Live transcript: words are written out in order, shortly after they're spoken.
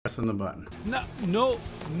pressing the button. No, no,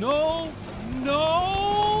 no,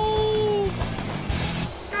 no!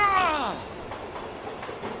 Ah!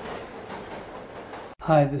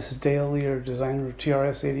 Hi, this is Dale Lear, designer of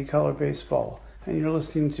TRS-80 Color Baseball, and you're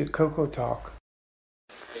listening to Coco Talk.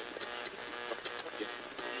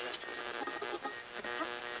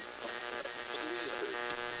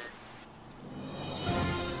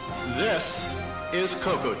 This is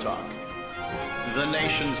Coco Talk, the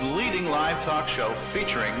nation's leading live talk show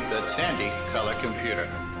featuring the Tandy Color Computer,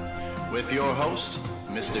 with your host,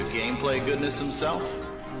 Mr. Gameplay Goodness himself,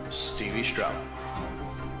 Stevie Stroud.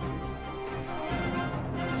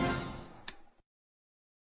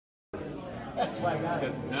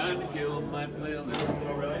 It's time to kill my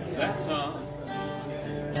playlist. That song.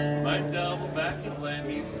 Might double back and play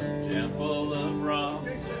me some Temple of Rom.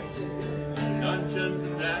 Dungeons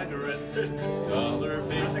and Dagger and $50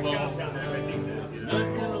 baseball.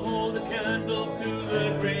 None can hold a candle to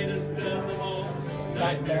the greatest of them all.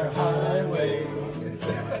 Nightmare Highway.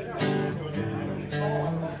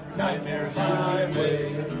 Nightmare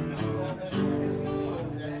Highway.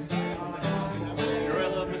 Sure, I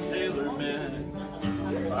love my Sailor Man.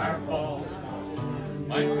 Firefall.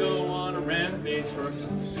 Might go on a rampage for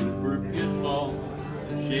some super pitfall.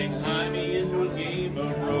 Shanghai me into a game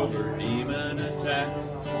of rover demon attack.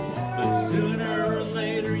 But sooner or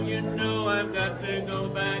later, you know I've got to go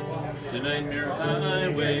back to Nightmare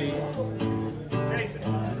Highway.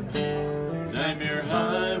 Nightmare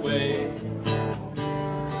Highway.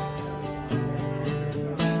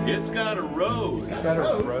 It's got a road. It's got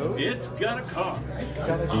a road. It's got a car. It's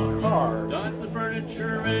got a car. Dodge the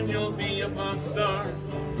furniture and you'll be a pop star.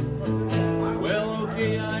 Well,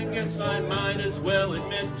 okay, I guess I might as well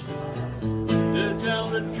admit, to tell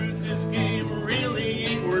the truth, this game really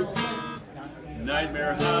ain't worth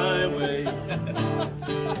Nightmare Highway.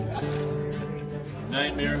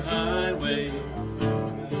 Nightmare Highway.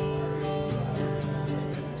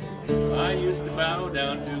 I used to bow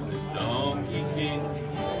down to the Donkey King.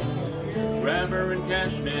 Grabber and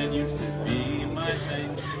Cashman used to be my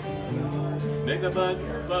thing.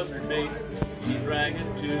 Megabug, Buzzard Bait, Sea Dragon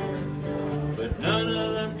too. But none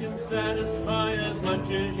of them can satisfy as much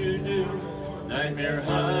as you do. Nightmare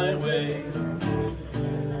Highway.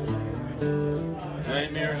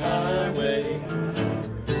 Nightmare Highway.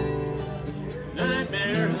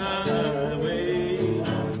 Nightmare Highway.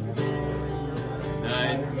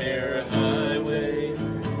 Nightmare Highway.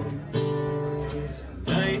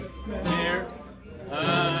 Nightmare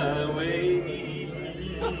Highway.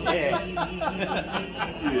 Yeah.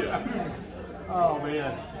 Yeah. Oh,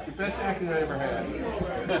 man. The best acting I ever had.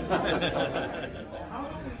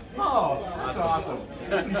 Oh, that's awesome.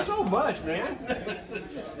 Thank you so much, man.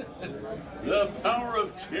 The power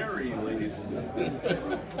of Terry, ladies and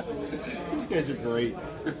gentlemen. These guys are great.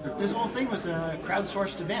 This whole thing was a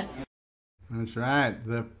crowdsourced event. That's right.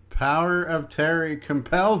 The power of Terry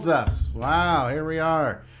compels us. Wow, here we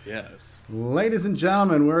are. Yes. Ladies and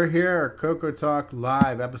gentlemen, we're here, Coco Talk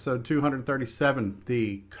Live, episode 237,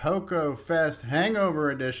 the Coco Fest Hangover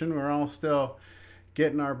Edition. We're all still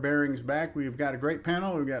getting our bearings back. We've got a great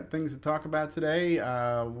panel. We've got things to talk about today.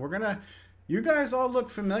 You guys all look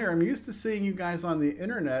familiar. I'm used to seeing you guys on the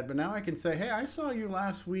internet, but now I can say, hey, I saw you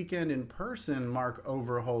last weekend in person, Mark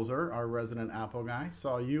Overholzer, our resident Apple guy.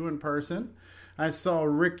 Saw you in person. I saw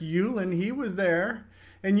Rick Yulin. He was there.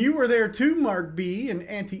 And you were there too, Mark B. And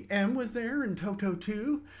Auntie M was there, and Toto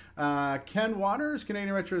too. Ken Waters,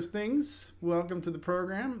 Canadian Retros Things. Welcome to the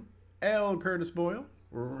program. L. Curtis Boyle.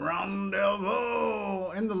 Ron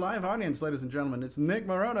Delvaux. In the live audience, ladies and gentlemen, it's Nick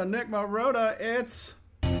Marotta. Nick Marotta, it's...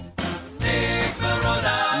 Nick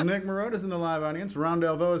Marotta. Nick Marotta's in the live audience. Ron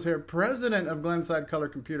Delvaux is here, president of Glenside Color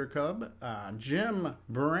Computer Club. Jim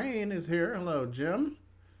Brain is here. Hello, Jim.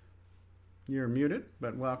 You're muted,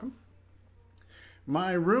 but welcome.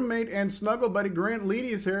 My roommate and snuggle buddy Grant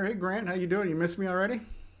Leedy is here. Hey, Grant, how you doing? You missed me already?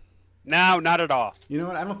 No, not at all. You know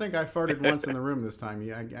what? I don't think I farted once in the room this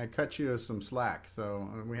time. I cut you some slack. So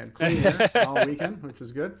we had clean air all weekend, which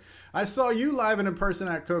was good. I saw you live and in person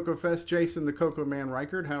at Coco Fest. Jason, the Coco Man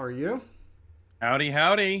Reichert, how are you? Howdy,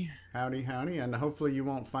 howdy. Howdy, howdy. And hopefully you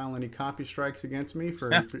won't file any copy strikes against me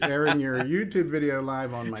for airing your YouTube video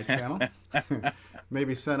live on my channel.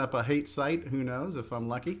 Maybe set up a hate site. Who knows if I'm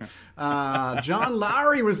lucky. John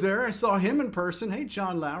Lowry was there. I saw him in person. Hey,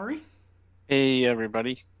 John Lowry. Hey,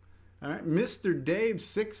 everybody. All right. Mr. Dave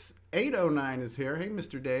 6809 is here. Hey,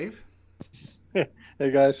 Mr. Dave. Hey,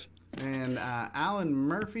 guys. And Alan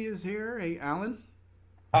Murphy is here. Hey, Alan.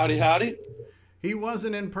 Howdy, howdy. He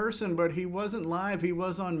wasn't in person, but he wasn't live. He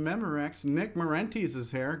was on Memorex. Nick Marentes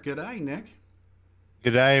is here. Good day, Nick.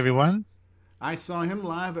 Good day, everyone. I saw him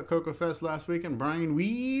live at Coco Fest last weekend. Brian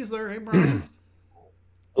Weasler. Hey, Brian.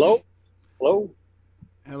 Hello. Hello.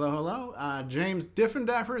 Hello, hello. James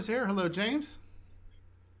Diffendaffer is here. Hello, James.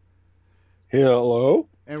 Hello.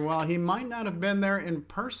 And while he might not have been there in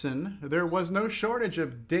person, there was no shortage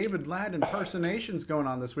of David Ladd impersonations going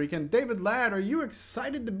on this weekend. David Ladd, are you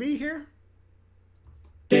excited to be here?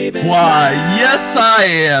 David Why, Ladd. Yes, I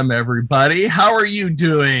am, everybody. How are you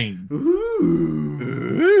doing?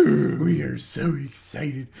 Ooh, we are so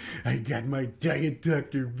excited. I got my Diet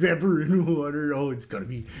Dr. Pepper and water. Oh,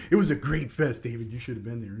 it was a great fest, David. You should have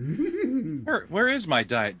been there. Where is my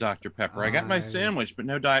Diet Dr. Pepper? I got my sandwich, but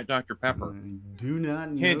no Diet Dr. Pepper. I do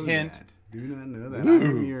not know hint, that. Hint. Do not know that.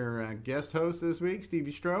 I'm your guest host this week,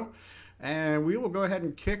 Stevie Stroh. And we will go ahead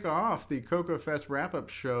and kick off the Coco Fest wrap-up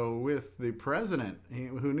show with the president,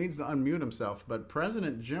 who needs to unmute himself. But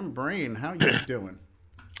President Jim Brain, how you doing?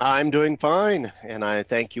 I'm doing fine, and I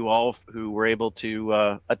thank you all who were able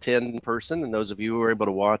to attend in person, and those of you who were able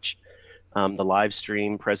to watch the live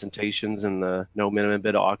stream presentations and the no minimum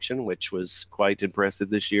bid auction, which was quite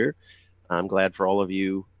impressive this year. I'm glad for all of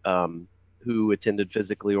you who attended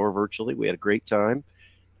physically or virtually. We had a great time.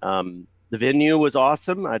 The venue was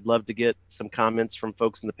awesome. I'd love to get some comments from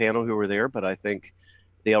folks in the panel who were there, but I think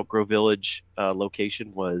the Elk Grove Village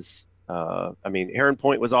location was, Heron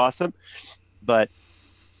Point was awesome, but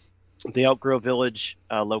the Elk Grove Village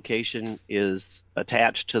location is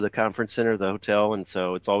attached to the conference center, the hotel, and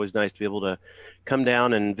so it's always nice to be able to come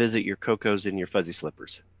down and visit your Cocos in your fuzzy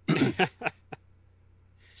slippers.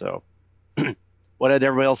 So, what did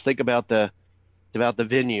everybody else think about the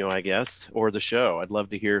venue, I guess, or the show? I'd love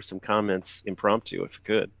to hear some comments impromptu if you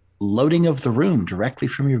could. Loading of the room directly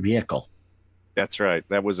from your vehicle. That's right.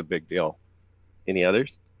 That was a big deal. Any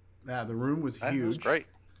others? Yeah, the room was huge. That was great.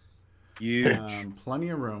 Huge. Plenty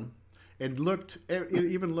of room. It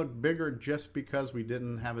even looked bigger just because we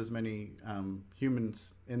didn't have as many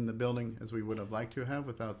humans in the building as we would have liked to have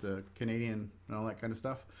without the Canadian and all that kind of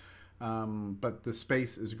stuff. But the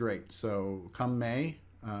space is great. So come May,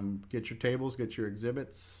 get your tables, get your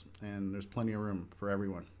exhibits, and there's plenty of room for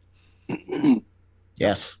everyone.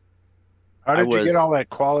 Yes. How did you get all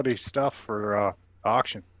that quality stuff for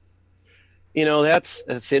auction? You know,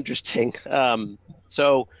 that's interesting.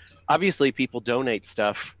 So obviously people donate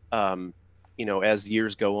stuff, as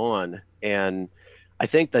years go on. And I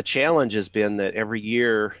think the challenge has been that every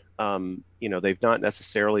year, they've not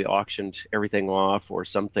necessarily auctioned everything off, or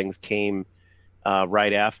some things came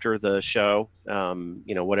right after the show,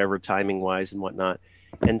 whatever timing wise and whatnot.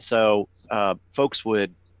 And so folks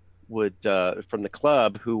would from the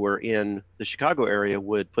club who were in the Chicago area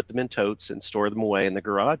would put them in totes and store them away in the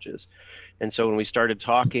garages. And so when we started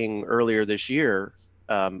talking earlier this year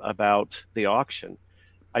about the auction,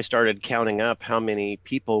 I started counting up how many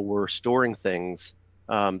people were storing things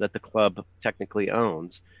that the club technically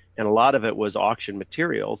owns. And a lot of it was auction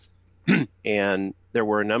materials. And there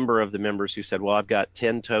were a number of the members who said, well, I've got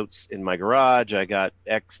 10 totes in my garage. I got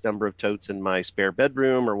X number of totes in my spare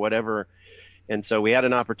bedroom or whatever. And so we had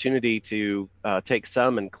an opportunity to take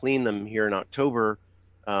some and clean them here in October,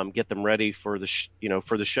 get them ready for the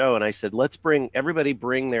show. And I said, let's everybody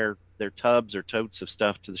bring their tubs or totes of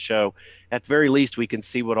stuff to the show. At the very least, we can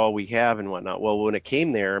see what all we have and whatnot. Well, when it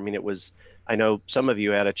came there, I know some of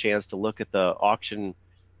you had a chance to look at the auction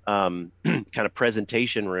kind of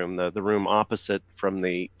presentation room, the room opposite from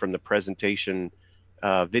the presentation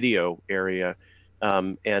video area.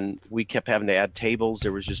 And we kept having to add tables.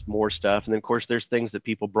 There was just more stuff. And then of course there's things that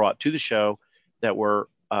people brought to the show that were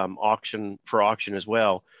auction as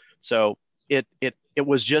well. So it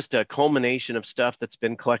was just a culmination of stuff that's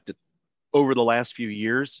been collected over the last few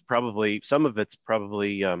years. Probably some of it's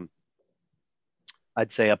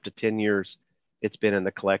I'd say up to 10 years it's been in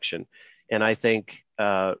the collection. And I think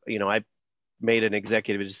I made an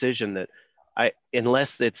executive decision that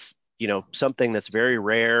unless it's something that's very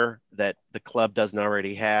rare that the club doesn't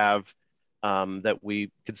already have, that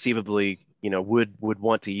we conceivably, would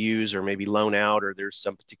want to use or maybe loan out, or there's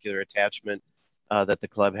some particular attachment that the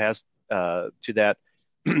club has to that,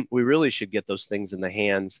 we really should get those things in the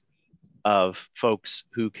hands of folks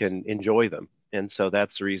who can enjoy them. And so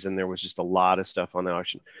that's the reason there was just a lot of stuff on the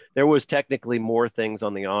auction. There was technically more things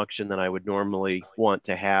on the auction than I would normally want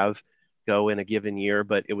to have go in a given year,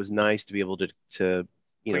 but it was nice to be able to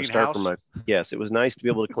start from it was nice to be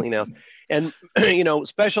able to clean house. And,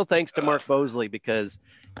 special thanks to Mark Bosley, because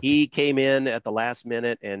he came in at the last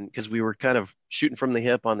minute, and because we were kind of shooting from the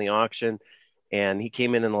hip on the auction, and he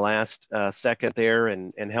came in the last second there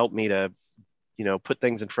and helped me to, put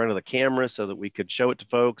things in front of the camera so that we could show it to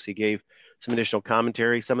folks. He gave some additional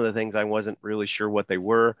commentary. Some of the things I wasn't really sure what they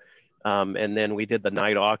were. And then we did the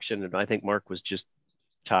night auction, and I think Mark was just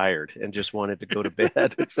tired and just wanted to go to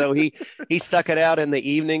bed. So he stuck it out in the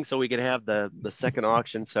evening so we could have the second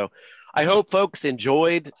auction. So I hope folks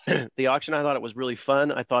enjoyed the auction. I thought it was really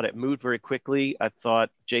fun. I thought it moved very quickly. I thought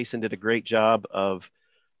Jason did a great job of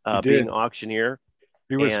being auctioneer.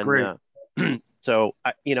 He was great. So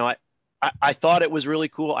I thought it was really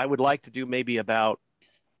cool. I would like to do maybe about,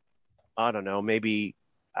 I don't know, maybe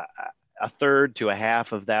a third to a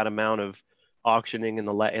half of that amount of auctioning in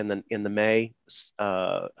the May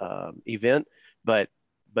event, but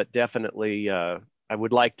definitely I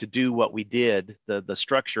would like to do what we did. The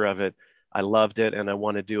structure of it, I loved it, and I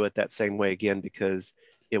want to do it that same way again because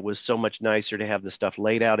it was so much nicer to have the stuff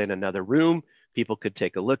laid out in another room. People could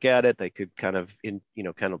take a look at it. They could kind of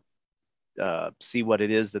see what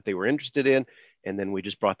it is that they were interested in. And then we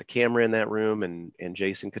just brought the camera in that room and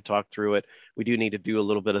Jason could talk through it. We do need to do a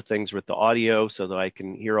little bit of things with the audio so that I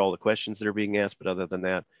can hear all the questions that are being asked. But other than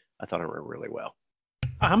that, I thought it went really well.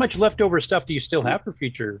 How much leftover stuff do you still have for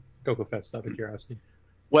future CocoFest out of curiosity?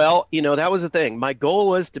 Well, that was the thing. My goal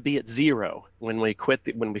was to be at 0 when we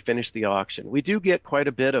when we finished the auction. We do get quite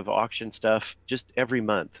a bit of auction stuff just every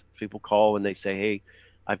month. People call and they say, hey,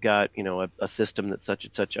 I've got, a system that's such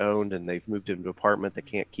and such owned and they've moved into an apartment, they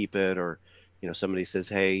can't keep it, or somebody says,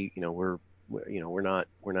 hey, we're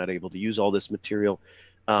not able to use all this material.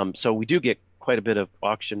 So we do get quite a bit of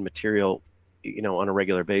auction material, on a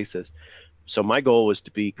regular basis. So my goal was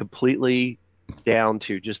to be completely down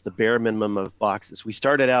to just the bare minimum of boxes. We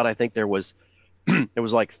started out, I think there was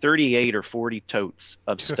like 38 or 40 totes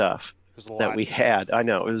of stuff that we had. I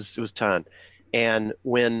know it was a ton. And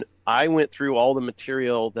when I went through all the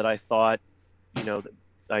material that I thought,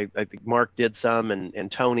 I think Mark did some,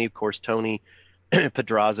 and Tony, of course, Tony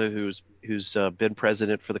Pedraza, who's been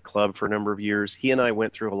president for the club for a number of years. He and I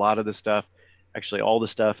went through a lot of the stuff, actually all the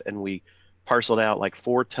stuff, and we parceled out like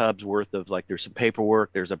 4 tubs worth of, like, there's some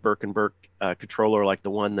paperwork, there's a Birkenberg controller, like the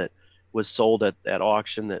one that was sold at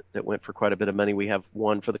auction that went for quite a bit of money. We have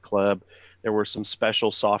one for the club. There were some special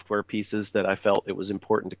software pieces that I felt it was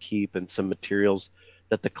important to keep, and some materials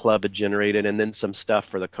that the club had generated, and then some stuff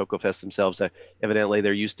for the CocoFest themselves. That evidently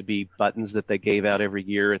there used to be buttons that they gave out every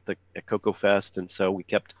year at CocoFest, and so we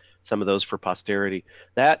kept some of those for posterity.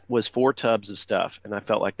 That was 4 tubs of stuff, and I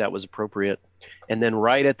felt like that was appropriate. And then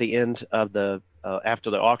right at the end of after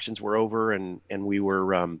the auctions were over and we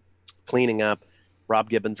were cleaning up, Rob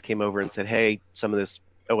Gibbons came over and said, hey, some of this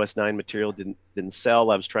OS9 material didn't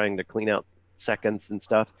sell. I was trying to clean out seconds and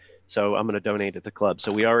stuff, so I'm going to donate it to the club.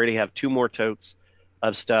 So we already have 2 more totes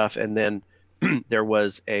of stuff, and then there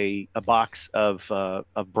was a box of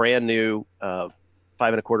brand new 5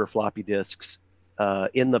 1/4 floppy disks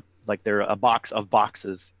they're a box of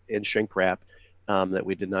boxes in shrink wrap that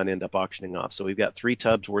we did not end up auctioning off. So we've got 3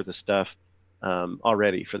 tubs worth of stuff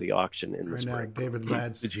already for the auction in the spring. Now, David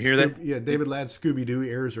Ladd's. Did you hear that? Yeah, David Ladd's Scooby-Doo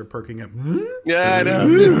ears are perking up. Yeah, I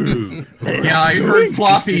know. Yeah, I heard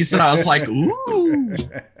floppies and I was like, ooh.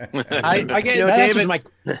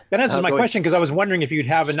 That answers my question, because I was wondering if you'd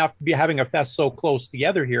have enough, having a fest so close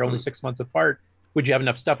together here, only 6 months apart, would you have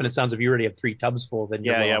enough stuff? And it sounds like you already have 3 tubs full. Then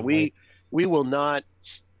we will not,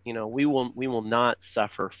 we will not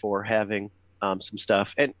suffer for having some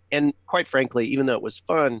stuff. And quite frankly, even though it was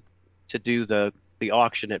fun to do the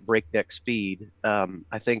auction at breakneck speed,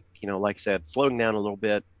 I think, like I said, slowing down a little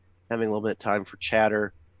bit, having a little bit of time for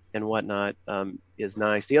chatter and whatnot is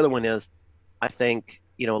nice. The other one is, I think,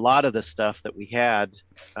 a lot of the stuff that we had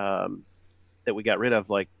that we got rid of,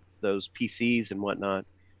 like those PCs and whatnot,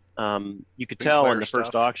 you could tell in the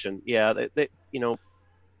first auction,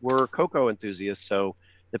 we're Coco enthusiasts, so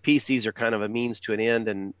the PCs are kind of a means to an end,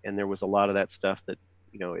 and there was a lot of that stuff that,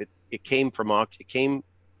 it came from auction, it came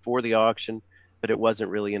for the auction, but it wasn't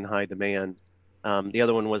really in high demand. The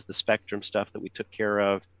other one was the Spectrum stuff that we took care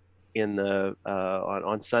of in the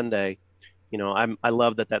on Sunday. I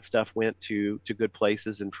love that stuff went to good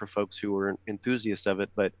places and for folks who were enthusiasts of it,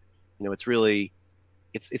 but it's really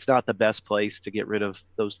it's not the best place to get rid of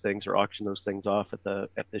those things or auction those things off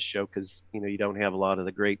at this show, because you don't have a lot of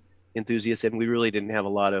the great enthusiasts, and we really didn't have a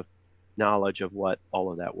lot of knowledge of what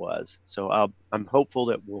all of that was. So I'm hopeful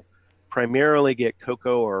that we'll primarily get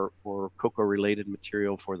Coco or Coco related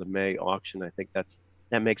material for the May auction. I think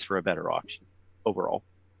that makes for a better auction overall.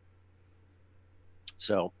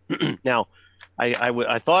 So now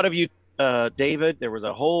I thought of you, David. There was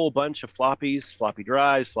a whole bunch of floppies, floppy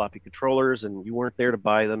drives, floppy controllers, and you weren't there to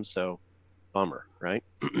buy them, so bummer, right?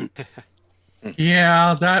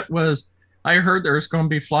 Yeah, I heard there was going to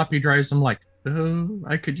be floppy drives. I'm like, oh,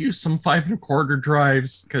 I could use some 5 1/4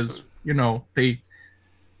 drives, because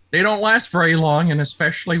they don't last very long, and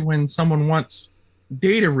especially when someone wants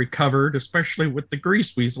data recovered, especially with the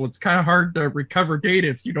Grease Weasel, it's kind of hard to recover data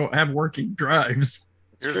if you don't have working drives.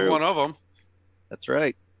 Here's one of them. That's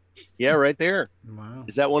right. Yeah, right there. Wow.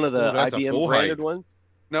 Is that one of the IBM branded ones?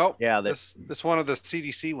 No. Yeah, this one of the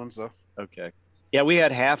CDC ones though. Okay. Yeah, we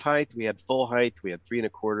had half height, we had full height, we had 3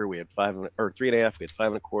 1/4, we had 5 or 3 1/2, we had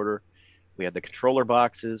 5 1/4. We had the controller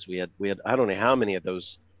boxes. We had I don't know how many of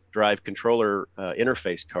those drive controller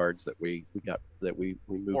interface cards that we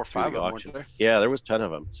moved through the auction. Yeah, there was a ton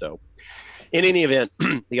of them. So in any event,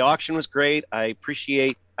 the auction was great. I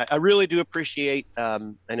really do appreciate, I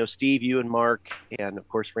know Steve, you and Mark, and of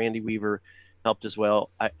course Randy Weaver helped as well.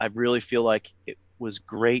 I really feel like it was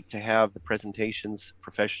great to have the presentations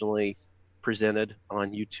professionally presented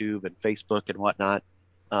on YouTube and Facebook and whatnot.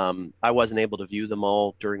 I wasn't able to view them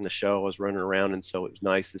all during the show. I was running around, and so it was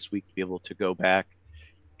nice this week to be able to go back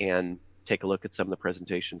and take a look at some of the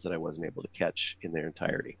presentations that I wasn't able to catch in their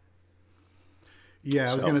entirety. Yeah,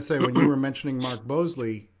 I was going to say, when you were mentioning Mark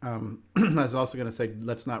Bosley, I was also going to say,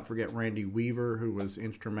 let's not forget Randy Weaver, who was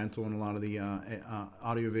instrumental in a lot of the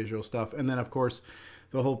audiovisual stuff. And then, of course,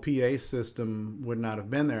 the whole PA system would not have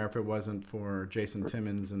been there if it wasn't for Jason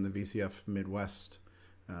Timmons and the VCF Midwest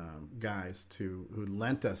guys who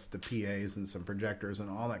lent us the PAs and some projectors and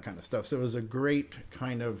all that kind of stuff. So it was a great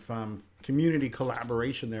kind of community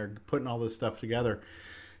collaboration there, putting all this stuff together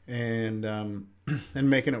and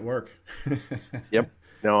making it work. Yep.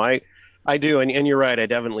 No, I do. And you're right. I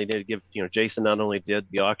definitely did give, Jason not only did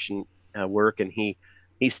the auction work, and he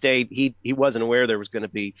stayed, he wasn't aware there was going to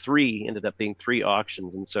be ended up being 3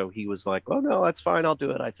 auctions. And so he was like, oh no, that's fine. I'll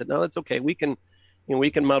do it. I said, no, that's okay. We can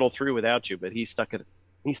muddle through without you. But he stuck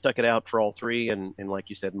it out for all 3. And like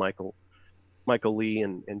you said, Michael Lee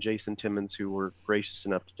and Jason Timmons, who were gracious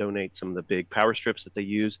enough to donate some of the big power strips that they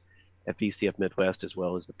use at VCF Midwest, as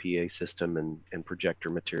well as the PA system and projector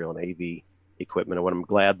material and AV equipment. And I'm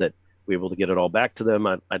glad that we were able to get it all back to them.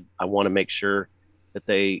 I want to make sure that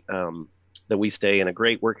they that we stay in a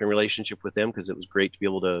great working relationship with them, because it was great to be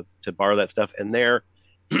able to borrow that stuff. And they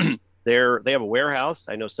have a warehouse.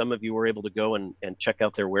 I know some of you were able to go and check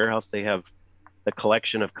out their warehouse. They have a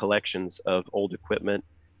collection of collections of old equipment,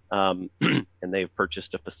 and they've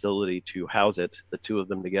purchased a facility to house it, the 2 of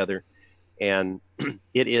them together. And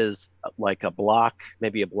it is like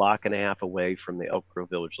maybe a block and a half away from the Elk Grove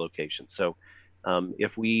Village location. So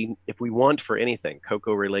if we want for anything,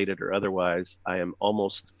 Coco related or otherwise, I am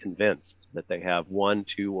almost convinced that they have 1,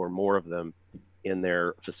 2, or more of them in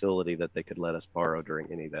their facility that they could let us borrow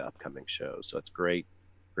during any of the upcoming shows. So it's great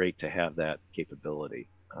to have that capability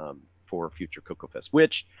for future Coco Fest,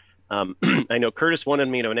 which I know Curtis wanted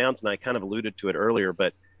me to announce, and I kind of alluded to it earlier,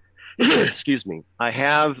 but excuse me, I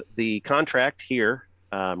have the contract here,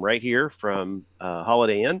 right here from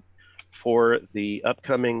Holiday Inn for the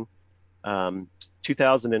upcoming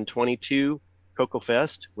 2022 Coco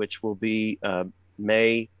Fest, which will be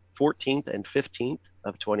May 14th and 15th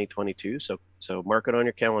of 2022. So mark it on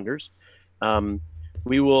your calendars.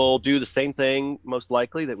 We will do the same thing, most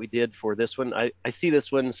likely, that we did for this one. I see this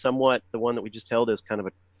one somewhat, the one that we just held, as kind of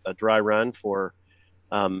a dry run for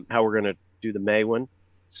how we're going to do the May one.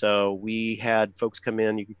 So we had folks come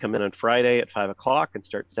in. You could come in on Friday at 5 o'clock and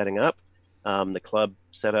start setting up. The club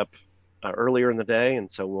set up earlier in the day, and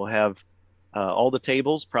so we'll have all the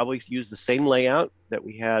tables probably use the same layout that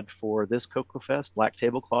we had for this Coco Fest, black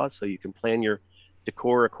tablecloth, so you can plan your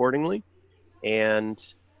decor accordingly. And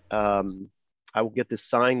I will get this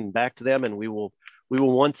signed back to them, and we will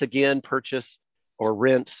once again purchase or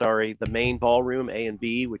rent, the main ballroom A and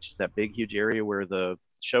B, which is that big, huge area where the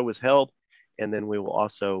show was held. And then we will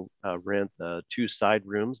also rent the 2 side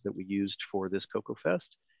rooms that we used for this Coco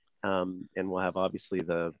Fest. And we'll have obviously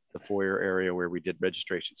the foyer area where we did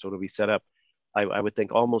registration. So it'll be set up, I would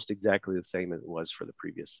think, almost exactly the same as it was for the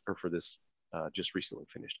previous, or for this just recently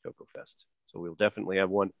finished Coco Fest. So we'll definitely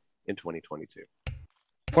have one in 2022.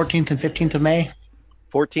 14th and 15th of May?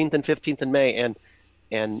 14th and 15th in May.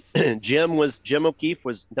 And Jim O'Keefe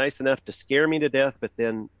was nice enough to scare me to death, but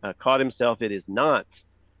then caught himself. It is not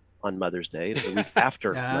on Mother's Day. It's the week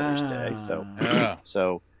after Mother's Day.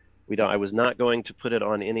 So I was not going to put it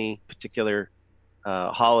on any particular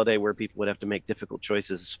holiday where people would have to make difficult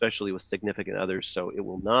choices, especially with significant others. So it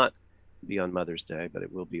will not be on Mother's Day, but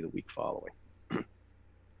it will be the week following.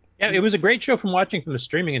 Yeah, it was a great show from watching from the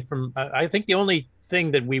streaming, and from I think the only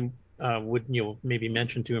thing that we would maybe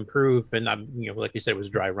mention to improve, and like you said, it was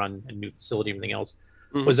dry run and new facility, everything else.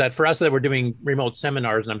 Mm-hmm. Was that for us that we're doing remote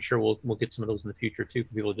seminars, and I'm sure we'll get some of those in the future too.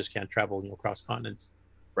 People just can't travel across continents.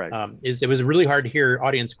 Right. Is it was really hard to hear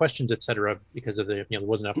audience questions, et cetera, because of the, there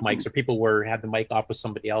wasn't enough mics, or people had the mic off with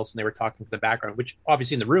somebody else and they were talking to the background, which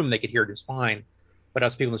obviously in the room they could hear just fine, but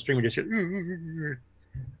us people in the stream were just hear,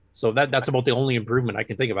 so that's about the only improvement I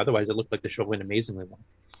can think of. Otherwise, it looked like the show went amazingly well.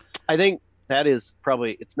 I think that is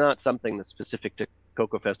probably, it's not something that's specific to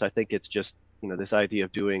CocoFest. I think it's just, this idea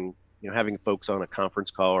of doing, having folks on a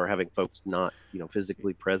conference call or having folks not,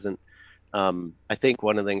 physically present. I think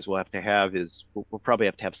one of the things we'll have to have is we'll probably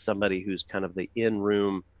have to have somebody who's kind of the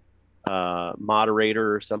in-room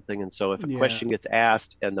moderator or something. And so if a question gets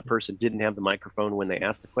asked and the person didn't have the microphone when they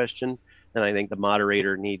asked the question, then I think the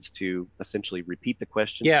moderator needs to essentially repeat the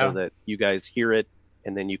question so that you guys hear it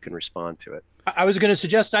and then you can respond to it. I was going to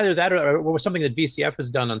suggest either that or something that VCF has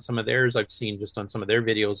done on some of theirs. I've seen just on some of their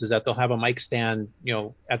videos is that they'll have a mic stand,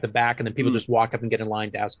 at the back, and then people just walk up and get in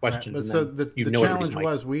line to ask questions. Right. And so the challenge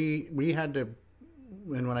was we had to,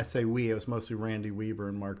 and when I say we, it was mostly Randy Weaver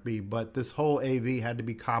and Mark B, but this whole AV had to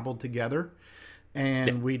be cobbled together,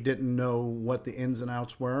 and we didn't know what the ins and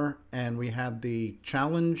outs were, and we had the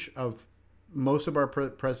challenge of most of our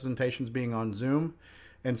presentations being on Zoom.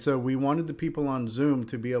 And so we wanted the people on Zoom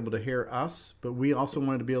to be able to hear us, but we also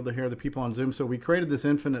wanted to be able to hear the people on Zoom. So we created this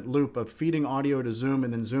infinite loop of feeding audio to Zoom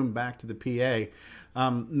and then Zoom back to the PA,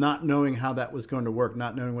 not knowing how that was going to work,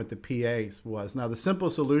 not knowing what the PA was. Now, the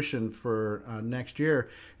simple solution for next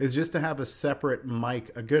year is just to have a separate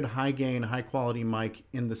mic, a good high gain, high quality mic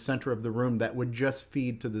in the center of the room that would just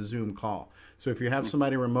feed to the Zoom call. So if you have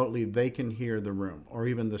somebody remotely, they can hear the room or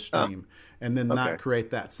even the stream and then not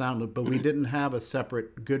create that sound loop. But we didn't have a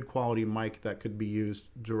separate good quality mic that could be used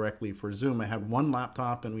directly for Zoom. I had one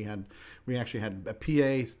laptop and we actually had a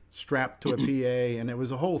PA strapped to a PA, and it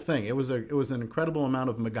was a whole thing. It was an incredible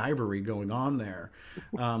amount of MacGyvery going on there.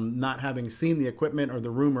 Not having seen the equipment or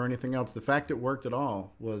the room or anything else, the fact it worked at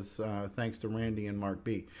all was thanks to Randy and Mark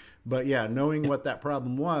B. But yeah, knowing what that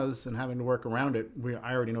problem was and having to work around it,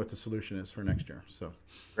 I already know what the solution is for next year. So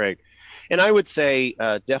great. And I would say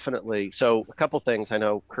definitely. So a couple things. I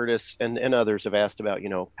know Curtis and others have asked about,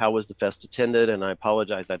 how was the fest attended? And I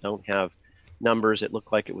apologize, I don't have numbers. It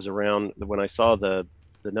looked like it was around, when I saw the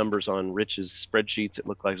numbers on Rich's spreadsheets, it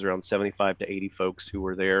looked like it was around 75 to 80 folks who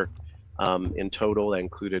were there in total. That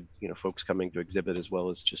included, folks coming to exhibit as well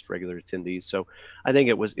as just regular attendees. So I think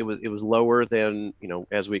it was lower than,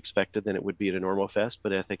 as we expected than it would be at a normal fest,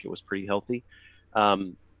 but I think it was pretty healthy.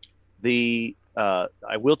 I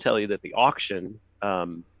will tell you that the auction,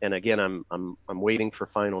 and again, I'm waiting for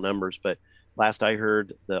final numbers, but last I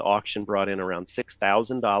heard, the auction brought in around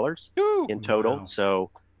 $6,000 in total. Wow.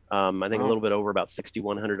 So I think a little bit over about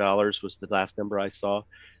 $6,100 was the last number I saw.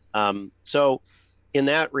 So in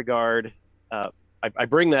that regard, I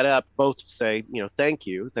bring that up both to say, thank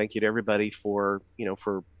you to everybody for,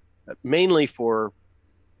 mainly for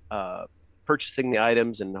purchasing the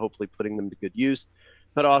items and hopefully putting them to good use,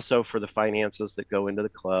 but also for the finances that go into the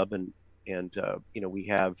club. And we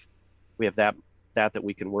have that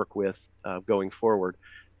we can work with going forward,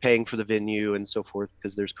 paying for the venue and so forth,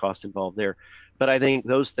 because there's cost involved there. But I think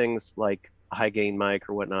those things like a high gain mic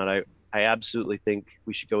or whatnot, I absolutely think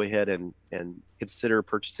we should go ahead and consider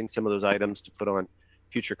purchasing some of those items to put on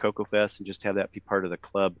future CocoFest and just have that be part of the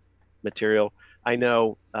club material. I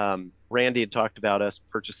know Randy had talked about us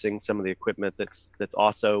purchasing some of the equipment that's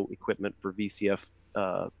also equipment for VCF,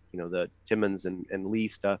 the Timmons and Lee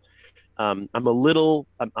stuff. I'm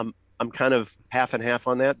kind of half and half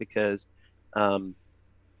on that, because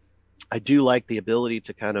I do like the ability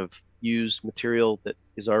to kind of use material that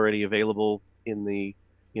is already available in the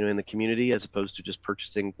community, as opposed to just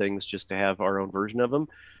purchasing things just to have our own version of them.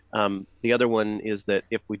 The other one is that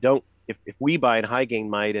if we buy a high gain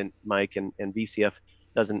mic and VCF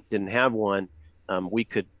didn't have one, we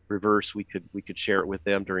could reverse. We could share it with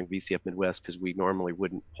them during VCF Midwest, because we normally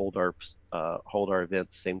wouldn't hold our event at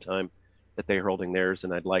the same time that they're holding theirs.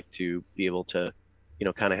 And I'd like to be able to,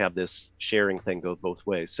 kind of have this sharing thing go both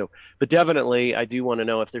ways. So, but definitely I do want to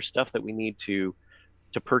know if there's stuff that we need to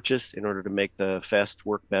purchase in order to make the fest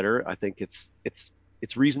work better. I think it's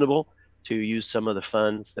reasonable to use some of the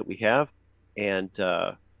funds that we have and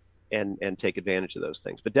take advantage of those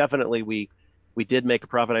things. But definitely we did make a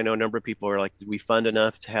profit. I know a number of people are like, did we fund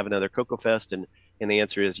enough to have another CocoFest? And the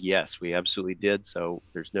answer is yes, we absolutely did. So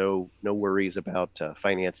there's no worries about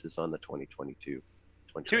finances on the 2022.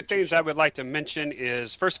 Two things I would like to mention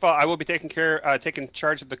is, first of all, I will be taking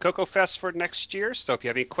charge of the CocoFest for next year. So if you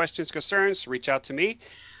have any questions, concerns, reach out to me.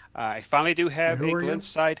 I finally do have a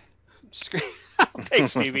Glenside screen.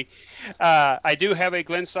 Thanks, Stevie. I do have a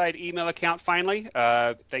Glenside email account finally.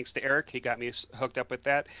 Thanks to Eric. He got me hooked up with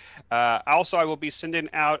that. Also, I will be sending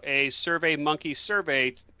out a Survey Monkey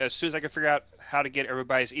survey as soon as I can figure out how to get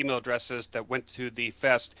everybody's email addresses that went to the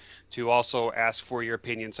fest to also ask for your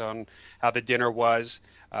opinions on how the dinner was.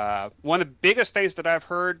 One of the biggest things that I've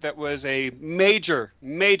heard that was a major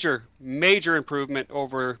improvement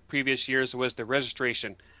over previous years was the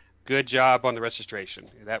registration. Good job on the registration.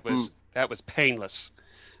 That was painless.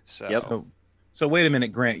 So, so wait a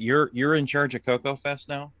minute, Grant. You're in charge of Cocoa Fest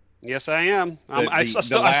now? Yes, I am.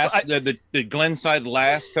 The Glenside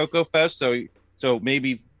last Cocoa Fest. So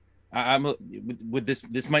maybe would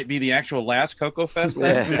this might be the actual last Cocoa Fest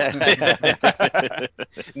then?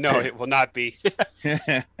 No, it will not be.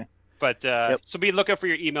 But so be looking for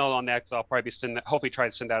your email on that, because I'll probably be hopefully try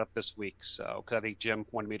to send that up this week. So because I think Jim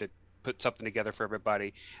wanted me to put something together for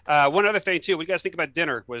everybody. One other thing too, what do you guys think about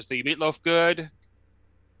dinner? Was the meatloaf good?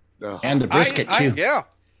 And the brisket too. Yeah,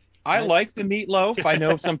 I like the meatloaf. I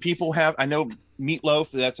know some people have. I know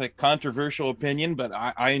meatloaf. That's a controversial opinion, but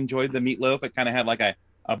I enjoyed the meatloaf. It kind of had like a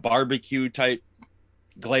barbecue type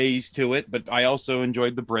glaze to it, but I also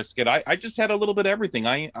enjoyed the brisket. I just had a little bit of everything.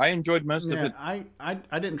 I enjoyed most of it. I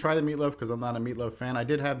didn't try the meatloaf because I'm not a meatloaf fan. I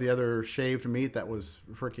did have the other shaved meat that was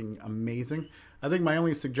freaking amazing. I think my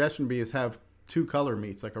only suggestion is have two color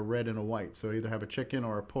meats, like a red and a white. So either have a chicken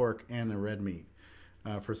or a pork and a red meat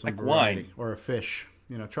for some like variety, wine. Or a fish.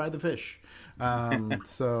 Try the fish.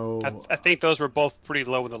 So I think those were both pretty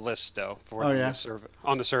low on the list, though. For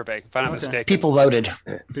on the survey, if I'm not mistaken. People voted.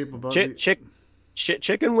 People voted.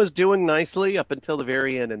 Chicken was doing nicely up until the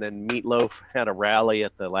very end, and then Meatloaf had a rally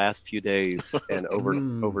at the last few days and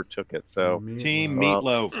overtook it. So Team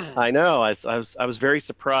Meatloaf. I know. I was very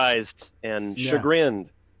surprised and chagrined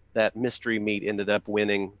that Mystery Meat ended up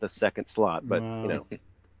winning the second slot. But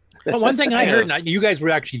Well, one thing I heard, and you guys were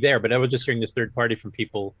actually there, but I was just hearing this third party from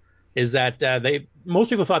people, is that most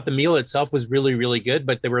people thought the meal itself was really, really good,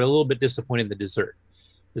 but they were a little bit disappointed in the dessert.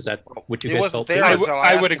 Is that what you guys felt?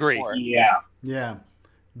 I would agree. Yeah.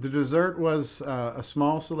 The dessert was a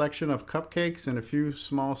small selection of cupcakes and a few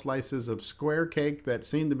small slices of square cake that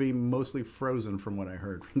seemed to be mostly frozen, from what I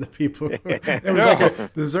heard from the people. It was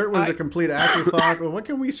like dessert was a complete afterthought. Well, what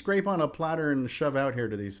can we scrape on a platter and shove out here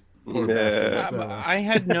to these poor bastards? So. I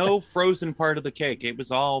had no frozen part of the cake. It was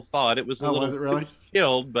all thawed. It was a little. Was it really? It was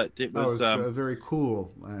chilled, but it was. It was very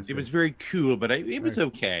cool. It was very cool, but it was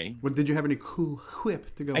okay. Well, did you have any Cool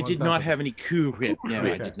Whip to go? I did not have any Cool Whip. No,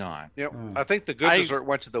 I did not. Yep. I think the good dessert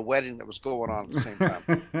went to the wedding that was going on at the same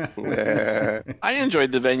time. I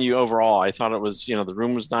enjoyed the venue overall. I thought it was, the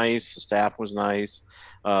room was nice, the staff was nice,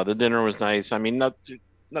 the dinner was nice. I mean, not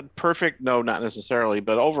perfect, no, not necessarily,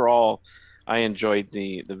 but overall, I enjoyed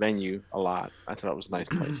the venue a lot. I thought it was a nice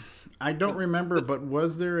place. I don't remember, but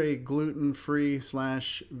was there a gluten-free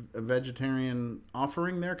 / vegetarian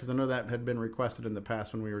offering there? Because I know that had been requested in the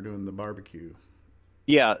past when we were doing the barbecue.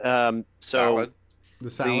 Yeah. The salad.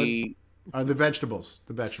 The vegetables,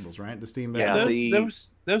 right? The steamed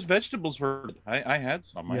vegetables. Yeah, those vegetables were. I had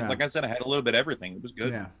some. Like I said, I had a little bit of everything. It was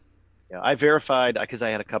good. Yeah. I verified because I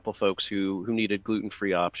had a couple folks who needed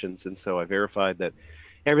gluten-free options, and so I verified that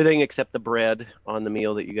everything except the bread on the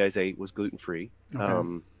meal that you guys ate was gluten-free.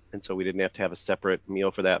 Okay. And so we didn't have to have a separate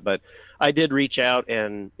meal for that. But I did reach out,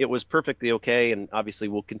 and it was perfectly okay. And obviously,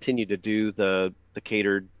 we'll continue to do the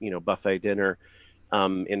catered, buffet dinner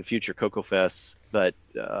in future Cocoa Fests. But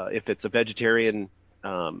if it's a vegetarian,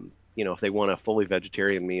 if they want a fully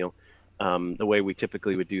vegetarian meal, the way we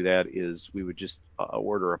typically would do that is we would just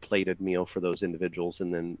order a plated meal for those individuals,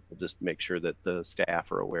 and then we'll just make sure that the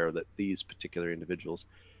staff are aware that these particular individuals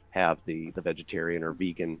have the vegetarian or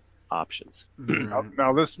vegan options.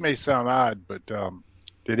 Now, this may sound odd, but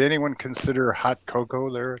did anyone consider hot cocoa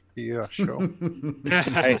there at the show?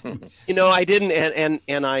 I didn't,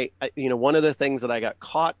 and I one of the things that I got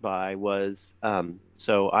caught by was,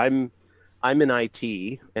 so I'm in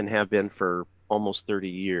IT and have been for almost 30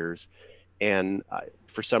 years, and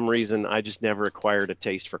for some reason I just never acquired a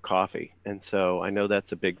taste for coffee, and so I know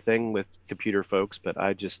that's a big thing with computer folks, but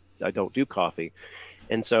I don't do coffee.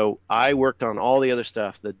 And so I worked on all the other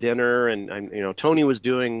stuff, the dinner, and Tony was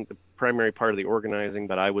doing the primary part of the organizing,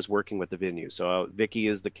 but I was working with the venue. So Vicky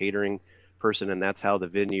is the catering person, and that's how the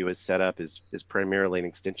venue is set up, is primarily an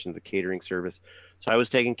extension of the catering service. So I was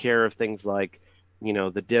taking care of things like,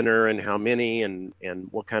 the dinner and how many and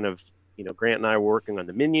what kind of, Grant and I were working on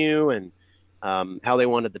the menu and how they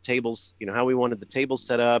wanted the tables, how we wanted the tables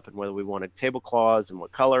set up and whether we wanted tablecloths and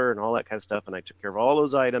what color and all that kind of stuff. And I took care of all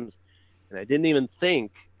those items. And I didn't even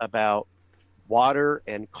think about water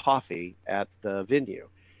and coffee at the venue.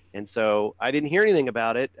 And so I didn't hear anything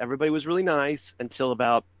about it. Everybody was really nice until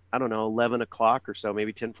about, I don't know, 11 o'clock or so,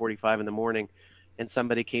 maybe 10:45 in the morning. And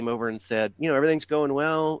somebody came over and said, everything's going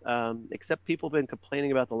well, except people have been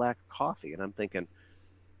complaining about the lack of coffee. And I'm thinking,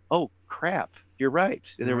 oh, crap, you're right.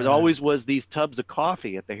 There always was these tubs of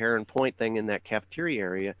coffee at the Heron Point thing in that cafeteria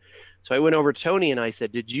area. So I went over to Tony and I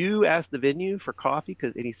said, did you ask the venue for coffee?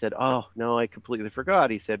 And he said, oh, no, I completely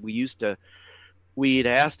forgot. He said, we'd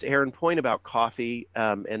asked Heron Point about coffee,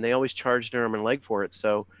 and they always charged an arm and leg for it.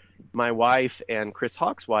 So my wife and Chris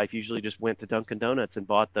Hawk's wife usually just went to Dunkin' Donuts and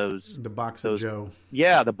bought the box of Joe.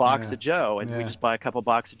 Yeah, the box of Joe, and we just buy a couple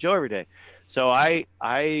boxes of Joe every day. So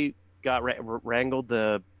I got wrangled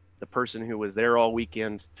the person who was there all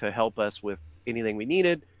weekend to help us with anything we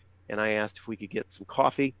needed, and I asked if we could get some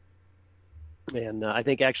coffee. And I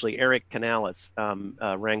think actually Eric Canales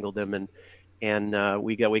wrangled them, and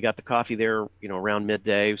we got the coffee there, around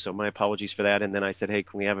midday. So my apologies for that. And then I said, hey,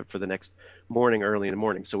 can we have it for the next morning, early in the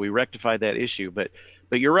morning? So we rectified that issue. But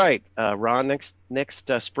you're right, Ron.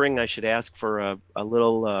 Next spring, I should ask for a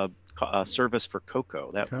little service for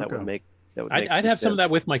cocoa. That would make I'd have some of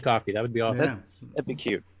that with my coffee. That would be awesome. That'd be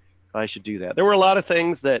cute. I should do that. There were a lot of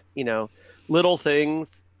things that little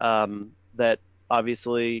things that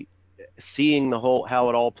obviously seeing how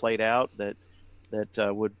it all played out that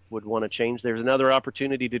would want to change. There's another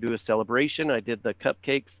opportunity to do a celebration. I did the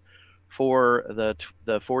cupcakes for the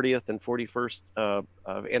 40th and 41st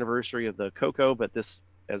anniversary of the Cocoa, but this,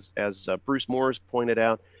 as Bruce Moores pointed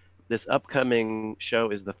out, this upcoming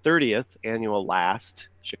show is the 30th annual last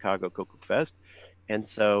Chicago Cocoa Fest. And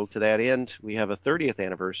so to that end, we have a 30th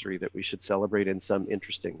anniversary that we should celebrate in some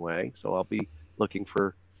interesting way. So I'll be looking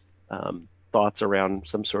for thoughts around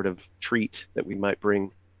some sort of treat that we might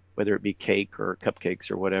bring, whether it be cake or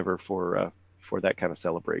cupcakes or whatever, for that kind of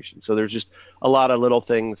celebration. So there's just a lot of little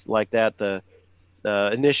things like that.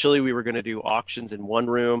 Initially we were going to do auctions in one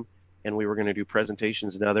room, and we were going to do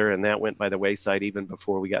presentations in another, and that went by the wayside even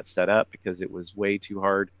before we got set up, because it was way too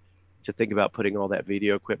hard to think about putting all that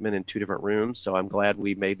video equipment in two different rooms. So I'm glad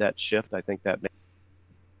we made that shift. I think that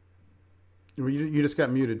you just got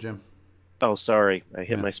muted, Jim. Oh, sorry. I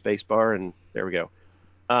hit my space bar, and there we go.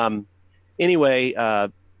 Anyway,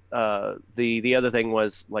 the other thing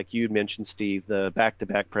was, like you mentioned, Steve, the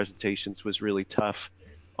back-to-back presentations was really tough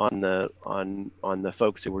on the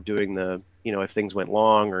folks who were doing if things went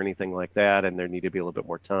long or anything like that, and there needed to be a little bit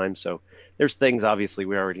more time. So there's things obviously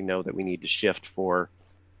we already know that we need to shift for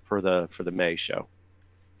the May show.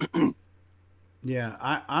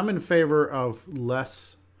 Yeah, I'm in favor of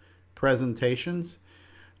less presentations.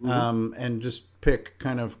 And just pick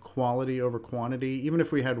kind of quality over quantity, even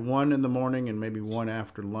if we had one in the morning and maybe one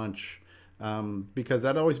after lunch, because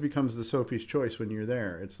that always becomes the Sophie's choice when you're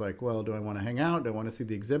there. It's like, well, do I want to hang out? Do I want to see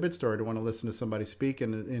the exhibits, or do I want to listen to somebody speak?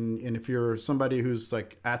 And if you're somebody who's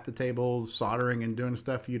like at the table soldering and doing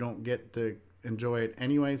stuff, you don't get to enjoy it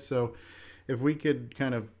anyway. So if we could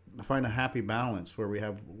kind of find a happy balance where we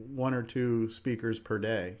have one or two speakers per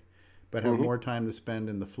day, but have more time to spend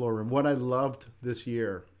in the floor room. What I loved this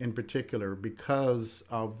year in particular, because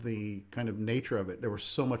of the kind of nature of it, there was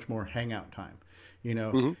so much more hangout time.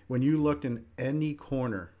 When you looked in any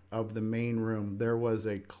corner of the main room, there was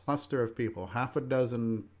a cluster of people, half a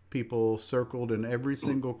dozen people circled in every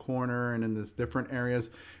single corner and in these different areas.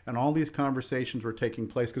 And all these conversations were taking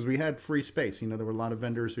place because we had free space. There were a lot of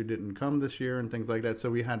vendors who didn't come this year and things like that. So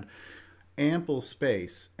we had ample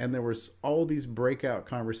space, and there was all these breakout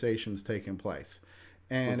conversations taking place,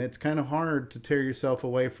 and it's kind of hard to tear yourself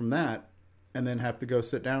away from that and then have to go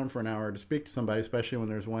sit down for an hour to speak to somebody, especially when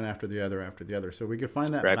there's one after the other. So we could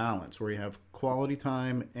find that balance where you have quality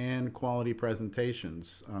time and quality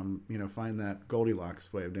presentations. Find that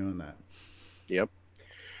Goldilocks way of doing that. Yep.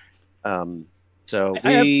 So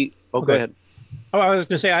go ahead. Oh, I was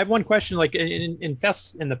going to say, I have one question. Like in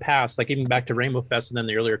fests in the past, like even back to Rainbow Fest and then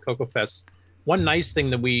the earlier Cocoa Fest, one nice thing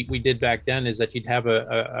that we did back then is that you'd have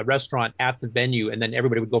a restaurant at the venue, and then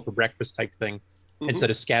everybody would go for breakfast type thing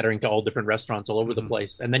instead of scattering to all different restaurants all over the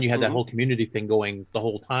place. And then you had that whole community thing going the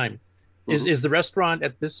whole time. Is the restaurant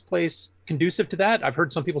at this place conducive to that? I've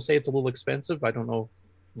heard some people say it's a little expensive. I don't know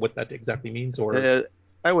what that exactly means. Or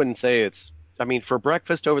I wouldn't say it's. I mean, for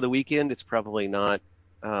breakfast over the weekend, it's probably not.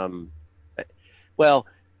 Well,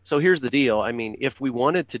 so here's the deal. I mean, if we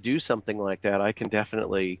wanted to do something like that, I can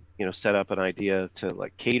definitely, set up an idea to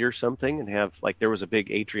like cater something and have, like, there was a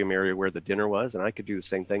big atrium area where the dinner was, and I could do the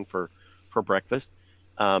same thing for breakfast,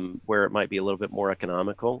 where it might be a little bit more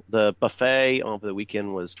economical. The buffet over the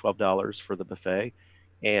weekend was $12 for the buffet.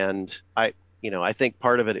 And I think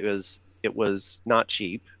part of it was not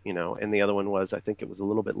cheap, and the other one was, I think it was a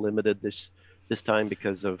little bit limited this this time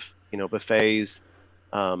because of buffets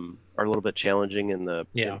are a little bit challenging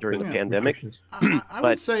during the pandemic. I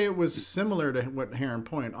would say it was similar to what Heron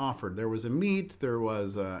Point offered. There was a meat, there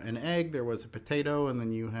was an egg, there was a potato, and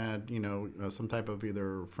then you had some type of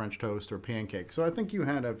either French toast or pancake. So I think you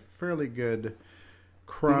had a fairly good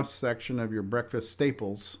cross section of your breakfast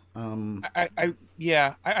staples. I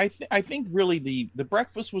think really the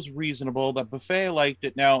breakfast was reasonable. The buffet, I liked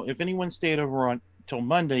it. Now, if anyone stayed over on till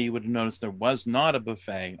Monday, you would have noticed there was not a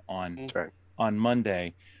buffet on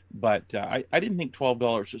Monday. But I didn't think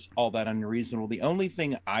 $12 was all that unreasonable. The only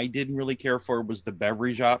thing I didn't really care for was the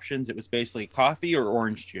beverage options. It was basically coffee or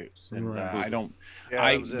orange juice, and I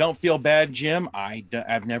don't feel bad, Jim.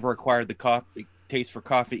 I've never acquired the coffee taste for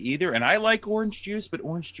coffee either, and I like orange juice, but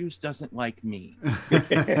orange juice doesn't like me.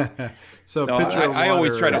 so I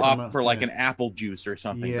always try to opt for like an apple juice or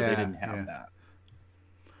something, but they didn't have that.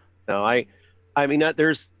 No, I mean,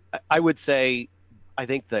 I would say, I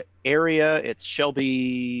think the area, it's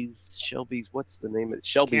Shelby's, what's the name of it?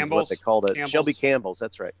 Shelby's Campbell's. What they called it. Shelby Campbell's,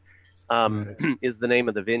 that's right. Is the name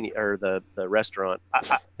of the venue or the restaurant.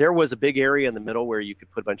 There was a big area in the middle where you could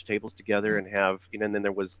put a bunch of tables together and have, and then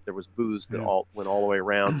there was booze that went all the way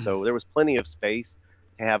around. So there was plenty of space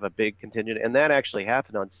to have a big contingent, and that actually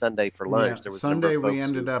happened on Sunday for lunch. Yeah, there was Sunday we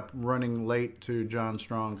ended up running late to John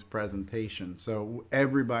Strong's presentation, so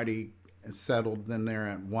everybody settled in there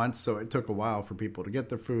at once, so it took a while for people to get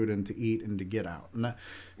their food and to eat and to get out. And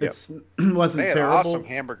it wasn't they had terrible. Awesome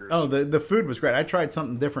hamburgers. Oh, the food was great. I tried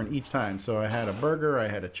something different each time. So I had a burger, I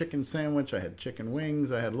had a chicken sandwich, I had chicken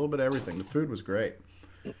wings, I had a little bit of everything. The food was great.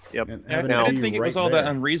 Yep. I didn't think it was all that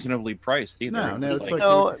unreasonably priced either. No, it's like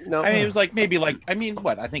no. I mean, it was like maybe like I think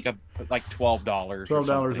like $12.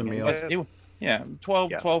 $12 a meal. Yeah,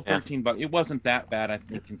 12, $13. It wasn't that bad, I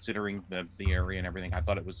think, considering the area and everything. I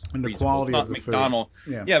thought it was and the reasonable. quality It's of the McDonald's.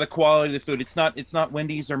 food. Yeah, the quality of the food. It's not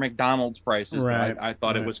Wendy's or McDonald's prices. Right. But I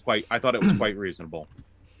thought it was quite reasonable.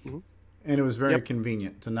 And it was very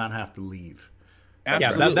convenient to not have to leave.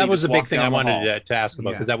 Absolutely. Yeah, that was a big thing I wanted to ask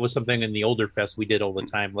about, because that was something in the older fest we did all the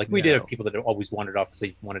time. Like we did have people that always wandered off because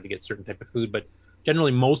they wanted to get certain type of food, but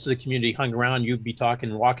generally most of the community hung around. You'd be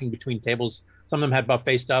talking, walking between tables. Some of them had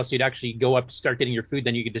buffet style, so you'd actually go up to start getting your food.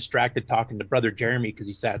 Then you get distracted talking to Brother Jeremy because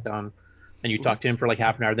he sat down, and you talked to him for like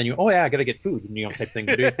half an hour. Then I got to get food, and type thing.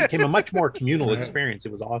 It became a much more communal experience.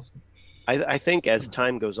 It was awesome. I think as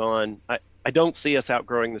time goes on, I don't see us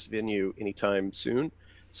outgrowing this venue anytime soon.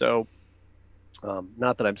 So,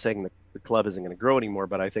 not that I'm saying the club isn't going to grow anymore,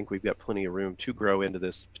 but I think we've got plenty of room to grow into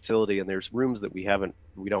this facility, and there's rooms that we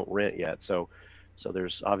don't rent yet. So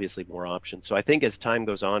there's obviously more options. So I think as time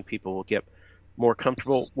goes on, people will get more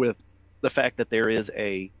comfortable with the fact that there is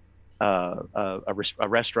a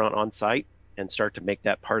restaurant on site and start to make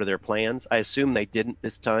that part of their plans. I assume they didn't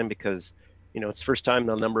this time because, it's the first time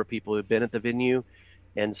the number of people who've been at the venue.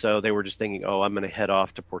 And so they were just thinking, I'm going to head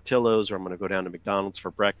off to Portillo's, or I'm going to go down to McDonald's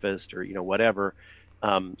for breakfast, or, whatever.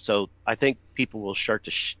 So I think people will start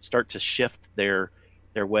to shift their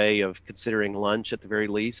way of considering lunch at the very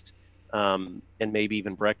least. And maybe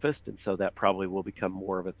even breakfast, and so that probably will become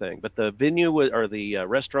more of a thing. But the venue or the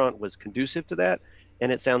restaurant was conducive to that,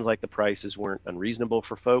 and it sounds like the prices weren't unreasonable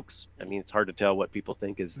for folks. I mean, it's hard to tell what people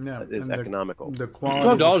think is economical. The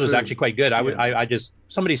quality $12 is actually quite good. I just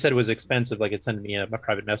somebody said it was expensive. Like it sent me a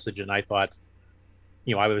private message, and I thought,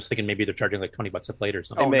 I was thinking maybe they're charging like $20 a plate or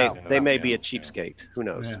something. They may be a cheapskate. Who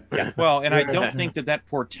knows? Yeah. Well, and I don't think that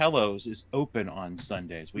Portillo's is open on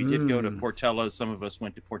Sundays. We did go to Portillo's. Some of us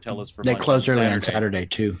went to Portillo's for they lunch closed early on Saturday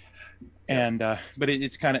too. And but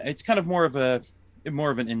it's kind of more of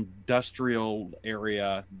an industrial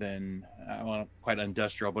area than quite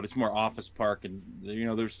industrial, but it's more office park, and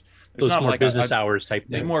there's not more like business hours type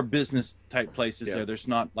thing. More business type places there. There's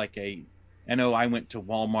not like I know I went to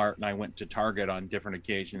Walmart and I went to Target on different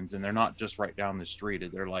occasions, and they're not just right down the street.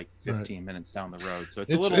 They're like 15 minutes down the road. So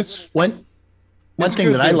it's one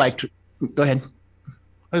thing that I liked. Go ahead.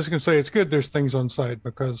 I was going to say, it's good there's things on site,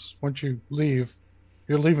 because once you leave,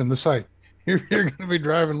 you're leaving the site. You're going to be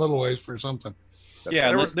driving a little ways for something.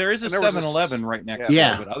 Yeah, there is a 7-Eleven right next to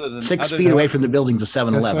it. But other than 6 feet away from the building's a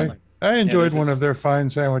 7-Eleven. I enjoyed one of their fine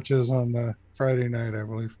sandwiches on Friday night, I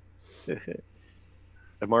believe.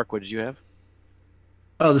 Mark, what did you have?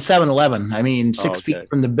 Oh, the 7-Eleven. I mean, 6 feet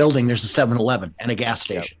from the building, there's a 7-Eleven and a gas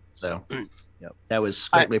station. So that was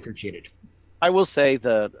greatly appreciated. I will say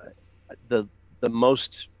the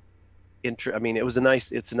most it's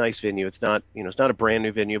a nice venue. It's not, it's not a brand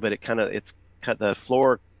new venue, but the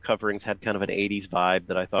floor coverings had kind of an 80s vibe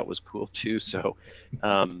that I thought was cool too. So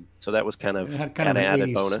so that was kind of It had kind of an added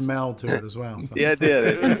 80s bonus. smell to it as well. So. Yeah, it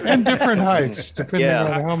did. And different heights, depending Yeah.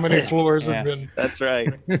 on how many floors have been. That's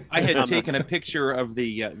right. I had taken a picture of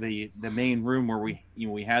the main room where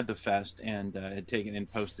we had the fest, and had taken and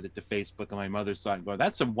posted it to Facebook, and my mother saw it and go,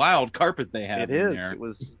 "That's some wild carpet they have It in is. there."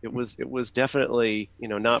 It was definitely,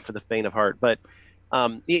 not for the faint of heart. But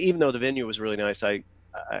even though the venue was really nice,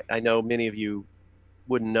 I know many of you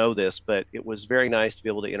wouldn't know this, but it was very nice to be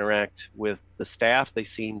able to interact with the staff. They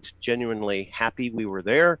seemed genuinely happy we were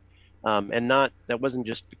there, and that wasn't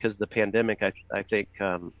just because of the pandemic. I think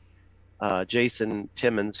Jason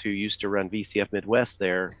Timmons, who used to run VCF Midwest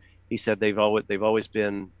there, he said they've always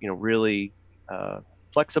been really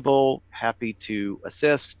flexible, happy to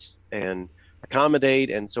assist and accommodate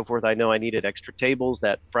and so forth. I know I needed extra tables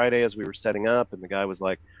that Friday as we were setting up, and the guy was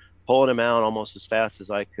like pulling them out almost as fast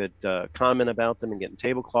as I could comment about them and getting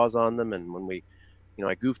tablecloths on them. And when we,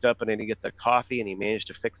 I goofed up and I didn't get the coffee, and he managed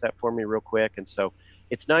to fix that for me real quick. And so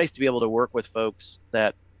it's nice to be able to work with folks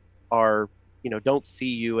that are, don't see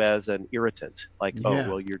you as an irritant, like, oh,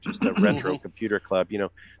 well, you're just a retro computer club.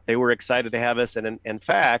 They were excited to have us. And in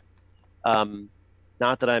fact,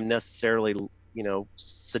 not that I'm necessarily,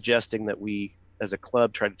 suggesting that we as a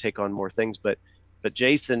club try to take on more things, but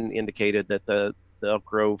Jason indicated that the Elk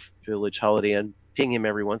Grove Village Holiday Inn ping him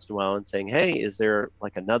every once in a while and saying, hey, is there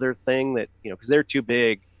like another thing that, because they're too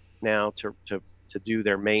big now to do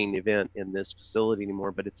their main event in this facility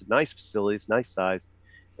anymore, but it's a nice facility, it's nice size.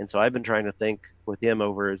 And so I've been trying to think with him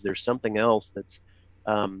over, is there something else that's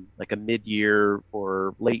like a mid-year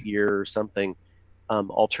or late year or something,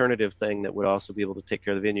 alternative thing that would also be able to take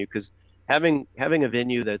care of the venue? Because having a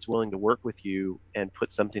venue that's willing to work with you and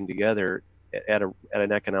put something together at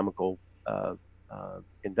an economical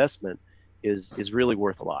investment is really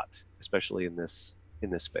worth a lot, especially in this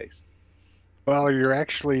space. Well, you're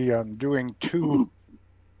actually doing two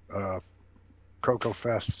Cocoa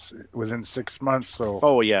Fests within 6 months. So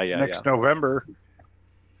next November.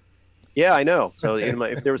 Yeah, I know. So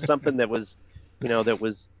if there was something that was,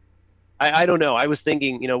 I don't know. I was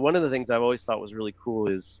thinking, one of the things I've always thought was really cool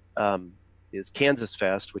is Kansas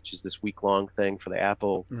Fest, which is this week-long thing for the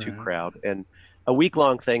Apple II crowd. And a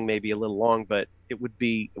week-long thing may be a little long, but it would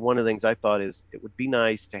be, one of the things I thought is it would be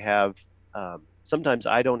nice to have, sometimes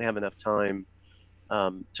I don't have enough time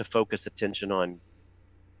to focus attention on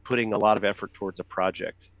putting a lot of effort towards a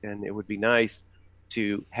project. And it would be nice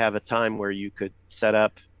to have a time where you could set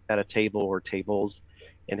up at a table or tables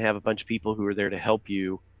and have a bunch of people who are there to help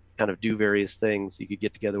you kind of do various things. You could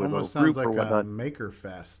get together with almost a group sounds or like whatnot. a Maker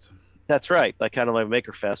Fest. That's right, like kind of like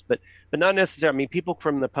Maker Fest, but not necessarily. I mean, people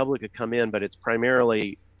from the public could come in, but it's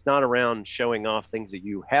not around showing off things that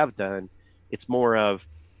you have done. It's more of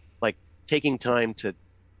like taking time to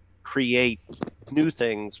create new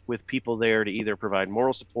things with people there to either provide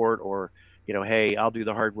moral support or, hey, I'll do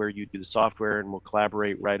the hardware, you do the software, and we'll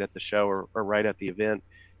collaborate right at the show or right at the event,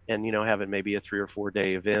 and have it maybe a 3 or 4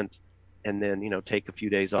 day event, and then take a few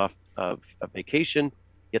days off of vacation.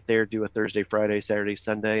 Get there, do a Thursday, Friday, Saturday,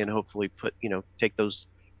 Sunday, and hopefully take those,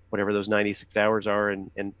 whatever those 96 hours are,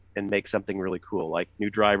 and make something really cool, like new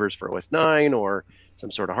drivers for OS 9 or some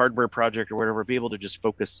sort of hardware project or whatever. Be able to just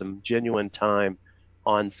focus some genuine time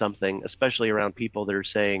on something, especially around people that are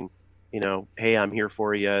saying, hey, I'm here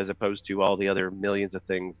for you, as opposed to all the other millions of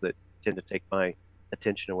things that tend to take my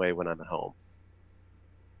attention away when I'm at home.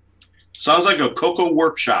 Sounds like a Cocoa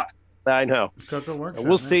workshop. I know. Cocoa workshop.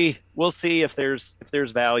 We'll see. We'll see if there's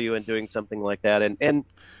value in doing something like that.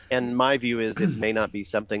 And my view is it may not be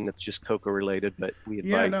something that's just Cocoa related, but we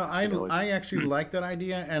invite. I actually like that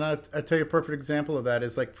idea, and I'll tell you a perfect example of that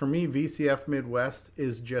is, like, for me, VCF Midwest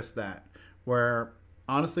is just that, where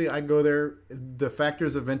honestly I go there. The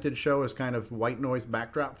Factors of Vintage show is kind of white noise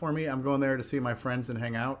backdrop for me. I'm going there to see my friends and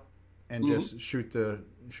hang out and just shoot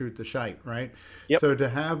the shite, right? Yep. So to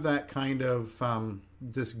have that kind of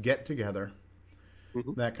just get together,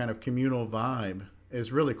 that kind of communal vibe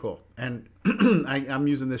is really cool. And I'm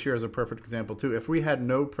using this year as a perfect example too. If we had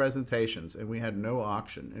no presentations and we had no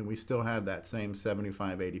auction and we still had that same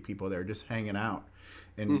 75, 80 people there just hanging out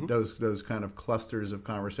and those kind of clusters of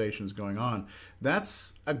conversations going on,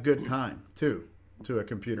 that's a good time too, to a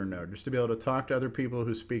computer nerd, just to be able to talk to other people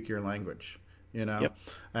who speak your language. And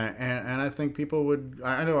I think people would.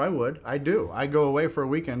 I know I would. I do. I go away for a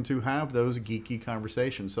weekend to have those geeky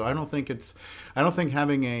conversations. So I don't think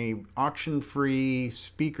having a auction-free,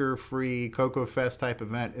 speaker-free Cocoa Fest type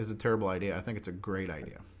event is a terrible idea. I think it's a great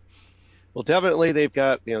idea. Well, definitely they've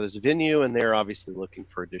got, there's a venue, and they're obviously looking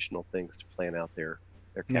for additional things to plan out their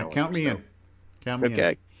calendar. Count me in. Count me in.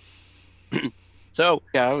 Okay. So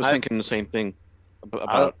yeah, I was thinking the same thing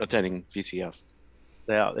about attending VCF.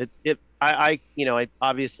 Yeah, it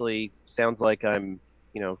obviously sounds like I'm,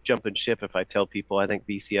 jumping ship if I tell people I think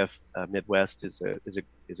VCF Midwest is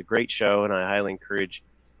a great show, and I highly encourage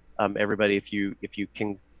everybody if you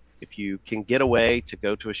can get away to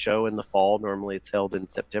go to a show in the fall. Normally it's held in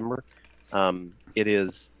September. It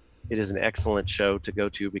is an excellent show to go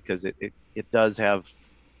to because it does have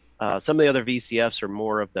some of the other VCFs are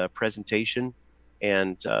more of the presentation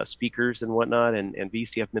and speakers and whatnot, and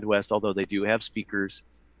VCF Midwest, although they do have speakers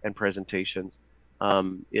and presentations,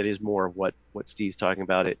 it is more of what Steve's talking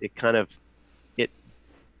about. The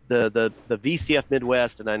VCF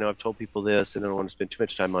Midwest, and I know I've told people this, and I don't want to spend too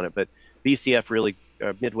much time on it, but VCF really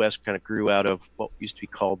Midwest kind of grew out of what used to be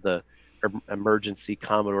called the Emergency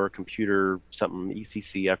Commodore Computer something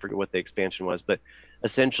ECC. I forget what the expansion was, but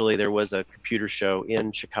essentially there was a computer show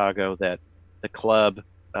in Chicago that the club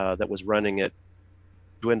that was running it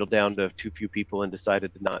dwindled down to too few people and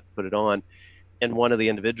decided to not put it on. And one of the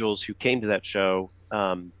individuals who came to that show,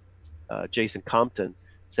 Jason Compton,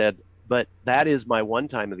 said, but that is my one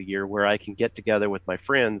time of the year where I can get together with my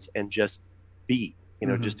friends and just be,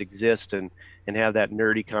 just exist and have that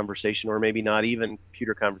nerdy conversation, or maybe not even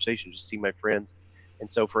computer conversation, just see my friends. And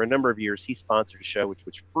so for a number of years, he sponsored a show which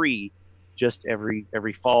was free just every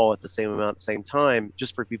fall at the same amount, same time,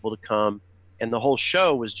 just for people to come. And the whole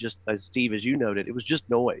show was just, as Steve, as you noted, it was just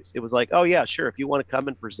noise. It was like, oh yeah, sure, if you want to come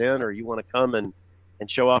and present, or you want to come and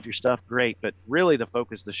show off your stuff, great. But really the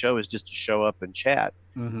focus of the show is just to show up and chat.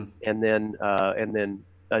 And then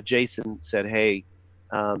Jason said, hey,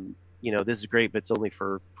 this is great, but it's only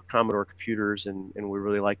for Commodore computers, and we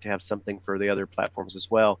really like to have something for the other platforms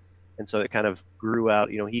as well. And so it kind of grew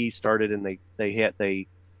out. He started, and they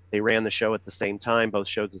ran the show at the same time, both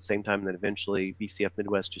shows at the same time, and then eventually VCF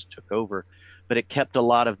Midwest just took over. But it kept a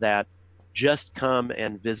lot of that just come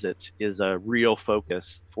and visit is a real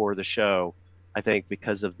focus for the show, I think,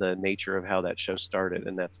 because of the nature of how that show started,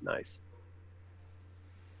 and that's nice.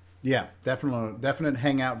 Yeah, definite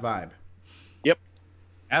hangout vibe. Yep,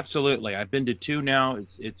 absolutely. I've been to 2 now.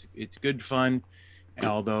 It's good fun.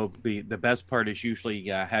 Although the best part is usually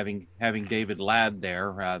having David Ladd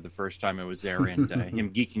there the first time I was there, and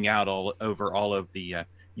him geeking out over all of the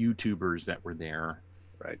YouTubers that were there.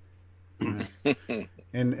 Right.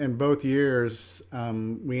 And both years,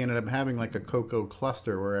 we ended up having like a Coco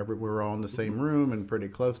cluster where we were all in the same room and pretty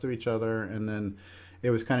close to each other. And then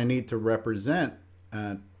it was kind of neat to represent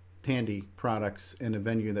Tandy products in a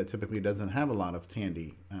venue that typically doesn't have a lot of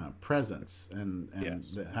Tandy presence, and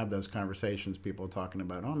yes, have those conversations. People talking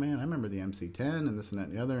about, oh man, I remember the MC10 and this and that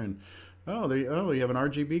and the other, and you have an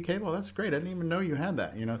RGB cable. That's great. I didn't even know you had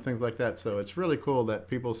that. Things like that. So it's really cool that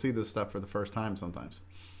people see this stuff for the first time sometimes.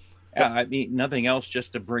 Yeah, I mean, nothing else,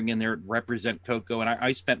 just to bring in there, represent Coco. And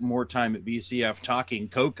I spent more time at VCF talking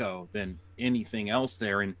Coco than anything else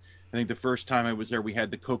there. And I think the first time I was there, we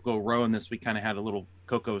had the Coco row, and we kind of had a little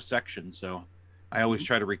Coco section. So I always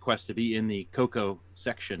try to request to be in the Coco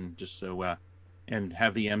section, just so, and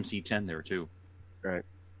have the MC10 there too. Right.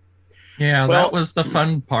 Yeah, that was the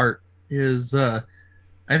fun part. Is I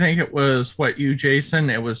think it was Jason.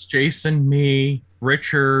 It was Jason, me,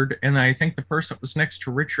 Richard, and I think the person that was next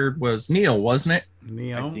to Richard was Neil, wasn't it?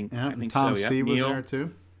 Neil. I think Tom so, yeah. C was Neil, there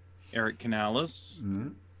too. Eric Canales. Mm-hmm.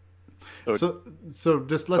 So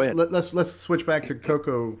just let's switch back to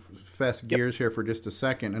Coco Fest gears here for just a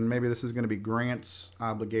second, and maybe this is going to be Grant's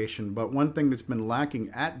obligation. But one thing that's been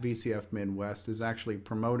lacking at VCF Midwest is actually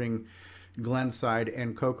promoting Glenside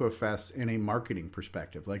and Coco Fest in a marketing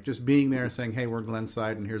perspective. Like just being there and saying, hey, we're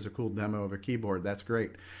Glenside and here's a cool demo of a keyboard. That's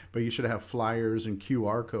great. But you should have flyers and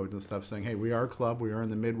QR codes and stuff saying, hey, we are a club. We are in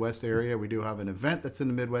the Midwest area. We do have an event that's in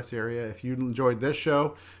the Midwest area. If you enjoyed this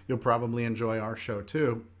show, you'll probably enjoy our show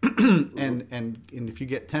too. and if you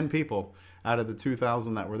get 10 people out of the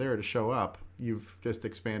 2,000 that were there to show up, you've just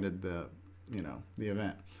expanded the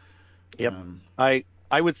event. Yep.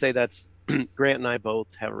 I would say that's Grant and I both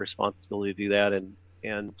have a responsibility to do that,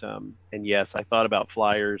 and yes, I thought about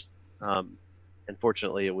flyers.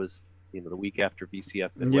 Unfortunately, it was the week after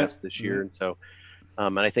VCF Midwest this year, and so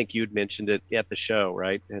and I think you'd mentioned it at the show,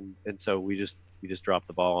 right? And so we just dropped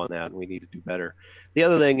the ball on that, and we need to do better. The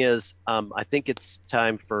other thing is, I think it's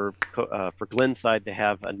time for Glenside to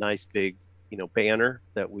have a nice big banner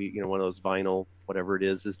that we one of those vinyl whatever it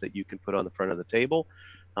is that you can put on the front of the table,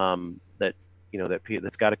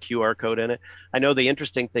 that's got a QR code in it. I know the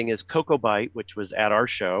interesting thing is Coco Bite, which was at our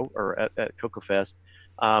show or at Coco Fest.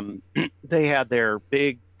 They had their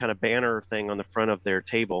big kind of banner thing on the front of their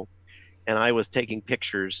table, and I was taking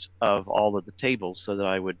pictures of all of the tables so that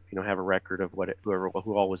I would, have a record of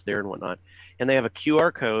who all was there and whatnot. And they have a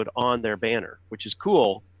QR code on their banner, which is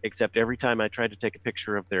cool. Except every time I tried to take a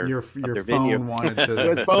picture of their your phone venue, wanted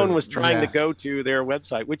to, the phone was trying to go to their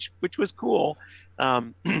website, which was cool.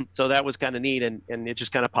 So that was kind of neat, and it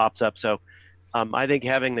just kind of pops up. So I think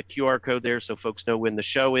having the QR code there so folks know when the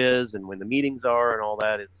show is and when the meetings are and all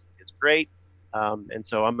that is great. And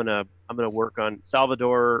so I'm gonna work on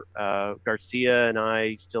Salvador Garcia, and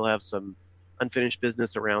I still have some unfinished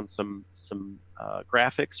business around some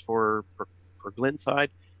graphics for Glenside,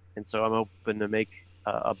 and so I'm hoping to make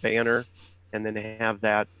a banner and then have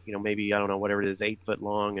that, maybe, I don't know, whatever it is, 8 foot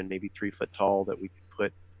long and maybe 3 foot tall that we could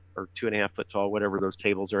put, or 2.5 foot tall, whatever those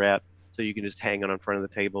tables are at. So you can just hang it on front of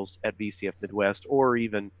the tables at VCF Midwest, or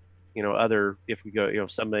even, other, if we go,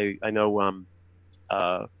 somebody, I know,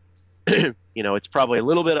 it's probably a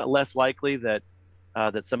little bit less likely that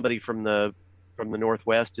somebody from the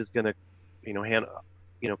Northwest is going to,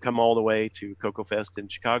 come all the way to Cocoa Fest in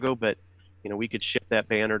Chicago, but we could ship that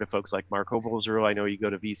banner to folks like Mark Hobelzer. I know you go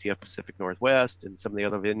to VCF Pacific Northwest and some of the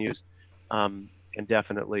other venues, and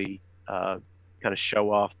definitely kind of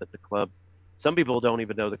show off that the club. Some people don't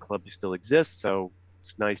even know the club still exists, so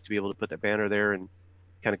it's nice to be able to put that banner there and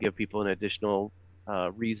kind of give people an additional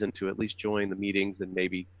reason to at least join the meetings and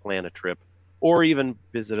maybe plan a trip, or even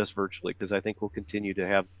visit us virtually, because I think we'll continue to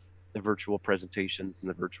have the virtual presentations and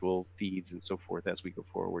the virtual feeds and so forth as we go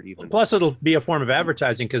forward. Even plus, it'll be a form of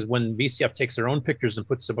advertising, because when VCF takes their own pictures and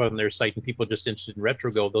puts them on their site, and people just interested in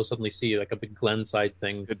RetroGo, they'll suddenly see like a big Glenside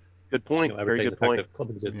thing. Good point. Very good point.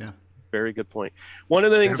 Yeah. Very good point. One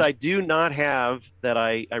of the things I do not have that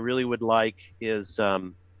I really would like is,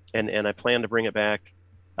 and I plan to bring it back,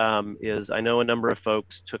 is I know a number of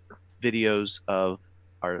folks took videos of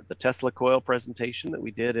the Tesla coil presentation that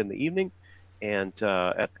we did in the evening and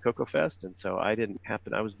at the Cocoa Fest, and so I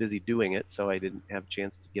was busy doing it, so I didn't have a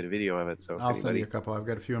chance to get a video of it. So I'll send you a couple. I've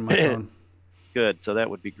got a few on my phone. Good. So that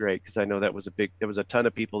would be great, because I know there was a ton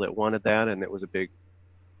of people that wanted that, and it was a big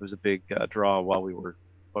draw while we were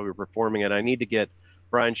performing it. I need to get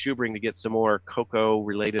Brian Schubring to get some more Cocoa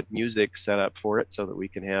related music set up for it, so that we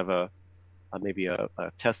can have maybe a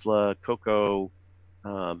Tesla Cocoa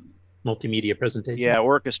multimedia presentation. Yeah,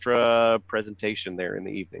 orchestra presentation there in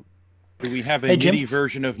the evening. Do we have a MIDI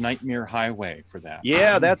version of Nightmare Highway for that?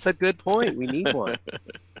 Yeah, that's a good point. We need one.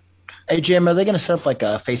 Hey, Jim, are they going to set up like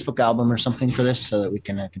a Facebook album or something for this so that we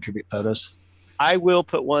can contribute photos? I will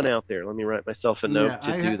put one out there. Let me write myself a note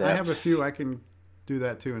to do that. I have a few. I can do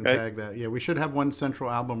that too and tag that. Yeah, we should have one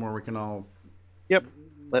central album where we can all. Yep.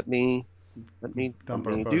 Let me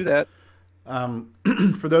do that.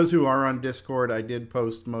 For those who are on Discord, I did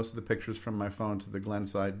post most of the pictures from my phone to the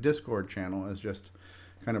Glenside Discord channel as just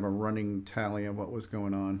kind of a running tally of what was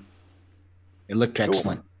going on. It looked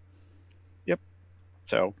excellent. Yep.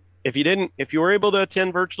 So if you were able to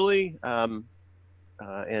attend virtually, and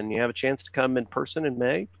you have a chance to come in person in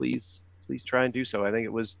May, please try and do so. I think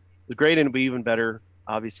it was great, and it'll be even better.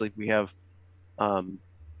 Obviously, we have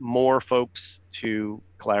more folks to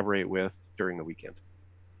collaborate with during the weekend.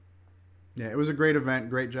 Yeah, it was a great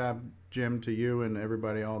event. Great job, Jim, to you and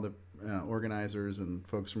everybody, all the organizers and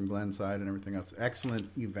folks from Glenside and everything else. Excellent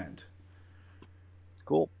event.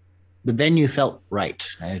 Cool. The venue felt right.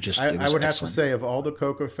 I would have to say, of all the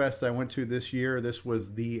Cocoa Fests I went to this year, this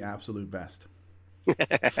was the absolute best. Well,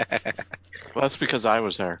 that's because I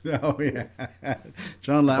was there. Oh, yeah.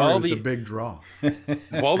 John Lowry was the big draw.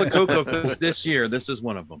 Of all the Cocoa Fests this year, this is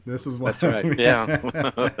one of them. This is one. That's right.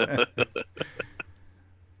 Yeah.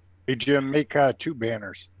 Hey, Jim, make 2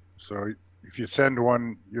 banners. So if you send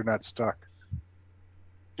one, you're not stuck.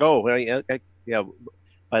 Oh, well, yeah.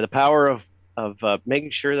 By the power of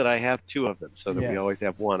making sure that I have 2 of them, so that we always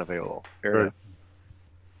have one available. Fair enough.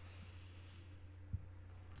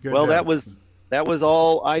 Good well, job. that was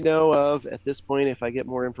all I know of at this point. If I get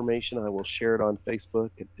more information, I will share it on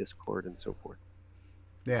Facebook and Discord and so forth.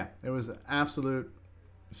 Yeah, it was an absolute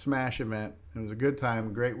smash event. It was a good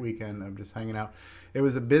time, great weekend of just hanging out. It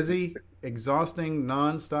was a busy, exhausting,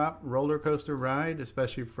 nonstop roller coaster ride,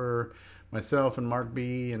 especially for myself and Mark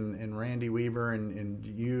B and Randy Weaver and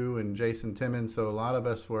you and Jason Timmons. So a lot of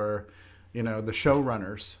us were, the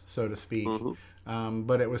showrunners, so to speak. Mm-hmm.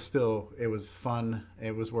 But it was fun.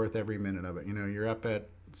 It was worth every minute of it. You're up at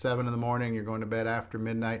 7 a.m. You're going to bed after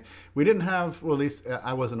midnight. We didn't have, well, at least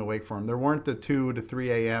I wasn't awake for them. There weren't the 2 to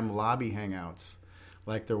 3 a.m. lobby hangouts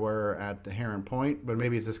like there were at the Heron Point, but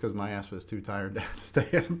maybe it's just because my ass was too tired to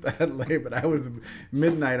stay up that late. But I was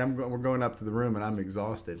midnight. We're going up to the room, and I'm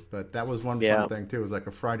exhausted. But that was one fun thing too. It was like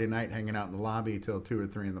a Friday night hanging out in the lobby till 2 or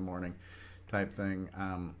 3 in the morning. type thing.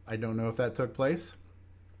 I don't know if that took place.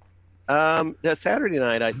 That Saturday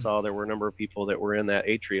night, I saw there were a number of people that were in that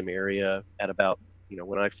atrium area at about,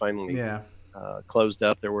 when I finally closed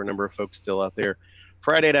up. There were a number of folks still out there.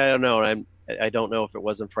 Friday, I don't know. I don't know if it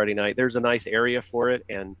wasn't Friday night. There's a nice area for it,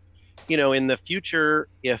 and in the future,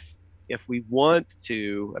 if we want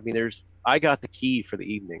to, I got the key for the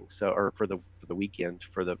evening, or for the weekend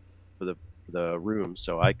for the room,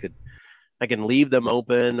 so I can leave them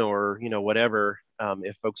open, or whatever.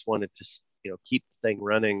 If folks wanted to keep the thing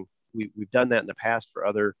running, we've done that in the past for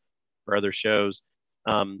other shows,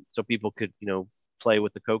 so people could play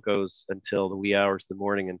with the Cocos until the wee hours of the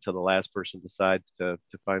morning, until the last person decides to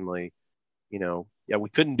finally, we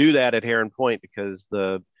couldn't do that at Heron Point because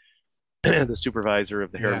the supervisor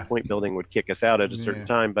of the Heron Point building would kick us out at a certain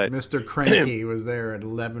time. But Mr. Cranky was there at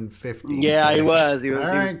 11:50. Yeah, he was. He was.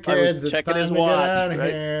 All right, kids, it's checking time his to watch. get out of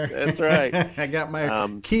Right? here. That's right. I got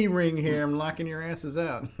my key ring here. I'm locking your asses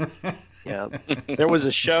out. Yeah, there was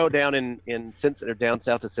a show down down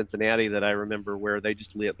south of Cincinnati that I remember where they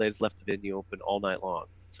just left the venue open all night long,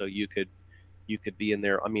 so you could be in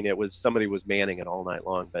there. It was somebody was manning it all night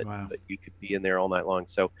long, but you could be in there all night long.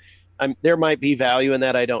 So there might be value in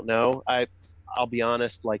that. I don't know. I'll be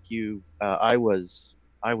honest, like you, I was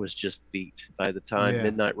just beat by the time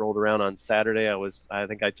midnight rolled around on Saturday. I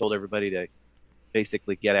think I told everybody to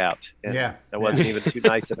basically get out. And I wasn't even too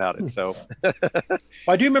nice about it. So well,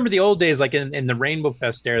 I do remember the old days, like in the Rainbow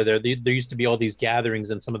Fest era, there used to be all these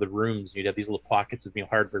gatherings in some of the rooms. You'd have these little pockets of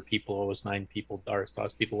hardware people, OS9 people, Doris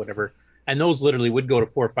people, whatever. And those literally would go to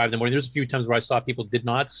 4 or 5 in the morning. There's a few times where I saw people did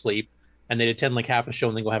not sleep, and they'd attend like half a show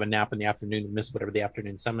and then go have a nap in the afternoon and miss whatever the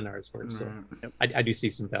afternoon seminars were. So I do see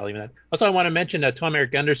some value in that. Also, I want to mention Tom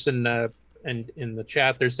Eric Gunderson and in the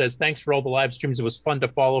chat there says, thanks for all the live streams. It was fun to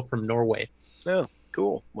follow from Norway. Oh,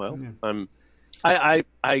 cool. Well, I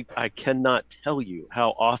cannot tell you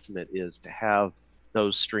how awesome it is to have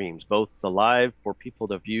those streams, both the live for people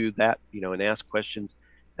to view that, and ask questions,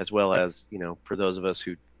 as well as, for those of us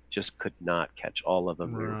who just could not catch all of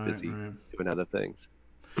them. We were busy doing other things.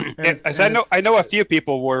 I know a few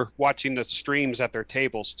people were watching the streams at their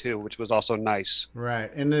tables too, which was also nice.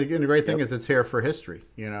 Right, and the great thing is it's here for history.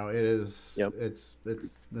 It is. It's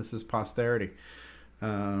this is posterity.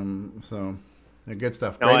 So good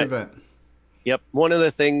stuff. Great event. Yep. One of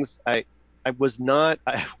the things I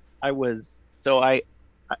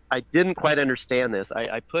didn't quite understand this.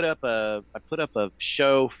 I put up a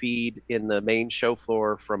show feed in the main show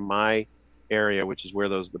floor from my area, which is where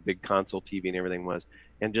the big console TV and everything was,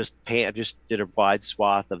 and I just did a wide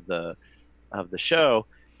swath of the show,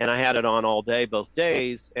 and I had it on all day, both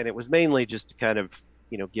days, and it was mainly just to kind of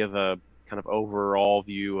give a kind of overall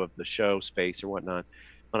view of the show space or whatnot.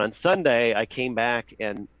 But on Sunday, I came back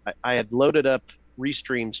and I had loaded up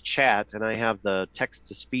Restream's chat, and I have the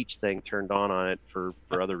text-to-speech thing turned on it for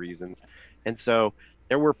other reasons. And so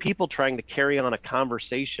there were people trying to carry on a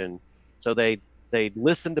conversation. So they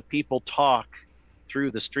listened to people talk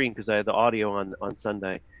through the stream because I had the audio on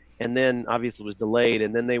Sunday. And then obviously it was delayed,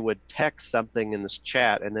 and then they would text something in this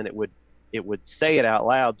chat, and then it would say it out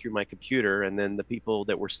loud through my computer, and then the people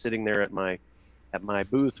that were sitting there at my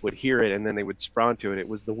booth would hear it, and then they would respond to it. It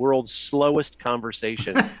was the world's slowest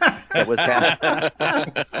conversation that was happening.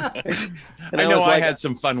 I know I had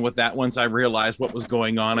some fun with that once I realized what was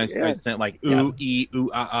going on. I sent like ooh,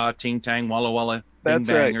 ting tang, walla walla, bing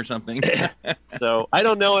bang or something. So I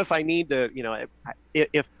don't know if I need to,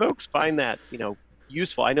 if folks find that,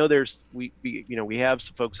 useful. I know we have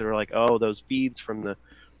some folks that are like, oh, those feeds from the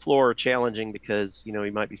floor are challenging because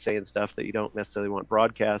you might be saying stuff that you don't necessarily want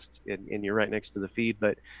broadcast and you're right next to the feed,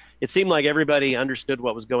 but it seemed like everybody understood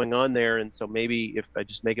what was going on there. And so maybe if I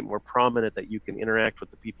just make it more prominent that you can interact with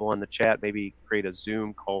the people on the chat, maybe create a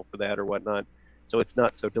Zoom call for that or whatnot, so it's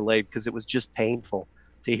not so delayed, because it was just painful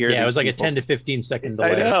to hear. Yeah, it was like a 10 to 15 second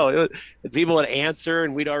delay. I know. People would answer,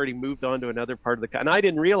 and we'd already moved on to another part of the. And I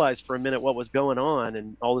didn't realize for a minute what was going on,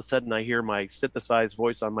 and all of a sudden I hear my synthesized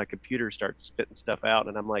voice on my computer start spitting stuff out,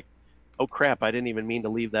 and I'm like, "Oh crap! I didn't even mean to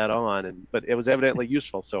leave that on." But it was evidently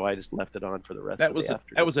useful, so I just left it on for the rest of the afternoon.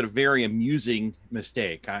 That was a very amusing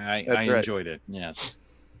mistake. I enjoyed it. Yes.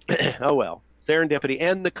 Oh well, serendipity,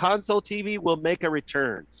 and the console TV will make a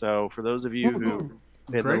return. So for those of you who.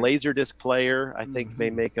 And the Laserdisc player, I think, may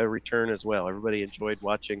make a return as well. Everybody enjoyed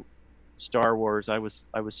watching Star Wars. I was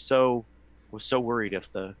so worried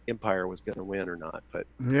if the Empire was going to win or not, but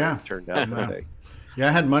it turned out that they. Yeah,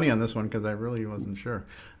 I had money on this one because I really wasn't sure.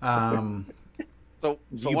 Do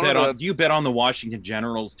you bet on the Washington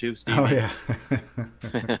Generals too, Steve? Oh yeah.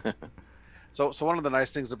 So one of the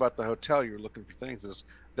nice things about the hotel, you were looking for things, is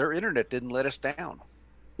their internet didn't let us down.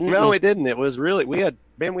 No, it didn't. It was really we had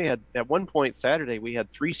at one point Saturday we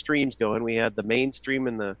had 3 streams going. We had the main stream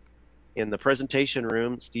in the presentation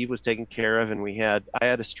room. Steve was taken care of, and I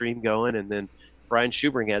had a stream going, and then Brian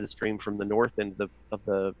Schubring had a stream from the north end of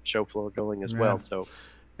the show floor going as well. So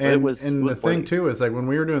the thing too is like when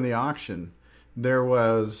we were doing the auction, there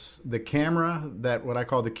was the camera that what I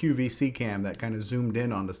call the QVC cam that kind of zoomed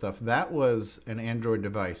in on the stuff. That was an Android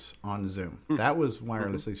device on Zoom. That was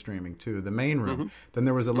wirelessly streaming to the main room. Then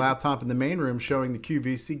there was a laptop in the main room showing the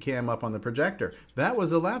QVC cam up on the projector. That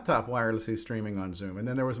was a laptop wirelessly streaming on Zoom. And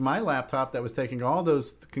then there was my laptop that was taking all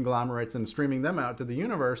those conglomerates and streaming them out to the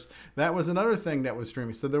universe. That was another thing that was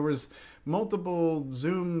streaming. So there was multiple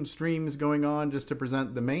Zoom streams going on just to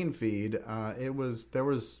present the main feed.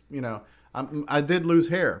 I did lose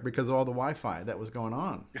hair because of all the Wi-Fi that was going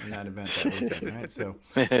on in that event that weekend, right? So,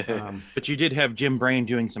 but you did have Jim Brain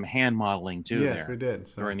doing some hand modeling too. Yes, we did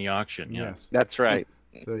during the auction. Yes, that's right.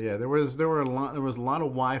 So yeah, there was a lot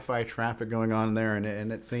of Wi-Fi traffic going on there,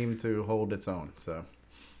 and it seemed to hold its own. So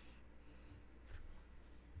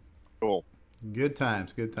cool. Good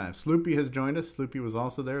times. Sloopy has joined us. Sloopy was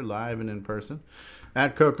also there live and in person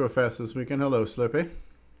at Cocoa Fest this weekend. Hello, Sloopy.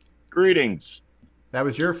 Greetings. That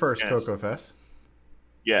was your first Cocoa Fest.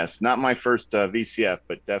 Yes, not my first VCF,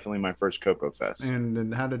 but definitely my first Cocoa Fest.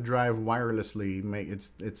 And how to drive wirelessly make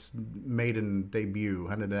its maiden debut.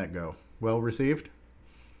 How did that go? Well received?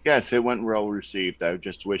 Yes, it went well received. I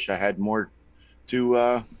just wish I had more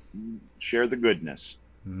to share the goodness.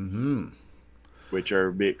 Which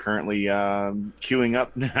are currently queuing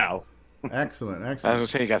up now. Excellent. I was going to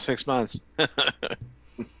say you got 6 months.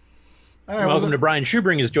 Right, welcome to Brian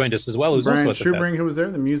Schubring has joined us as well. Brian Schubring, who was there,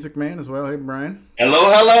 the music man as well. Hey, Brian.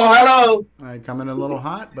 Hello. I come in a little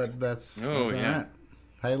hot, but that's all right.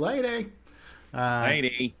 Hey, lady.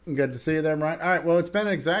 Lady. Good to see you there, Brian. All right, well, it's been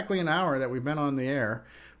exactly an hour that we've been on the air.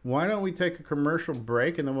 Why don't we take a commercial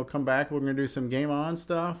break, and then we'll come back. We're going to do some Game On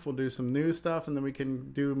stuff. We'll do some new stuff, and then we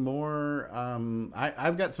can do more.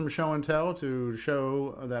 I've got some show and tell to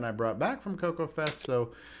show that I brought back from Cocoa Fest,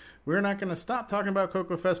 so we're not going to stop talking about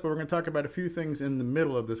Cocoa Fest, but we're going to talk about a few things in the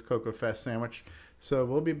middle of this Cocoa Fest sandwich. So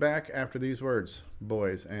we'll be back after these words,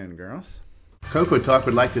 boys and girls. Cocoa Talk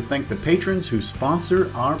would like to thank the patrons who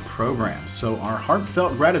sponsor our program. So our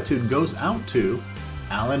heartfelt gratitude goes out to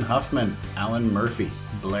Alan Huffman, Alan Murphy,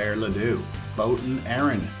 Blair Ledoux, Bowton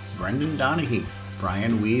Aaron, Brendan Donahue,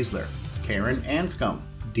 Brian Weasler, Karen Anscombe,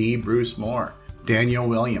 D. Bruce Moore, Daniel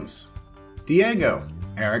Williams, Diego,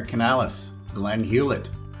 Eric Canales, Glenn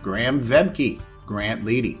Hewlett, Graham Vebke, Grant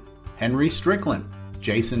Leedy, Henry Strickland,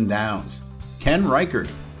 Jason Downs, Ken Reichert,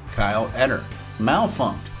 Kyle Etter,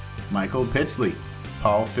 Malfunct, Michael Pitsley,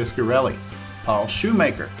 Paul Fiscarelli, Paul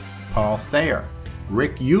Shoemaker, Paul Thayer,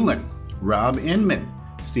 Rick Eulen, Rob Inman,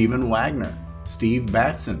 Stephen Wagner, Steve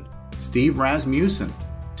Batson, Steve Rasmussen,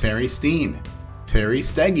 Terry Steen, Terry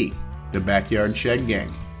Steggy, The Backyard Shed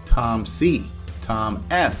Gang, Tom C., Tom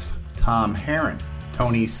S., Tom Herron,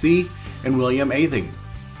 Tony C., and William Athing.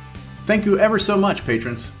 Thank you ever so much,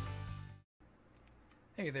 patrons.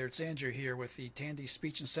 Hey there, it's Andrew here with the Tandy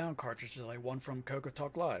Speech and Sound cartridge that I won from Cocoa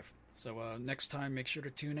Talk Live. So next time, make sure to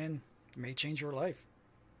tune in. It may change your life.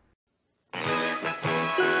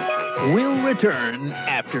 We'll return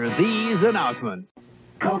after these announcements.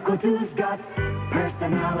 Cocoa 2's got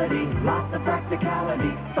personality, lots of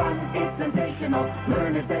practicality, fun, it's sensational,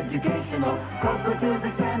 learn it's educational. Cocoa 2's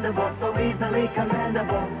expandable, so easily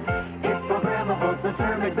commandable. It's programmable, so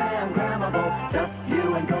term exam grammable. Just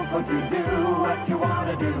you and Cocoa 2 do what you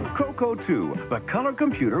want to do. Cocoa 2, the color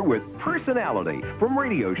computer with personality from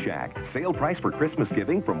Radio Shack. Sale price for Christmas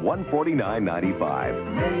giving from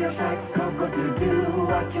 $149.95. Radio Shack's Cocoa 2, do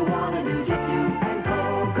what you want to do. Just you and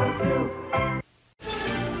Cocoa 2.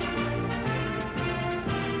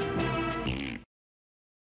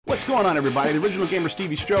 What's going on, everybody? The Original Gamer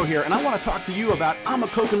Stevie Stroh here, and I want to talk to you about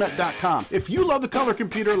amacoconut.com. If you love the color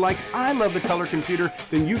computer like I love the color computer,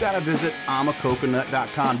 then you got to visit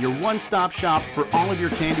amacoconut.com, your one-stop shop for all of your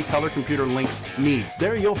Tandy color computer links needs.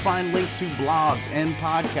 There you'll find links to blogs and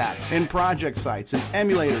podcasts and project sites and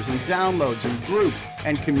emulators and downloads and groups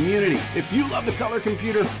and communities. If you love the color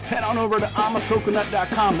computer, head on over to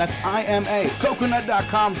amacoconut.com. That's I-M-A,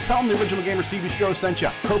 coconut.com. Tell them the Original Gamer Stevie Stroh sent you.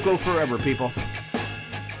 Cocoa forever, people.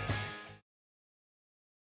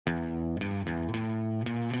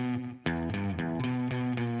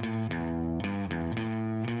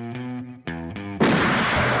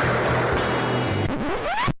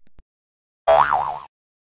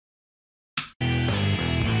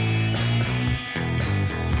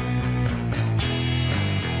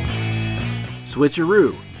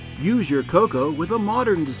 Switcheroo. Use your Coco with a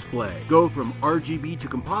modern display. Go from RGB to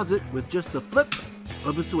composite with just the flip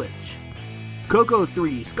of a switch.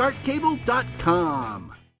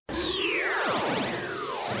 Coco3SCARTcable.com.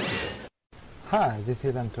 Hi, this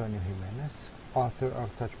is Antonio Jimenez, author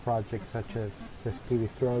of such projects such as the Stevie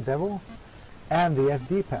Throw Devil and the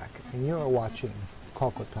SD Pack, and you're watching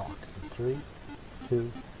Coco Talk. 3,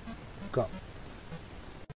 2, go.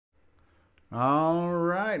 All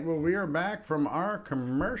right, well, we are back from our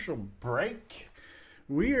commercial break.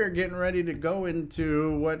 We are getting ready to go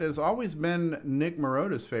into what has always been Nick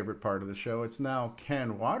Marota's favorite part of the show. It's now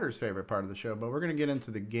Ken Waters' favorite part of the show, but we're going to get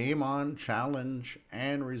into the Game On challenge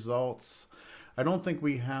and results. I don't think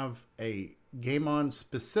we have a Game On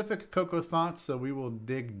specific Coco Thoughts, so we will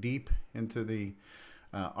dig deep into the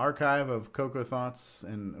archive of Coco Thoughts,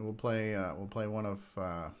 and we'll play one of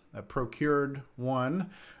a procured one.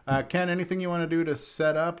 Ken, anything you want to do to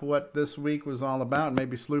set up what this week was all about?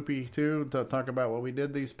 Maybe Sloopy too, to talk about what we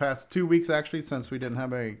did these past 2 weeks, actually, since we didn't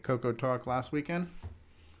have a Coco Talk last weekend.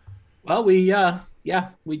 Well, we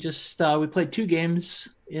played 2 games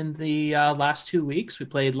in the last 2 weeks. We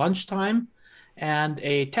played Lunchtime and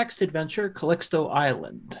a text adventure, Calixto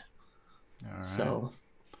Island. All right. So,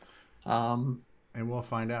 and we'll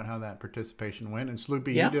find out how that participation went. And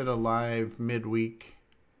Sloopy, yeah. You did a live midweek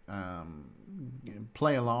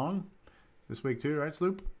play along this week too, right,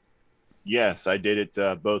 Sloop? Yes, I did it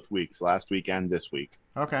both weeks, last week and this week.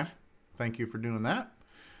 Okay. Thank you for doing that.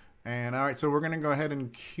 And all right, so we're going to go ahead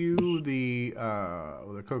and cue the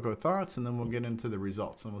Coco Thoughts, and then we'll get into the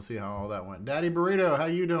results, and we'll see how all that went. Daddy Burrito, how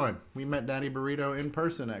you doing? We met Daddy Burrito in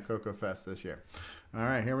person at Coco Fest this year. All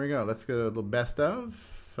right, here we go. Let's get a little best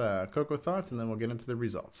of Coco Thoughts, and then we'll get into the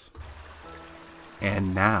results.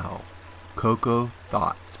 And now, Coco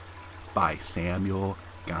Thoughts by Samuel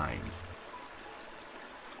Gimes.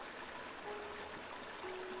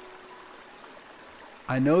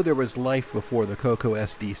 I know there was life before the Coco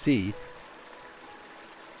SDC,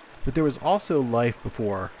 but there was also life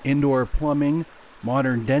before indoor plumbing,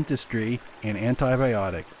 modern dentistry, and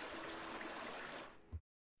antibiotics.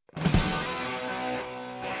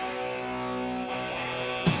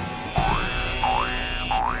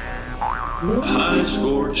 High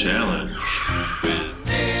Score Challenge with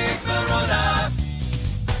Nick Marota.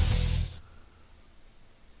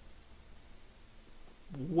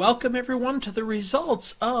 Welcome everyone to the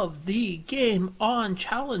results of the Game On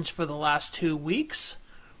Challenge for the last 2 weeks,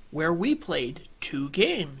 where we played 2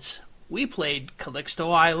 games. We played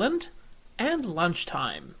Calixto Island and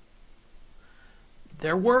Lunchtime.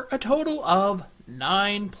 There were a total of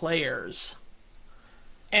 9 players.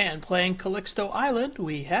 And playing Calixto Island,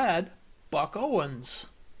 we had Buck Owens,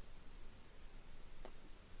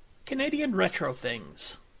 Canadian Retro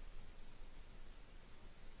Things,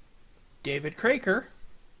 David Craker,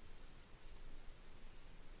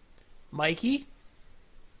 Mikey,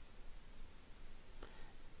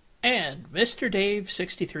 and Mr. Dave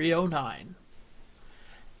 6309.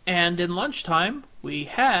 And in Lunchtime, we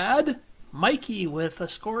had Mikey with a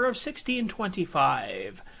score of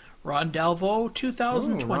 1625. Ron Delvo,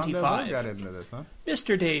 2025. Ron Delvo got into this, huh?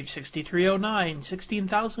 Mr. Dave, 6309,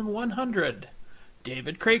 16,100.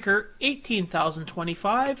 David Craker,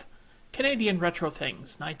 18,025. Canadian Retro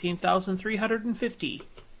Things, 19,350.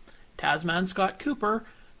 Tasman Scott Cooper,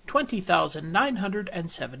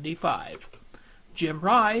 20,975. Jim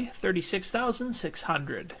Rye,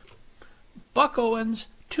 36,600. Buck Owens,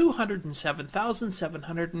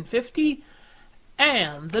 207,750.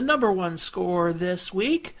 And the number 1 score this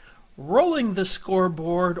week, rolling the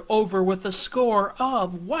scoreboard over with a score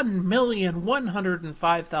of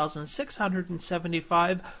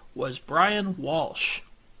 1,105,675, was Brian Walsh.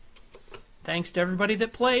 Thanks to everybody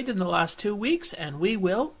that played in the last 2 weeks, and we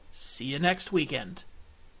will see you next weekend.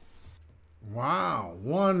 Wow,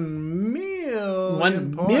 1 million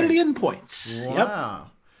 1 points. million points. Wow. Yep.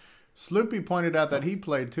 Sloopy pointed out that he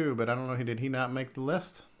played too, but I don't know, did he not make the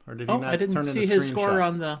list? Or did he not I didn't see his score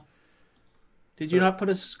on the... Did you not put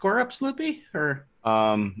a score up, Sloopy? Or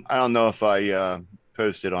I don't know if I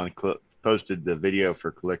posted the video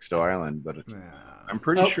for Calixto Island, but I'm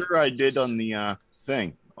pretty sure I did on the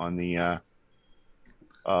thing, on the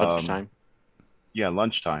Lunchtime. Yeah,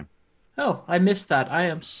 Lunchtime. Oh, I missed that. I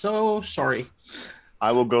am so sorry.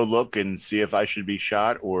 I will go look and see if I should be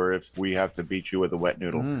shot or if we have to beat you with a wet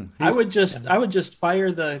noodle. I would just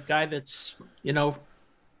fire the guy that's,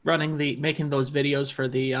 making those videos for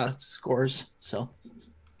the scores. So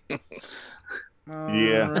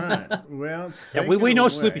yeah. Right. Well, we know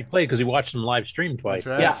Sloopy played because we watched him live stream twice.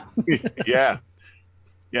 Right. Yeah. Yeah.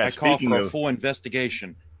 Yeah. I call for a full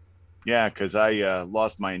investigation. Yeah, because I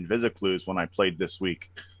lost my Invisiclues when I played this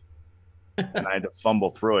week. and I had to fumble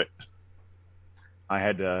through it. I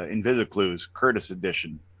had Invisiclues, Curtis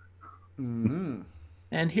edition. Mm-hmm.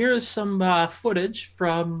 And here's some footage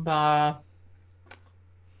from. Let's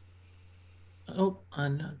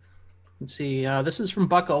see. This is from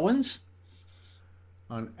Buck Owens.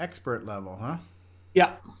 On expert level, huh?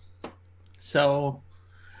 Yeah. So,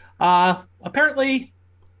 apparently,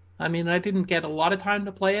 I mean, I didn't get a lot of time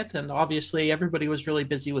to play it, and obviously everybody was really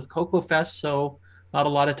busy with Coco Fest, so not a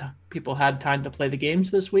lot of people had time to play the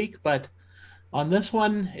games this week. But on this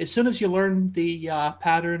one, as soon as you learn the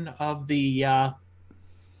pattern of the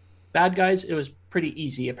bad guys, it was pretty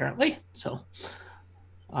easy, apparently. So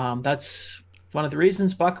that's one of the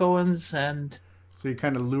reasons Buck Owens and... So you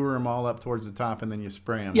kind of lure them all up towards the top and then you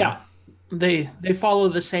spray them. Yeah. Huh? They follow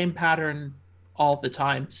the same pattern all the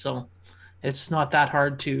time, so it's not that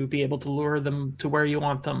hard to be able to lure them to where you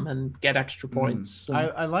want them and get extra points.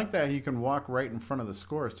 I like that you can walk right in front of the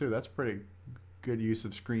scores too. That's pretty good use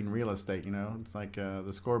of screen real estate. You know, it's like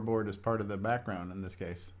the scoreboard is part of the background in this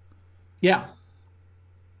case. Yeah.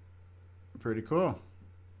 Pretty cool.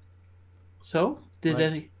 So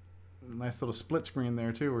nice little split screen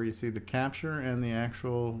there too, where you see the capture and the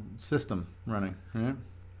actual system running. Right?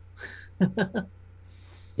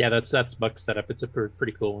 Yeah, that's Buck's setup. It's a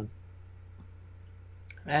pretty cool one.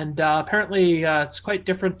 And apparently it's quite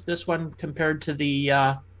different, this one, compared to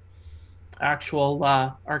the actual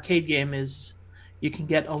arcade game. Is you can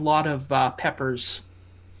get a lot of peppers,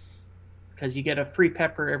 because you get a free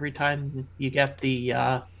pepper every time you get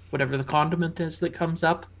the whatever the condiment is that comes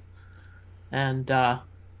up. And yeah,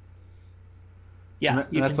 and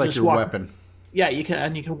that's like your weapon. Yeah, you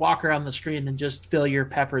can walk around the screen and just fill your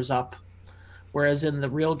peppers up. Whereas in the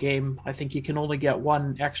real game, I think you can only get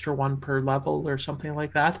one extra one per level or something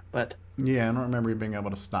like that. But yeah, I don't remember you being able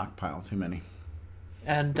to stockpile too many.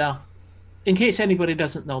 And in case anybody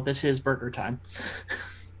doesn't know, this is burger time.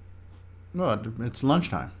 Well, it's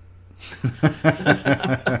lunchtime.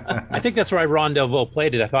 I think that's why Ron Delvaux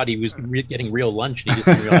played it. I thought he was getting real lunch, and he just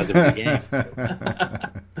didn't realize it was a game.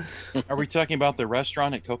 So. Are we talking about the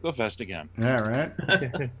restaurant at Coco Fest again? Yeah,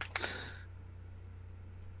 right.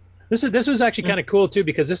 This was actually kind of cool too,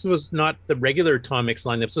 because this was not the regular Atomics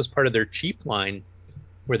line. This was part of their cheap line,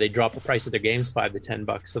 where they dropped the price of their games $5 to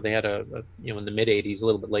 $10. So they had a in the mid '80s, a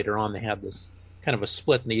little bit later on, they had this kind of a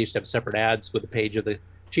split, and they used to have separate ads with a page of the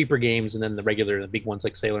cheaper games and then the big ones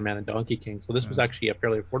like Sailor Man and Donkey King. So this was actually a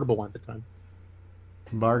fairly affordable one at the time.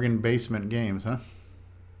 Bargain basement games, huh?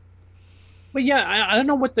 Well, yeah, I don't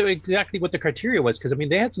know exactly what the criteria was, because I mean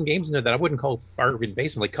they had some games in there that I wouldn't call bargain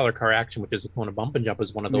basement, like Color Car Action, which is a clone of Bump and Jump,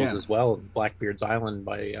 is one of those as well. And Blackbeard's Island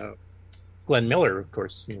by Glenn Miller, of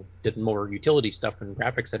course, did more utility stuff and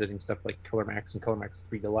graphics editing stuff like Color Max and Color Max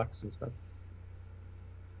 3 Deluxe and stuff.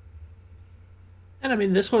 And I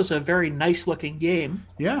mean, this was a very nice looking game.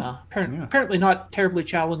 Yeah. Apparently not terribly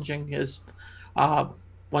challenging as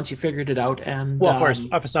once you figured it out. And well, for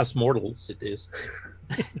us mortals, it is.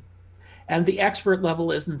 And the expert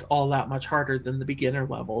level isn't all that much harder than the beginner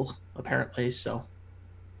level, apparently. So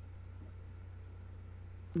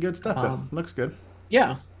good stuff. Though. Looks good.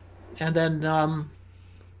 Yeah. And then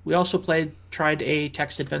we also tried a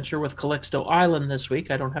text adventure with Calixto Island this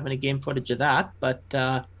week. I don't have any game footage of that, but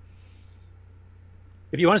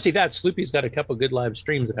if you want to see that, Sloopy's got a couple good live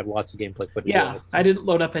streams that have lots of gameplay footage. Yeah, I didn't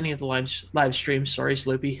load up any of the live streams. Sorry,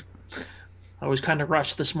 Sloopy. I was kind of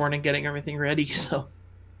rushed this morning getting everything ready. So,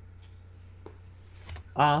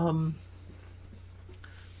 but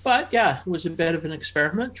yeah, it was a bit of an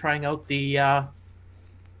experiment trying out the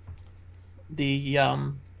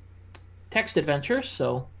text adventure.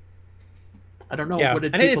 So I don't know. Yeah, what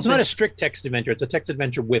did and people it's not a strict text adventure. It's a text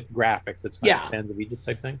adventure with graphics. It's kind of Sands of Egypt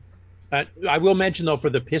type thing. I will mention, though, for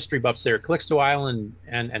the history buffs there, Calixto Island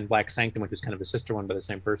and Black Sanctum, which is kind of a sister one by the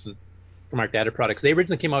same person from Arc Data Products, they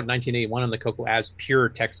originally came out in 1981 on the Coco as pure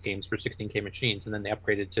text games for 16K machines, and then they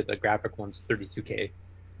upgraded to the graphic ones, 32K,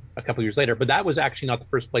 a couple years later. But that was actually not the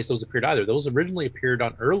first place those appeared either. Those originally appeared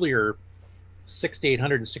on earlier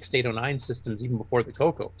 6800 and 6809 systems, even before the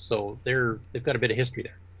Coco. So they've got a bit of history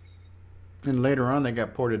there. And later on, they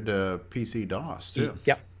got ported to PC DOS, too.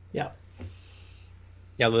 Yep. Yeah.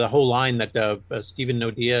 Yeah, the whole line that Stephen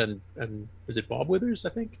Nodia and was it Bob Withers,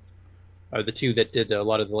 I think, are the two that did a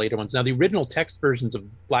lot of the later ones. Now, the original text versions of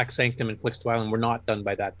Black Sanctum and Calixto Island were not done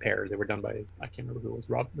by that pair. They were done by, I can't remember who it was.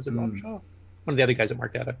 Rob Shaw? One of the other guys at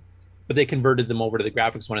Mark Data. But they converted them over to the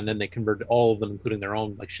graphics one, and then they converted all of them, including their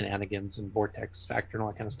own, like Shenanigans and Vortex Factor and all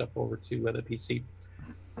that kind of stuff, over to the PC.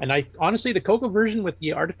 And I honestly, the Coco version with the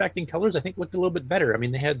artifacting colors, I think looked a little bit better. I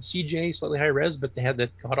mean, they had CJ, slightly higher res, but they had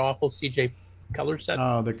that god awful CJ color set.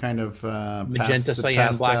 Oh, the kind of magenta,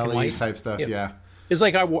 cyan, black and white type stuff. Yeah. It's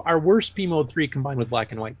like our worst P Mode 3 combined with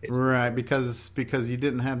black and white, basically. Right, because you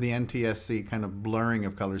didn't have the NTSC kind of blurring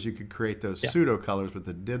of colors. You could create those pseudo colors with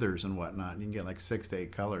the dithers and whatnot. You can get like 6 to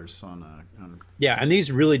 8 colors on. Yeah, and these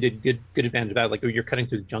really did good advantage of that. Like when you're cutting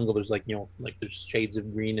through the jungle, there's like there's shades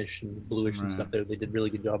of greenish and bluish and stuff there. They did really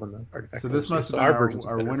good job on the artifact. So this must have been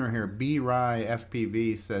our winner here. B Rye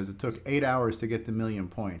FPV says it took 8 hours to get the 1,000,000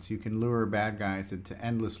 points. You can lure bad guys into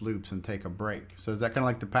endless loops and take a break. So is that kind of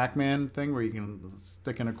like the Pac-Man thing where you can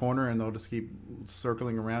stick in a corner and they'll just keep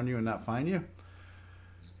circling around you and not find you?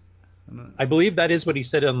 I believe that is what he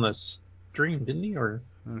said on the stream, didn't he? Or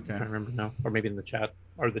okay. I can't remember now. Or maybe in the chat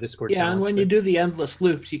or the Discord. Yeah, channel. and when you do the endless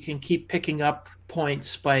loops, you can keep picking up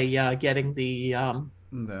points by getting the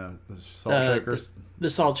salt shakers. The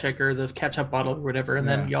salt shaker, the ketchup bottle, or whatever, and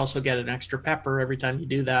then you also get an extra pepper every time you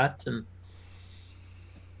do that, and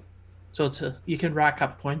so you can rack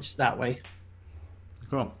up points that way.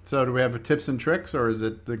 Cool. So do we have tips and tricks, or is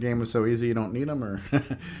it the game was so easy you don't need them, or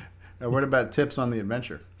what about tips on the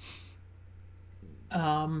adventure?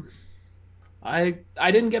 I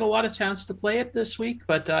didn't get a lot of chance to play it this week,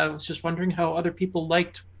 but I was just wondering how other people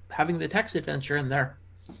liked having the text adventure in there.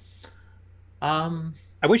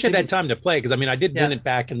 I wish I'd had time to play, because I did win it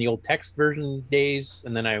back in the old text version days,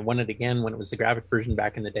 and then I won it again when it was the graphic version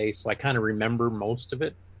back in the day, so I kind of remember most of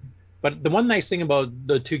it. But the one nice thing about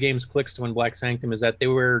the two games, Calixto and Black Sanctum, is that they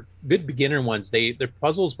were good beginner ones. Their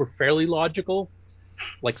puzzles were fairly logical.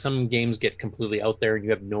 Like some games get completely out there and you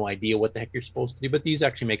have no idea what the heck you're supposed to do, but these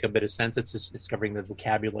actually make a bit of sense. It's just discovering the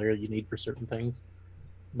vocabulary you need for certain things.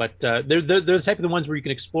 But they're the type of the ones where you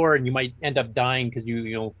can explore and you might end up dying because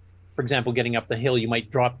you for example, getting up the hill, you might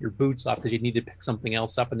drop your boots off because you need to pick something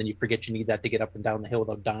else up, and then you forget you need that to get up and down the hill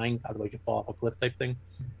without dying. Otherwise, you fall off a cliff type thing.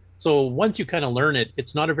 So once you kind of learn it,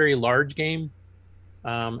 it's not a very large game,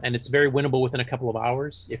 and it's very winnable within a couple of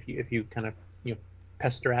hours if you kind of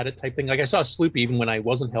pester at it type thing. Like I saw Sloopy, even when I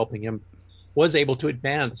wasn't helping him, was able to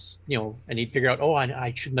advance, and he'd figure out, oh,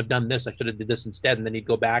 I shouldn't have done this. I should have did this instead, and then he'd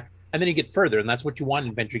go back, and then he'd get further, and that's what you want in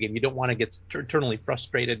an adventure game. You don't want to get eternally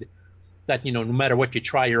frustrated that no matter what you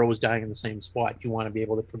try, you're always dying in the same spot. You want to be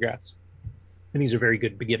able to progress, and these are very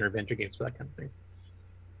good beginner adventure games for that kind of thing.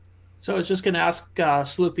 So I was just going to ask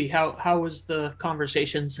Sloopy, how was the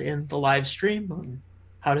conversations in the live stream?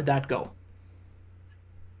 How did that go?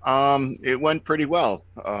 It went pretty well.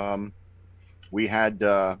 We had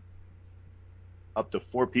up to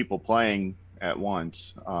 4 people playing at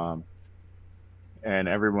once. And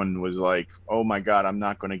everyone was like, oh my God, I'm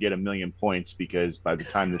not going to get 1,000,000 points, because by the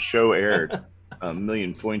time the show aired,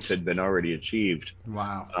 1,000,000 points had been already achieved.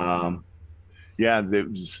 Wow. Yeah,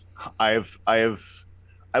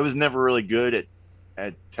 I was never really good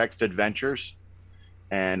at text adventures,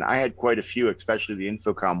 and I had quite a few, especially the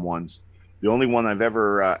Infocom ones. The only one I've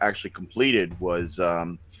ever actually completed was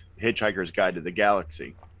Hitchhiker's Guide to the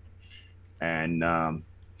Galaxy. And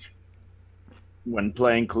when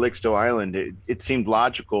playing Calixto Island, it seemed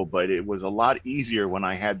logical, but it was a lot easier when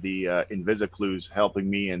I had the Invisiclues helping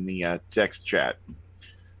me in the text chat,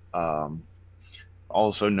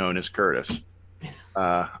 also known as Curtis.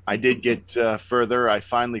 I did get further. I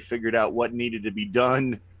finally figured out what needed to be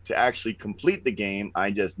done to actually complete the game. I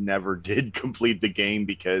just never did complete the game,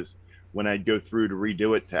 because when I'd go through to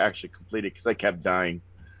redo it to actually complete it, because I kept dying.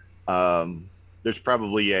 There's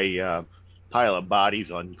probably a pile of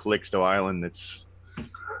bodies on Calixto Island that's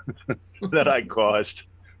that I caused.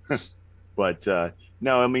 But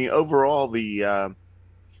no, overall the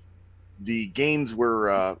games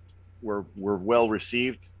were well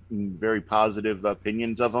received. Very positive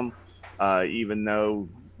opinions of them, even though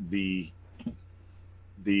the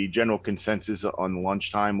general consensus on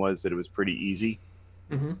lunchtime was that it was pretty easy.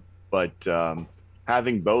 Mm-hmm. But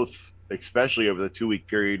having both, especially over the 2-week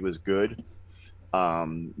period, was good.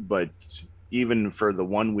 But even for the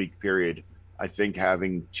 1-week period, I think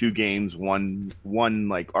having 2 games, one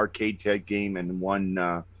like arcade type game and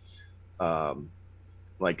one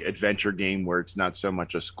like adventure game where it's not so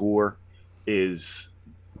much a score is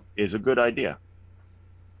a good idea.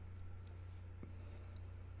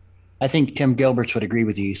 I think Tim Gilberts would agree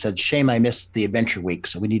with you. He said, shame I missed the adventure week,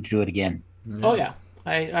 so we need to do it again. Oh, yeah.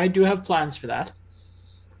 I do have plans for that.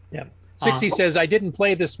 Yeah. 60 says, I didn't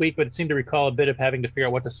play this week, but seemed to recall a bit of having to figure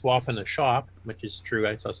out what to swap in the shop, which is true.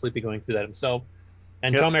 I saw Sleepy going through that himself.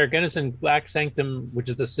 And Tom Eric Ennison, Black Sanctum, which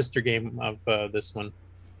is the sister game of this one,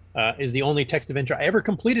 is the only text adventure I ever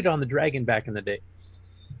completed on the Dragon back in the day.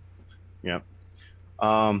 Yeah.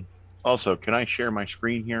 Also, can I share my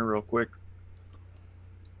screen here real quick?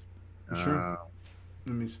 Sure.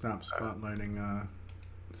 Let me stop spotlighting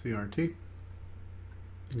CRT.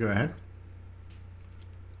 Go ahead.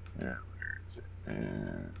 Yeah, where is it?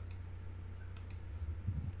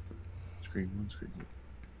 Screen one, screen two.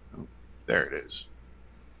 Oh, there it is.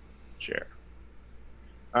 Share.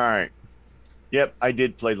 All right. Yep, I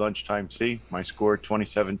did play Lunchtime C. My score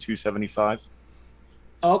 27,275.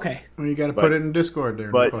 Okay. Well, you got to put it in Discord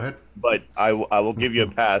there. But, Go ahead. But I will give you a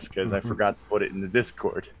pass because I forgot to put it in the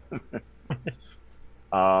Discord.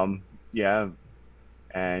 Yeah.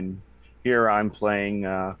 And here I'm playing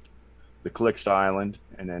the Calixto Island,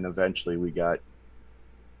 and then eventually we got.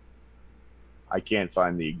 I can't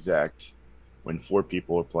find the exact when 4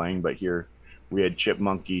 people were playing, but here we had Chip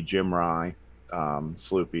Monkey, Jim Rye,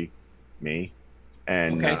 Sloopy, me,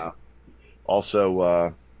 and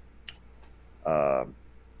also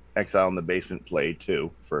Exile in the Basement played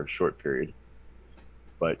too for a short period.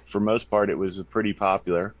 But for most part, it was pretty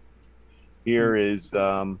popular. Here is,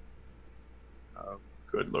 good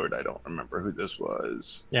Lord, I don't remember who this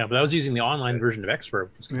was. Yeah, but I was using the online version of Xfer.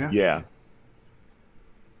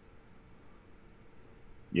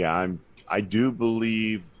 Yeah, I do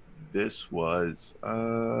believe this was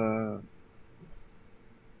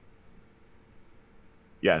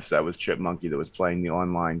yes, that was Chip Monkey that was playing the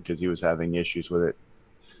online because he was having issues with it.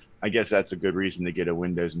 I guess that's a good reason to get a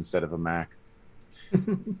Windows instead of a Mac.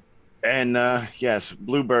 And yes,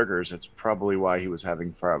 Blue Burgers. That's probably why he was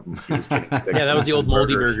having problems. He was getting sick Yeah, that was the old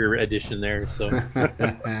Moldy burgers. Burger edition there. So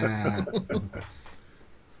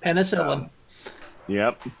Penicillin.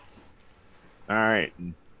 Yep. All right.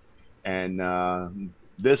 And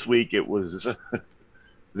this week it was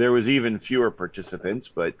there was even fewer participants,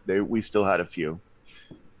 but we still had a few.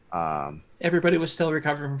 Everybody was still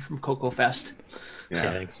recovering from Cocoa Fest. yeah,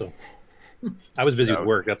 I think so. I was busy with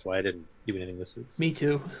work. That's why I didn't do anything this week. Me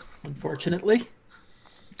too, unfortunately.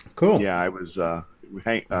 Cool. Yeah, I was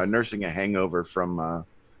nursing a hangover from a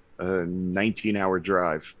 19-hour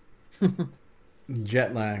drive.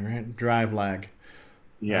 Jet lag, right? Drive lag.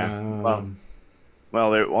 Yeah.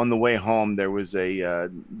 Well, on the way home, there was a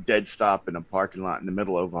dead stop in a parking lot in the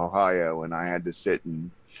middle of Ohio, and I had to sit and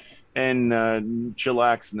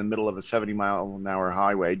chillax in the middle of a 70-mile-an-hour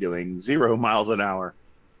highway doing 0 miles an hour.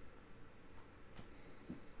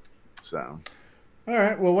 So. All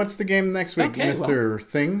right. Well, what's the game next week, Okay, Mr.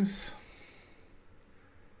 Things?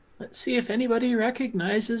 Let's see if anybody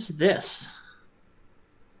recognizes this.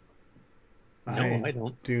 I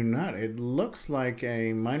don't. Do not. It looks like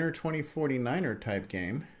a Miner 2049er type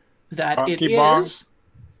game. That it is.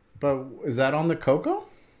 But is that on the Coco?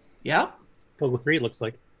 Yeah. Coco 3 looks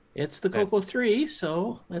like. It's the Coco 3,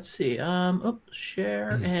 so let's see.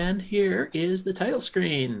 Share, and here is the title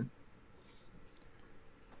screen.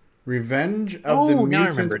 Revenge of the now I Mutant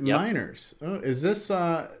remember it, yep. Miners. Oh, is this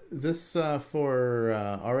for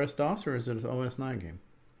RS-DOS or is it an OS9 game?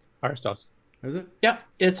 RS-DOS. Is it? Yeah,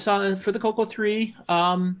 it's for the Coco 3.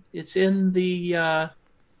 It's in the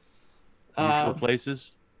Usual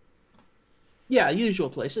places. Yeah, usual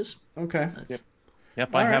places. Okay. Yep,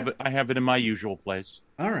 All I right. have it. I have it in my usual place.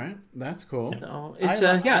 All right, that's cool. So it's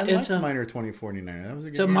I it's liked a Miner 2049. That was a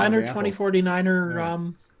good it's a game on Miner the Apple.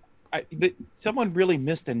 2049er. Someone really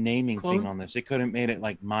missed a naming Clone? thing on this. They could have made it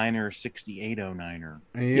like Miner 6809er.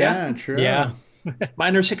 Yeah, true. Yeah.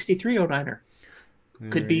 Miner 6309er.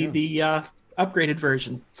 Could There be you go. the upgraded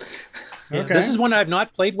version. Yeah, Okay. This is one I've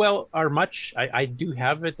not played well or much. I do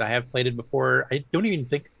have it. I have played it before. I don't even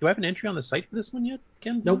think. Do I have an entry on the site for this one yet,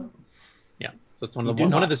 Ken? Nope. Yeah. So it's one You of do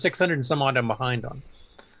one of not. the 600 and some odd I'm behind on.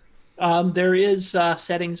 There is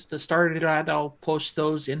settings to start it at. I'll post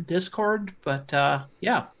those in Discord. But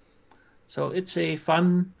yeah. So it's a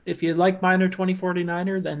fun. If you like Miner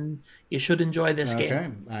 2049er, then you should enjoy this game. Okay,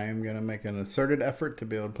 I am going to make an asserted effort to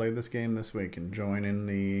be able to play this game this week and join in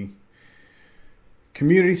the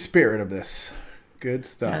community spirit of this. Good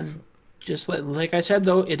stuff. And just like I said,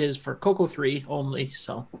 though, it is for Coco 3 only.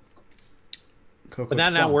 So Coco But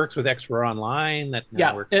that now 12. works with XR Online. That now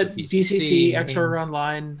yeah, works at with VCC, XR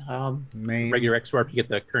Online. Main, regular XR if you get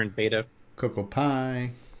the current beta. Coco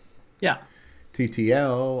Pi, Yeah.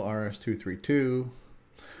 TTL, RS-232.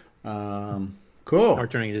 Cool. Now we're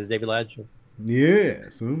turning into the David Ladd show.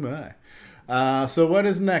 Yes, oh my. So what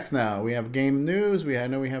is next now? We have game news. I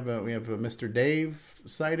know we have a Mr. Dave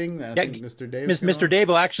sighting. I think Mr. Dave. Mr. Dave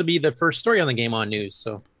will actually be the first story on the Game On News.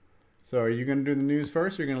 So are you going to do the news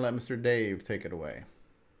first, or are you going to let Mr. Dave take it away?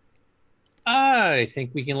 I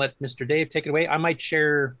think we can let Mr. Dave take it away. I might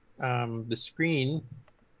share the screen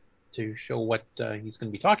to show what he's going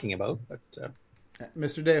to be talking about. But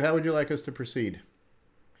Mr. Dave, how would you like us to proceed?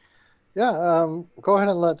 Yeah, go ahead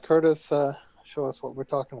and let Curtis show us what we're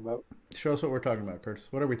talking about. Show us what we're talking about, Curtis.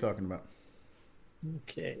 What are we talking about?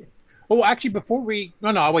 Okay. Oh, actually, before we... No,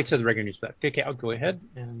 I'll wait till the regular news back. Okay, I'll go ahead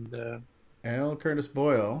and... L. Curtis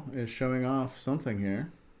Boyle is showing off something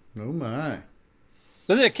here. Oh, my.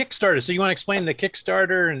 So the Kickstarter. So you want to explain the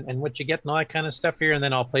Kickstarter and what you get and all that kind of stuff here, and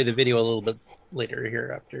then I'll play the video a little bit later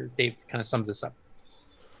here after Dave kind of sums this up.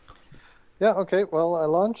 Yeah, okay. Well, I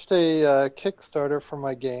launched a Kickstarter for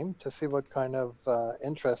my game to see what kind of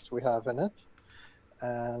interest we have in it.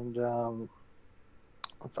 And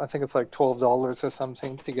I think it's like $12 or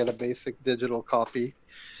something to get a basic digital copy.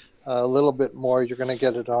 A little bit more, you're going to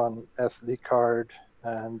get it on SD card,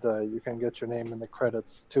 and you can get your name in the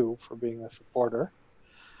credits too for being a supporter.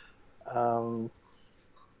 What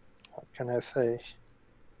can I say?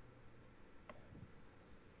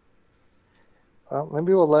 Well,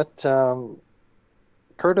 maybe we'll let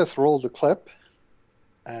Curtis roll the clip,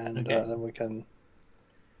 and then we can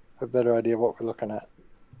have a better idea of what we're looking at.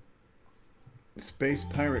 Space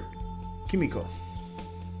Pirate Kimiko.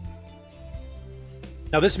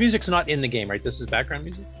 Now, this music's not in the game, right? This is background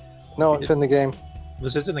music? No, it's in the game.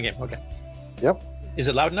 This is in the game, okay. Yep. Is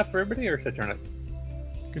it loud enough for everybody, or should I turn it?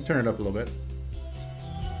 You can turn it up a little bit.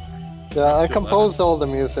 Yeah, I composed all the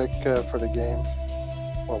music for the game.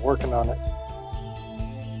 We're working on it.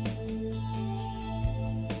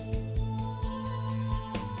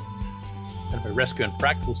 Kind of a rescue and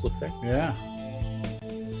fractal slip there. Yeah.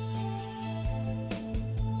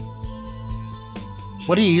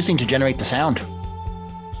 What are you using to generate the sound?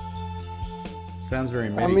 Sounds very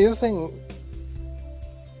MIDI. I'm using...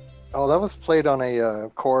 Oh, that was played on a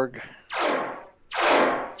Korg.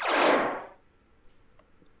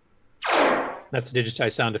 That's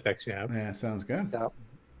digitized sound effects you have. Yeah, sounds good. Yeah.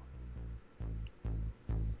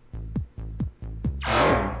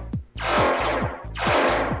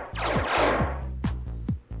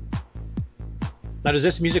 Now, does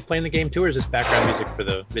this music play in the game too, or is this background music for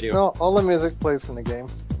the video? No, all the music plays in the game.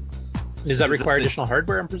 Does that require additional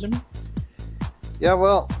hardware, I'm presuming? Yeah,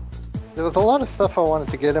 well, there was a lot of stuff I wanted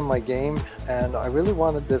to get in my game, and I really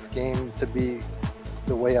wanted this game to be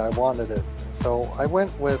the way I wanted it. So I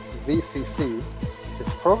went with VCC.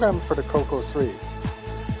 It's programmed for the Coco 3,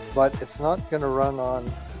 but it's not going to run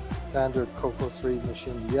on standard Coco 3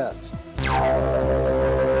 machine yet.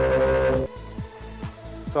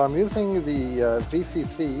 So I'm using the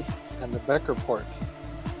VCC and the Becker port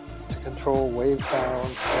to control wave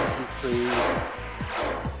sounds, MP3s.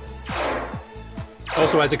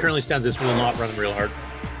 Also, as it currently stands, this will not run real hard.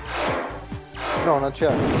 No, not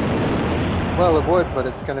yet. Well, it would, but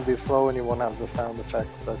it's going to be slow and you won't have the sound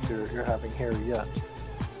effects that you're having here yet.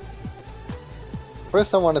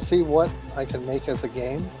 First, I want to see what I can make as a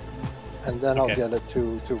game, and then I'll get it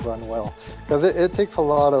to run well. Because it takes a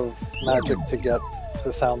lot of magic to get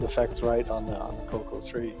the sound effects right on the Coco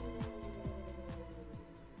 3.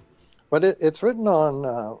 But it's written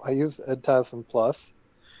on, I use Edtasm Plus,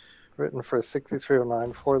 written for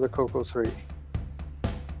 6309 for the Coco 3.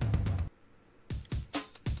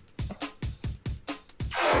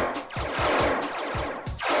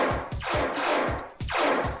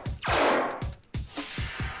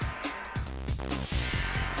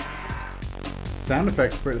 Sound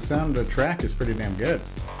effects for the sound of the track is pretty damn good.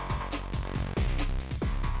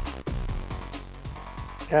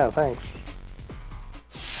 Yeah, thanks.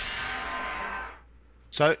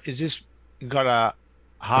 So, is this got a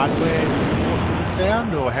hardware support for the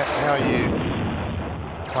sound, or how are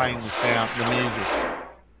you playing the sound, the music?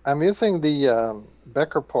 I'm using the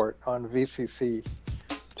Becker port on VCC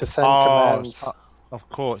to send commands. Of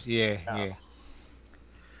course, yeah.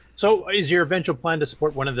 So, is your eventual plan to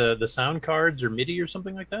support one of the sound cards or MIDI or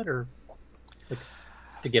something like that, or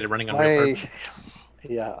to get it running on real cards?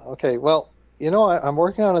 Yeah. Okay. Well, you know, I'm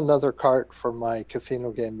working on another cart for my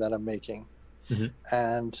casino game that I'm making,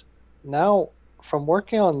 and now from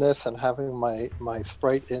working on this and having my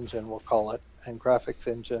sprite engine, we'll call it, and graphics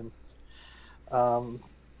engine, I'm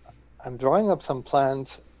drawing up some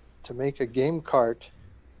plans to make a game cart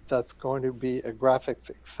that's going to be a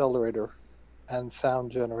graphics accelerator and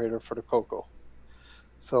sound generator for the Coco.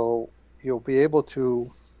 So you'll be able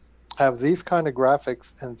to have these kind of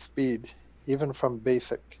graphics and speed even from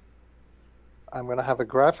basic. I'm going to have a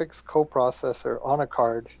graphics coprocessor on a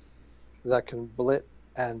card that can blit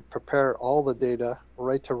and prepare all the data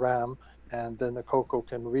right to RAM, and then the Coco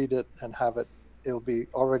can read it and have it, it'll be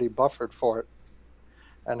already buffered for it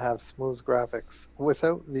and have smooth graphics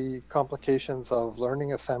without the complications of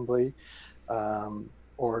learning assembly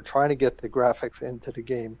or trying to get the graphics into the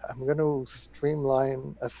game. I'm going to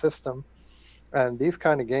streamline a system, and these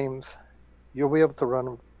kind of games, you'll be able to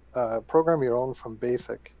run, program your own from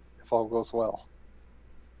basic if all goes well.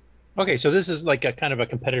 Okay, so this is like a kind of a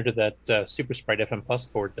competitor to that Super Sprite FM Plus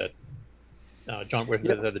board that John, where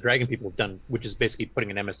the Dragon people have done, which is basically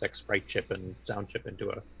putting an MSX sprite chip and sound chip into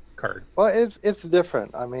a card. Well, it's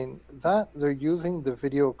different. I mean, that they're using the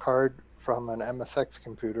video card from an MSX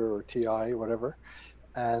computer or TI, whatever,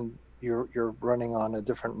 and you're running on a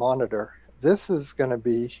different monitor. This is going to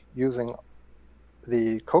be using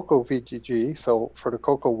the Coco VGG, so for the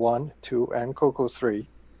Coco 1, 2, and Coco 3.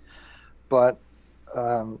 But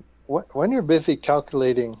when you're busy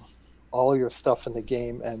calculating all your stuff in the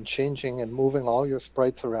game and changing and moving all your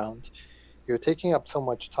sprites around, you're taking up so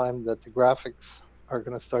much time that the graphics are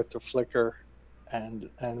going to start to flicker and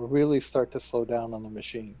really start to slow down on the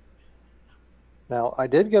machine. Now, I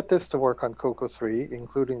did get this to work on Coco 3,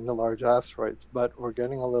 including the large asteroids, but we're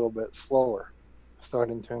getting a little bit slower,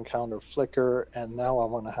 starting to encounter flicker, and now I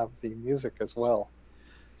want to have the music as well.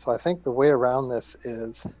 So I think the way around this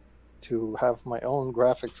is to have my own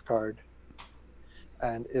graphics card,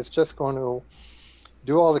 and it's just going to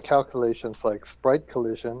do all the calculations like sprite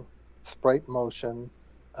collision, sprite motion,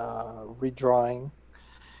 redrawing.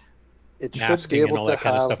 It should be able and all to that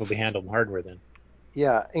kind of have, stuff will be handled in hardware then.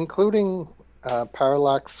 yeah, including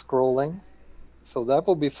parallax scrolling. So that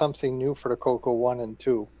will be something new for the Coco 1 and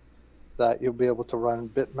 2, that you'll be able to run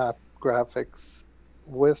bitmap graphics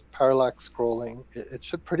with parallax scrolling. It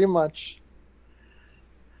should pretty much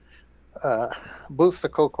boost the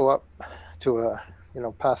Coco up to a,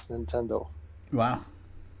 past Nintendo. Wow.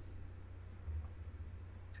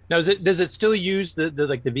 Now, does it still use the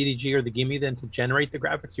VDG or the Gimme then to generate the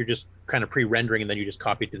graphics? You're just kind of pre-rendering and then you just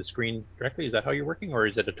copy it to the screen directly? Is that how you're working, or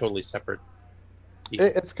is it a totally separate?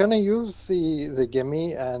 It's going to use the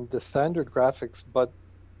Gimme and the standard graphics, but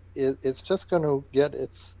it's just going to get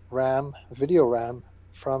its video RAM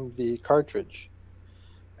from the cartridge.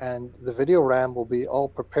 And the video RAM will be all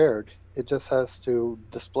prepared. It just has to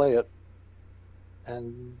display it.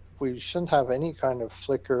 And we shouldn't have any kind of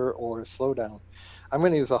flicker or slowdown. I'm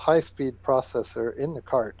going to use a high-speed processor in the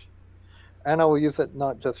cart. And I will use it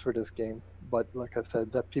not just for this game, but like I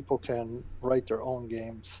said, that people can write their own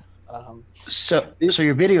games. So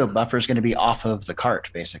your video buffer is going to be off of the cart,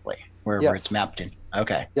 basically, wherever it's mapped in.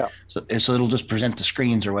 Okay. Yeah. So it'll just present the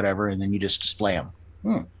screens or whatever, and then you just display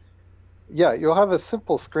them. Yeah, you'll have a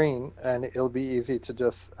simple screen, and it'll be easy to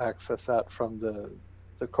just access that from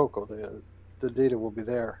the Coco. The data will be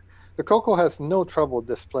there. The Coco has no trouble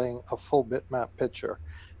displaying a full bitmap picture,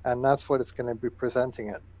 and that's what it's going to be presenting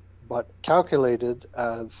it. But calculated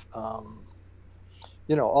as,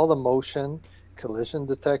 all the motion, collision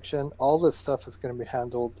detection, all this stuff is going to be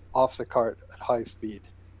handled off the cart at high speed.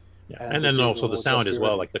 Yeah, and then also the sound as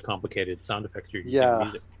well, like the complicated sound effects you're using in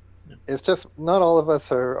music. Yeah. It's just not all of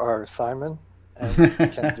us are Simon and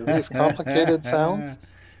can do these complicated sounds,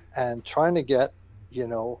 and trying to get,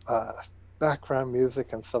 background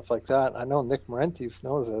music and stuff like that. I know Nick Marentes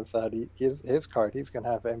knows this, that his card, he's going to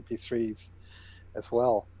have MP3s as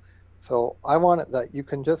well. So I want it that you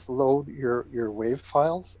can just load your WAV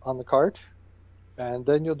files on the card, and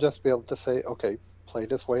then you'll just be able to say, okay, play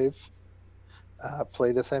this WAV,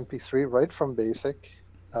 play this MP3 right from BASIC,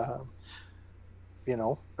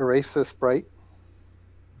 erase this sprite.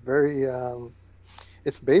 Very,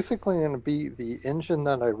 it's basically going to be the engine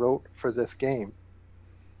that I wrote for this game,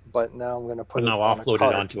 but now I'm going to put it on a offload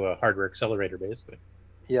card. it onto a hardware accelerator, basically.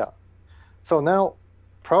 Yeah. So now,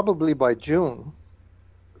 probably by June,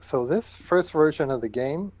 so this first version of the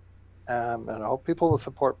game, and I hope people will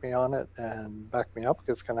support me on it and back me up,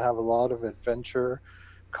 because it's going to have a lot of adventure,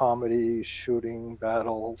 comedy, shooting,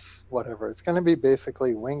 battles, whatever. It's going to be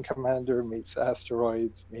basically Wing Commander meets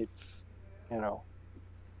Asteroids meets,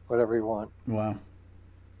 whatever you want. Wow.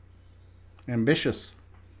 Ambitious.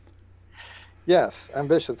 Yes,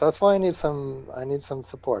 ambitious. That's why I need some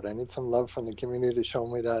support. I need some love from the community to show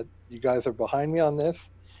me that you guys are behind me on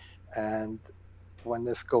this. And when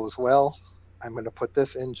this goes well, I'm going to put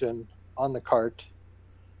this engine on the cart,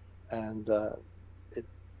 and it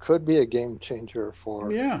could be a game changer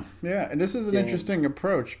for yeah. And this is an games. Interesting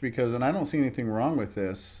approach, because, and I don't see anything wrong with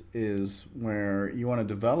this, is where you want to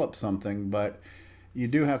develop something, but you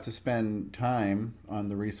do have to spend time on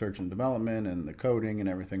the research and development and the coding and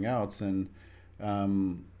everything else. And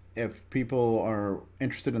if people are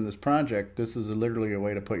interested in this project, this is literally a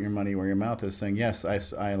way to put your money where your mouth is, saying, yes,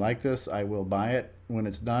 I like this, I will buy it when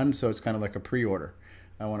it's done. So it's kind of like a pre-order.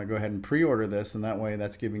 I want to go ahead and pre-order this, and that way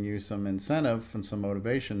that's giving you some incentive and some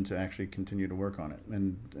motivation to actually continue to work on it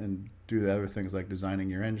and do the other things like designing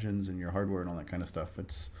your engines and your hardware and all that kind of stuff.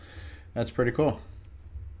 That's pretty cool.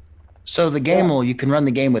 So the game you can run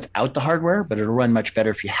the game without the hardware, but it'll run much better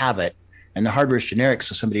if you have it. And the hardware is generic,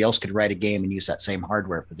 so somebody else could write a game and use that same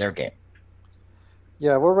hardware for their game.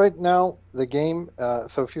 Yeah, well, right now the game.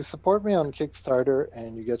 So if you support me on Kickstarter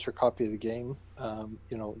and you get your copy of the game,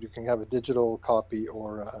 you can have a digital copy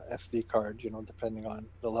or a SD card, depending on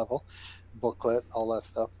the level, booklet, all that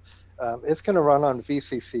stuff. It's going to run on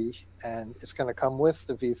VCC, and it's going to come with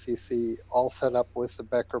the VCC all set up with the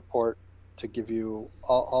Becker port to give you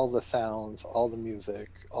all the sounds, all the music,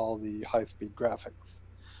 all the high-speed graphics.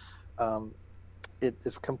 It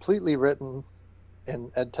is completely written in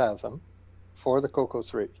EdTASM for the Coco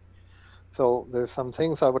 3. So there's some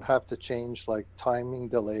things I would have to change, like timing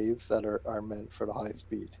delays that are meant for the high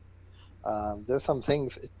speed. There's some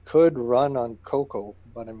things it could run on Coco,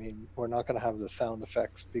 but I mean, we're not going to have the sound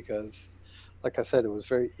effects because, like I said, it was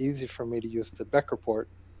very easy for me to use the Becker port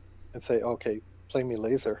and say, okay, play me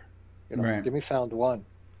laser. Right. Give me sound 1,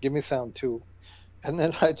 give me sound 2. And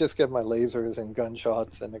then I just get my lasers and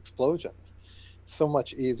gunshots and explosions. So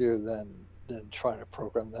much easier than trying to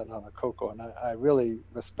program that on a Coco. And I really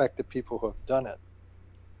respect the people who have done it.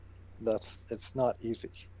 It's not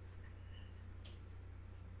easy.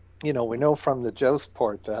 We know from the Joust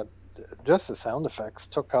port that just the sound effects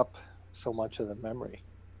took up so much of the memory.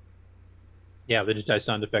 Yeah, the digitized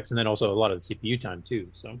sound effects, and then also a lot of the CPU time too.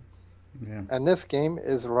 So, yeah. And this game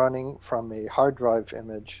is running from a hard drive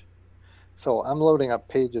image, so I'm loading up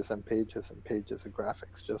pages and pages and pages of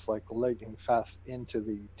graphics, just like lightning fast into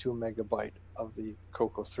the 2 megabyte of the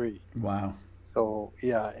Coco 3. Wow. So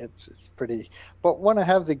yeah, it's pretty. But when I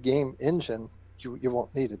have the game engine, you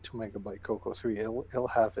won't need a 2 megabyte Coco 3. It'll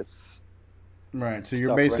have its. Right. So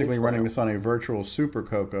you're basically running this on a virtual Super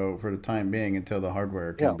Coco for the time being until the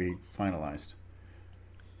hardware can be finalized.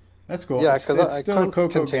 That's cool. Yeah, it's because still a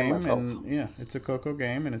Coco game, and it's a Coco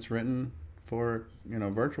game, and it's written for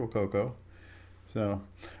virtual Coco. So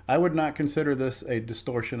I would not consider this a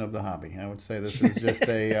distortion of the hobby. I would say this is just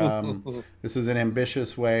this is an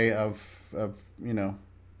ambitious way of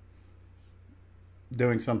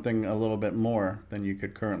doing something a little bit more than you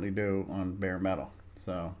could currently do on bare metal.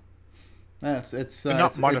 So it's you're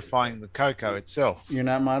not modifying the Coco itself. You're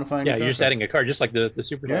not modifying. Yeah, the you're Coco. just adding a card, just like the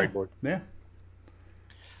Super Card board. Yeah.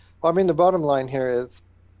 Well, I mean, the bottom line here is,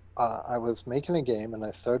 I was making a game and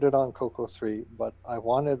I started on Coco 3, but I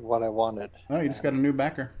wanted what I wanted. Oh, you just got a new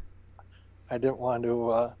backer. I didn't want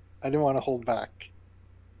to hold back.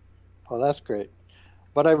 Well, that's great.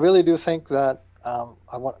 But I really do think that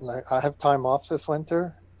I have time off this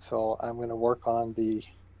winter, so I'm going to work on the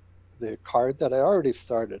card that I already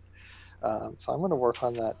started. So I'm going to work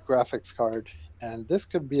on that graphics card, and this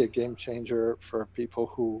could be a game changer for people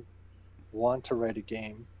who want to write a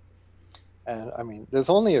game. And I mean, there's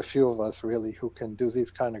only a few of us really who can do these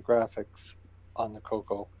kind of graphics on the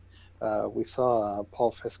Coco. We saw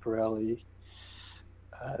Paul Fiscarelli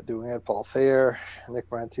doing it, Paul Thayer, Nick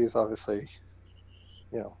Morantes, obviously,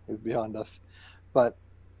 he's beyond us. But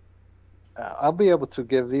I'll be able to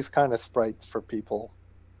give these kind of sprites for people,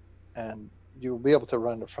 and you'll be able to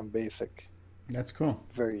run it from BASIC. That's cool.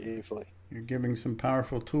 Very easily. You're giving some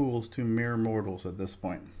powerful tools to mere mortals at this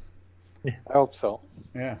point. I hope so.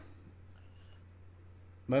 Yeah.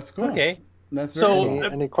 That's cool. Okay. That's very cool.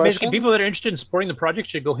 Any basically, people that are interested in supporting the project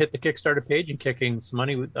should go hit the Kickstarter page and kicking some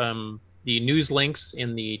money. The news links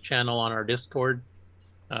in the channel on our Discord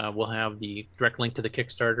will have the direct link to the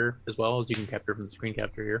Kickstarter as well, as you can capture from the screen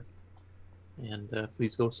capture here. And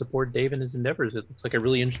please go support Dave and his endeavors. It looks like a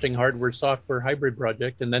really interesting hardware-software hybrid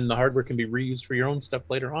project, and then the hardware can be reused for your own stuff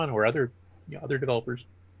later on or other developers.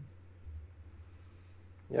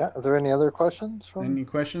 Yeah. Are there any other questions? Any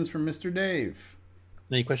questions from Mr. Dave?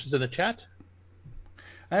 Any questions in the chat?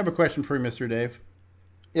 I have a question for you, Mr. Dave.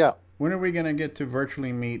 Yeah. When are we going to get to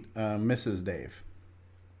virtually meet Mrs. Dave?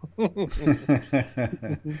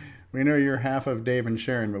 We know you're half of Dave and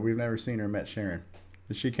Sharon, but we've never seen or met Sharon.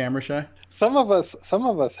 Is she camera shy? Some of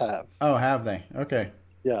us have. Oh, have they? Okay.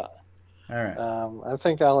 Yeah. All right. I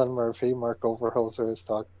think Alan Murphy, Mark Overholzer has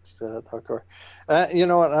talked to her.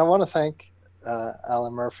 And I want to thank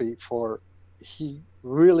Alan Murphy he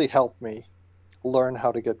really helped me learn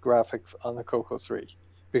how to get graphics on the Coco 3,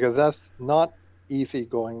 because that's not easy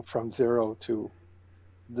going from 0 to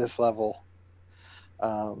this level.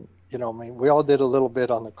 We all did a little bit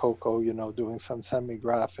on the Coco, doing some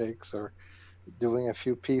semi-graphics or doing a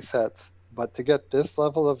few P-sets, but to get this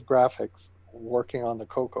level of graphics working on the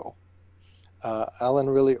Coco, Alan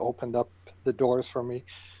really opened up the doors for me,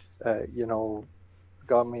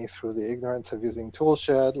 got me through the ignorance of using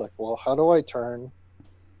Toolshed, like, well, how do I turn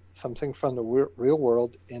something from the real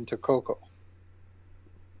world into Coco?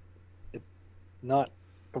 It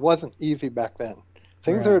wasn't easy back then.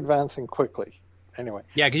 Things are advancing quickly. anyway.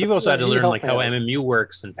 Yeah, because you've also had to he learn helped like me how out. MMU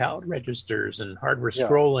works and palette registers and hardware Yeah.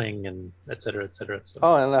 scrolling and et cetera, et cetera. So,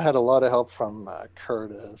 Oh, and I had a lot of help from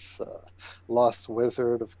Curtis, Lost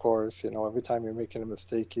Wizard, of course. Every time you're making a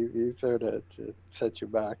mistake, he's there to set you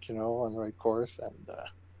back, on the right course,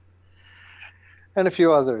 and a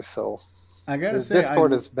few others. So I gotta the say,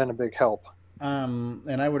 Discord has been a big help.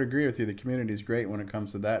 And I would agree with you. The community is great when it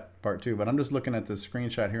comes to that part too. But I'm just looking at the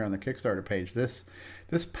screenshot here on the Kickstarter page. This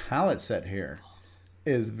palette set here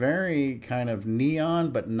is very kind of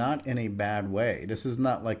neon, but not in a bad way. This is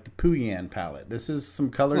not like the Puyan palette. This is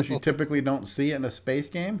some colors you typically don't see in a space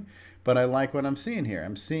game, but I like what I'm seeing here.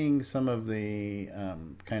 I'm seeing some of the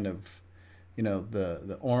kind of,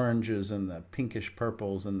 the oranges and the pinkish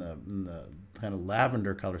purples and the kind of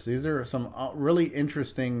lavender colors. These are some really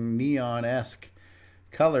interesting neon-esque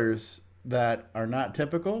colors that are not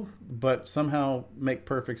typical, but somehow make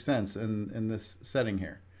perfect sense in this setting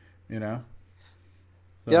here, So,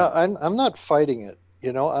 Yeah, I'm not fighting it.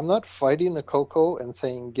 I'm not fighting the Coco and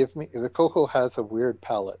saying, give me. The Coco has a weird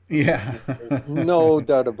palette. Yeah. There's no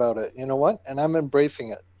doubt about it. You know what? And I'm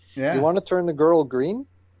embracing it. Yeah. You want to turn the girl green?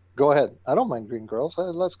 Go ahead. I don't mind green girls.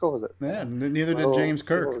 Let's go with it. Yeah, neither did James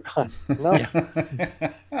Kirk. No.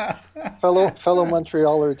 fellow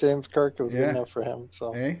Montrealer James Kirk, it was good enough for him.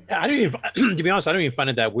 So I don't even, to be honest, I don't even find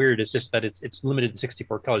it that weird. It's just that it's limited to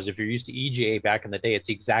 64 colors. If you're used to EGA back in the day, it's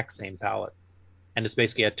the exact same palette, and it's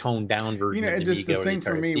basically a toned down version. of Just the Amiga or thing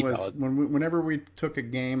for me Atari was palette. whenever we took a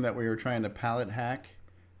game that we were trying to palette hack,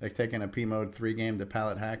 like taking a P-Mode 3 game to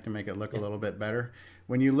palette hack to make it look a little bit better.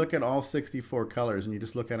 When you look at all 64 colors and you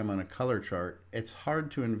just look at them on a color chart, it's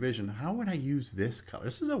hard to envision, how would I use this color?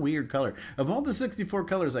 This is a weird color. Of all the 64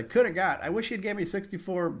 colors I could have got, I wish he'd gave me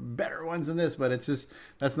 64 better ones than this, but it's just,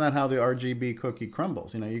 that's not how the RGB cookie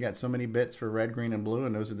crumbles. You got so many bits for red, green, and blue,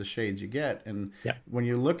 and those are the shades you get. And when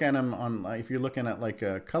you look at them on, if you're looking at like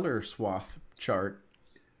a color swath chart,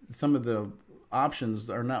 some of the options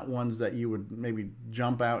are not ones that you would maybe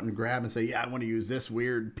jump out and grab and say, yeah, I want to use this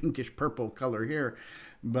weird pinkish purple color here.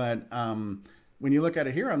 But when you look at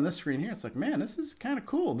it here on this screen here, it's like, man, this is kind of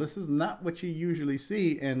cool. This is not what you usually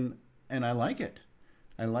see, and I like it.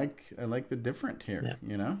 I like the different here.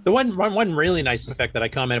 The one really nice effect that I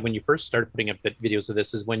commented when you first started putting up videos of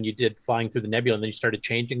this is when you did Flying Through the Nebula, and then you started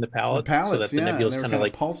changing the palette so that the nebula's kind of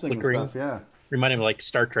like pulsing flickering. and stuff. Reminding me of like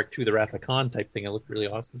Star Trek II: The Wrath of Khan type thing. It looked really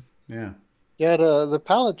awesome. Yeah. Yeah, the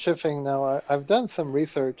palette shifting now, I've done some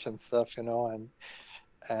research and stuff, and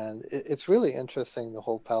it's really interesting, the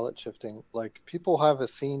whole palette shifting. Like, people have a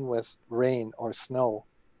scene with rain or snow.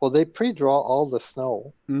 Well, they pre-draw all the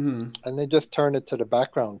snow, and they just turn it to the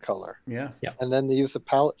background color. Yeah. And then they use the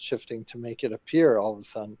palette shifting to make it appear all of a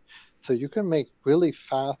sudden. So you can make really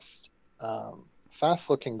fast-looking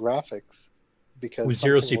graphics. Because with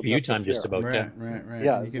zero CPU time, just about. Right.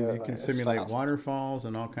 Yeah, you can simulate waterfalls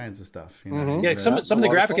and all kinds of stuff. Yeah, some of the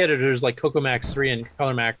graphic editors like CocoaMax 3 and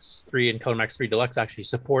ColorMax 3 and ColorMax 3 Deluxe actually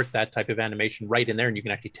support that type of animation right in there, and you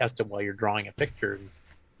can actually test it while you're drawing a picture. And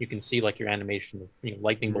you can see like your animation of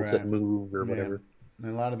lightning bolts that move or whatever.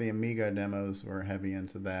 And a lot of the Amiga demos were heavy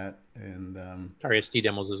into that, and Atari SD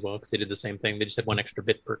demos as well, because they did the same thing. They just had one extra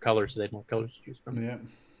bit per color, so they had more colors to choose from. Yeah.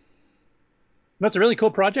 That's a really cool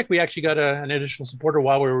project. We actually got an additional supporter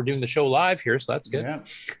while we were doing the show live here, so that's good.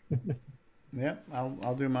 Yeah,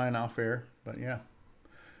 I'll do mine off air, but yeah,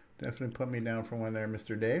 definitely put me down for one there,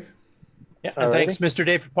 Mr. Dave. Yeah, and thanks, Mr.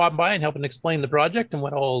 Dave, for popping by and helping explain the project and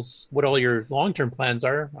what all your long-term plans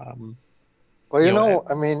are. Well,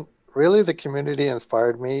 I mean, really, the community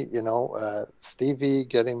inspired me. Stevie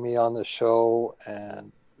getting me on the show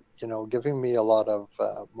and giving me a lot of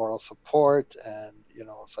moral support, and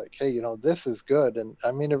it's like, hey, this is good. And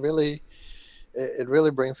I mean, it really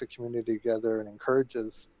brings the community together and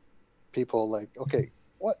encourages people. Like, okay,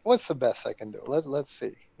 what's the best I can do? Let's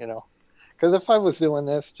see, because if I was doing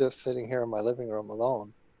this just sitting here in my living room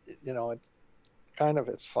alone, it kind of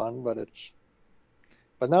is fun, but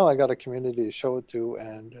now I got a community to show it to,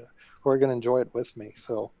 and who are going to enjoy it with me.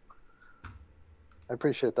 So I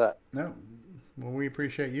appreciate that. No, well, we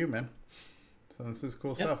appreciate you, man. So this is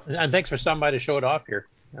cool stuff. And thanks for stopping by to show it off here.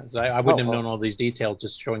 I wouldn't have known all these details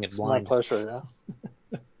just showing it blind. My pleasure,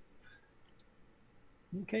 yeah.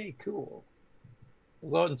 Okay, cool. So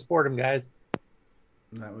go out and support them, guys.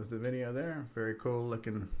 That was the video there. Very cool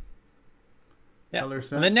looking color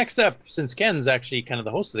set. And then next up, since Ken's actually kind of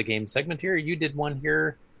the host of the game segment here, you did one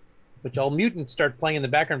here, which I'll mute and start playing in the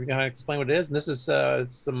background if you can explain what it is. And this is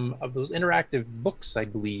some of those interactive books, I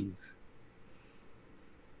believe.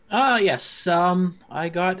 Yes. I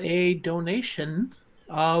got a donation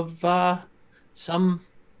of some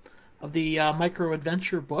of the micro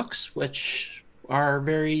adventure books, which are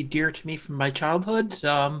very dear to me from my childhood.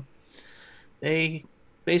 They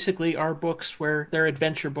basically are books where they're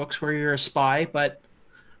adventure books where you're a spy, but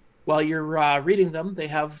while you're reading them, they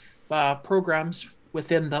have programs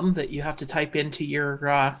within them that you have to type into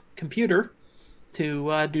your computer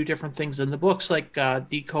to do different things in the books, like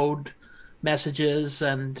decode messages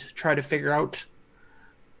and try to figure out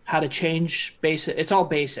how to change basic. It's all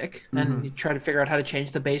basic, and you try to figure out how to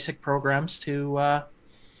change the basic programs to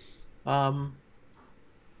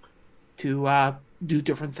do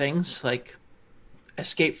different things, like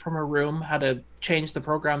escape from a room, how to change the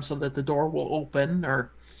program so that the door will open,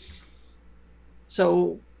 or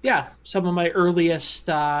so. Yeah, some of my earliest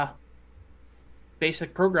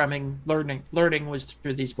basic programming learning was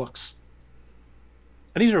through these books.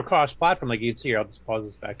 And these are cross-platform, like you can see here. I'll just pause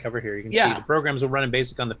this back cover here. You can see the programs will run in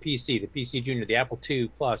BASIC on the PC, the PC Junior, the Apple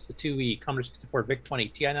II Plus, the 2E, Commodore 64,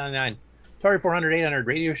 VIC-20, TI-99, Atari 400, 800,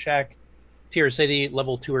 Radio Shack, TRS-80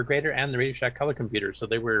 level 2 or greater, and the Radio Shack color computer. So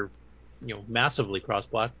they were, massively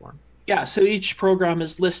cross-platform. Yeah, so each program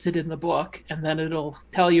is listed in the book, and then it'll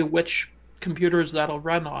tell you which computers that'll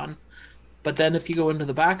run on. But then if you go into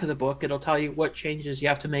the back of the book, it'll tell you what changes you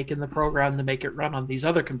have to make in the program to make it run on these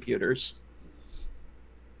other computers.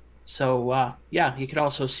 So you can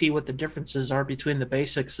also see what the differences are between the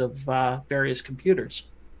basics of various computers.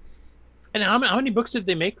 And how many books did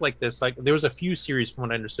they make like this? Like, there was a few series from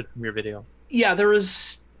what I understood from your video. Yeah, there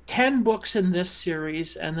was 10 books in this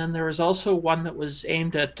series, and then there was also one that was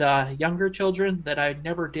aimed at younger children that I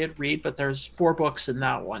never did read, but there's 4 books in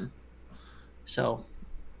that one. So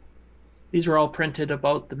these were all printed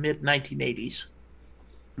about the mid-1980s.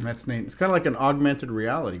 That's neat. It's kind of like an augmented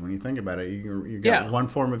reality when you think about it. You got one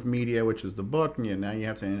form of media, which is the book, and now you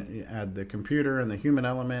have to add the computer and the human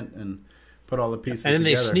element and put all the pieces together. And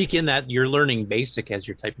then they sneak in that you're learning BASIC as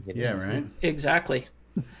you're typing it in. Yeah, right? Exactly.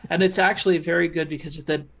 And it's actually very good because at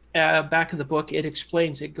the back of the book, it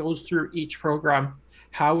explains, it goes through each program,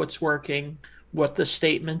 how it's working, what the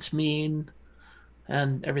statements mean,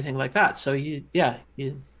 and everything like that. So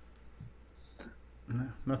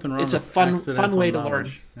nothing wrong. It's a fun way to learn.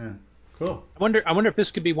 Yeah, cool. I wonder if this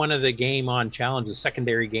could be one of the game on challenges,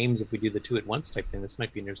 secondary games. If we do the 2 at once type thing, this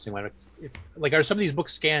might be an interesting one. Are some of these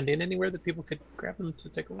books scanned in anywhere that people could grab them to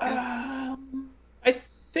take a look at? I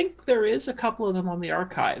think there is a couple of them on the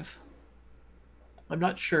archive. I'm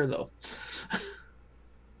not sure though.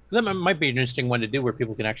 That might be an interesting one to do, where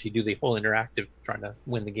people can actually do the whole interactive, trying to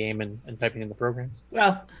win the game and typing in the programs.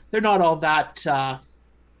 Well, they're not all that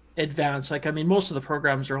advanced. Most of the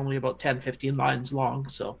programs are only about 10, 15 lines long.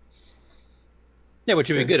 So, yeah, which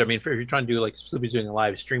would be good. If you're trying to do, like Sloopy's doing a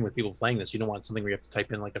live stream with people playing this, you don't want something where you have to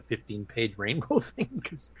type in like a 15-page rainbow thing,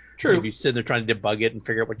 because you're sitting there trying to debug it and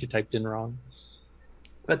figure out what you typed in wrong.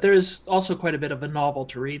 But there's also quite a bit of a novel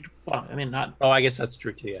to read. Well, not. Oh, I guess that's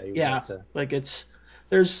true too. Yeah.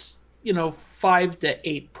 There's 5 to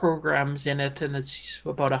 8 programs in it, and it's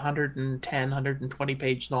about 110, 120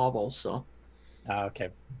 page novels. So, okay,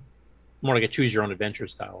 more like a choose your own adventure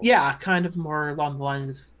style. Yeah, kind of more along the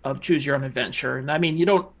lines of choose your own adventure. And you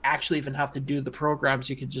don't actually even have to do the programs;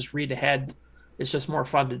 you can just read ahead. It's just more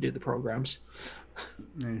fun to do the programs.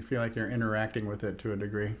 And you feel like you're interacting with it to a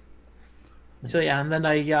degree. So yeah, and then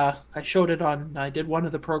I showed it on. I did one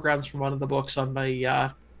of the programs from one of the books on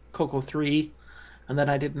my Coco 3. And then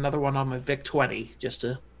I did another one on my VIC-20 just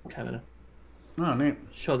to kind of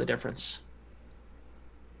show the difference.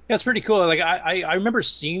 Yeah, it's pretty cool. Like I remember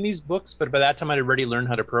seeing these books, but by that time I'd already learned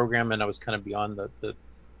how to program, and I was kind of beyond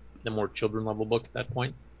the more children level book at that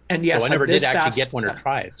point. And yes, so I never did actually get one or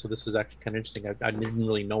try it. So this is actually kind of interesting. I didn't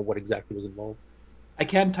really know what exactly was involved. I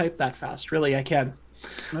can type that fast. Really, I can.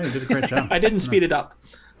 No, you did a great job. I didn't speed it up.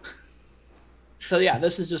 So yeah,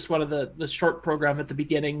 this is just one of the short program at the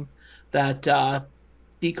beginning that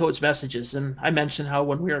decodes messages. And I mentioned how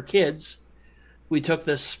when we were kids, we took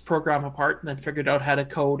this program apart and then figured out how to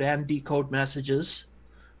code and decode messages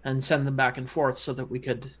and send them back and forth so that we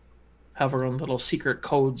could have our own little secret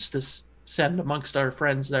codes to send amongst our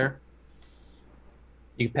friends there.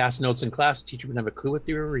 You pass notes in class, teacher wouldn't have a clue what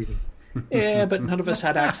they were reading. Yeah, but none of us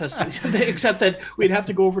had access to except that we'd have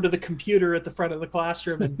to go over to the computer at the front of the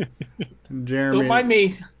classroom and don't mind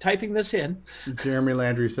me typing this in. Jeremy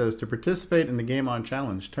Landry says, to participate in the Game On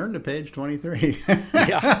Challenge, turn to page 23.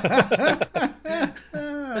 Yeah.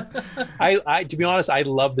 I to be honest, I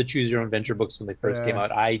love the Choose Your Own Adventure books when they first came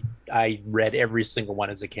out. I read every single one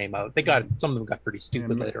as it came out. Some of them got pretty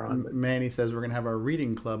stupid later on. But. Manny says we're going to have our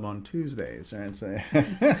reading club on Tuesdays. Right? So and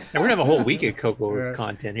we're going to have a whole week of Coco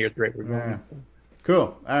content here at the rate we're going. Yeah. So.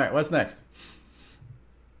 Cool. All right, what's next?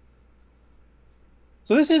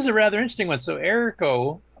 So this is a rather interesting one. So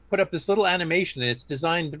Erico put up this little animation, and it's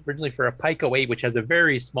designed originally for a Pico 8, which has a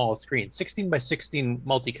very small screen, 16 by 16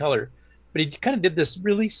 multicolor. But he kind of did this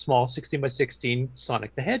really small 16 by 16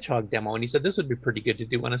 Sonic the Hedgehog demo, and he said this would be pretty good to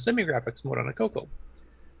do on a semi-graphics mode on a Coco,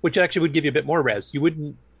 which actually would give you a bit more res. You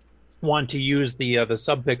wouldn't want to use the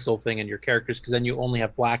subpixel thing in your characters, because then you only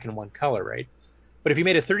have black and one color, right? But if you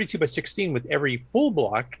made a 32 by 16 with every full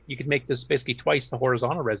block, you could make this basically twice the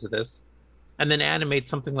horizontal res of this, and then animate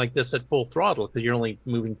something like this at full throttle, because you're only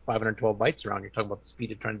moving 512 bytes around. You're talking about the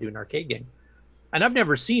speed of trying to do an arcade game. And I've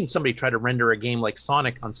never seen somebody try to render a game like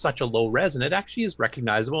Sonic on such a low res, and it actually is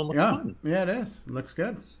recognizable and looks fun. Yeah, it is. It looks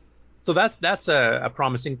good. So that's a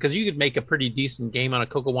promising, because you could make a pretty decent game on a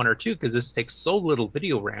Coco 1 or 2, because this takes so little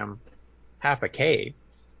video RAM, half a K.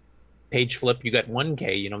 Page flip, you got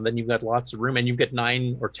 1K, then you've got lots of room, and you've got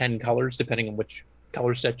 9 or 10 colors, depending on which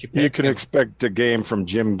color set you pick. You can expect a game from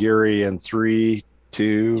Jim Geary in 3,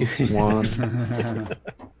 2, 1.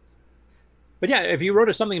 But yeah, if you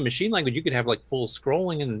wrote something in machine language, you could have like full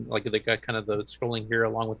scrolling, and like they got kind of the scrolling here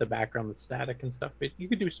along with the background that's static and stuff. You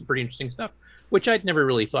could do some pretty interesting stuff, which I'd never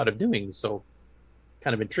really thought of doing. So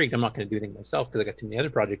kind of intrigued. I'm not going to do anything myself because I got too many other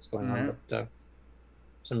projects going on. But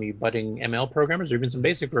some of you budding ML programmers, or even some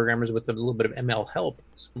basic programmers with a little bit of ML help,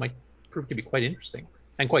 might prove to be quite interesting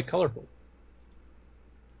and quite colorful.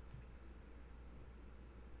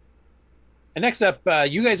 And next up,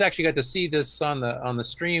 you guys actually got to see this on the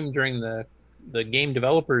stream during the game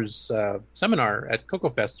developers seminar at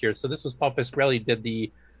CocoFest here. So this was Paul Fiscarelli did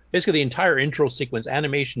basically the entire intro sequence,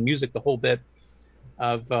 animation, music, the whole bit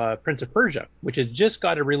of Prince of Persia, which has just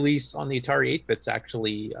got a release on the Atari 8-bits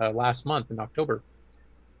actually last month in October.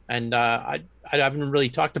 And I haven't really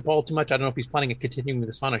talked to Paul too much. I don't know if he's planning on continuing with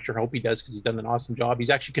this on. I sure hope he does, because he's done an awesome job. He's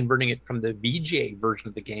actually converting it from the VGA version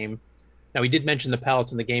of the game. Now, he did mention the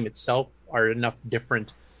palettes in the game itself are enough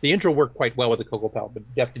different. The intro worked quite well with the Coco palette, but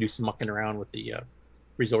you have to do some mucking around with the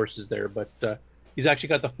resources there. But he's actually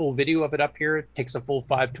got the full video of it up here. It takes a full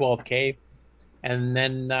 512K. And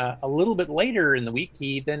then a little bit later in the week,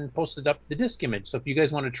 he then posted up the disc image. So if you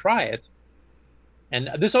guys want to try it, and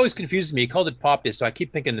this always confuses me. He called it Popis, so I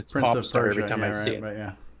keep thinking it's Pop Star every time I see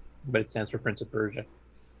it. But it stands for Prince of Persia.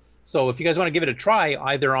 So if you guys want to give it a try,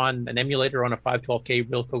 either on an emulator or on a 512K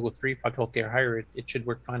Real Coco 3, 512K or higher, it should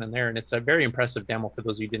work fine on there. And it's a very impressive demo for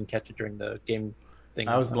those of you who didn't catch it during the game thing.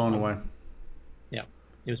 I was blown away. Yeah,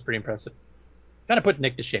 it was pretty impressive. Kind of put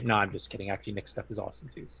Nick to shame. No, I'm just kidding. Actually, Nick's stuff is awesome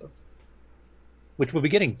too. So, which we'll be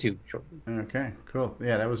getting to shortly. Okay, cool.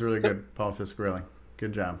 Yeah, that was really good, Paul Fiscarelli.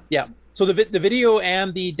 Good job. Yeah. So the video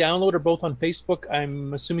and the download are both on Facebook.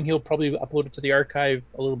 I'm assuming he'll probably upload it to the archive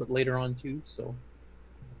a little bit later on too. So.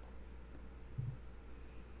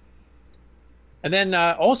 And then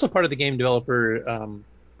also part of the game developer,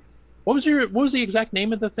 what was the exact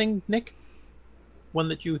name of the thing, Nick? One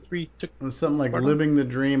that you three took. It was something like Living the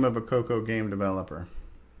Dream of a Coco Game Developer,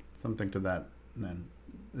 something to that. Then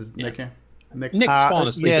is Nick here? Nick's falling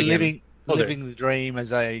asleep. Yeah, again. living the dream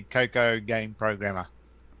as a Coco game programmer.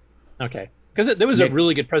 Okay, because there was a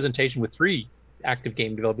really good presentation with 3 active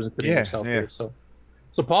game developers, including yourself here.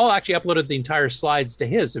 So Paul actually uploaded the entire slides to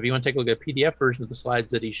his. If you want to take a look at a PDF version of the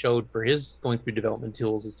slides that he showed for his going through development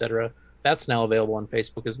tools, etc., that's now available on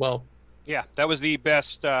Facebook as well. Yeah, that was the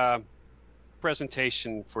best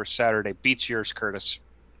presentation for Saturday. Beats yours, Curtis.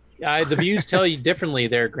 Yeah, the views tell you differently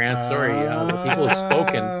there, Grant. Sorry, the people have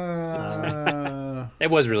spoken. It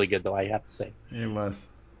was really good, though, I have to say. It was.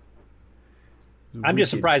 I'm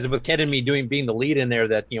just surprised with Ken and me being the lead in there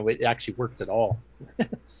that it actually worked at all.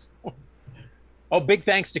 Oh, big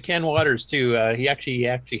thanks to Ken Waters too. He actually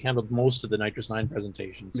handled most of the Nitrous 9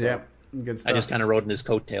 presentation. So yeah, good stuff. I just kind of rode in his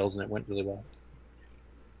coattails, and it went really well.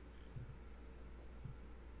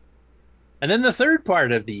 And then the third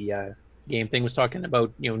part of the game thing was talking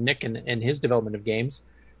about Nick and his development of games,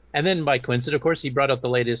 and then by coincidence, of course, he brought up the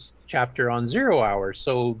latest chapter on 0 Hour.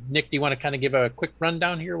 So Nick, do you want to kind of give a quick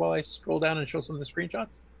rundown here while I scroll down and show some of the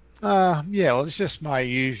screenshots? Yeah, well, it's just my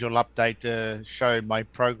usual update to show my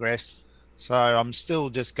progress. So I'm still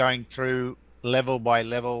just going through level by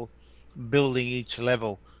level, building each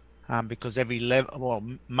level, because every level, well,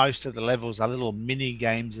 most of the levels are little mini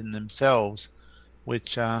games in themselves,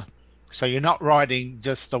 which so you're not writing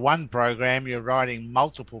just the one program, you're writing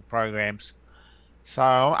multiple programs. So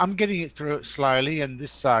I'm getting it through it slowly, and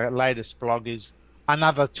this latest blog is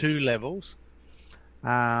another 2 levels,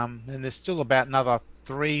 and there's still about another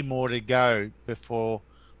 3 more to go before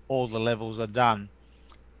all the levels are done.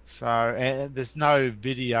 So there's no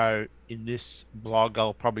video in this blog.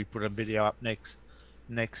 I'll probably put a video up next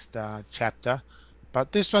chapter.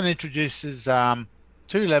 But this one introduces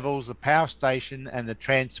 2 levels, the power station and the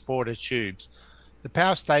transporter tubes. the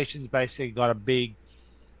power station's basically got a big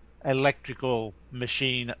electrical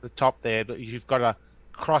machine at the top there that you've got to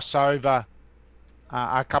cross over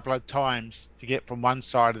a couple of times to get from one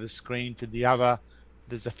side of the screen to the other.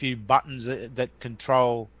 There's a few buttons that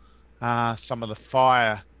control some of the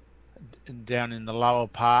fire down in the lower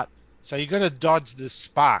part. So you've got to dodge the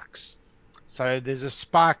sparks. So there's a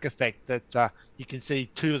spark effect that you can see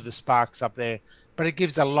 2 of the sparks up there, but it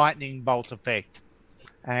gives a lightning bolt effect.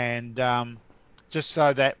 And just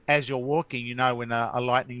so that as you're walking, you know when a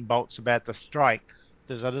lightning bolt's about to strike,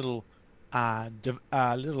 there's a little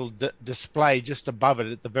display just above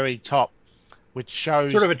it at the very top, which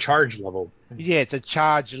shows sort of a charge level. Yeah, it's a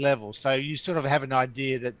charge level. So you sort of have an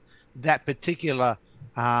idea that that particular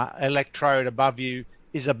electrode above you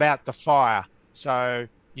is about to fire. So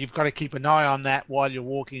you've got to keep an eye on that while you're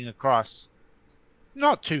walking across.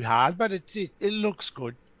 Not too hard, but it looks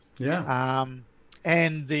good. Yeah.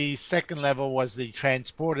 And the second level was the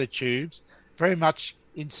transporter tubes, very much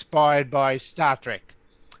inspired by Star Trek.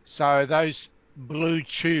 So those blue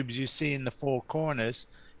tubes you see in the 4 corners,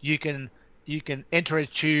 you can enter a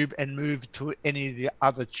tube and move to any of the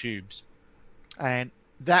other tubes. And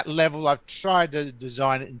that level, I've tried to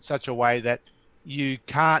design it in such a way that you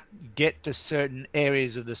can't get to certain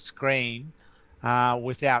areas of the screen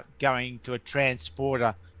without going to a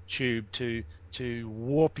transporter tube to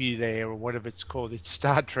warp you there, or whatever it's called. It's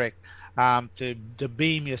Star Trek, to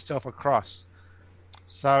beam yourself across.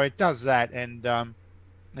 So it does that, and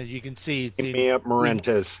as you can see, it's Give me up,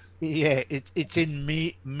 Marentes. Yeah, it's in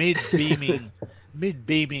mid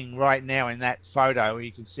beaming right now in that photo.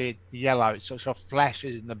 You can see it yellow. It sort of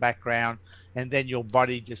flashes in the background, and then your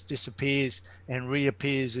body just disappears and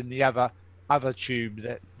reappears in the other tube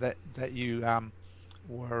that you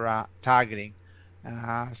were targeting.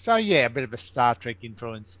 So yeah, a bit of a Star Trek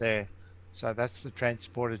influence there. So that's the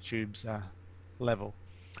transporter tubes level.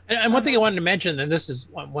 And one thing I wanted to mention, and this is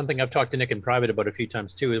one thing I've talked to Nick in private about a few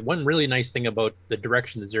times too, is one really nice thing about the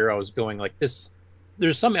direction that Zero is going like this.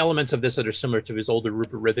 There's some elements of this that are similar to his older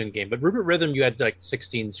Rupert Rhythm game, but Rupert Rhythm, you had like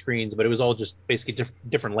 16 screens, but it was all just basically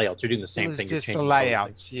different layouts. You're doing the same thing. Just the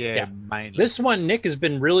layouts, yeah, mainly. This one, Nick has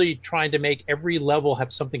been really trying to make every level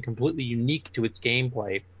have something completely unique to its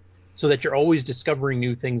gameplay, so that you're always discovering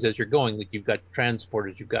new things as you're going. Like you've got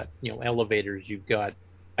transporters, you've got elevators, you've got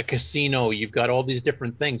a casino, you've got all these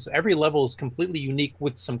different things. So every level is completely unique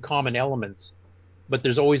with some common elements, but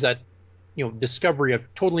there's always that discovery of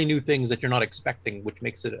totally new things that you're not expecting, which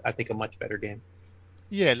makes it, I think, a much better game.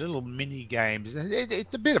 Yeah, little mini games.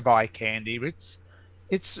 It's a bit of eye candy.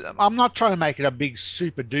 It's. I'm not trying to make it a big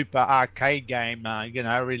super duper arcade game,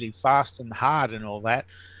 really fast and hard and all that.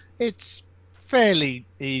 It's fairly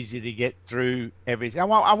easy to get through everything.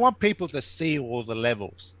 I want people to see all the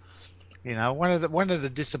levels. One of the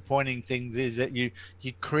disappointing things is that you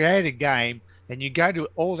create a game and you go to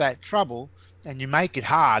all that trouble and you make it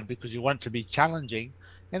hard because you want it to be challenging,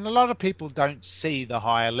 and a lot of people don't see the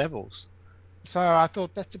higher levels. So I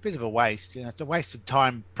thought that's a bit of a waste. It's a waste of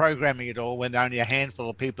time programming it all when only a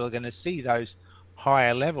handful of people are going to see those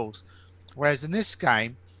higher levels. Whereas in this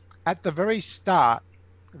game, at the very start,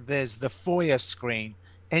 there's the foyer screen,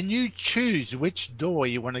 and you choose which door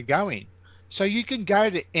you want to go in. So you can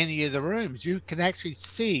go to any of the rooms. You can actually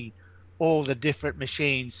see all the different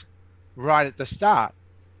machines right at the start.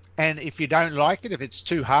 And if you don't like it, if it's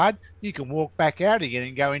too hard, you can walk back out again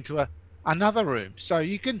and go into another room. So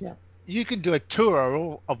you can do a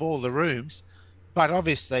tour of all the rooms, but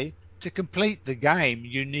obviously to complete the game,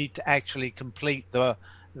 you need to actually complete the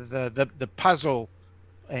puzzle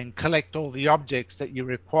and collect all the objects that you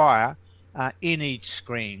require in each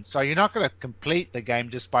screen. So you're not going to complete the game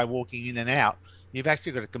just by walking in and out. You've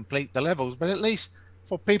actually got to complete the levels, but at least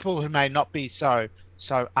for people who may not be so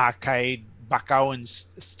arcade Buck Owens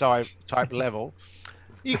type level,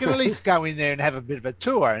 you can at least go in there and have a bit of a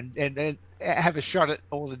tour and have a shot at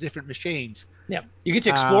all the different machines. Yeah, you get to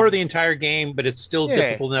explore the entire game, but it's still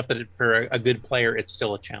difficult enough that for a good player, it's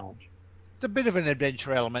still a challenge. It's a bit of an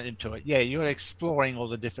adventure element into it. Yeah, you're exploring all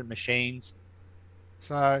the different machines.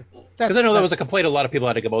 So because I know that was a complaint a lot of people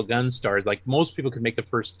had about Gunstar. Like most people could make the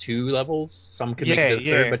first 2 levels, some could make it to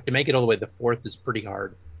the third, but to make it all the way to the 4th is pretty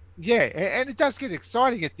hard. Yeah, and it does get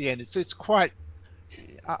exciting at the end. It's quite.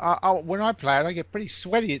 When I play it, I get pretty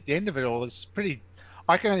sweaty at the end of it all. It's pretty.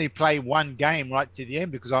 I can only play one game right to the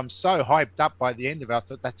end because I'm so hyped up by the end of it. I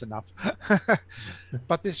thought that's enough.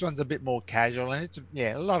 But this one's a bit more casual, and it's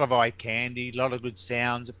a lot of eye candy, a lot of good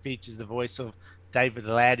sounds. It features the voice of David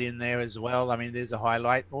Ladd in there as well. I mean, there's a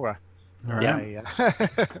highlight or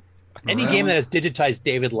Any Really? game that has digitized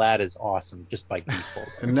David Ladd is awesome, just by default.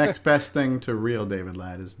 The next best thing to real David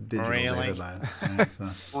Ladd is digital Really? David Ladd. Right, so.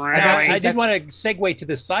 Now, I did want to segue to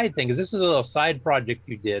this side thing, because this is a little side project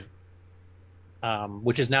you did,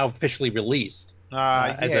 which is now officially released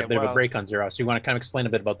as a bit of a break on Zero. So you want to kind of explain a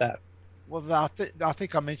bit about that? Well, I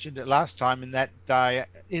think I mentioned it last time in that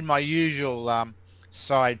in my usual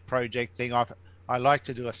side project thing, I like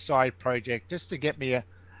to do a side project just to get me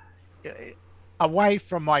away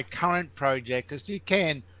from my current project, because you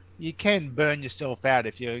can burn yourself out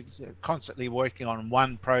if you're constantly working on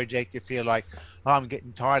one project. You feel like, oh, I'm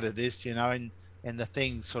getting tired of this, and the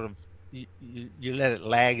thing sort of you let it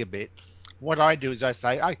lag a bit. What I do is I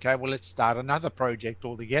say, okay, well, let's start another project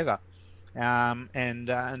altogether, and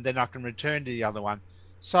then I can return to the other one.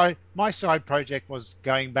 So my side project was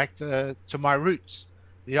going back to my roots,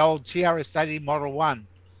 the old TRS-80 Model 1,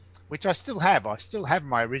 which I still have. I still have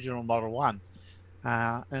my original Model 1.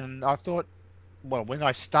 And I thought, well, when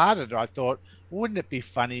I started, I thought, wouldn't it be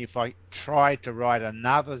funny if I tried to write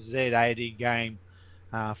another Z80 game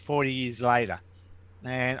 40 years later?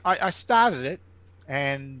 And I started it,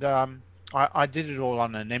 and I did it all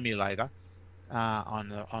on an emulator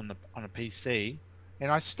on a PC.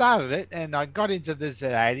 And I started it, and I got into the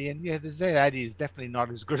Z80, and yeah, the Z80 is definitely not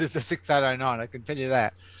as good as the 6809. I can tell you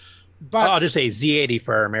that. But I'll just say Z80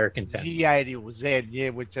 for our American fans. Z80 or Z, yeah,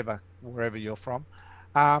 wherever you're from.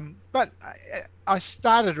 But I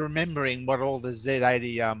started remembering what all the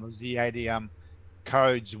Z80 Z80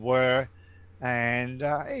 codes were, and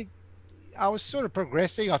I was sort of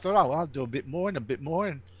progressing. I thought, oh, well, I'll do a bit more,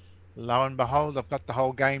 and lo and behold, I've got the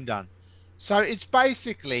whole game done. So it's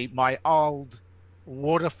basically my old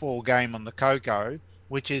waterfall game on the Coco,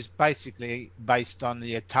 which is basically based on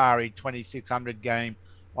the Atari 2600 game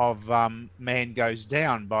of Man Goes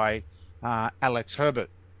Down by Alex Herbert.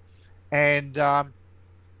 And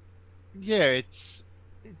it's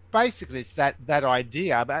that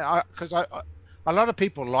idea, but because a lot of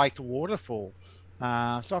people liked waterfall, so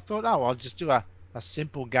I thought, oh, I'll just do a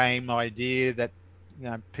simple game idea that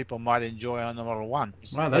people might enjoy on the Model 1.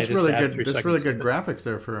 Wow, that's really good. That's really good graphics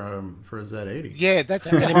there for a Z80. Yeah,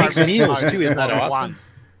 that's and it makes meals too. Isn't that awesome?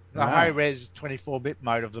 The high-res 24-bit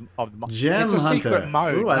mode of the Gem it's a Hunter. secret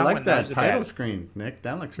mode. Ooh, I like that title screen, Nick.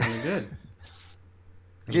 That looks really good.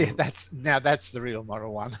 Yeah, that's the real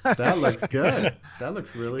Model 1. That looks good. That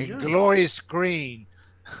looks really good. Glorious green.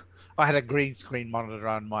 I had a green screen monitor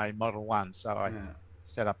on my Model 1, so I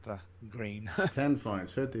set up the green. 10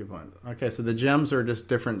 points, 50 points. Okay, so the gems are just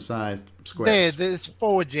different sized squares. There's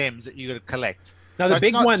 4 gems that you got to collect. Now, so the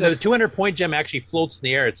big one, the 200-point gem actually floats in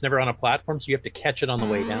the air. It's never on a platform, so you have to catch it on the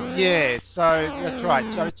way down. Yeah, so that's right.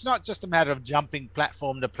 So it's not just a matter of jumping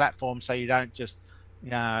platform to platform, so you don't just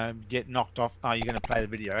get knocked off. Oh, you're going to play the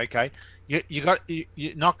video, okay? You got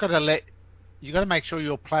to make sure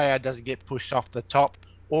your player doesn't get pushed off the top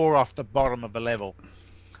or off the bottom of a level.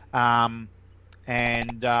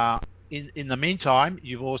 In the meantime,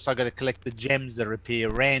 you've also got to collect the gems that appear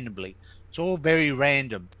randomly. It's all very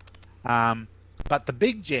random. But the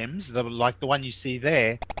big gems, like the one you see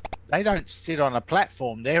there, they don't sit on a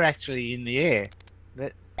platform. They're actually in the air.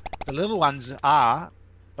 The little ones are,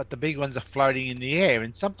 but the big ones are floating in the air.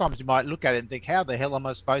 And sometimes you might look at it and think, how the hell am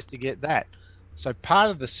I supposed to get that? So part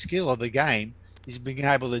of the skill of the game is being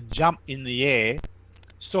able to jump in the air,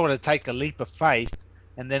 sort of take a leap of faith,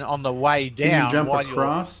 and then on the way down... Can you jump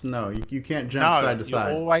across? No, you can't jump side to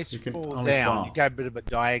side. You always fall down. You go a bit of a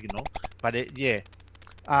diagonal, but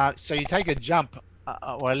so you take a jump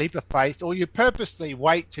or a leap of faith, or you purposely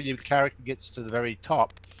wait till your character gets to the very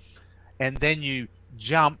top, and then you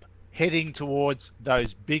jump heading towards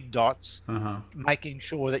those big dots, making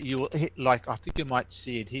sure that you will hit, like, I think you might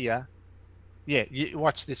see it here. Yeah, you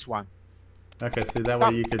watch this one. Okay, so that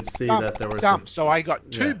way you could see that there was So I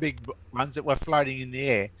got 2 big ones that were floating in the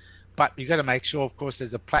air, but you got to make sure, of course,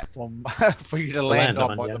 there's a platform for you to land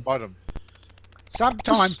on the bottom.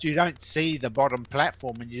 Sometimes you don't see the bottom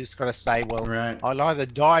platform, and you just got to say, well, I'll either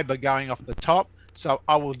die by going off the top, so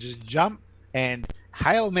I will just jump and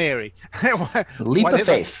Hail Mary. Leap of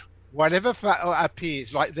faith. Whatever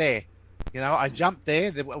appears, like there. I jumped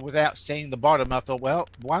there without seeing the bottom. I thought, well,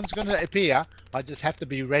 one's going to appear. I just have to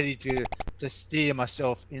be ready to steer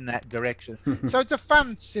myself in that direction. So it's a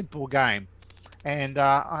fun, simple game. And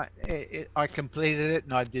I completed it,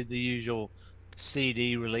 and I did the usual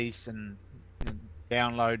CD release and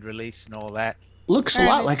download release and all that. Looks a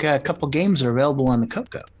lot like a couple games are available on the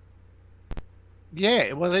Coco.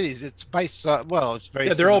 Yeah, well, it is. It's based. It's very.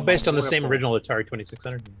 Yeah, they're all based on the same original Atari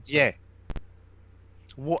 2600. Yeah.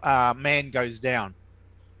 Man Goes Down.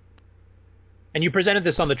 And you presented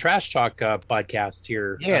this on the Trash Talk podcast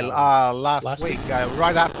here. Yeah, last week,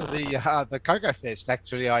 right after the Coco Fest.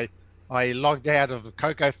 Actually, I logged out of the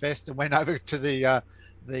Coco Fest and went over to the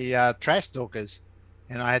Trash Talkers,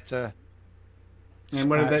 and I had to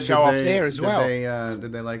show off there as well.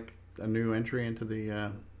 Did they like a new entry into the?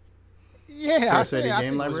 I think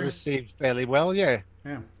it was received fairly well. Yeah.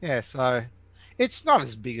 So it's not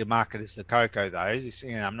as big a market as the Coco, though.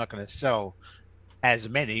 I'm not going to sell as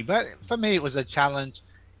many, but for me it was a challenge.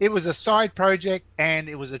 It was a side project, and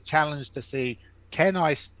it was a challenge to see,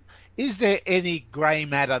 is there any grey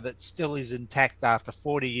matter that still is intact after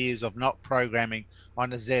 40 years of not programming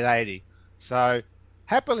on a Z80? So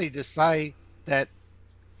happily to say that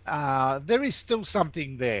there is still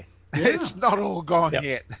something there. It's not all gone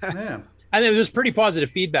yet. And it was pretty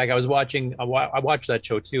positive feedback. I watched that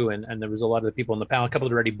show too, and there was a lot of the people in the panel. A couple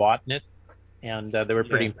had already bought it, and they were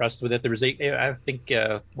pretty impressed with it. There was I think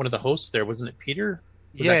one of the hosts there, wasn't it Peter?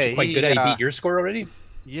 Was actually quite good at it. He beat your score already.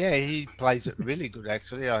 Yeah, he plays it really good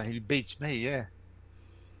actually. He beats me. Yeah.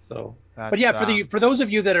 So, but yeah, for those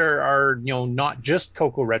of you that are not just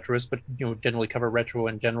Coco retroists, but generally cover retro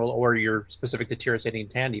in general, or you're specific to TRS-80 and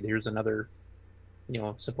Tandy, there's another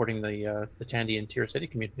supporting the Tandy and TRS-80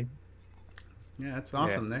 community. Yeah, that's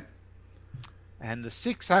awesome, Nick. And the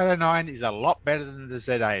 609 is a lot better than the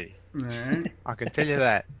Z80. Right. I can tell you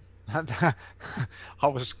that. I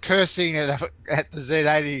was cursing at the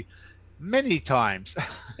Z80 many times.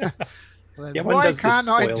 Why can't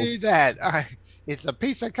I do that? It's a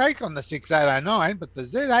piece of cake on the 6809, but the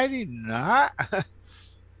Z80, nah.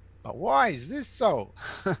 But why is this so?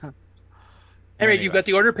 Anyway, you've got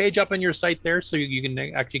the order page up on your site there, so you can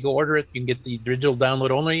actually go order it. You can get the digital download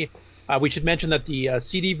only. We should mention that the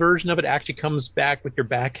CD version of it actually comes back with your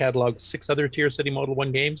back catalog, 6 other TRS-80 Model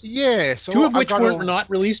 1 games. Yeah. So 2 of which were not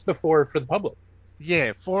released before for the public.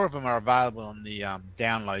 Yeah, 4 of them are available on the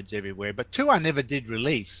downloads everywhere, but 2 I never did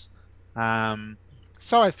release.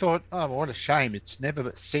 So I thought, oh, what a shame. It's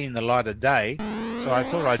never seen the light of day. So I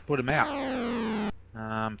thought I'd put them out.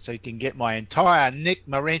 So you can get my entire Nick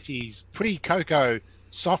Marenti's pre-Coco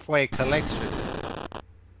software collection.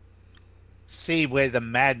 See where the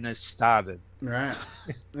madness started. Right.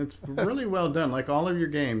 It's really well done. Like all of your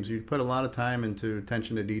games, you put a lot of time into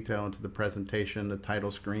attention to detail, into the presentation, the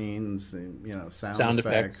title screens, sound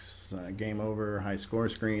effects. Game over, high score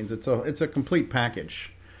screens. It's a complete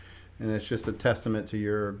package, and it's just a testament to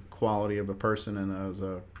your quality of a person and as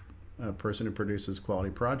a person who produces quality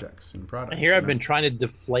projects and products. And here I've been trying to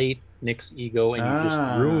deflate Nick's ego, and you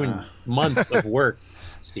just ruined months of work,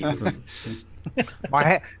 Steve.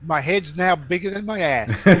 My head's now bigger than my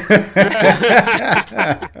ass.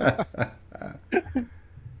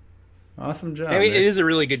 Awesome job. It is a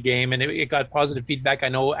really good game, and it got positive feedback. I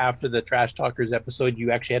know after the Trash Talkers episode,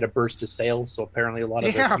 you actually had a burst of sales, so apparently a lot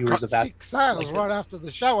of the viewers of that. 6 sales right after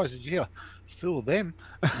the show. I said, yeah, fool them.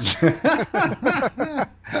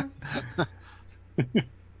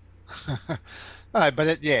 But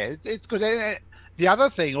it's good. The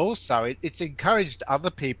other thing also, it's encouraged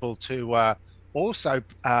other people to also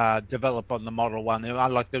develop on the Model 1.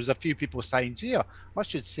 Like there was a few people saying, gee, I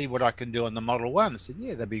should see what I can do on the Model 1. I said,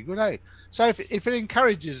 yeah, that'd be good, eh? So if it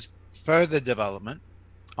encourages further development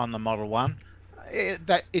on the Model 1,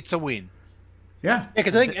 it's a win. Yeah.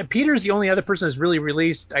 Because I think Peter's the only other person that's really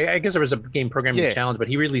released, I guess there was a game programming challenge, but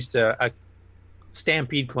he released a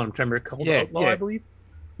Stampede clone, I'm trying to recall, Outlaw, I believe,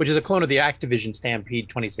 which is a clone of the Activision Stampede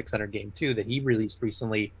 2600 game too that he released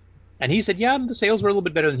recently. And he said, yeah, the sales were a little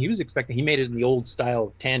bit better than he was expecting. He made it in the old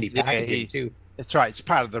style Tandy packaging too. That's right. It's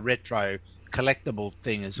part of the retro collectible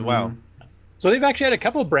thing as well. So they've actually had a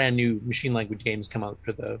couple of brand new machine language games come out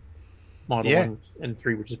for the Model 1 and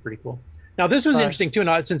 3, which is pretty cool. Now, this was interesting too.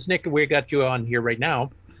 Now, since Nick, we got you on here right now,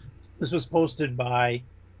 this was posted by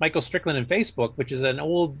Michael Strickland on Facebook, which is an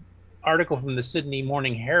old article from the Sydney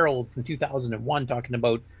Morning Herald from 2001 talking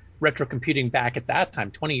about retro computing back at that time,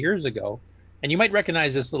 20 years ago. And you might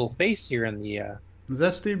recognize this little face here in the... Is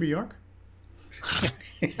that Steve Bjork?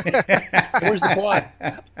 Where's the quad?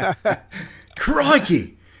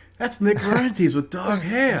 Crikey! That's Nick Marentes with dog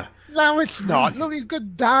hair. No, it's not. Look, he's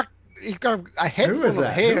got dark... He's got a head full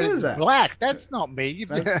of hair. Who is that? Black. That's not me.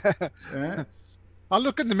 I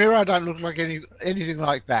look in the mirror. I don't look like anything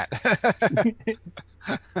like that.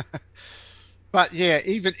 But yeah,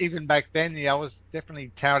 even back then, I was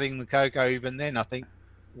definitely touting the Coco. Even then, I think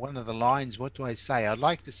one of the lines. What do I say? I'd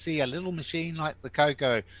like to see a little machine like the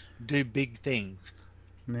Coco do big things.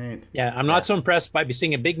 Neat. Yeah, I'm not so impressed by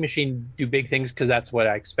seeing a big machine do big things because that's what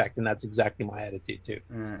I expect, and that's exactly my attitude too.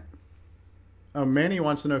 All right. Oh, Manny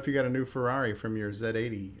wants to know if you got a new Ferrari from your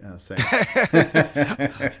Z80 sale.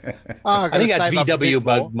 Oh, I think that's save up a VW bit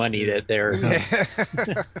bug more. money that they're.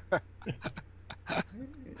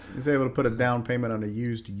 He's able to put a down payment on a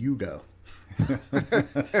used Yugo.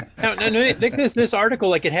 No, Nick, this article,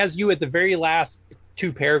 like, it has you at the very last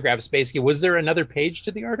 2 paragraphs. Basically, was there another page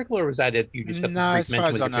to the article, or was that it? You just got No, the as brief far mention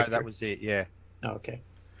as with I your know, picture? that was it. Yeah. Oh, okay.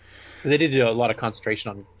 Because they did do a lot of concentration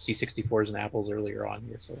on C64s and Apples earlier on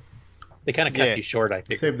here, so they kind of cut you short. I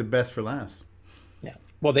think. Save the best for last. Yeah.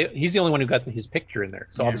 Well, he's the only one who got his picture in there,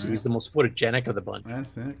 so Yeah, obviously right. he's the most photogenic of the bunch.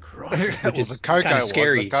 That's it. Which Well, is the Coco kind of was.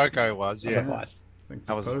 scary. The Coco was. on Yeah. the plot.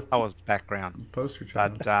 I was background. Poster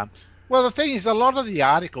child. But well, the thing is, a lot of the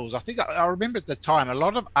articles. I think I remember at the time, a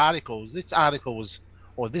lot of articles. This article was,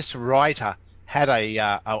 or this writer had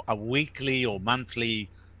a weekly or monthly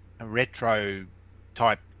retro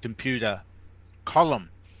type computer column,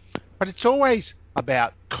 but it's always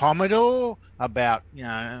about Commodore, about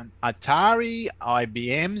Atari,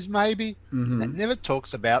 IBMs maybe. Mhm. It never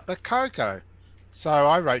talks about the Coco. So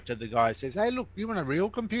I wrote to the guy, says, "Hey, look, you want a real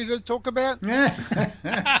computer to talk about?"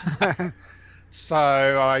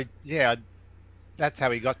 So that's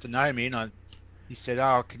how he got to know me, and he said,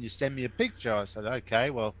 "Oh, can you send me a picture?" I said, "Okay,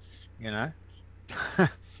 well, There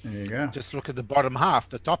you go. just look at the bottom half.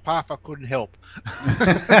 The top half I couldn't help."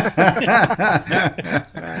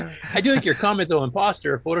 I do like your comment though,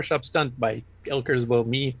 imposter, a Photoshop stunt by El Kurzweil,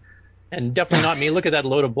 me, and definitely not me. Look at that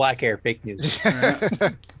load of black hair, fake news.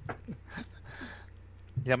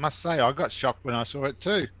 Yeah, I must say, I got shocked when I saw it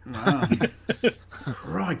too. Wow.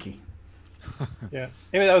 Crikey. Yeah.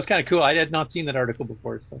 Anyway, that was kind of cool. I had not seen that article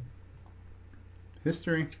before, so.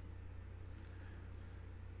 History.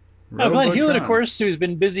 Glenn Hewlett, of Robotron. course, who's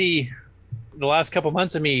been busy the last couple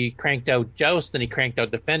months. He cranked out Joust, then he cranked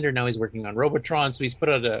out Defender. Now he's working on Robotron. So he's put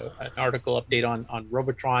out an article update on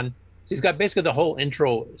Robotron. So he's got basically the whole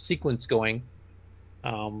intro sequence going.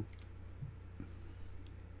 I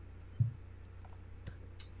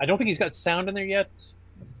don't think he's got sound in there yet.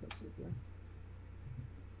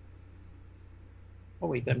 Oh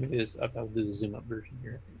wait, that maybe is. I'll do the zoom up version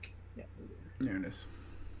here. I think. Yeah. There it is.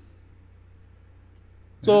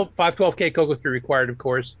 So 512K Coco 3 required, of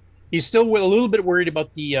course. He's still a little bit worried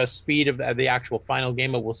about the speed of the actual final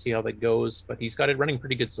game, but we'll see how that goes. But he's got it running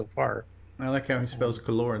pretty good so far. I like how he spells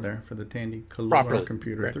Color there for the Tandy Color Properly,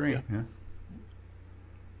 Computer correct, 3. yeah. Yeah.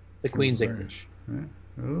 The Queen's Color. English.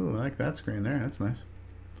 Yeah. Ooh, I like that screen there. That's nice.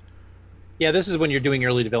 Yeah, this is when you're doing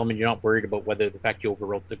early development. You're not worried about whether the fact you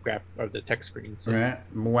overwrote the graph or the text screen. So. Right.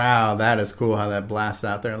 Wow, that is cool how that blasts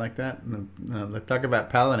out there like that. Let's talk about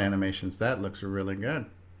palette animations. That looks really good.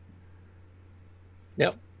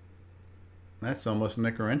 Yep. That's almost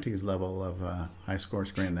Nicorenti's level of high score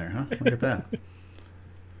screen there, huh? Look at that.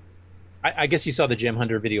 I guess you saw the Gem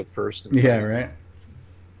Hunter video first. Yeah, right.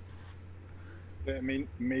 That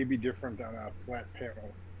may be different on a flat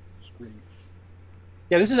panel screen.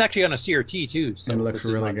 Yeah, this is actually on a CRT too. So It looks this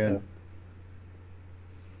is really not good.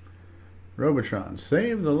 Robotron,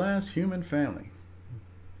 save the last human family.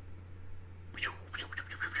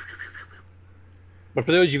 But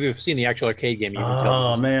for those of you who've seen the actual arcade game, you can tell. Oh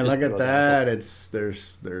this is- man, this look is at really that! It's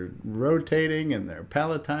they're rotating and they're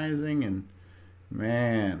palletizing and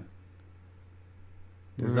man,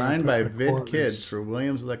 designed by Moved Vid quarters. Kids for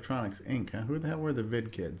Williams Electronics Inc. Huh? Who the hell were the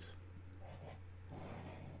Vid Kids?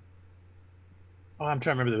 Oh, I'm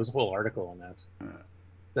trying to remember. There was a whole article on that.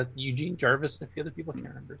 That Eugene Jarvis and a few other people, I can't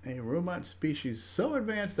remember. A robot species so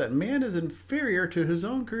advanced that man is inferior to his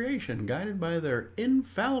own creation. Guided by their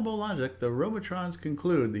infallible logic, the Robotrons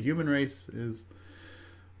conclude the human race is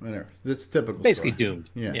whatever. It's typical. Basically story. doomed.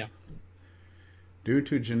 Yes. Yeah. Due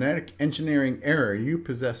to genetic engineering error, you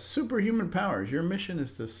possess superhuman powers. Your mission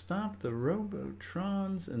is to stop the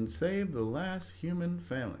Robotrons and save the last human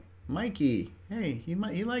family. Mikey, hey, he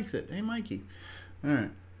likes it. Hey, Mikey. All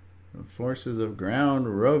right. The Forces of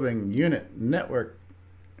Ground Roving Unit Network.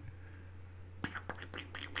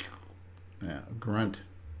 Yeah, Grunt.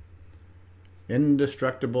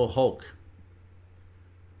 Indestructible Hulk.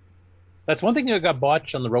 That's one thing that got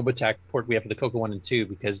botched on the Robotech port we have for the Coco 1 and 2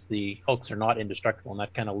 because the Hulks are not indestructible, and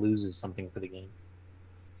that kind of loses something for the game.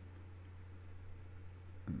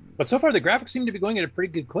 But so far, the graphics seem to be going at a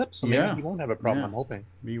pretty good clip, so maybe you won't have a problem, Yeah. I'm hoping.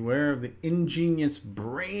 Beware of the ingenious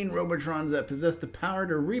brain Robotrons that possess the power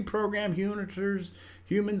to reprogram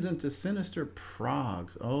humans into sinister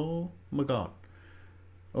progs. Oh my god.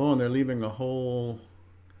 Oh, and they're leaving a whole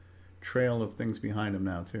trail of things behind them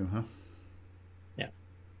now, too, huh?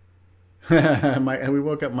 Yeah. We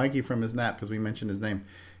woke up Mikey from his nap because we mentioned his name.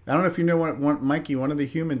 I don't know if you know what Mikey, one of the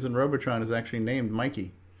humans in Robotron, is actually named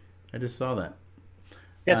Mikey. I just saw that.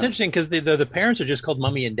 Yeah, it's interesting because the parents are just called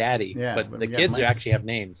Mummy and Daddy, Yeah, but but the we got kids Mike. actually have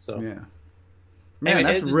names. So Yeah. Man, And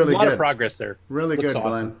that's there's really a lot good. of progress there. Really Looks good,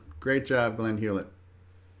 awesome. Glenn. Great job, Glenn Hewlett.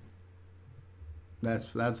 That's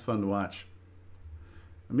fun to watch.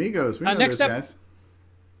 Amigos, we know Next those up- guys.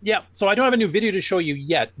 Yeah, so I don't have a new video to show you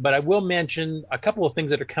yet, but I will mention a couple of things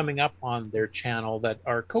that are coming up on their channel that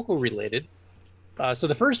are Coco related. So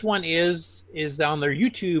the first one is on their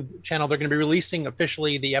YouTube channel. They're going to be releasing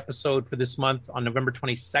officially the episode for this month on November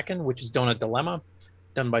 22nd, which is Donut Dilemma,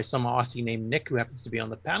 done by some Aussie named Nick, who happens to be on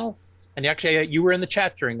the panel. And actually, you were in the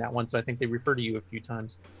chat during that one, so I think they referred to you a few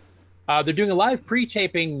times. They're doing a live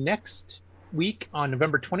pre-taping next week on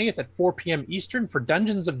November 20th at 4 p.m. Eastern for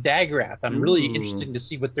Dungeons of Dagrath. I'm really Ooh. interested to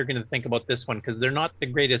see what they're going to think about this one, because they're not the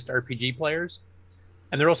greatest RPG players,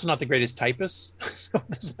 and they're also not the greatest typists, so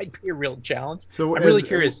this might be a real challenge. So I'm really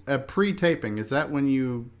curious. A pre-taping, is that when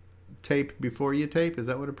you tape before you tape? Is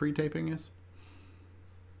that what a pre-taping is?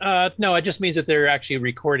 No, it just means that they're actually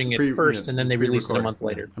recording it first, and then they release it a month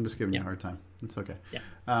later. I'm just giving you a hard time. It's okay.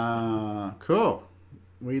 Yeah. Cool.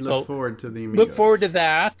 We look So, forward to the Amigos. Look forward to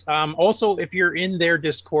that. Also, if you're in their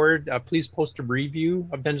Discord, please post a review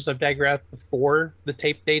of Dungeons of Dagrath before the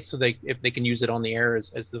tape date, so if they can use it on the air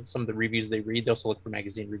as some of the reviews they read. They also look for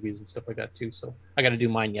magazine reviews and stuff like that too. So I got to do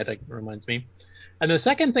mine yet. It reminds me. And the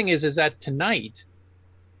second thing is that tonight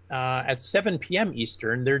at 7 p.m.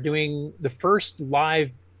 Eastern, they're doing the first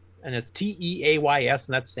live, and it's TEAYS,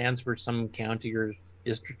 and that stands for some county or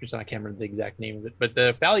district or something. I can't remember the exact name of it, but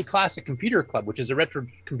the Valley Classic Computer Club, which is a retro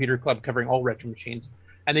computer club covering all retro machines,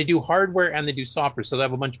 and they do hardware and they do software. So they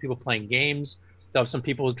have a bunch of people playing games. They'll have some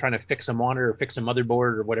people trying to fix a monitor or fix a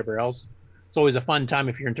motherboard or whatever else. It's always a fun time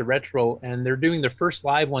if you're into retro, and they're doing their first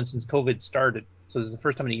live one since COVID started. So this is the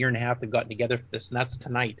first time in a year and a half they've gotten together for this, and that's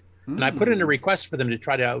tonight. And I put in a request for them to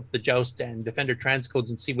try out the Joust and Defender transcodes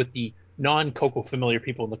and see what the non-Coco familiar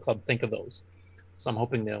people in the club think of those. So I'm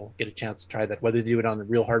hoping they'll get a chance to try that. Whether they do it on the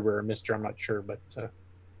real hardware or Mister, I'm not sure, but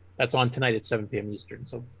that's on tonight at 7 p.m. Eastern.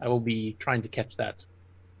 So I will be trying to catch that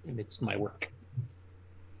amidst my work.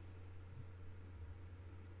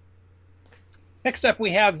 Next up,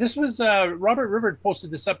 we have, this was Robert River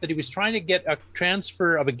posted this up, that he was trying to get a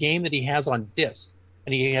transfer of a game that he has on disc.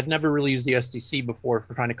 And he had never really used the SDC before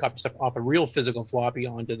for trying to copy stuff off a real physical floppy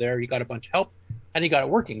onto there. He got a bunch of help, and he got it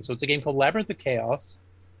working. So it's a game called Labyrinth of Chaos,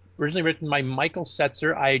 originally written by Michael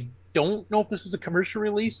Setzer. I don't know if this was a commercial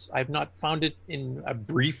release. I've not found it in a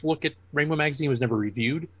brief look at Rainbow Magazine. It was never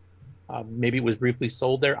reviewed. Maybe it was briefly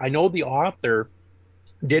sold there. I know the author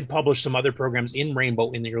did publish some other programs in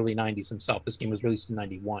Rainbow in the early 90s himself. This game was released in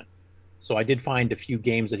 91. So I did find a few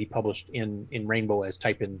games that he published in Rainbow as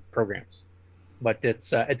type-in programs. But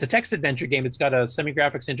it's a text adventure game. It's got a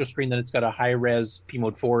semi-graphics intro screen, then it's got a high-res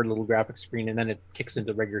P-Mode 4 little graphics screen, and then it kicks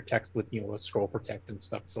into regular text with, a scroll protect and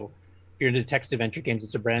stuff. So if you're into text adventure games,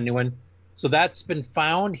 it's a brand new one. So that's been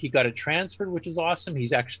found. He got it transferred, which is awesome.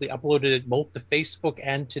 He's actually uploaded it both to Facebook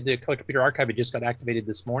and to the Color Computer Archive. It just got activated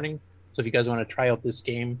this morning. So if you guys want to try out this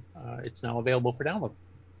game, it's now available for download.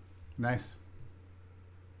 Nice.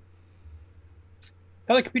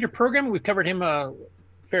 Color Computer Programming, we've covered him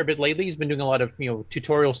fair bit lately. He's been doing a lot of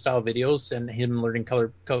tutorial style videos and him learning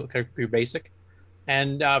color computer basic.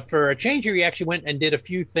 And for a change here, he actually went and did a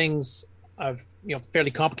few things of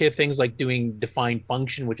fairly complicated things like doing defined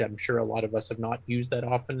function, which I'm sure a lot of us have not used that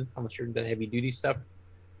often unless you're into heavy duty stuff.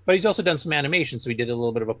 But he's also done some animation. So he did a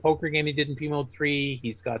little bit of a poker game he did in P-Mode 3.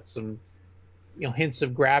 He's got some hints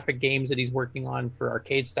of graphic games that he's working on for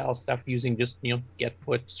arcade style stuff using just get,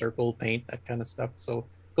 put, circle, paint, that kind of stuff. So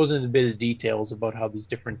goes into a bit of details about how these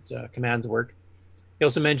different commands work. He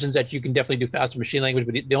also mentions that you can definitely do faster machine language,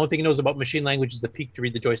 but the only thing he knows about machine language is the peek to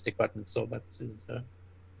read the joystick button. So that's his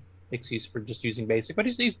excuse for just using basic. But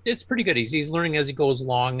it's pretty good. He's learning as he goes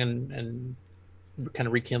along and kind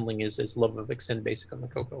of rekindling his love of extended basic on the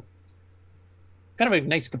Coco. Kind of a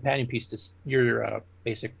nice companion piece to your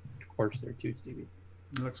basic course there too, Stevie.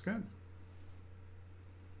 It looks good.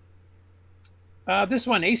 This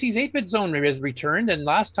one, AC's 8-Bit Zone has returned, and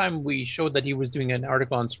last time we showed that he was doing an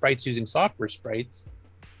article on sprites using software sprites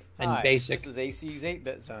and Hi, basic. This is AC's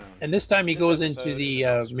 8-Bit Zone. And this time he This goes episode into is the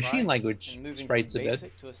about machine language and moving sprites a from bit.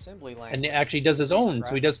 basic to assembly And language. actually does his own.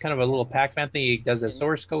 So he does kind of a little graphics Pac-Man thing. He does a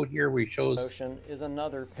source code here where he shows Motion is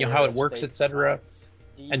another how pair it of works, state etc. points,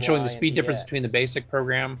 And showing the DY speed and difference DX. between the basic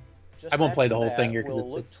program. Just I won't play the after whole thing that, here we'll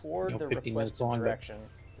because look it's toward the 15 minutes requested long. But direction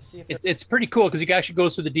to see if it's pretty cool because he actually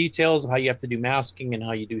goes through the details of how you have to do masking and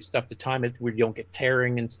how you do stuff to time it where you don't get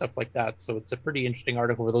tearing and stuff like that. So it's a pretty interesting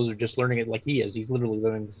article for those who are just learning it like he is. He's literally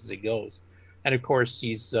learning this as he goes. And of course,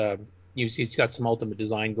 he's got some ultimate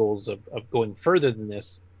design goals of going further than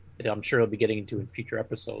this that I'm sure he'll be getting into in future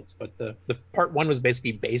episodes. But the part one was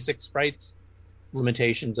basically basic sprites.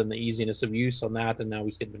 limitations and the easiness of use on that, and now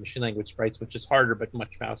he's getting the machine language sprites, which is harder but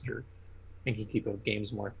much faster, and can keep up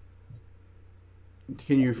games more.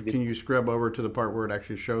 Can you scrub over to the part where it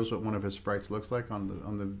actually shows what one of his sprites looks like on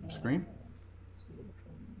the screen?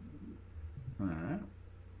 All right.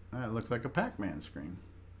 That looks like a Pac-Man screen.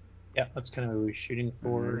 Yeah, that's kind of what we're shooting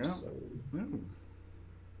for. So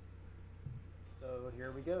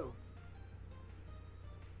here we go.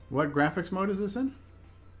 What graphics mode is this in?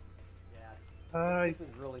 I This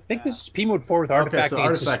is really think fast. this is P mode 4 with artifacting.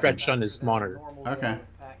 It's just stretched on his monitor. Okay.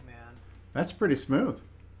 That's pretty smooth.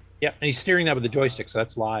 Yeah, and he's steering that with the joystick, so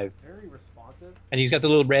that's live. Very responsive. And he's got the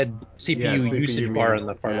little red CPU, CPU usage bar meter. on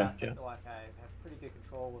the far Yeah. left. I Yeah. feel like I have pretty good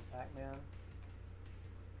control with Pac-Man.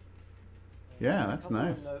 Yeah, that's A couple of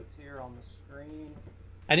nice. notes here on the screen.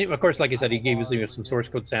 And of course, like I said, he gave us some source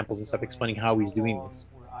code samples and stuff explaining how he's doing this.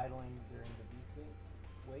 We're idling during the VSync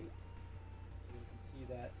wait, so you can see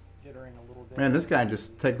that jittering a little bit. Man, this guy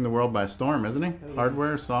just taking the world by storm, isn't he?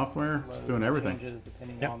 Hardware, software, just doing everything.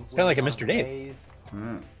 Yeah, it's kind of like a Mr. Dave.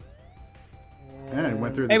 Yeah, it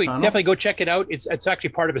went through the Anyway, tunnel. definitely go check it out. It's actually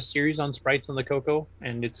part of a series on sprites on the Coco,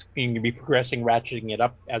 and it's going to be progressing, ratcheting it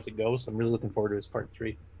up as it goes. I'm really looking forward to his part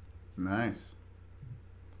 3. Nice.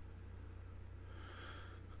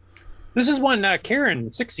 This is one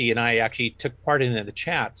Karen 60 and I actually took part in the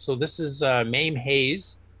chat. So this is Mame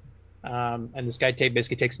Hayes, and this guy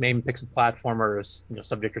basically takes Mame, picks a platform or a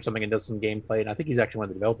subject or something, and does some gameplay. And I think he's actually one of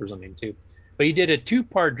the developers on Mame too. But he did a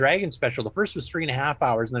 2-part Dragon special. The first was 3.5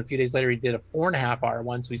 hours, and then a few days later he did a 4.5-hour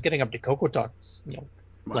one. So he's getting up to Coco Talks,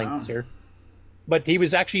 lengths here. But he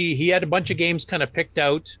had a bunch of games kind of picked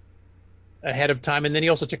out ahead of time, and then he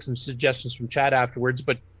also took some suggestions from chat afterwards.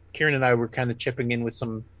 But Kieran and I were kind of chipping in with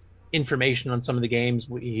some information on some of the games.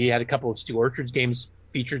 He had a couple of Stu Orchard's games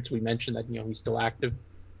featured, so we mentioned that he's still active,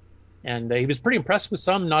 and he was pretty impressed with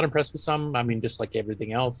some, not impressed with some. I mean, just like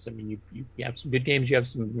everything else. I mean, you have some good games, you have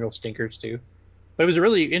some real stinkers too. But it was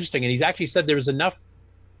really interesting, and he's actually said there was enough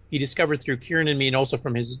he discovered through Kieran and me, and also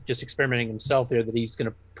from his just experimenting himself there, that he's going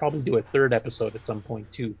to probably do a 3rd episode at some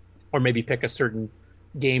point too, or maybe pick a certain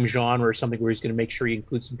game genre or something where he's going to make sure he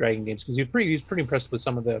includes some Dragon games, because he was pretty impressed with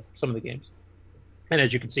some of the games. And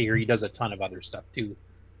as you can see here, he does a ton of other stuff too,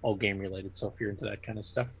 all game related. So if you're into that kind of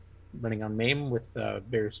stuff, running on MAME with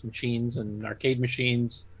various machines and arcade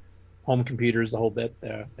machines, home computers, the whole bit,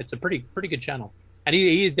 it's a pretty good channel. And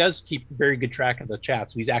he does keep very good track of the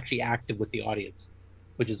chat, so he's actually active with the audience,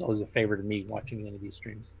 which is always a favor to me watching any of these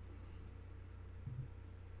streams.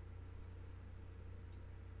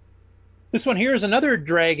 This one here is another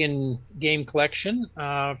Dragon game collection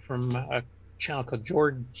from a channel called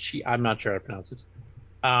George. I'm not sure how to pronounce this.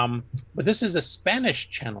 But this is a Spanish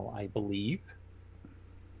channel, I believe.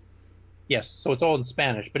 Yes, so it's all in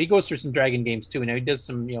Spanish, but he goes through some Dragon games too. He does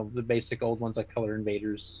some, the basic old ones like Color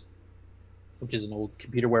Invaders, which is an old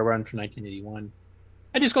computerware run from 1981.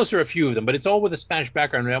 I just goes through a few of them, but it's all with a Spanish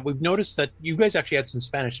background. Now, we've noticed that you guys actually had some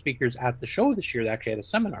Spanish speakers at the show this year that actually had a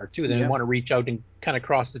seminar too. They want to reach out and kind of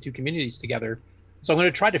cross the two communities together. So I'm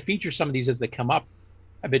going to try to feature some of these as they come up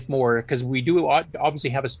a bit more, because we do obviously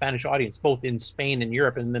have a Spanish audience both in Spain and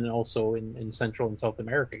Europe, and then also in Central and South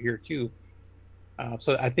America here too.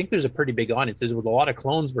 So I think there's a pretty big audience. There's a lot of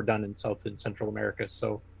clones were done in South and Central America,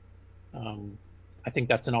 so I think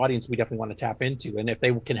that's an audience we definitely want to tap into. And if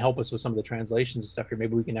they can help us with some of the translations and stuff here,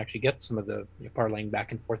 maybe we can actually get some of the parlaying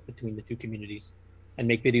back and forth between the two communities and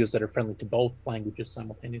make videos that are friendly to both languages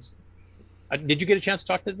simultaneously. Did you get a chance to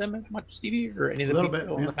talk to them much, Stevie, or any of the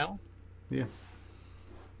people on the panel? Yeah.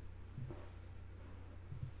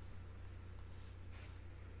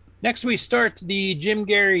 Next, we start the Jim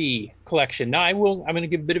Gary collection. Now, I'm going to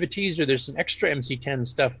give a bit of a teaser. There's some extra MC10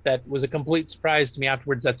 stuff that was a complete surprise to me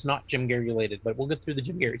afterwards. That's not Jim Gary related, but we'll get through the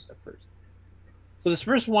Jim Gary stuff first. So this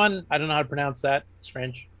first one, I don't know how to pronounce that. It's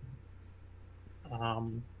French.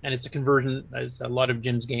 And it's a conversion, as a lot of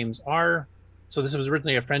Jim's games are. So this was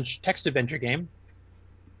originally a French text adventure game.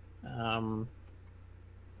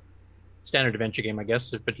 Standard adventure game, I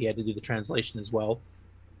guess, but he had to do the translation as well.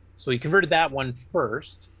 So he converted that one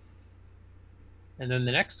first. And then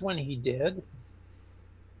the next one he did,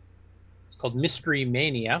 it's called Mystery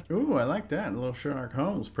Mania. Ooh, I like that. A little Sherlock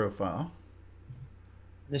Holmes profile.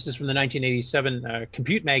 This is from the 1987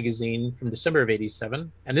 Compute magazine from December of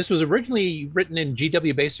 87. And this was originally written in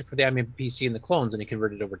GW Basic for the IBM PC and the clones, and he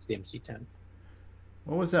converted over to the MC10.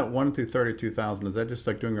 What was that 1 through 32,000? Is that just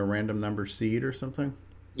like doing a random number seed or something?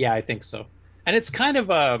 Yeah, I think so. And it's kind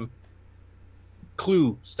of a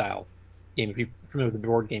Clue style game, if you're familiar with the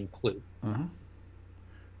board game Clue. Uh-huh.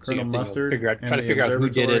 So Colonel Mustard try to figure out who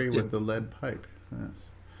did it. With the lead pipe. Yes.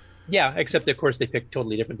 Yeah, except of course they picked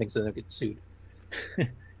totally different things, so they don't get sued.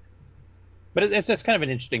 But it's just kind of an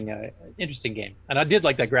interesting game, and I did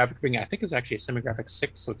like that graphic being. I think it's actually a semi-graphic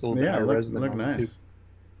 6, so it's a little bit higher res than look normal, nice.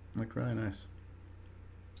 too. Look really nice.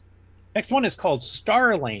 Next one is called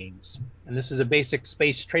Star Lanes, and this is a basic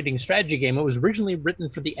space trading strategy game. It was originally written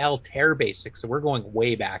for the Altair Basic, so we're going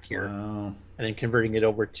way back here, and then converting it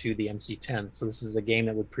over to the MC10. So this is a game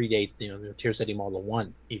that would predate, the Tier City Model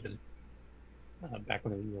 1, even back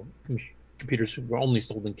when computers were only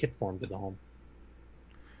sold in kit form to the home.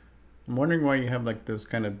 I'm wondering why you have like those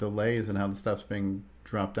kind of delays and how the stuff's being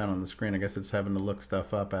dropped down on the screen. I guess it's having to look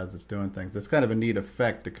stuff up as it's doing things. It's kind of a neat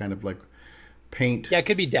effect to kind of like paint. Yeah, it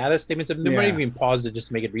could be data statements. They might even pause it just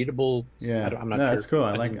to make it readable. Yeah, I'm not sure. That's cool.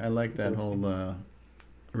 I like that whole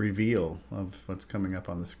reveal of what's coming up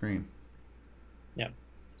on the screen. Yeah,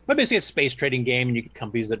 but basically it's a space trading game, and you get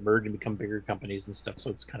companies that merge and become bigger companies and stuff. So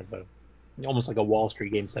it's kind of almost like a Wall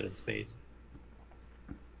Street game set in space.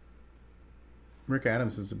 Rick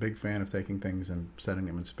Adams is a big fan of taking things and setting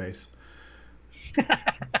them in space.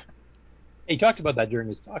 He talked about that during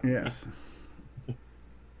his talk. Yes.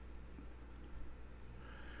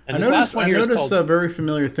 And I noticed a very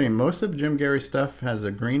familiar theme. Most of Jim Garry's stuff has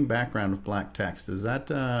a green background with black text. Is that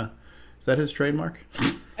his trademark?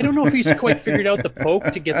 I don't know if he's quite figured out the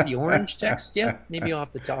poke to get the orange text yet. Maybe I'll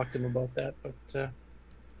have to talk to him about that. But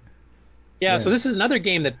yeah, so this is another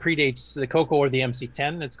game that predates the Coco or the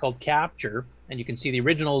MC10. It's called Capture, and you can see the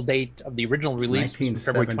original date of the original release was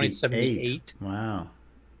February 1978. Wow.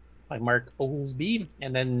 By Mark Oglesby,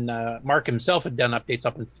 and then Mark himself had done updates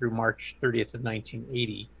up and through March 30th of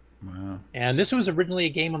 1980. Wow. And this was originally a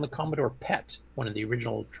game on the Commodore PET, one of the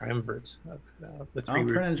original triumvirates of the three I'll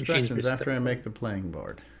print machines instructions after I make the playing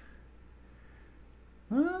board.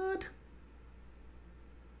 What?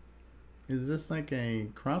 Is this like a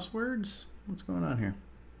crosswords? What's going on here?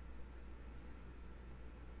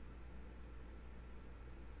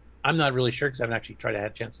 I'm not really sure because I haven't actually tried to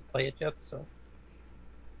have a chance to play it yet. So.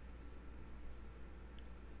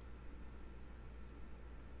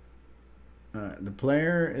 The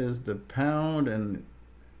player is the pound, and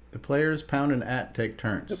the players pound and at take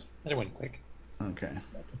turns. That went quick. Okay.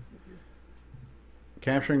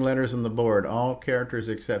 Capturing letters on the board. All characters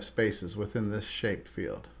except spaces within this shaped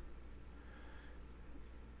field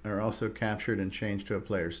are also captured and changed to a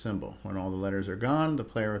player's symbol. When all the letters are gone, the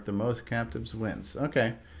player with the most captives wins.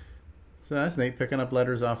 Okay. So that's neat, picking up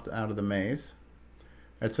letters out of the maze.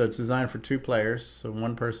 All right, so it's designed for 2 players. So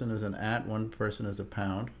one person is an at, one person is a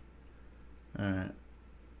pound. All right.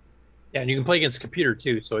 Yeah, and you can play against computer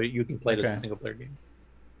too, so you can play it as a single player game.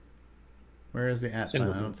 Where is the at sign?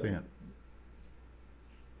 I don't see it.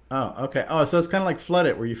 Oh, okay. Oh, so it's kind of like Flood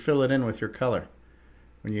It, where you fill it in with your color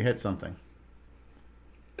when you hit something.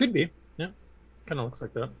 Could be. Yeah. Kind of looks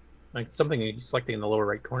like that. Like something you're selecting in the lower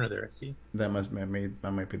right corner there, I see. That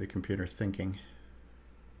might be the computer thinking.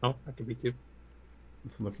 Oh, that could be too.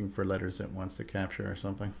 It's looking for letters it wants to capture or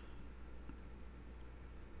something.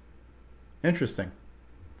 Interesting.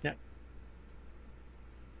 Yeah.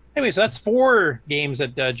 Anyway, so that's 4 games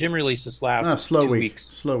that Jim released this last 2 weeks.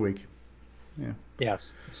 Slow week. Yeah.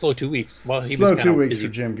 Yes, slow 2 weeks. Well, he slow was 2 weeks for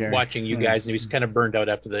Jim Garry. Watching you guys, and he was kind of burned out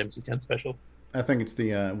after the MC10 special. I think it's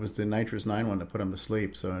it was the Nitrous 9 one that put him to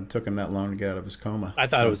sleep, so it took him that long to get out of his coma. I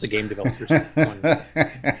thought it was the game developers one.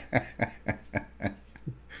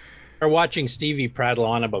 Or watching Stevie prattle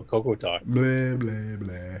on about Coco Talk. Blah, blah,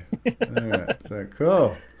 blah. All right, so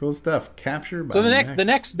cool stuff. Capture by So the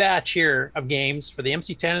next batch here of games for the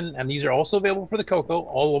MC10, and these are also available for the Coco,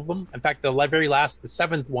 all of them. In fact, the very last, the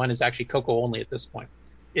 7th one is actually Coco only at this point,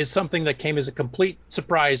 is something that came as a complete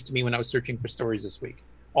surprise to me when I was searching for stories this week.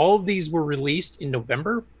 All of these were released in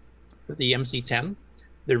November for the MC10.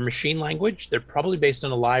 They're machine language. They're probably based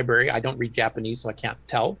on a library. I don't read Japanese, so I can't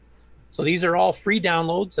tell. So these are all free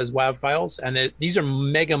downloads as WAV files, and these are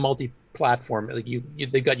mega multi-platform. Like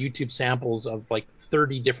they've got YouTube samples of like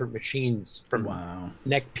 30 different machines, from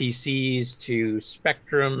NEC PCs to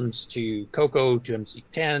Spectrums to Coco to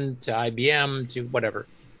MC10 to IBM to whatever.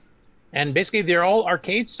 And basically, they're all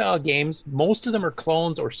arcade-style games. Most of them are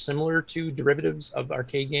clones or similar to derivatives of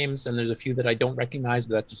arcade games, and there's a few that I don't recognize,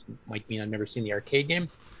 but that just might mean I've never seen the arcade game.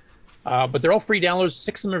 But they're all free downloads.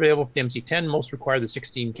 6 of them are available for the MC10. Most require the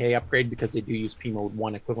 16K upgrade because they do use P-Mode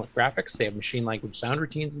 1 equivalent graphics. They have machine language sound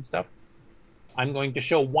routines and stuff. I'm going to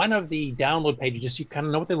show one of the download pages just so you kind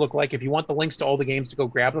of know what they look like. If you want the links to all the games to go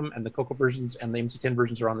grab them, and the Coco versions and the MC10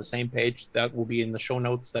 versions are on the same page, that will be in the show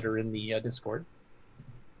notes that are in the Discord.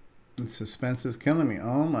 The suspense is killing me.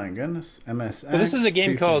 Oh my goodness. MSX. So this is a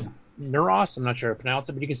game called Neuros. I'm not sure how to pronounce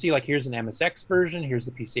it, but you can see like here's an MSX version. Here's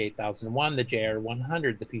the PC 8001, the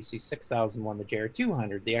JR100, the PC 6001, the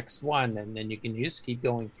JR200, the X1, and then you can just keep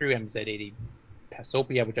going through MZ80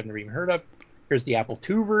 Pasopia, which I've never even heard of. Here's the Apple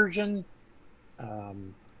II version.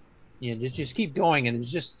 You just keep going, and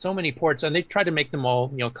there's just so many ports, and they try to make them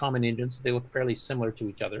all, common engines. So they look fairly similar to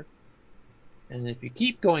each other. And if you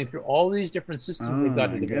keep going through all these different systems they've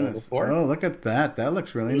got it available for. Oh, look at that. That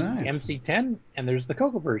looks really nice. The MC10, and there's the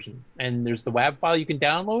Coco version. And there's the WAV file you can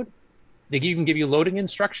download. They even give you loading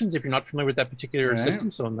instructions if you're not familiar with that particular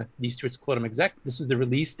system. So on these two, it's Clodum Exec. This is the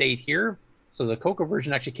release date here. So the Coco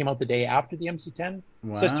version actually came out the day after the MC10.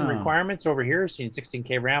 Wow. System requirements over here. So you need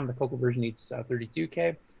 16K RAM. The Coco version needs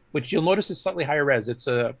 32K, which you'll notice is slightly higher res. It's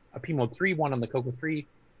a P-Mode 3 one on the Coco 3,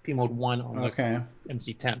 P-Mode 1 on the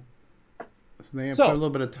MC10. So they put a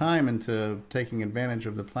little bit of time into taking advantage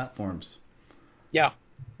of the platforms. Yeah.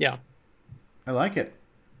 I like it.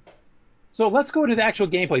 So let's go to the actual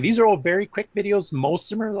gameplay. These are all very quick videos.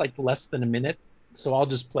 Most of them are like less than a minute. So I'll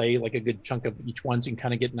just play like a good chunk of each one so you can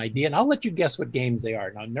kind of get an idea. And I'll let you guess what games they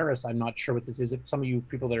are. Now, Neuros, I'm not sure what this is. If some of you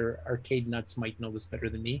people that are arcade nuts might know this better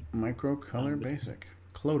than me. Microcolor Basic.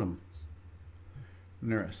 Clodum.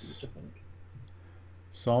 Neuros.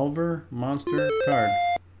 Solver Monster Card.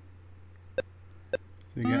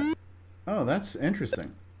 You got, oh, that's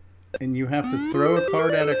interesting. And you have to throw a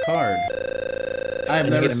card at a card. I've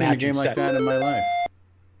never seen a game like that in my life.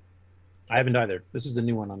 I haven't either. This is the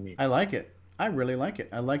new one on me. I like it. I really like it.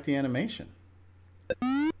 I like the animation.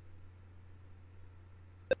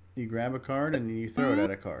 You grab a card and you throw it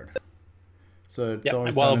at a card. So it's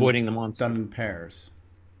always while avoiding the monster. Done in pairs.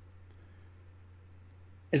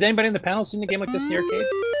 Has anybody in the panel seen a game like this in the arcade?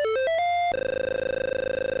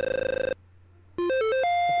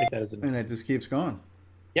 And it just keeps going.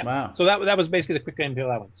 Yeah. Wow. So that was basically the quick gameplay of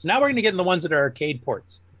that one. So now we're going to get in the ones that are arcade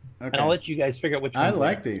ports. Okay. And I'll let you guys figure out which ones. I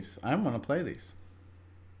like these. I want to play these.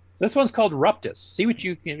 So this one's called Ruptus. See what if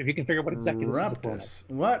you can figure out what exactly this is. Ruptus.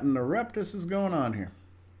 What in the Ruptus is going on here?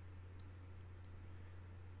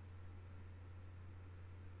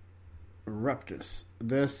 Ruptus.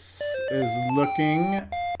 This is looking...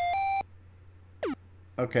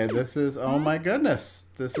 Okay, this is, oh my goodness.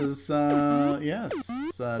 This is, yes,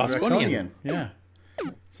 Draconian. Yeah.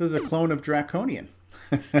 This is a clone of Draconian.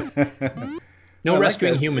 No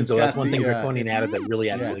rescuing humans, though. That's one thing Draconian added that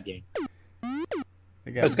really added to the game.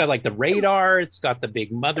 It's got like the radar, it's got the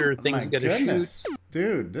big mother things you got to shoot.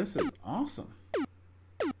 Dude, this is awesome.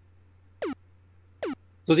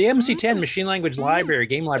 So the MC10 Machine Language Library,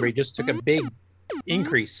 game library, just took a big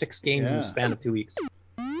increase, 6 games in the span of 2 weeks.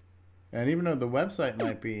 And even though the website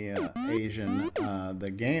might be Asian,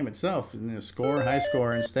 the game itself, score, high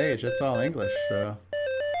score, and stage, it's all English. So.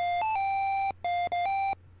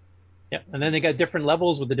 Yeah, and then they got different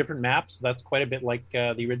levels with the different maps. So that's quite a bit like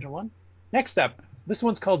the original one. Next up, this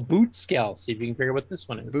one's called Boot Scale. See if you can figure out what this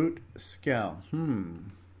one is. Boot Scale.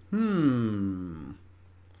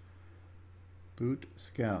 Boot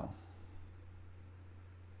Scale.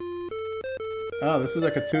 Oh, this is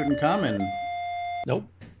like a Tutankhamun. Nope.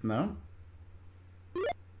 No?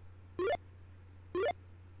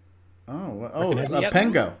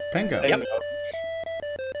 Pengo. Pengo. Yep.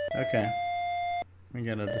 Okay. We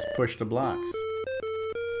gotta just push the blocks.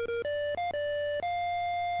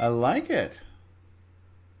 I like it.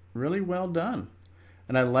 Really well done.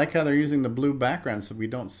 And I like how they're using the blue background so we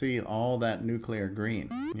don't see all that nuclear green,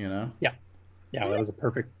 Yeah. Yeah, that was a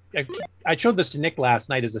perfect... I showed this to Nick last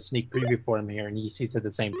night as a sneak preview for him here, and he said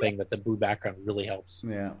the same thing, that the blue background really helps.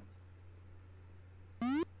 Yeah.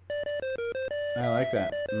 I like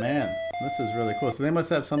that. Man, this is really cool. So they must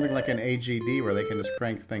have something like an AGD where they can just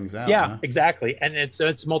crank things out. Yeah, huh? exactly. And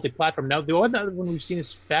it's multi-platform. Now, the other one we've seen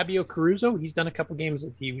is Fabio Caruso. He's done a couple games.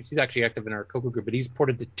 He's actually active in our Coco group, but he's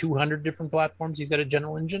ported to 200 different platforms. He's got a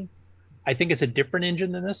general engine. I think it's a different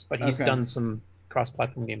engine than this, but he's done some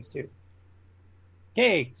cross-platform games too.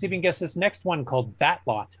 Okay, see if you can guess this next one called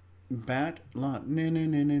Batlot. Batlot.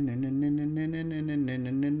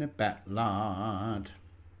 Batlot.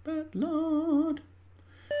 Batlot.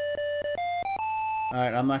 All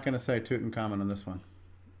right, I'm not going to say Tutankhamun on this one.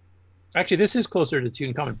 Actually, this is closer to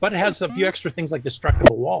Tutankhamun, but it has a few extra things like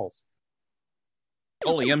destructible walls.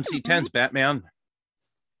 Holy MC10's Batman.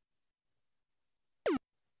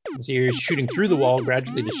 So you're shooting through the wall,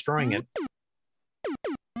 gradually destroying it.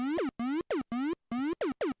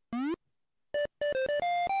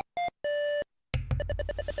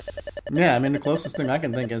 Yeah, I mean, the closest thing I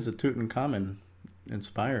can think is a Tutankhamun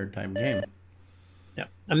inspired type game. Yeah,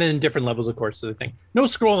 and then different levels, of course, so the thing. No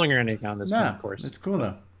scrolling or anything on this one, of course. It's cool,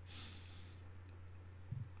 though.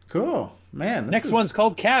 Cool. Man, this Next is... one's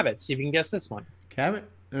called Cavett. See if you can guess this one. Cavett?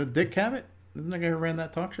 Dick Cavett? Isn't that guy who ran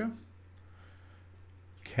that talk show?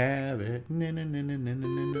 Cavett.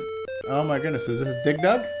 Oh my goodness, is this Dig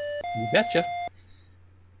Dug? You betcha.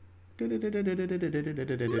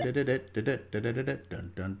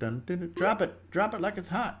 Drop it like it's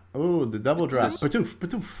hot. Oh, the double drop. Patoof,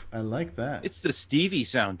 patoof. I like that. It's the Stevie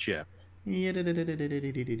sound chip. Poof,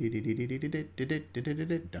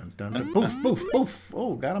 poof, poof.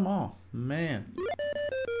 Oh, got them all. Man.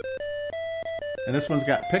 And this one's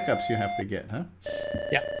got pickups you have to get, huh?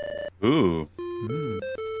 Yeah. Ooh.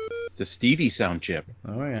 It's a Stevie sound chip.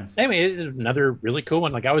 Oh, yeah. Anyway, another really cool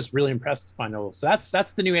one. Like, I was really impressed to find those. So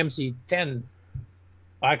that's the new MC10.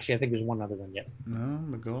 Actually, I think there's one other one yet. Oh,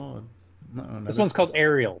 my God. This one's called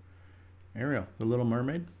Ariel. Ariel, the Little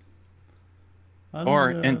Mermaid?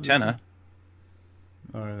 Or Antenna.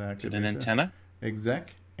 Or that Is it an antenna?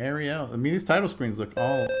 Exec. Ariel. I mean, these title screens look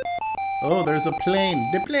all... Oh, there's a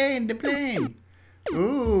plane. The plane.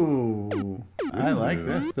 Ooh. I like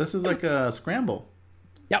this. This is like a scramble.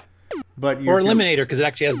 Yep. But or Eliminator, because it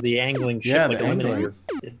actually has the angling ship yeah, like the Eliminator.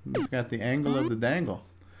 It's got the angle of the dangle.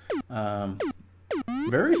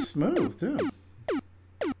 Very smooth, too.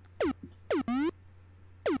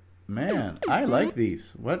 Man, I like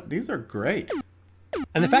these. These are great.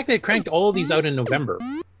 And the fact they cranked all of these out in November.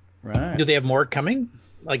 Right. Do they have more coming?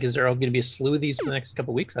 Like, is there going to be a slew of these for the next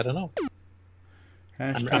couple of weeks? I don't know.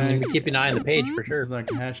 I'm going to be keeping an eye on the page for sure. This is like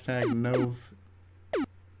hashtag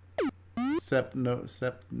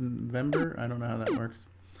September. I don't know how that works.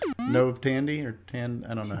 Nov Tandy or Tan.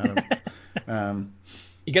 I don't know how to.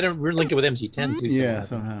 You got to link it with MC10 too. Yeah,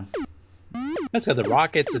 somehow. That's got the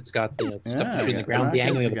rockets. It's got the stuff between the ground, the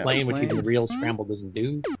angling of the plane, which even the real scramble doesn't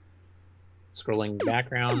do. Scrolling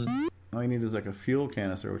background. All you need is like a fuel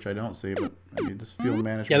canister, which I don't see, but I mean, just fuel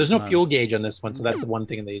management. Yeah, there's no fuel gauge on this one, so that's the one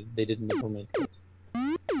thing they didn't implement.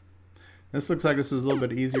 This looks like this is a little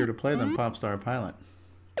bit easier to play than Popstar Pilot.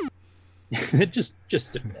 just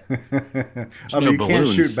although you can't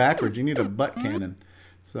shoot backwards, you need a butt cannon,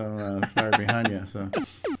 so fire behind you. So.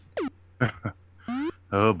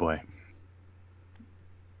 Oh boy.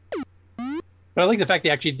 But I like the fact they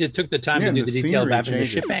actually took the time to do the detail of having the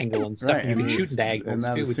ship angle and stuff. Right, and you can shoot diagonals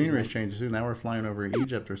and now too. The scenery changes too. Now we're flying over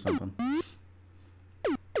Egypt or something.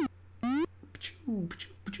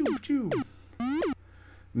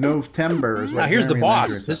 November is what. Now here's the Jeremy boss.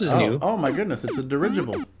 Landry This said. is new. Oh my goodness! It's a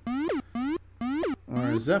dirigible or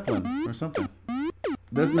a zeppelin or something.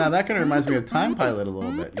 Now that kind of reminds me of Time Pilot a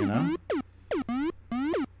little bit, you know.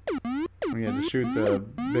 We had to shoot the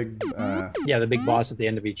big. The big boss at the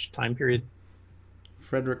end of each time period.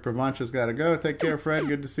 Frederick Provencha's got to go. Take care, Fred.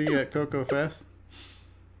 Good to see you at Coco Fest.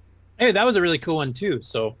 Hey, that was a really cool one too.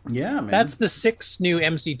 So yeah, man. That's the 6 new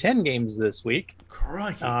MC10 games this week.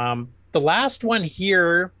 Crikey. The last one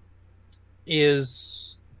here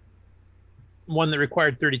is one that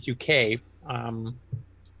required 32K,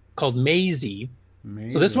 called Maisie.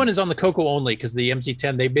 So this one is on the Coco only because the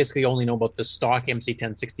MC10 they basically only know about the stock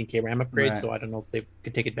MC10 16K RAM upgrade. Right. So I don't know if they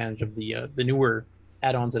could take advantage of the newer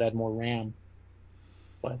add-ons that add more RAM.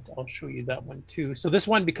 But I'll show you that one too. So this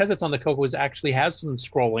one, because it's on the Coco, actually has some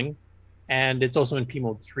scrolling, and it's also in P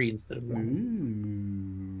mode 3 instead of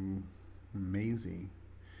 1. Ooh, amazing.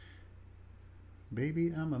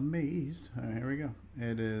 Baby, I'm amazed. All right, here we go.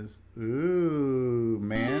 It is. Ooh,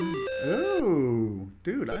 man. Ooh,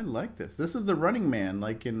 dude, I like this. This is the Running Man,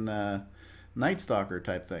 like in Night Stalker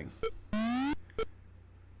type thing.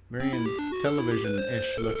 Very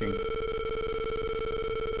television-ish looking.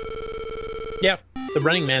 Yeah, the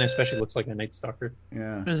Running Man especially looks like a Night Stalker.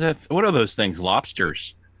 Yeah. What are those things?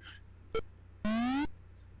 Lobsters.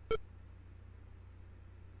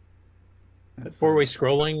 Four-way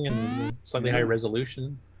scrolling and slightly higher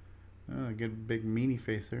resolution. Oh, good big meanie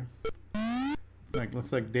face there.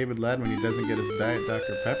 Looks like David Ladd when he doesn't get his Diet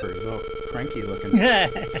Dr. Pepper. He's all cranky looking.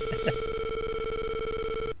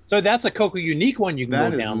 So that's a Coco unique one you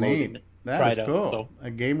can go download. Neat. And try it out. So,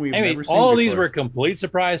 a game we've never seen all before. These were a complete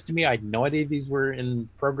surprise to me. I had no idea these were in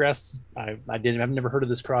progress. I've never heard of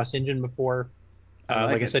this cross engine before.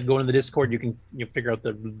 Like I said, go into the Discord. You can figure out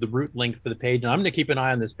the root link for the page, and I'm going to keep an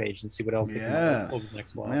eye on this page and see what else. Yes, over the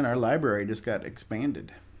next while. Man, our library just got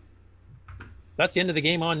expanded. That's the end of the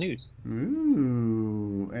game on news.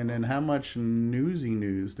 Ooh, and then how much newsy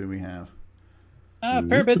news do we have? A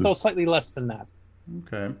fair bit, though, slightly less than that.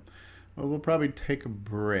 Okay. Well, we'll probably take a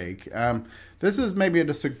break. This is maybe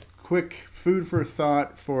just a quick food for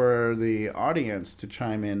thought for the audience to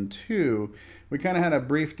chime in too. We kind of had a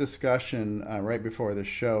brief discussion right before the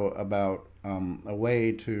show about a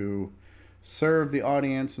way to serve the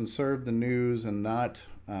audience and serve the news and not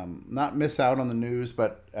miss out on the news,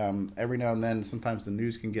 but every now and then sometimes the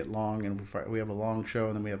news can get long, and if we have a long show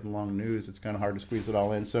and then we have the long news, it's kind of hard to squeeze it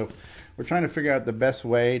all in. So we're trying to figure out the best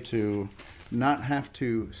way to not have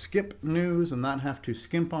to skip news and not have to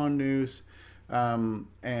skimp on news. And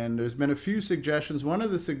there's been a few suggestions. One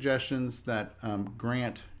of the suggestions that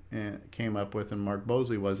Grant came up with and Mark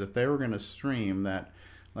Bosley was if they were going to stream that,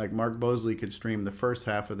 like Mark Bosley could stream the first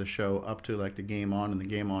half of the show up to like the Game On and the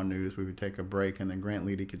Game On News. We would take a break, and then Grant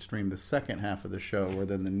Leedy could stream the second half of the show, where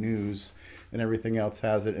then the news and everything else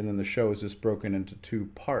has it, and then the show is just broken into 2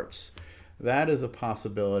 parts. That is a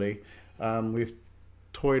possibility. We've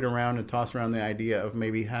toyed around and tossed around the idea of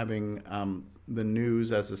maybe having the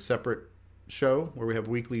news as a separate show, where we have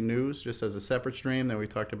weekly news just as a separate stream. Then we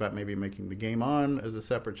talked about maybe making the Game On as a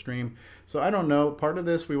separate stream. So I don't know. Part of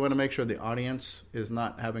this, we want to make sure the audience is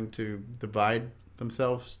not having to divide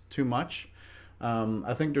themselves too much.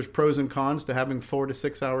 I think there's pros and cons to having 4 to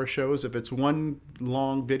 6 hour shows. If it's one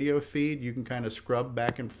long video feed, you can kind of scrub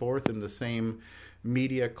back and forth in the same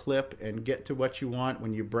media clip and get to what you want.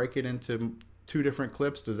 When you break it into 2 different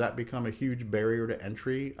clips, does that become a huge barrier to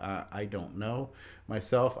entry? I don't know.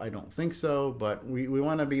 Myself, I don't think so, but we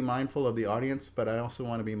want to be mindful of the audience, but I also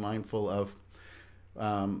want to be mindful of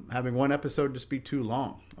having one episode just be too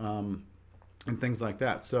long and things like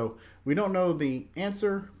that. So we don't know the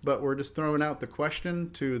answer, but we're just throwing out the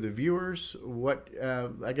question to the viewers. What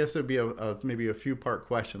I guess it'd be maybe a few part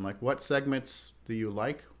question, like what segments do you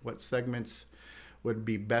like? What segments would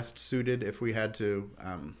be best suited if we had to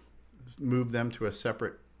move them to a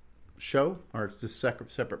separate show, or it's just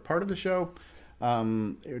separate part of the show?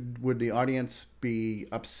 Would the audience be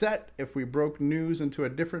upset if we broke news into a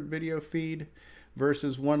different video feed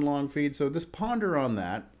versus one long feed? So just ponder on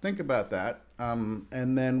that. Think about that.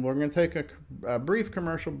 And then we're going to take a brief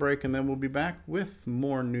commercial break, and then we'll be back with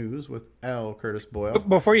more news with L. Curtis Boyle.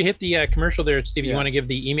 Before you hit the commercial there, Steve, you want to give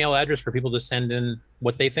the email address for people to send in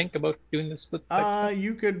what they think about doing this split?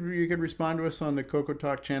 You could respond to us on the Coco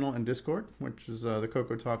Talk channel in Discord, which is the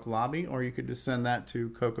Coco Talk lobby, or you could just send that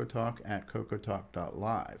to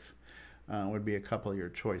cocotalk@cocotalk.live. Would be a couple of your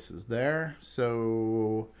choices there.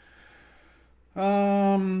 So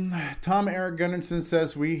Tom Eric Gunnarsson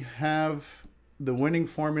says we have the winning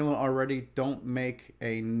formula already. Don't make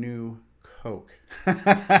a new Coke.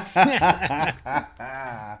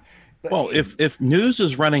 Well, if news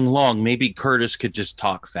is running long, maybe Curtis could just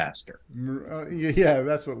talk faster. Yeah,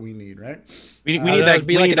 that's what we need, right? We need that.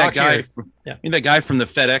 We need that guy. We need that guy from the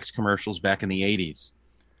FedEx commercials back in the '80s.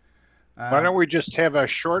 Why don't we just have a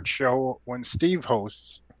short show when Steve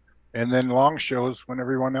hosts, and then long shows when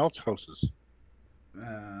everyone else hosts?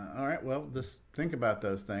 All right. Well, just think about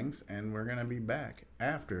those things, and we're going to be back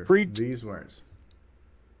after these words.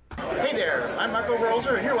 Hey there, I'm Marco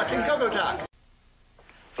Roser, and you're watching Coco Talk.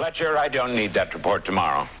 Fletcher, I don't need that report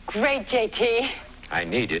tomorrow. Great, JT. I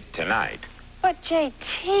need it tonight. But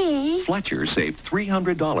JT... Fletcher saved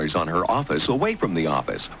 $300 on her office away from the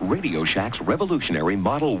office. Radio Shack's revolutionary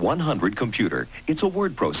Model 100 computer. It's a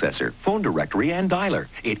word processor, phone directory, and dialer.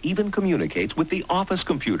 It even communicates with the office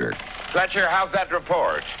computer. Fletcher, how's that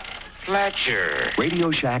report? Fletcher.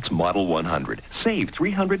 Radio Shack's Model 100. Save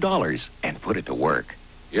 $300 and put it to work.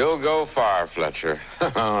 You'll go far, Fletcher.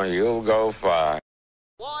 You'll go far.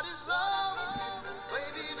 What is love?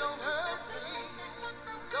 Baby, don't hurt me.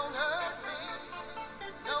 Don't hurt me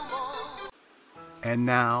no more. And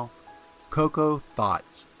now, Coco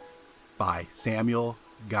Thoughts by Samuel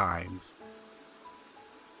Gimes.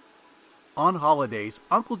 On holidays,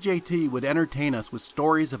 Uncle JT would entertain us with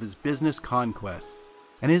stories of his business conquests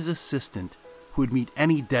and his assistant who would meet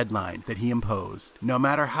any deadline that he imposed, no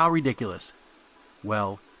matter how ridiculous.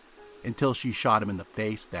 Well, until she shot him in the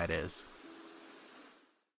face, that is.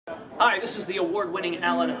 Hi, this is the award-winning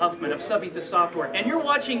Alan Huffman of Subby the Software, and you're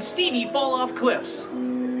watching Stevie Fall Off Cliffs.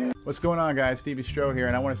 What's going on, guys? Stevie Stroh here,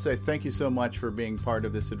 and I want to say thank you so much for being part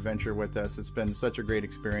of this adventure with us. It's been such a great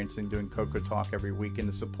experience in doing Coco Talk every week, and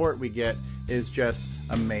the support we get is just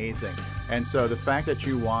amazing. And so the fact that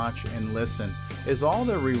you watch and listen is all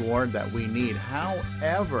the reward that we need.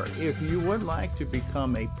 However, if you would like to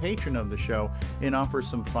become a patron of the show and offer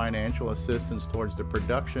some financial assistance towards the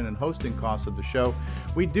production and hosting costs of the show,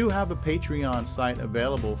 we do have a Patreon site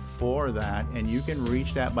available for that, and you can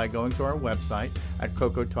reach that by going to our website at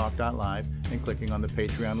cocotalk.live and clicking on the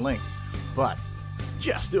Patreon link. But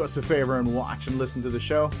just do us a favor and watch and listen to the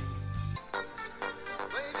show.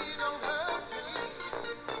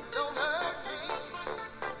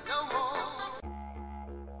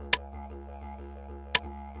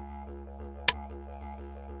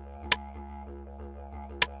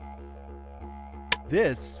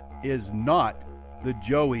 This is not the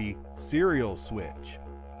Joey cereal switch.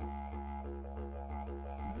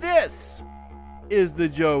 This is the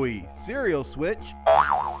Joey cereal switch.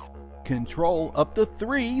 Control up to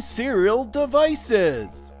 3 cereal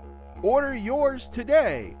devices. Order yours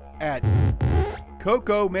today at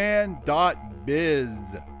cocoman.biz.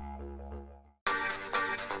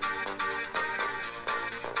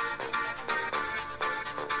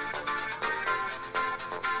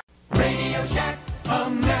 Radio Shack,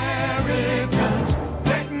 America's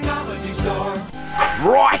technology store.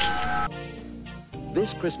 Right!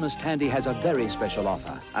 This Christmas, Tandy has a very special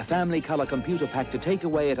offer. A family color computer pack to take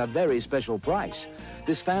away at a very special price.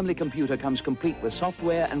 This family computer comes complete with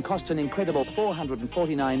software and costs an incredible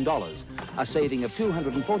 $449, a saving of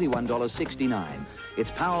 $241.69.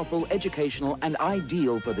 It's powerful, educational, and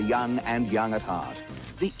ideal for the young and young at heart.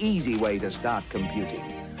 The easy way to start computing.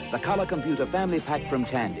 The Color Computer Family Pack from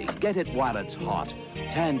Tandy. Get it while it's hot.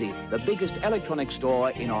 Tandy, the biggest electronics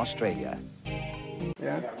store in Australia.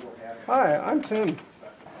 Yeah. Hi, I'm Tim.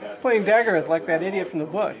 Playing Dagger like that idiot from the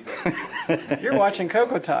book. You're watching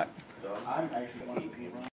Coco Talk. From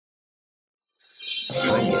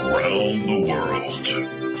around the world,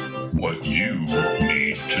 what you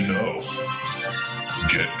need to know.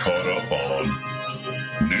 Get caught up on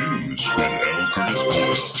News with L. Curtis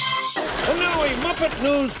Boyle. And now a Muppet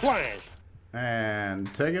News Flash.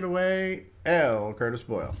 And take it away, L. Curtis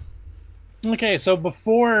Boyle. Okay, so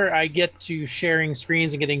before I get to sharing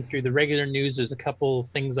screens and getting through the regular news, there's a couple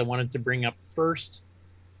things I wanted to bring up first.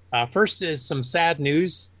 First is some sad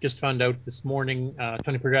news. Just found out this morning,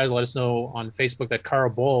 Tony Pergado let us know on Facebook that Carl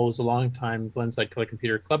Boll was a longtime Glenside Color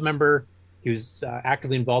Computer Club member. He was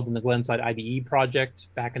actively involved in the Glenside IDE project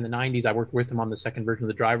back in the 90s. I worked with him on the second version of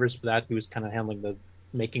the drivers for that. He was kind of handling the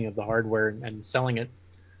making of the hardware and selling it.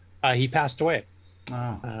 He passed away.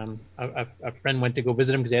 Oh. A friend went to go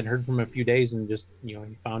visit him because they hadn't heard from him in a few days, and just he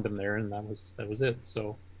found him there, and that was it.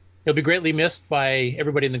 So he'll be greatly missed by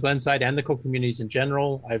everybody in the Glenside and the co-communities in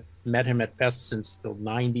general. I've met him at Fest since the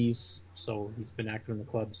 90s, so he's been active in the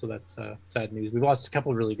club. So that's sad news. We've lost a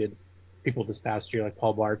couple of really good people this past year, like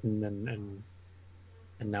Paul Barton and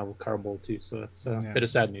now Carl Boll too. So that's a bit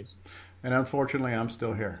of sad news. And unfortunately, I'm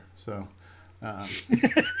still here. So.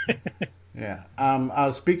 Yeah.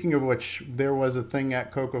 Speaking of which, there was a thing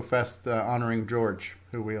at Coco Fest honoring George,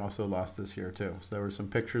 who we also lost this year too. So there were some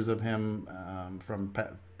pictures of him from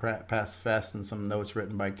past fest and some notes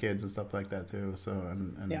written by kids and stuff like that too. So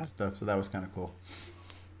and stuff. So that was kind of cool.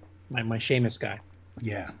 My Seamus guy.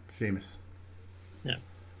 Yeah, Seamus. Yeah.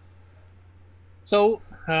 So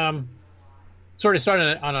sort of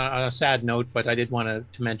started on a sad note, but I did want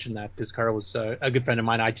to mention that because Carl was a good friend of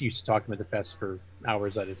mine. I used to talk to him at the fest for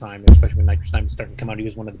hours at a time, especially when Nitrous Time was starting to come out. He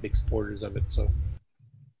was one of the big supporters of it. So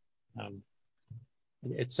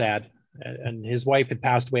it's sad. And his wife had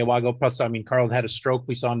passed away a while ago. Plus, I mean, Carl had a stroke.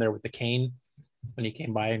 We saw him there with the cane when he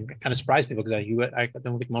came by, and it kind of surprised people because I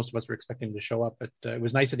don't think most of us were expecting him to show up. But it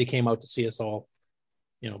was nice that he came out to see us all,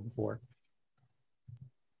 before.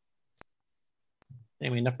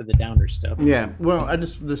 Anyway, enough of the downer stuff. Yeah, well, I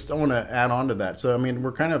just want to add on to that. So, I mean,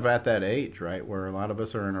 we're kind of at that age, right, where a lot of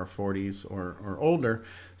us are in our 40s or older.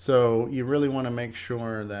 So you really want to make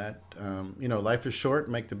sure that, life is short,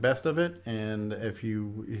 make the best of it. And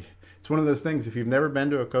it's one of those things, if you've never been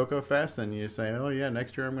to a Coco Fest and you say, oh, yeah,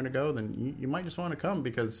 next year I'm going to go, then you might just want to come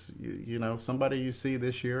because, somebody you see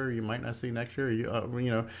this year, you might not see next year,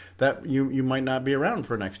 that you might not be around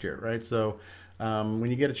for next year, right? So, when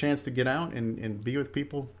you get a chance to get out and be with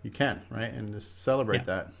people, you can, right? And just celebrate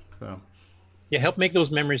that. So, yeah, help make those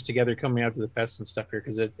memories together coming out to the fest and stuff here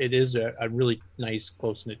because it is a really nice,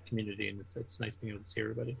 close-knit community, and it's nice being able to see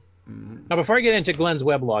everybody. Mm-hmm. Now, before I get into Glenn's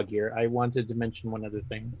weblog here, I wanted to mention one other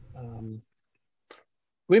thing.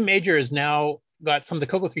 Wim Major has now got some of the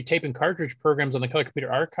Coco 3 tape and cartridge programs on the Color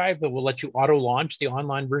Computer Archive that will let you auto-launch the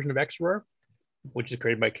online version of Xroar, which is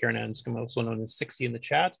created by Karen Anscombe, also known as 60 in the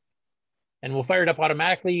chat. And we'll fire it up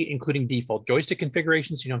automatically, including default joystick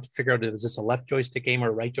configurations. You don't have to figure out, is this a left joystick game or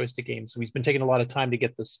a right joystick game? So he's been taking a lot of time to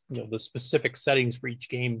get this, the specific settings for each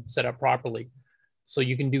game set up properly. So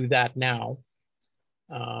you can do that now.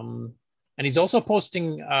 And he's also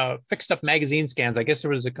posting fixed up magazine scans. I guess there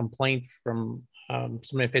was a complaint from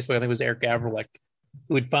somebody on Facebook, I think it was Eric Gavrelek,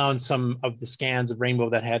 who had found some of the scans of Rainbow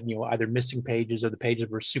that had, either missing pages or the pages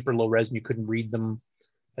were super low res and you couldn't read them,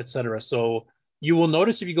 etc. So you will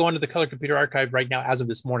notice if you go into the Color Computer Archive right now, as of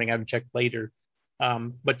this morning, I haven't checked later,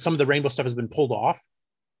 but some of the Rainbow stuff has been pulled off.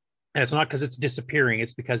 And it's not because it's disappearing.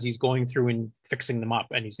 It's because he's going through and fixing them up,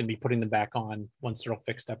 and he's going to be putting them back on once they're all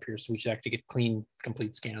fixed up here. So we should actually get clean,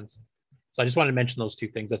 complete scans. So I just wanted to mention those two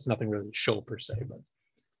things. That's nothing really to show per se, but.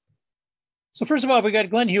 So first of all, we got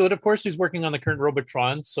Glenn Hewlett, of course, who's working on the current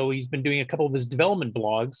Robotron. So he's been doing a couple of his development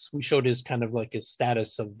blogs. We showed his kind of like his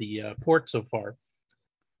status of the port so far.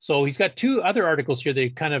 So he's got two other articles here that are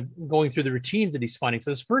kind of going through the routines that he's finding.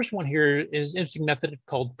 So this first one here is an interesting method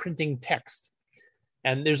called printing text.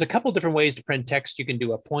 And there's a couple different ways to print text. You can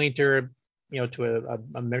do a pointer, to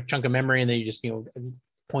a chunk of memory, and then you just,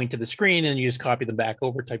 point to the screen and you just copy them back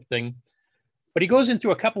over type thing. But he goes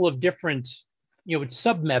into a couple of different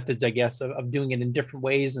sub methods, I guess, of doing it in different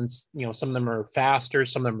ways. And, some of them are faster,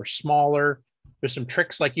 some of them are smaller. There's some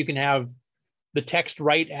tricks, like you can have the text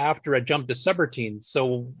right after a jump to subroutine.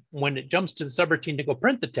 So when it jumps to the subroutine to go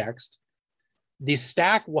print the text, the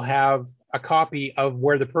stack will have a copy of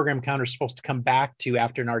where the program counter is supposed to come back to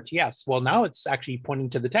after an RTS. Well, now it's actually pointing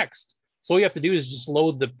to the text. So all you have to do is just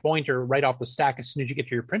load the pointer right off the stack as soon as you get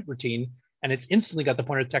to your print routine, and it's instantly got the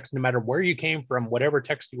pointer text no matter where you came from, whatever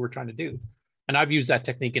text you were trying to do. And I've used that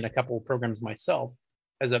technique in a couple of programs myself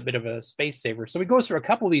as a bit of a space saver. So he goes through a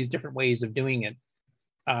couple of these different ways of doing it,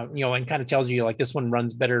 and kind of tells you like this one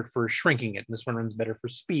runs better for shrinking it, and this one runs better for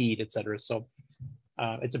speed, etc. So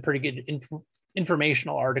it's a pretty good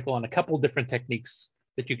informational article on a couple of different techniques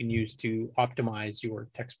that you can use to optimize your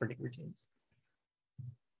text printing routines.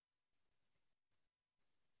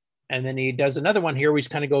 And then he does another one here where he's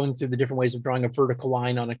kind of going through the different ways of drawing a vertical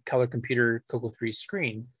line on a color computer Coco 3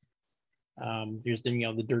 screen. There's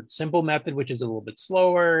the dirt simple method, which is a little bit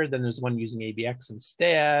slower. Then there's one using ABX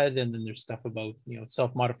instead. And then there's stuff about,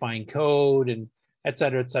 self-modifying code and et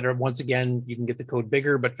cetera, et cetera. Once again, you can get the code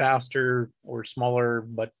bigger, but faster, or smaller,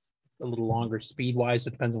 but a little longer speed-wise.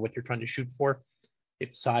 It depends on what you're trying to shoot for,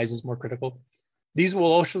 if size is more critical. These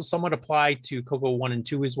will also somewhat apply to Coco 1 and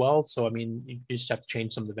 2 as well. So, I mean, you just have to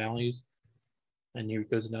change some of the values. And here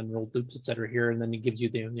it goes in unrolled loops, et cetera, here. And then it gives you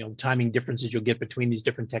the timing differences you'll get between these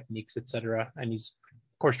different techniques, et cetera. And he's,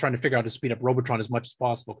 of course, trying to figure out how to speed up Robotron as much as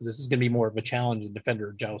possible, because this is going to be more of a challenge than Defender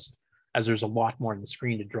or Joust, as there's a lot more on the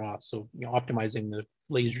screen to draw. So, optimizing the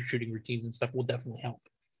laser shooting routines and stuff will definitely help.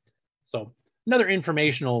 So, another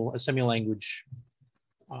informational assembly language.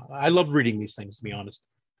 I love reading these things, to be honest,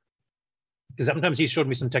 because sometimes he showed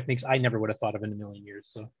me some techniques I never would have thought of in a million years.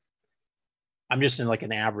 So I'm just in like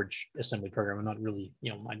an average assembly program. I'm not really,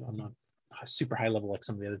 I'm not super high level like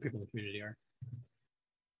some of the other people in the community are.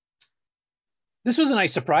 This was a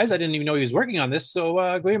nice surprise. I didn't even know he was working on this.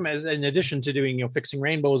 So Guillaume, in addition to doing, fixing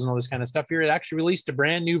rainbows and all this kind of stuff here, it actually released a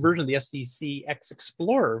brand new version of the SDC X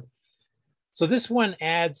Explorer. So this one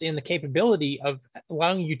adds in the capability of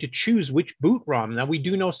allowing you to choose which boot ROM. Now, we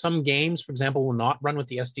do know some games, for example, will not run with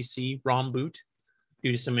the SDC ROM boot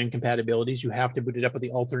due to some incompatibilities. You have to boot it up with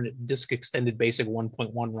the alternate disk extended basic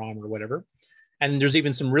 1.1 ROM or whatever. And there's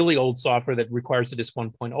even some really old software that requires the disk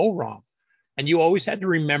 1.0 ROM. And you always had to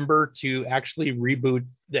remember to actually reboot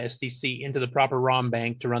the SDC into the proper ROM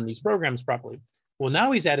bank to run these programs properly. Well,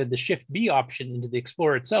 now he's added the Shift B option into the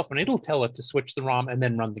Explorer itself, and it'll tell it to switch the ROM and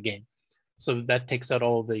then run the game. So that takes out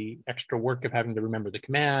all the extra work of having to remember the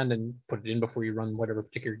command and put it in before you run whatever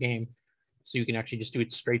particular game. So you can actually just do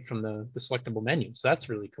it straight from the selectable menu. So that's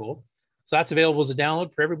really cool. So that's available as a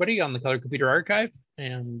download for everybody on the Color Computer Archive.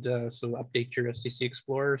 And so update your SDC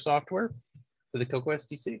Explorer software for the Coco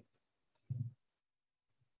SDC.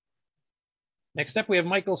 Next up, we have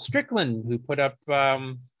Michael Strickland, who put up,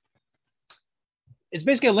 it's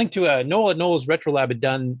basically a link to Noel at Noel's Retro Lab had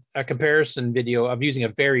done a comparison video of using a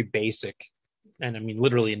very basic, and I mean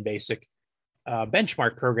literally in basic,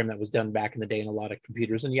 benchmark program that was done back in the day in a lot of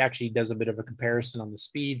computers. And he actually does a bit of a comparison on the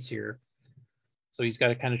speeds here. So he's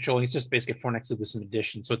got it kind of showing, it's just basically a Fornex with some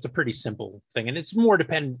addition. So it's a pretty simple thing. And it's more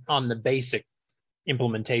dependent on the basic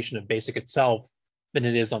implementation of BASIC itself than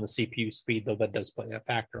it is on the CPU speed, though that does play a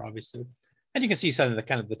factor, obviously. And you can see some of the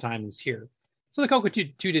kind of the timings here. So the Coco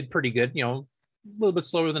 2 did pretty good, a little bit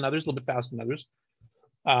slower than others, a little bit faster than others.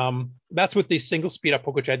 That's with the single speed up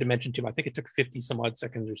poke, which I had to mention too. I think it took 50 some odd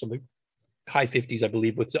seconds or something, high 50s, I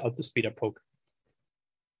believe, with the speed up poke.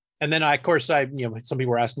 And then, of course, some people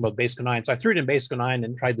were asking about Basic 09. So I threw it in Basic 09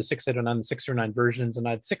 and tried the 609 and 609 versions. And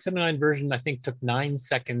that 609 version, I think, took 9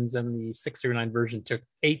 seconds, and the 609 version took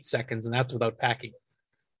 8 seconds, and that's without packing.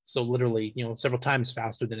 So literally, several times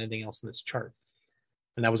faster than anything else in this chart.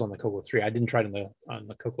 And that was on the Coco 3. I didn't try it on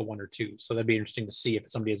the Coco 1 or 2. So that'd be interesting to see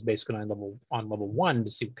if somebody has Basic 9 on level 1 to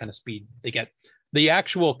see what kind of speed they get. The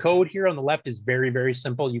actual code here on the left is very, very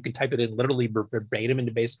simple. You can type it in literally verbatim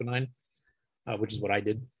into Basic 9, which is what I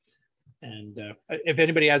did. And if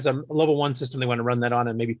anybody has a level 1 system they want to run that on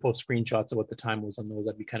and maybe post screenshots of what the time was on those,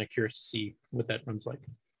 I'd be kind of curious to see what that runs like.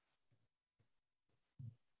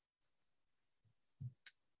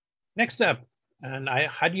 Next up, and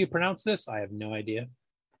how do you pronounce this? I have no idea.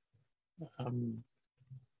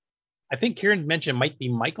 I think Kieran mentioned it might be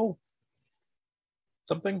Michael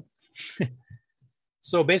something.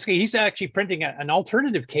 So basically, he's actually printing an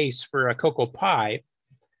alternative case for a Cocoa Pi.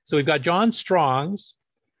 So we've got John Strong's.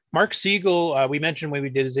 Mark Siegel, we mentioned when we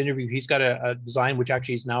did his interview, he's got a design which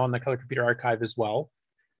actually is now on the Color Computer Archive as well.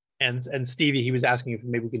 And Stevie, he was asking if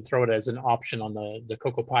maybe we can throw it as an option on the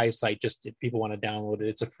Cocoa Pi site, just if people want to download it.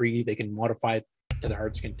 It's a free, they can modify it to the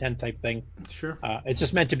heart's content type thing. Sure. It's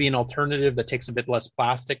just meant to be an alternative that takes a bit less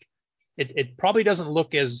plastic. It probably doesn't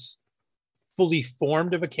look as fully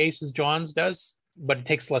formed of a case as John's does, but it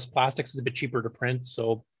takes less plastic. It's a bit cheaper to print.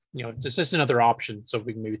 So, it's just another option. So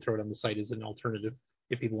we can maybe throw it on the site as an alternative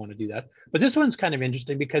if people want to do that. But this one's kind of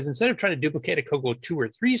interesting because instead of trying to duplicate a Cocoa 2 or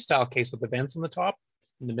 3 style case with the vents on the top,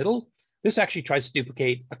 in the middle, this actually tries to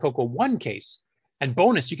duplicate a Cocoa 1 case. And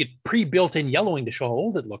bonus, you get pre-built in yellowing to show how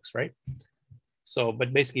old it looks, right? So,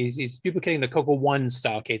 but basically he's duplicating the Cocoa 1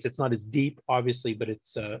 style case. It's not as deep, obviously, but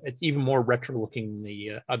it's even more retro looking than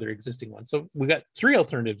the other existing one. So we got 3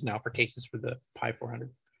 alternatives now for cases for the Pi 400.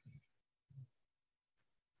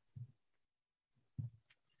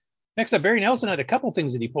 Next up, Barry Nelson had a couple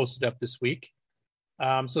things that he posted up this week.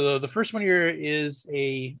 So the first one here is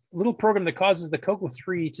a little program that causes the Cocoa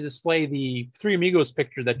 3 to display the 3 Amigos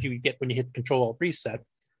picture that you get when you hit Control-Alt Reset,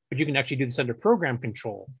 but you can actually do this under Program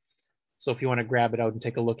Control. So if you want to grab it out and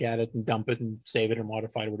take a look at it and dump it and save it or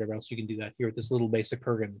modify it or whatever else, you can do that here with this little basic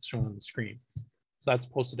program that's shown on the screen. So that's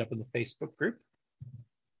posted up in the Facebook group.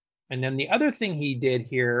 And then the other thing he did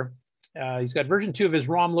here, he's got version 2 of his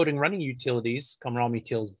ROM loading running utilities, ROM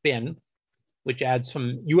utils bin, which adds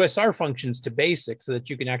some USR functions to BASIC so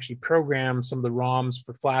that you can actually program some of the ROMs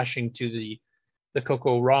for flashing to the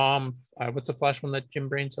Cocoa ROM. What's the flash one that Jim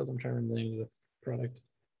Brain sells? I'm trying to remember the name of the product.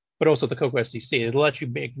 But also the Cocoa SDC. It'll let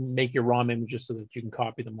you make your ROM images so that you can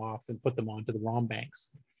copy them off and put them onto the ROM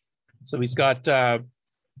banks. So he's got 3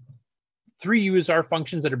 USR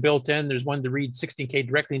functions that are built in. There's one to read 16K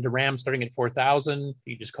directly into RAM starting at 4000.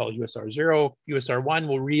 You just call it USR 0. USR 1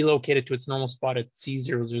 will relocate it to its normal spot at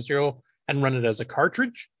C000 and run it as a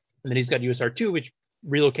cartridge. And then he's got USR 2, which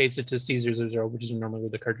relocates it to C000, which is normally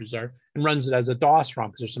where the cartridges are, and runs it as a DOS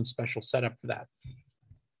ROM because there's some special setup for that.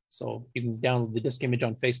 So you can download the disk image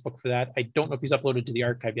on Facebook for that. I don't know if he's uploaded to the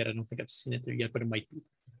archive yet. I don't think I've seen it there yet, but it might be.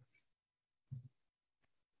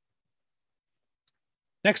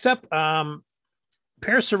 Next up,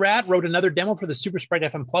 Per Surratt wrote another demo for the Super Sprite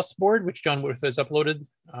FM Plus board, which John Worth has uploaded.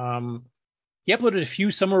 He uploaded a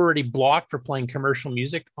few. Some were already blocked for playing commercial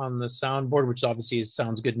music on the soundboard, which obviously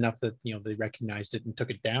sounds good enough that they recognized it and took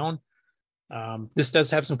it down. This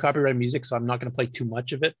does have some copyrighted music, so I'm not going to play too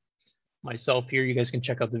much of it myself here. You guys can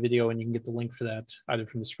check out the video and you can get the link for that either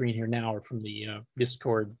from the screen here now or from the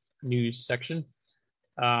Discord news section.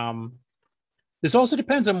 This also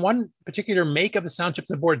depends on one particular make of the sound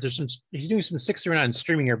chips and boards. He's doing some 639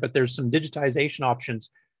 streaming here, but there's some digitization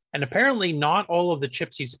options. And apparently not all of the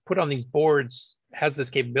chips he's put on these boards has this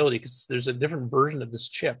capability because there's a different version of this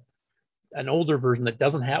chip, an older version that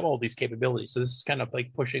doesn't have all these capabilities. So this is kind of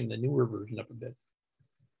like pushing the newer version up a bit.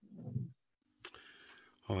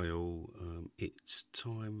 Hi all, it's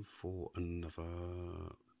time for another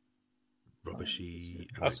rubbishy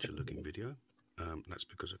amateur looking video. That's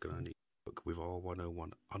because I can only work with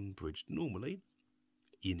R101 unbridged. Normally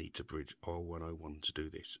you need to bridge R101 to do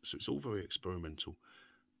this, so it's all very experimental,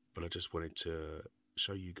 but I just wanted to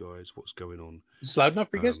show you guys what's going on. It's loud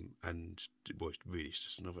enough for you guys? And well, it's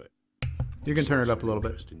just another. You can turn it up a little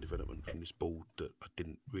bit. Interesting development from this board that I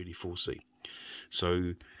didn't really foresee.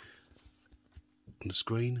 So on the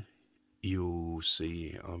screen, you'll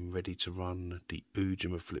see I'm ready to run the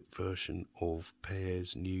Ujima Flip version of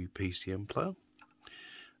Per's new PCM player,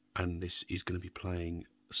 and this is going to be playing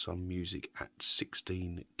some music at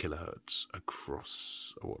 16 kilohertz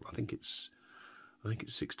across. Well, I think it's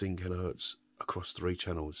 16 kilohertz across 3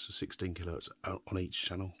 channels, so 16 kilohertz on each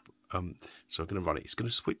channel. So I'm going to run it. It's going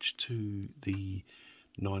to switch to the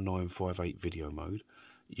 9958 video mode.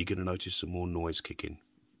 You're going to notice some more noise kicking.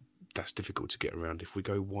 That's difficult to get around. If we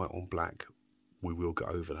go white on black, we will get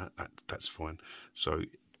over that. That's fine. So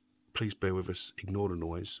please bear with us. Ignore the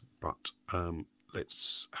noise, but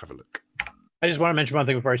let's have a look. I just want to mention one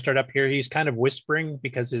thing before I start up here. He's kind of whispering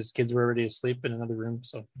because his kids were already asleep in another room,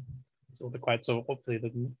 so it's a little bit quiet. So hopefully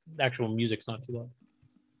the actual music's not too loud.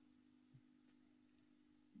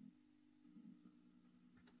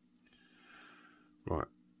 Right.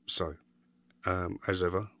 So, as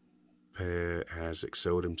ever, Per has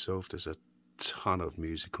excelled himself. There's a ton of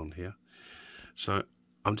music on here. So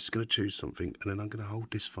I'm just going to choose something, and then I'm going to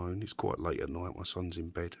hold this phone. It's quite late at night. My son's in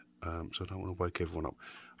bed, so I don't want to wake everyone up.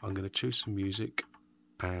 I'm going to choose some music,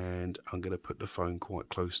 and I'm going to put the phone quite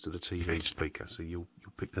close to the TV speaker, so you'll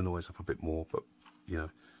pick the noise up a bit more, but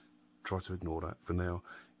try to ignore that for now.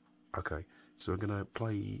 Okay, so we're going to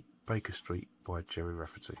play Baker Street by Jerry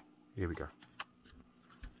Rafferty. Here we go.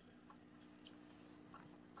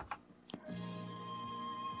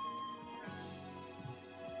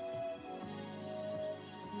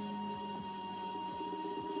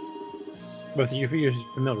 But if you're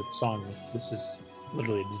familiar with the song, this is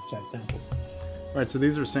literally a digitized sample. Right, so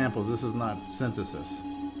these are samples. This is not synthesis.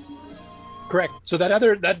 Correct. So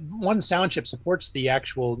that one sound chip supports the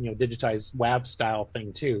actual digitized WAV style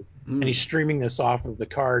thing too, and he's streaming this off of the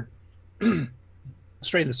card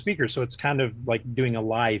straight in the speaker. So it's kind of like doing a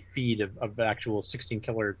live feed of actual 16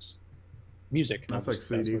 kilohertz music. That's like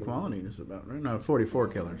CD quality, just about, right? No, 44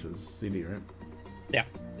 kilohertz is CD, right? Yeah.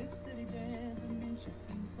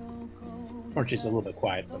 Or she's a little bit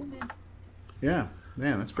quiet, but yeah,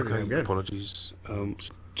 that's pretty good. Apologies.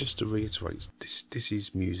 Just to reiterate, this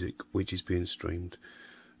is music which is being streamed.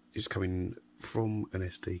 It's coming from an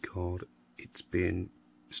SD card. It's being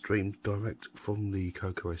streamed direct from the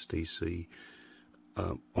Coco SDC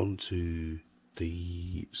onto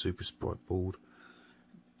the Super Sprite board.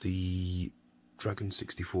 The Dragon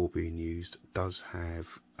 64 being used does have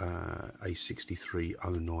a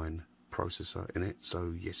 6309 processor in it,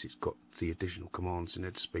 so yes, it's got the additional commands in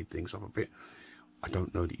it to speed things up a bit. I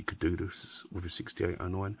don't know that you could do this with a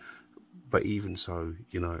 6809, but even so,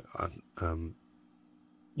 you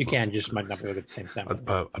can just might not be able to get the same sound.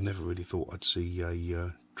 I never really thought I'd see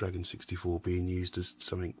a Dragon 64 being used as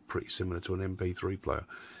something pretty similar to an MP3 player.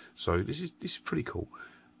 So this is pretty cool,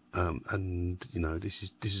 and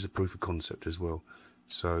this is a proof of concept as well.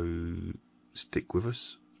 So stick with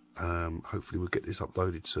us. Hopefully we'll get this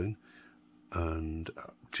uploaded soon, and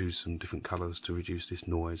choose some different colours to reduce this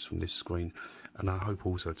noise from this screen, and I hope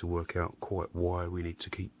also to work out quite why we need to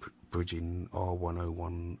keep bridging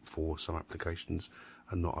R101 for some applications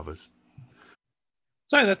and not others.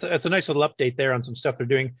 So that's a nice little update there on some stuff they're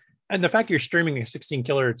doing, and the fact you're streaming a 16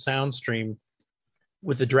 kilohertz sound stream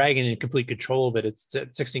with the Dragon in complete control of it. It's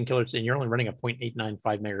at 16 kilohertz and you're only running a 0.895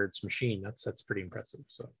 megahertz machine. That's pretty impressive.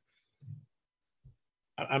 So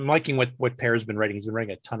I'm liking what Pear's been writing. He's been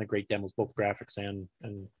writing a ton of great demos, both graphics and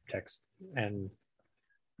text, and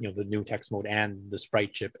the new text mode and the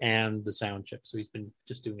sprite chip and the sound chip. So he's been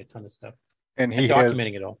just doing a ton of stuff and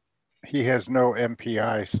documenting it all. He has no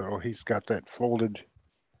MPI, so he's got that folded.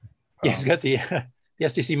 Yeah, he's got the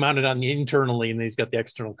SDC mounted on the internally, and then he's got the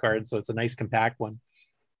external card, so it's a nice compact one.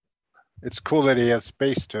 It's cool that he has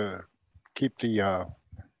space to keep the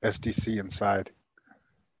SDC inside.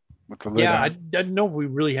 With the lid I on. don't know if we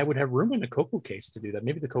really would have room in a Coco case to do that.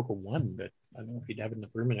 Maybe the Coco 1, but I don't know if you'd have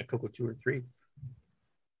enough room in a Coco 2 or 3.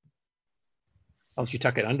 Unless you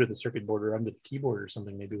tuck it under the circuit board or under the keyboard or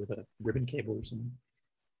something, maybe with a ribbon cable or something.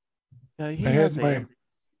 Yeah, he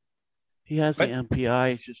has the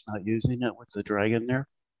MPI, he's just not using it with the Dragon there.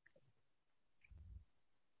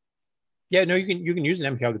 Yeah, no, you can use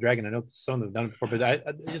an MPI with the Dragon. I know some of them have done it before, but I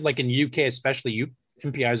like in the UK especially,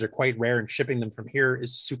 MPIs are quite rare, and shipping them from here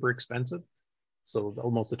is super expensive. So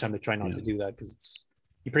most of the time they try not to do that because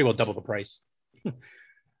you pretty well double the price.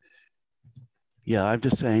 Yeah, I'm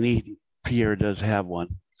just saying Pierre does have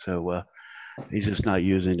one, so he's just not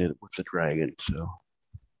using it with the Dragon. So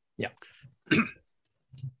yeah.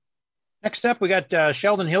 Next up, we got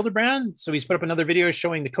Sheldon Hildebrand. So he's put up another video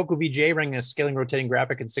showing the Coco VJ running a scaling rotating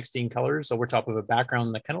graphic in 16 colors over top of a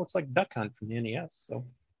background that kind of looks like Duck Hunt from the NES. So.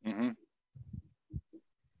 Mm-hmm.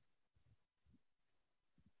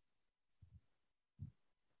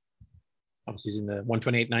 I was using the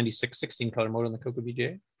 128/96 16 color mode on the Coco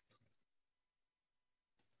VJ.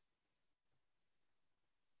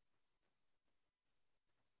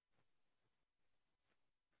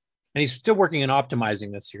 And he's still working on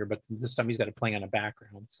optimizing this here, but this time he's got it playing on a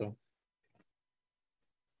background. So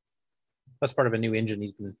that's part of a new engine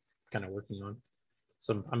he's been kind of working on.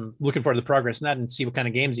 So I'm looking forward to the progress in that and see what kind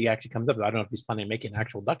of games he actually comes up with. I don't know if he's planning on making an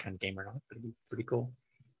actual Duck Hunt game or not, but it'd be pretty cool.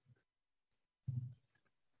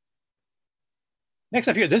 Next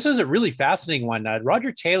up here, this is a really fascinating one.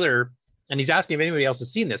 Roger Taylor, and he's asking if anybody else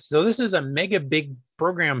has seen this. So this is a mega big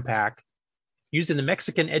program pack used in the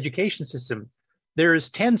Mexican education system. There's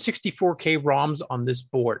 10 64K ROMs on this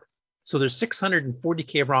board. So there's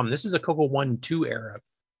 640K ROM. This is a Coco 1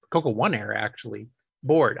 era actually,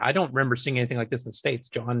 board. I don't remember seeing anything like this in the States.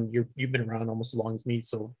 John, you've been around almost as long as me.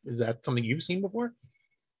 So is that something you've seen before?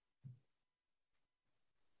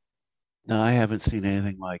 No, I haven't seen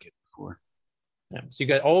anything like it before. Yeah, so you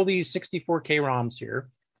got all these 64K ROMs here.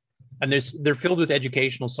 And they're filled with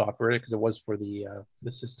educational software because it was for the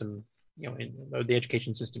system, in the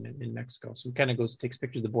education system in Mexico. So he kind of takes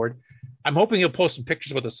pictures of the board. I'm hoping he'll post some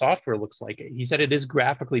pictures of what the software looks like. He said it is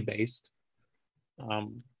graphically based.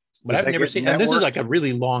 But I've never seen, and this is like a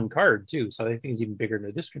really long card too. So I think it's even bigger than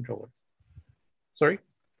a disc controller. Sorry?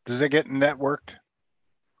 Does it get networked?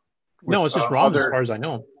 No, it's just ROMs as far as I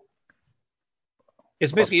know.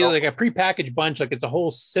 It's basically like a prepackaged bunch. Like it's a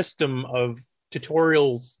whole system of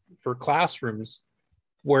tutorials for classrooms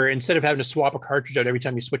where instead of having to swap a cartridge out every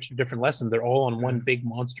time you switch to a different lesson, they're all on one big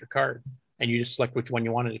monster card. And you just select which one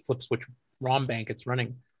you want and it flips which ROM bank it's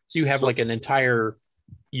running. So you have like an entire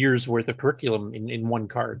year's worth of curriculum in one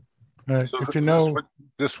card. So if you know,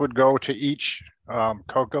 this would go to each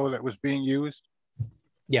Coco that was being used?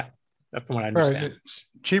 Yeah, from what I understand. Right. It's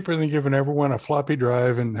cheaper than giving everyone a floppy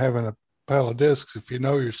drive and having a pile of disks. If you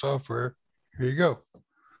know your software, here you go.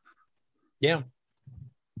 Yeah.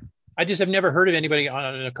 I just have never heard of anybody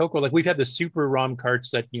on a Coco. Like we've had the super ROM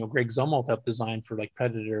carts that, Greg Zumwalt helped design for like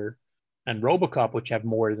Predator and RoboCop, which have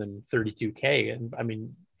more than 32K. And I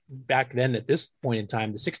mean, back then at this point in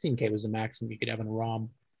time, the 16K was the maximum you could have in a ROM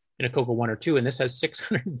in a Coco 1 or 2. And this has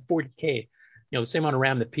 640K, the same amount of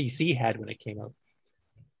RAM the PC had when it came out,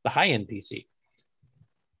 the high-end PC.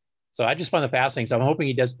 So I just find it fascinating. So I'm hoping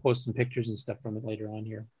he does post some pictures and stuff from it later on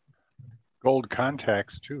here. Gold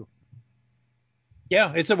contacts too.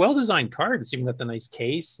 Yeah, it's a well-designed card. It's even got the nice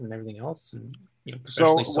case and everything else. And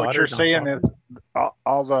so professionally what you're soldered. saying is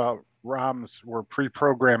all the ROMs were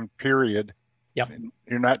pre-programmed, period. Yep.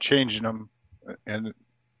 You're not changing them, and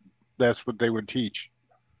that's what they would teach.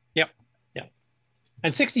 Yep. Yeah.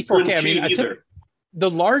 And 64K. I mean, the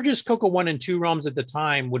largest Coco 1 and 2 ROMs at the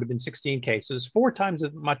time would have been 16K. So there's 4 times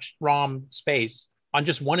as much ROM space on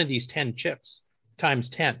just one of these 10 chips times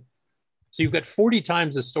 10. So you've got 40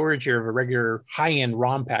 times the storage here of a regular high-end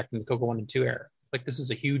ROM pack in the Coco 1 and 2 era. Like this is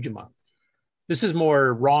a huge amount. This is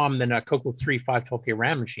more ROM than a Coco 3 512K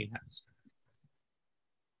RAM machine has.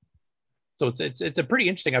 So it's a pretty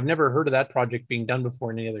interesting. I've never heard of that project being done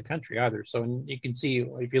before in any other country either. So you can see,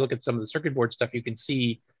 if you look at some of the circuit board stuff, you can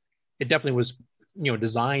see it definitely was,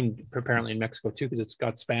 designed apparently in Mexico too, because it's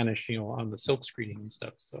got Spanish, on the silk screening and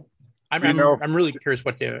stuff. So I'm really curious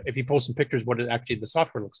if you post some pictures, what the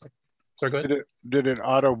software looks like. Sorry, go ahead. Did it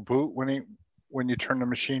auto boot when you turn the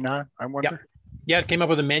machine on? I wonder. Yeah, it came up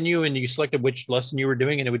with a menu and you selected which lesson you were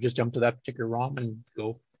doing, and it would just jump to that particular ROM and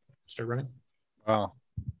go start running. Wow.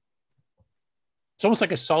 It's almost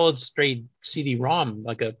like a solid straight CD-ROM,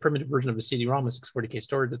 like a primitive version of a CD-ROM with 640K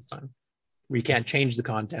storage at the time, where you can't change the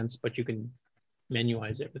contents, but you can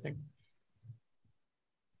menuize everything.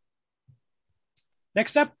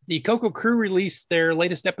 Next up, the Coco crew released their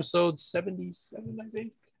latest episode, 77, I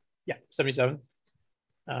think. Yeah, 77,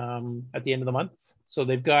 at the end of the month. So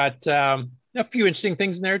they've got a few interesting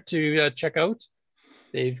things in there to check out.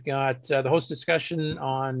 They've got the host discussion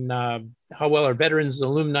on how well our veterans,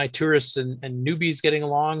 alumni, tourists, and newbies getting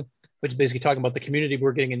along, which is basically talking about the community.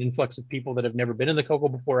 We're getting an influx of people that have never been in the Coco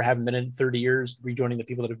before, haven't been in 30 years, rejoining the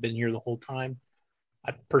people that have been here the whole time.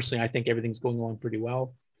 I think everything's going along pretty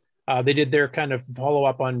well. They did their kind of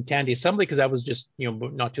follow-up on Tandy Assembly, because that was just,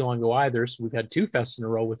 not too long ago either. So we've had 2 fests in a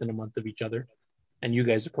row within a month of each other. And you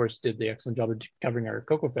guys, of course, did the excellent job of covering our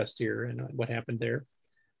Coco Fest here and what happened there.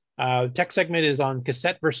 Tech segment is on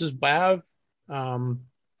cassette versus WAV,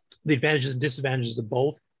 the advantages and disadvantages of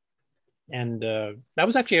both. And that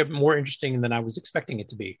was actually more interesting than I was expecting it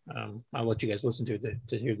to be. I'll let you guys listen to it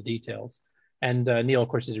to hear the details. And Neil, of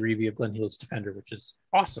course, did a review of Glenn Hewitt's Defender, which is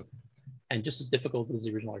awesome and just as difficult as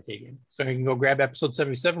the original arcade game. So you can go grab episode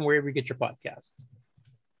 77 wherever you get your podcasts.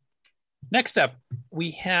 Next up,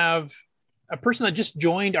 we have a person that just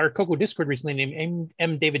joined our Coco Discord recently named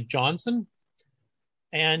M. David Johnson.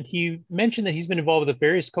 And he mentioned that he's been involved with the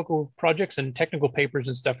various Coco projects and technical papers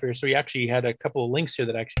and stuff here. So he actually had a couple of links here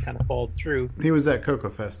that actually kind of followed through. He was at Coco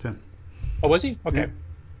Fest, too. Oh, was he? Okay.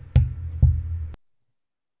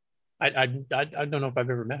 Yeah. I don't know if I've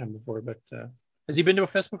ever met him before, but has he been to a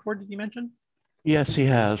fest before, did you mention? Yes, he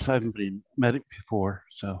has. I haven't met him before,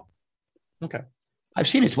 so. Okay. I've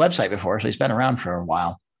seen his website before, so he's been around for a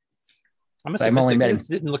while. I must have only met him. It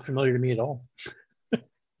didn't look familiar to me at all.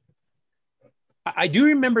 I do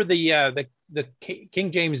remember the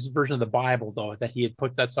King James version of the Bible, though, that he had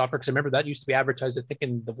put that software, because I remember that used to be advertised, I think,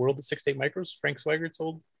 in the World of 6-8 Micros, Frank Swiggert's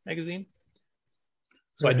old magazine.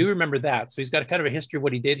 So I do remember that. So he's got a kind of a history of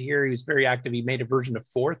what he did here. He was very active. He made a version of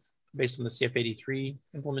Forth based on the CF83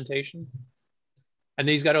 implementation. And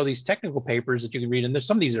then he's got all these technical papers that you can read. And there's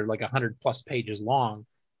some of these are like 100+ pages long,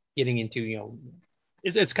 getting into,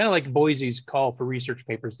 It's kind of like Boise's call for research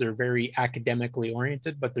papers. They're very academically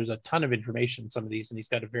oriented, but there's a ton of information in some of these, and he's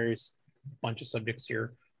got a various bunch of subjects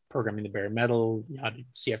here: programming the bare metal,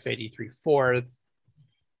 CF8E3/4,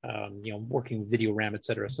 working with video RAM,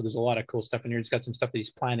 etc. So there's a lot of cool stuff in here. He's got some stuff that he's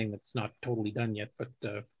planning that's not totally done yet, but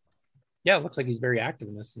yeah, it looks like he's very active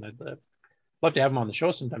in this, and I'd love to have him on the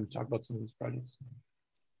show sometime to talk about some of these projects.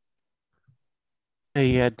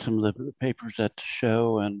 He had some of the papers at the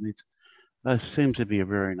show, and he seems to be a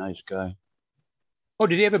very nice guy. Oh,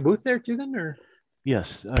 did he have a booth there too then, or?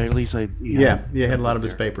 Yes, at least I. He had a lot of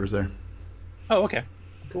his papers there. Oh, okay,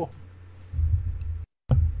 cool.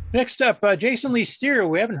 Next up, Jason Lee Steer.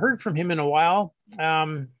 We haven't heard from him in a while.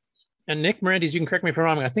 And Nick Morandis, you can correct me if I'm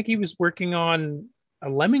wrong. I think he was working on a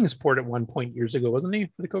Lemmings port at one point years ago, wasn't he,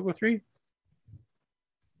 for the Coco 3?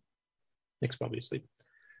 Nick's probably asleep.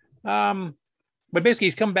 But basically,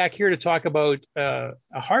 he's come back here to talk about a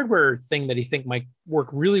hardware thing that he think might work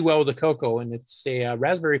really well with the Coco, and it's a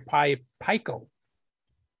Raspberry Pi Pico.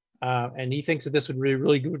 And he thinks that this would be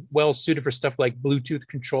really good, well suited for stuff like Bluetooth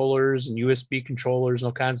controllers and USB controllers and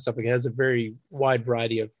all kinds of stuff. It has a very wide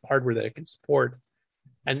variety of hardware that it can support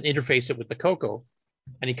and interface it with the Coco.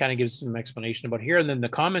 And he kind of gives some explanation about here. And then the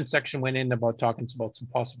comment section went in about talking about some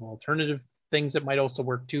possible alternative things that might also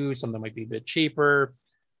work too. Some that might be a bit cheaper,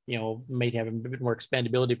 might have a bit more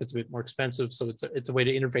expandability if it's a bit more expensive. So it's a way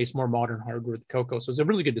to interface more modern hardware with the Coco. So it's a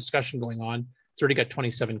really good discussion going on. It's already got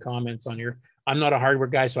 27 comments on here. I'm not a hardware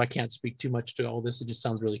guy, so I can't speak too much to all this. It just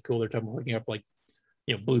sounds really cool. They're talking about looking up like,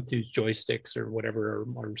 Bluetooth joysticks or whatever,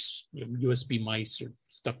 or USB mice or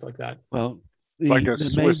stuff like that. Well, it's like a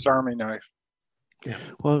Swiss Army knife. Yeah.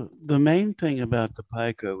 Well, the main thing about the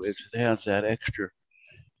Pico is it has that extra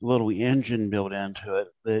little engine built into it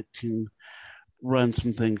that can run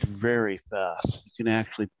some things very fast. You can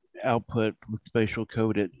actually output with spatial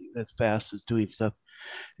code it as fast as doing stuff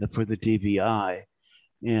for the DVI.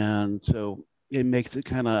 And so it makes it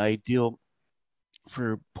kind of ideal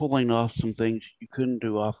for pulling off some things you couldn't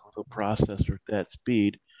do off of a processor at that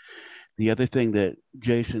speed. The other thing that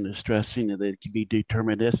Jason is stressing is that it can be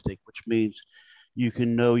deterministic, which means you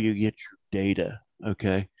can know you get your data,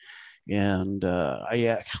 okay? And I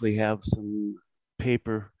actually have some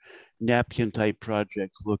paper napkin type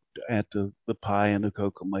projects looked at the Pi and the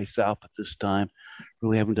Coco myself at this time.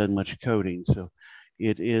 Really haven't done much coding. So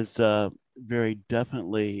it is very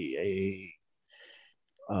definitely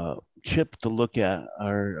a chip to look at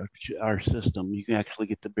our system. You can actually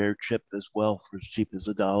get the bare chip as well for as cheap as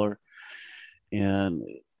 $1 and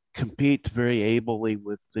compete very ably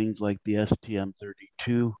with things like the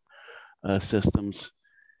STM32 systems,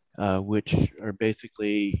 which are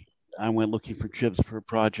basically, I went looking for chips for a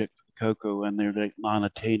project for the Coco, and they're like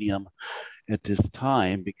non-Titanium at this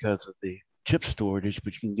time because of the chip storage,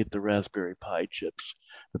 but you can get the Raspberry Pi chips,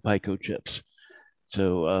 the Pico chips.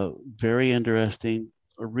 So very interesting,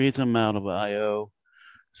 a reasonable amount of I/O,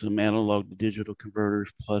 some analog to digital converters,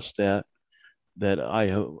 plus that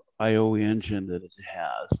I/O engine that it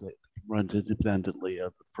has that runs independently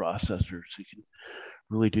of the processor, so you can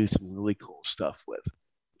really do some really cool stuff with.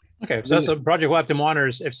 Okay, so that's a project we'll have to monitor,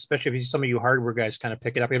 especially if some of you hardware guys kind of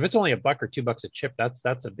pick it up. If it's only $1 or $2 a chip, that's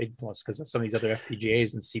a big plus because some of these other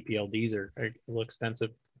FPGAs and CPLDs are a little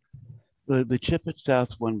expensive. The chip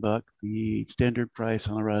itself is $1. The standard price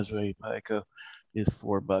on the Raspberry Pico is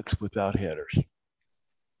 $4 without headers.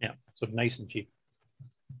 Yeah, so nice and cheap.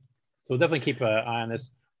 So we'll definitely keep an eye on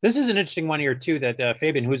this. This is an interesting one here too that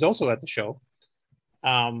Fabian, who's also at the show,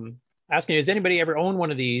 asking, has anybody ever owned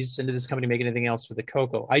one of these and did this company make anything else for the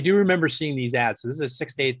Coco? I do remember seeing these ads. So this is a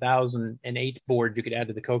 68008 board you could add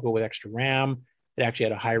to the Coco with extra RAM. It actually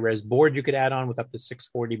had a high-res board you could add on with up to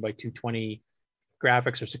 640 by 220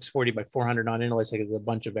 graphics or 640 by 400 non-interlace. Like there's a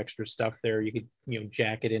bunch of extra stuff there. You could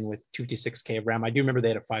jack it in with 256K of RAM. I do remember they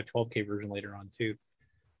had a 512K version later on too.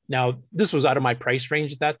 Now, this was out of my price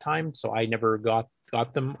range at that time, so I never got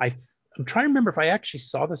them. I'm trying to remember if I actually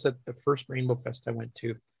saw this at the first Rainbow Fest I went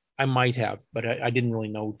to. I might have, but I didn't really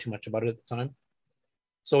know too much about it at the time.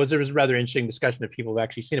 So it was a rather interesting discussion if people have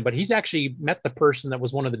actually seen it. But he's actually met the person that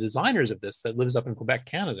was one of the designers of this that lives up in Quebec,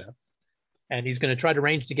 Canada. And he's going to try to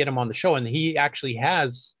arrange to get him on the show. And he actually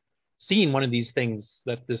has seen one of these things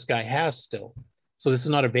that this guy has still. So this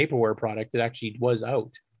is not a vaporware product. It actually was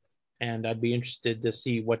out. And I'd be interested to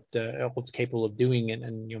see what it's capable of doing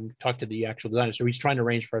and talk to the actual designer. So he's trying to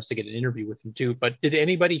arrange for us to get an interview with him too. But did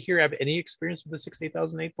anybody here have any experience with the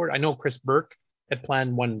 68008 board? I know Chris Burke had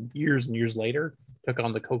planned one years and years later, took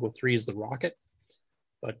on the Coco 3 as the rocket.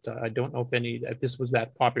 But I don't know if this was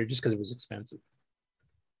that popular just because it was expensive.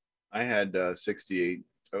 I had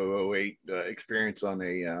 68008 experience on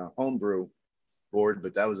a homebrew board,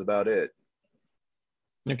 but that was about it.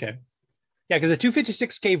 Okay. Yeah, because the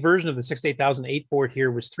 256K version of the 68008 board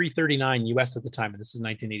here was $339 US at the time, and this is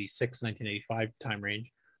 1986, 1985 time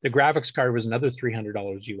range. The graphics card was another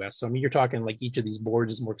 $300 US. So I mean, you're talking like each of these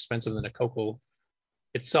boards is more expensive than a Coco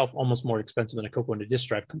itself, almost more expensive than a Coco and a disk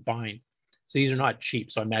drive combined. So these are not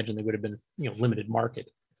cheap. So I imagine they would have been, limited market.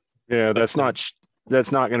 Yeah, that's not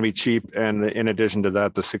going to be cheap. And in addition to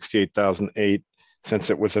that, the 68008, since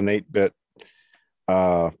it was an 8-bit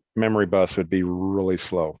memory bus, would be really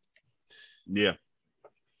slow. Yeah.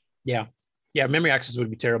 Memory access would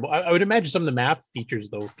be terrible. I would imagine some of the math features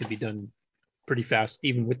though could be done pretty fast,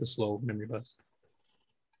 even with the slow memory bus.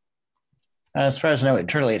 As far as I know,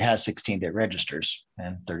 internally it has 16-bit registers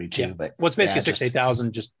and 32. But it's basically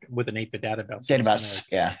 68000 just with an 8-bit data bus. Data bus,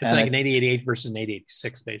 yeah. It's like an 8088 versus an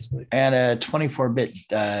 8086, basically. And a 24-bit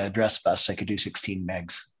address bus, I could do 16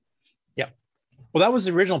 megs. Yeah. Well, that was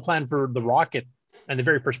the original plan for the Rocket, and the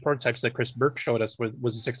very first prototypes that Chris Burke showed us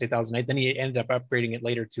was a 68008. Then he ended up upgrading it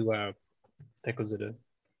later to, I think, was it a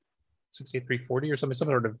 68340 or something, some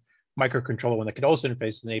sort of microcontroller one that could also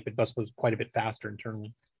interface with an 8-bit bus, was quite a bit faster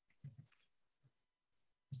internally.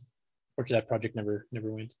 Fortunately, that project never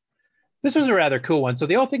went. This was a rather cool one. So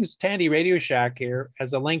the All Things Tandy Radio Shack here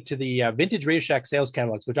has a link to the vintage Radio Shack sales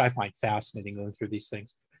catalogs, which I find fascinating going through these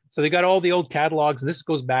things. So they got all the old catalogs, and this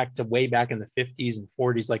goes back to way back in the 50s and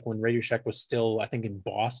 40s, like when Radio Shack was still, I think, in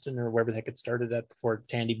Boston or wherever the heck it started at before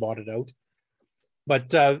Tandy bought it out. But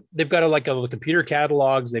they've got all the computer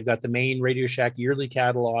catalogs. They've got the main Radio Shack yearly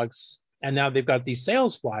catalogs, and now they've got these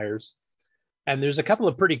sales flyers. And there's a couple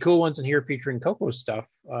of pretty cool ones in here featuring Coco stuff,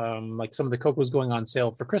 like some of the Cocos going on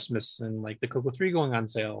sale for Christmas, and like the Coco 3 going on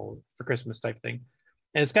sale for Christmas type thing.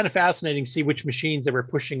 And it's kind of fascinating to see which machines they were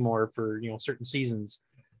pushing more for, certain seasons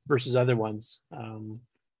versus other ones.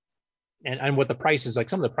 And what the prices, like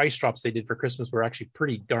some of the price drops they did for Christmas were actually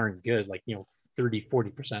pretty darn good, like,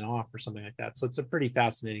 30-40% off or something like that. So it's a pretty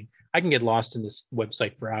fascinating. I can get lost in this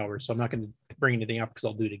website for hours, so I'm not going to bring anything up because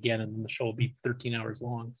I'll do it again and then the show will be 13 hours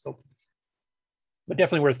long. So, but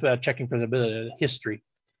definitely worth checking for the bit of history.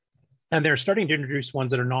 And they're starting to introduce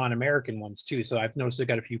ones that are non-American ones too. So I've noticed they've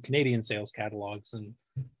got a few Canadian sales catalogs, and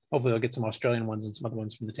hopefully they'll get some Australian ones and some other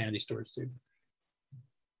ones from the Tandy stores too.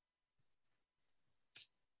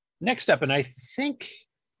 Next up, and I think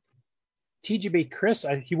TGB Chris,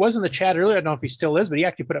 he was in the chat earlier. I don't know if he still is, but he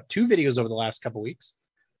actually put up 2 videos over the last couple of weeks.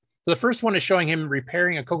 So the first one is showing him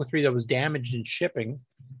repairing a Coco 3 that was damaged in shipping.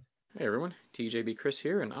 Hey everyone, TJB Chris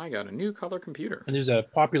here, and I got a new color computer. And there's a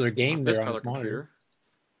popular game Not there this on his color monitor. computer,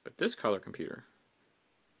 but this color computer.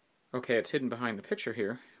 Okay, it's hidden behind the picture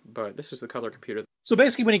here, but this is the color computer. So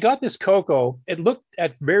basically, when he got this Coco, it looked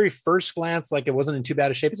at very first glance like it wasn't in too bad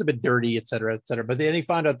a shape. It's a bit dirty, et cetera, et cetera. But then he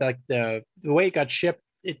found out that the way it got shipped,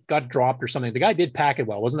 it got dropped or something. The guy did pack it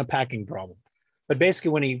well. It wasn't a packing problem. But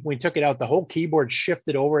basically, when he took it out, the whole keyboard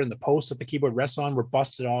shifted over, and the posts that the keyboard rests on were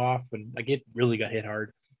busted off, and like it really got hit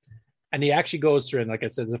hard. And he actually goes through, and like I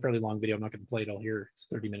said, it's a fairly long video. I'm not going to play it all here. It's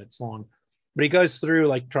 30 minutes long. But he goes through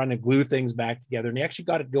like trying to glue things back together, and he actually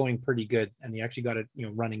got it going pretty good. And he actually got it,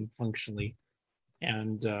 running functionally.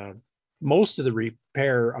 And most of the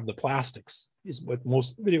repair of the plastics is what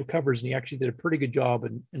most video covers. And he actually did a pretty good job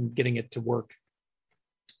in getting it to work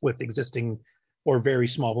with existing or very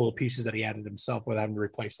small little pieces that he added himself without having to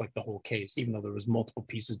replace like the whole case, even though there was multiple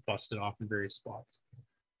pieces busted off in various spots.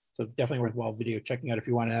 So definitely worthwhile video checking out if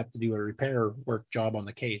you want to have to do a repair work job on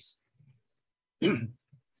the case.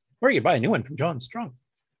 Or you can buy a new one from John Strong.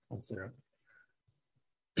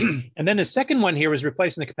 And then the second one here was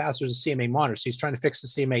replacing the capacitors of CM8 monitor. So he's trying to fix the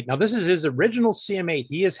CM8. Now this is his original CM8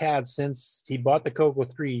 he has had since he bought the Coco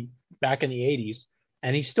 3 back in the 80s.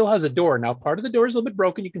 And he still has a door. Now part of the door is a little bit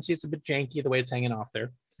broken. You can see it's a bit janky the way it's hanging off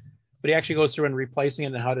there. But he actually goes through and replacing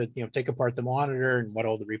it and how to take apart the monitor and what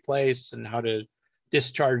all to replace and how to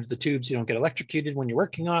discharge the tubes so you don't get electrocuted when you're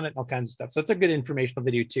working on it and all kinds of stuff. So it's a good informational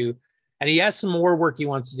video too. And he has some more work he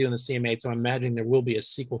wants to do in the CM8. So I'm imagining there will be a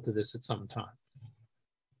sequel to this at some time.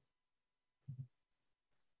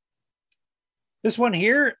 This one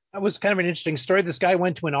here was kind of an interesting story. This guy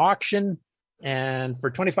went to an auction, and for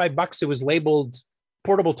 $25, it was labeled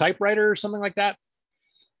portable typewriter or something like that.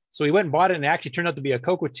 So he went and bought it, and it actually turned out to be a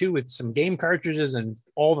Coco 2 with some game cartridges and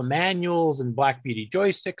all the manuals and Black Beauty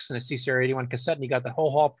joysticks and a CCR81 cassette, and he got the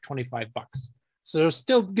whole haul for $25. So there's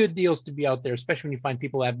still good deals to be out there, especially when you find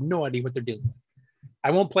people that have no idea what they're doing with. I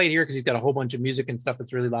won't play it here because he's got a whole bunch of music and stuff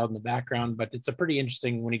that's really loud in the background, but it's a pretty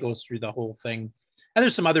interesting when he goes through the whole thing. And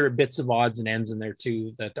there's some other bits of odds and ends in there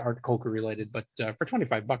too that aren't Coco related, but for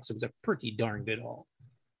 $25, it was a pretty darn good haul.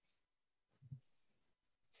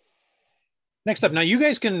 Next up, now you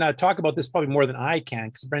guys can talk about this probably more than I can,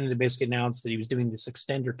 because Brendan basically announced that he was doing this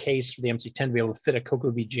extender case for the MC10 to be able to fit a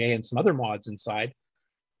Coco VGA and some other mods inside.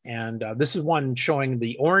 And this is one showing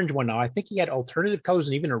the orange one now. I think he had alternative colors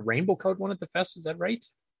and even a rainbow colored one at the fest. Is that right?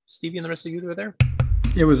 Stevie and the rest of you were there?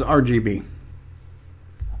 It was RGB.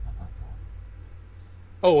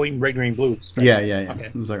 Oh, in red, green, blue. Yeah. Okay.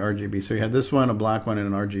 It was like RGB. So you had this one, a black one,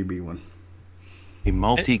 and an RGB one. A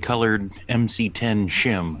multicolored MC10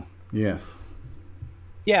 shim. Yes.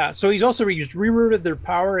 Yeah, so he's also rerouted their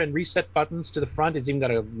power and reset buttons to the front. It's even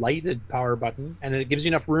got a lighted power button, and it gives you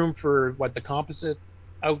enough room for the composite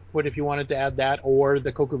output if you wanted to add that, or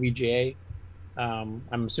the Coco VGA. I'm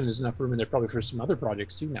assuming there's enough room in there probably for some other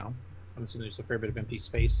projects too now. I'm assuming there's a fair bit of empty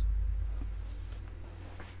space.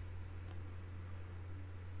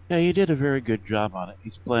 Yeah, he did a very good job on it.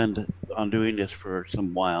 He's planned on doing this for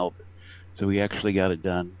some while, so he actually got it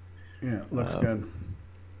done. Yeah, looks good.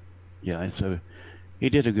 Yeah, so he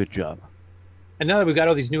did a good job. And now that we've got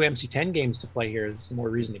all these new MC10 games to play here, there's more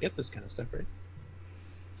reason to get this kind of stuff, right?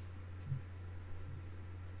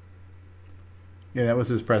 Yeah, that was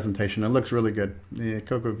his presentation. It looks really good. The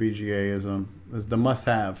Coco VGA is the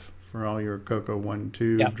must-have for all your Coco 1,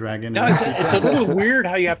 2, Dragon. No, it's a little weird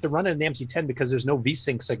how you have to run it in the MC10 because there's no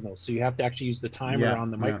VSync signal. So you have to actually use the timer on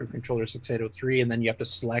the microcontroller 6803, and then you have to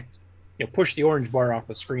select, push the orange bar off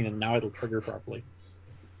the screen, and now it'll trigger properly.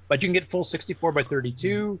 But you can get full 64 by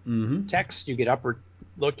 32 text. You get upper,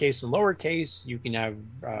 lowercase, and lowercase. You can have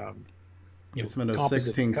some of those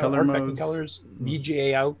 16 color modes. Colors,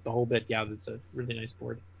 VGA out, the whole bit. Yeah, that's a really nice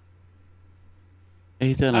board.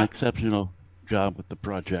 He's done an exceptional job with the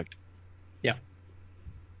project. Yeah.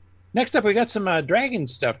 Next up, we got some Dragon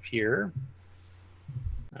stuff here.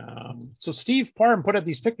 So Steve Parham put up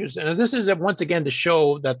these pictures, and this is once again to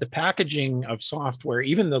show that the packaging of software,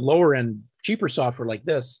 even the lower end, cheaper software like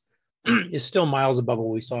this, is still miles above what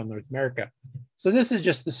we saw in North America. So this is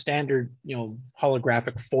just the standard,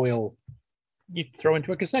 holographic foil you throw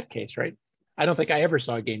into a cassette case, right? I don't think I ever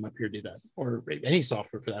saw a game up here do that, or any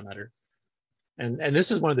software for that matter. And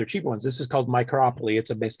this is one of their cheaper ones. This is called Micropoly.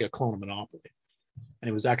 It's basically a clone of Monopoly. And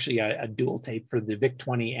it was actually a dual tape for the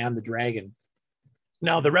VIC-20 and the Dragon.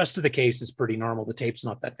 Now, the rest of the case is pretty normal. The tape's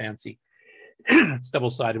not that fancy. It's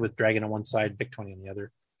double-sided with Dragon on one side, VIC-20 on the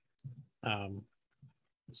other.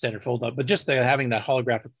 Standard fold-up. But just having that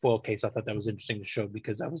holographic foil case, I thought that was interesting to show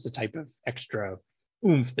because that was the type of extra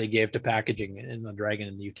oomph they gave to packaging in the Dragon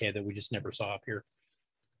in the UK that we just never saw up here.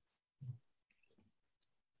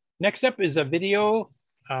 Next up is a video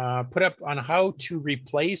put up on how to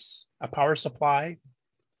replace a power supply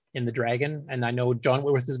in the Dragon. And I know John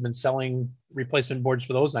Whitworth has been selling replacement boards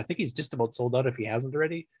for those. And I think he's just about sold out if he hasn't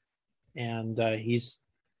already. And he's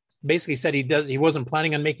basically said he wasn't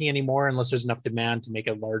planning on making any more unless there's enough demand to make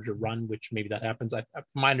a larger run, which maybe that happens. From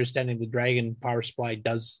my understanding, the Dragon power supply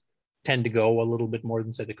does tend to go a little bit more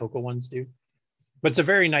than, say, the Coco ones do. But it's a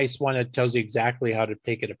very nice one. It tells you exactly how to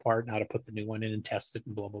take it apart and how to put the new one in and test it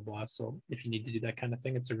and blah, blah, blah. So if you need to do that kind of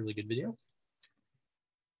thing, it's a really good video.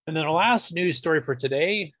 And then the last news story for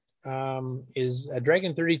today is a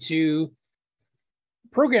Dragon 32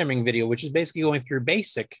 programming video, which is basically going through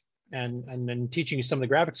BASIC and then teaching you some of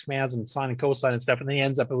the graphics commands and sine and cosine and stuff. And then he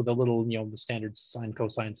ends up with a little, the standard sine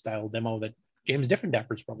cosine style demo that James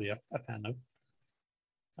Diffendapper is probably a fan of.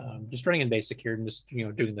 Just running in BASIC here and just,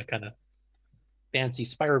 doing the kind of fancy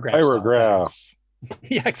spirograph. Spirograph.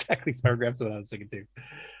 Yeah, exactly. Spirograph's what I was thinking too.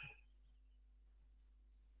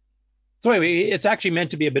 So anyway, it's actually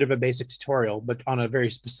meant to be a bit of a basic tutorial, but on a very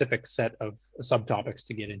specific set of subtopics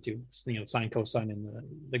to get into, sine, cosine, and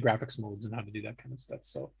the graphics modes and how to do that kind of stuff.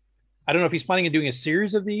 So I don't know if he's planning on doing a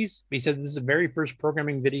series of these, but he said this is the very first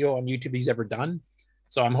programming video on YouTube he's ever done.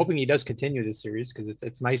 So I'm hoping he does continue this series because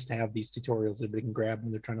it's nice to have these tutorials that they can grab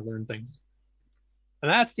when they're trying to learn things.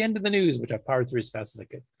 And that's the end of the news, which I powered through as fast as I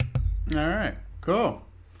could. All right, cool.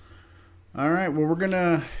 All right, well,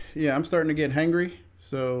 I'm starting to get hangry,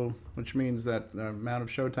 so which means that the amount of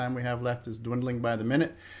showtime we have left is dwindling by the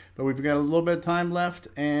minute. But we've got a little bit of time left,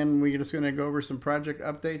 and we're just going to go over some project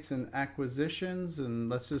updates and acquisitions. And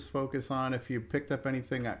let's just focus on if you picked up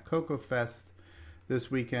anything at Coco Fest this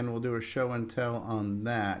weekend. We'll do a show and tell on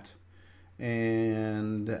that.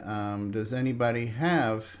 And does anybody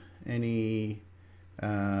have any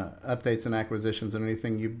updates and acquisitions and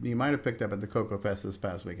anything you might have picked up at the Coco Fest this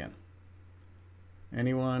past weekend?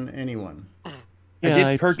 Anyone? Yeah,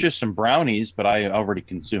 I did purchase some brownies, but I already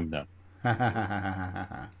consumed them.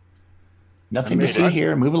 Nothing to see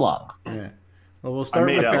here. Move along. Yeah. Well, we'll start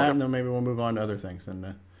with that, and then maybe we'll move on to other things.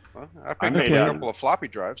 And I picked up a couple of floppy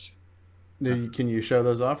drives. Can you show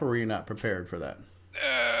those off, or were you not prepared for that?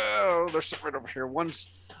 Oh, they're right over here. One's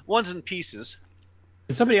in pieces.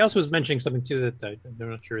 And somebody else was mentioning something too that I'm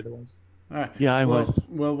not sure there was. All right. Yeah, I well, would.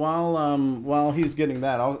 Well, while he's getting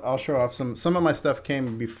that, I'll show off some of my stuff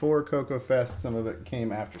came before Cocoa Fest. Some of it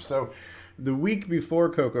came after. So, the week before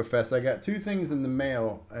Cocoa Fest, I got 2 things in the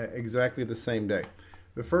mail exactly the same day.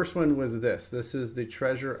 The first one was this. This is the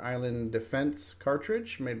Treasure Island Defense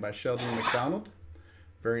cartridge made by Sheldon McDonald.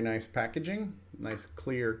 Very nice packaging, nice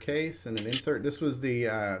clear case and an insert. This was the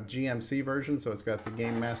GMC version, so it's got the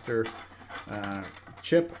Game Master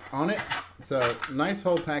chip on it. So nice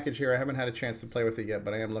whole package here. I haven't had a chance to play with it yet,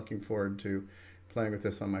 but I am looking forward to playing with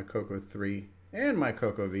this on my Coco 3 and my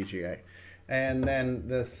Coco VGA. And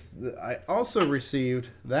then I also received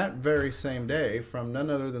that very same day from none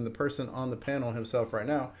other than the person on the panel himself right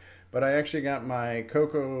now. But I actually got my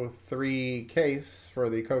Coco 3 case for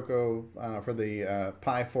the Coco for the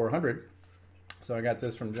Pi 400. So I got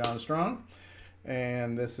this from John Strong,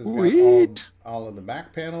 and this has got all of the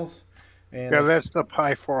back panels. And yeah, that's the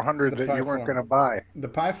Pi 400 that you weren't going to buy. The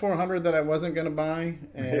Pi 400 that I wasn't going to buy,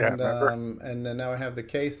 and and then now I have the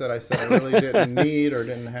case that I said I really didn't need or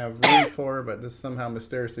didn't have room for, but this somehow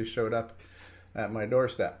mysteriously showed up at my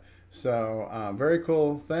doorstep. So very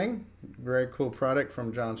cool thing, very cool product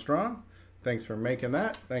from John Strong. Thanks for making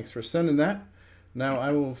that. Thanks for sending that. Now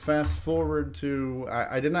I will fast forward to,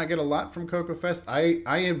 I did not get a lot from Coco Fest. I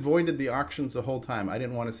avoided the auctions the whole time. I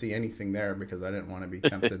didn't want to see anything there because I didn't want to be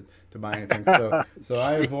tempted to buy anything. So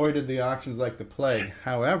I avoided the auctions like the plague.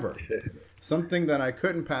 However, something that I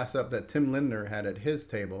couldn't pass up that Tim Lindner had at his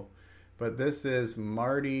table, but this is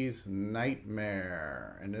Marty's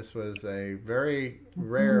Nightmare. And this was a very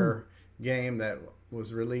rare game that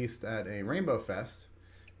was released at a Rainbow Fest.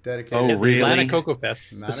 Dedicated to Atlanta Coco Fest,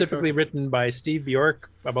 specifically written by Steve Bjork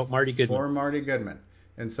about Marty Goodman. For Marty Goodman.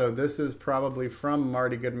 And so this is probably from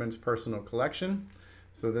Marty Goodman's personal collection.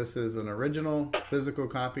 So this is an original physical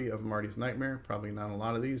copy of Marty's Nightmare. Probably not a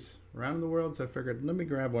lot of these around in the world, so I figured let me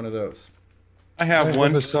grab one of those. I have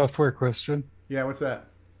one software question. Yeah, what's that?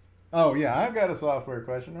 Oh, yeah, I've got a software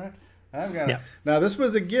question, right? I've got it. Now, this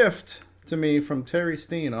was a gift to me from Terry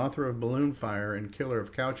Steen, author of Balloon Fire and Killer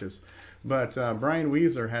of Couches. But Brian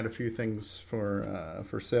Weezer had a few things for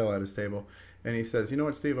sale at his table. And he says, you know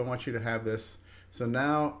what, Steve, I want you to have this. So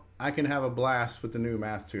now I can have a blast with the new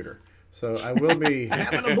math tutor. So I will be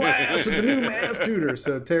having a blast with the new math tutor.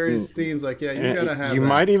 So Terry Steen's like, yeah, you got to have You that.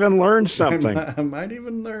 might even learn something. I might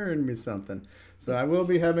even learn me something. So I will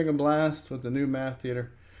be having a blast with the new math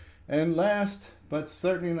tutor. And last, but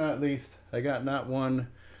certainly not least, I got not one,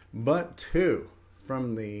 but 2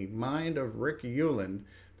 from the mind of Rick Hewland.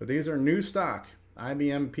 But these are new stock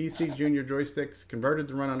IBM PC Junior joysticks converted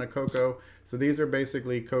to run on a Coco. So these are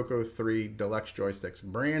basically Coco 3 Deluxe joysticks,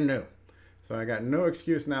 brand new. So I got no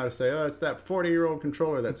excuse now to say, oh, it's that 40-year-old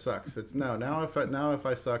controller that sucks. It's no. Now if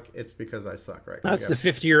I suck, it's because I suck, right? That's the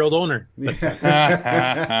 50-year-old owner.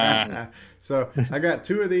 So I got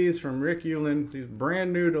 2 of these from Rick Hewland. These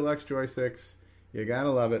brand new Deluxe joysticks. You gotta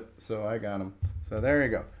love it. So I got them. So there you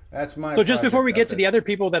go. That's my. So just before we get to the other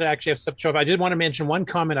people that actually have stuff to show up, I did want to mention one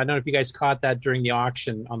comment. I don't know if you guys caught that during the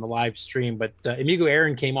auction on the live stream, but Amigo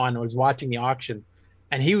Aaron came on and was watching the auction,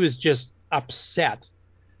 and he was just upset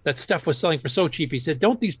that stuff was selling for so cheap. He said,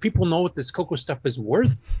 don't these people know what this Coco stuff is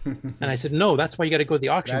worth? And I said, no, that's why you got to go to the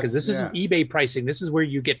auction, because this isn't eBay pricing. This is where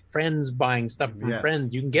you get friends buying stuff from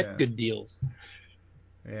friends. You can get good deals.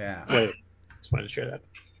 Yeah. Wait, just wanted to share that.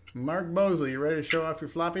 Mark Bosley, you ready to show off your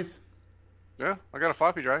floppies? Yeah, I got a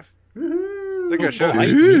floppy drive. Woo-hoo. I think I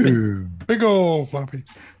should. Big old floppy.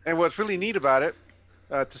 And what's really neat about it,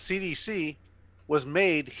 to CDC, was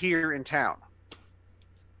made here in town.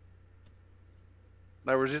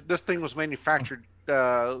 This thing was manufactured,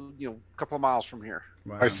 a couple of miles from here.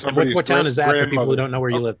 Wow. What town is that for people who don't know where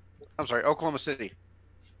you live? I'm sorry, Oklahoma City.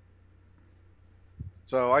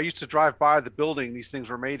 So I used to drive by the building these things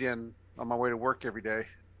were made in on my way to work every day.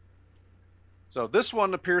 So this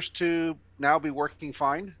one appears to now be working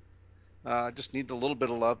fine. Just needs a little bit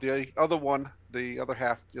of love. The other one, the other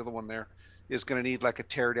one there, is going to need like a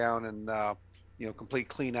tear down and complete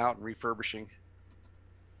clean out and refurbishing.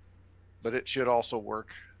 But it should also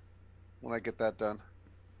work when I get that done.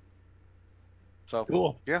 So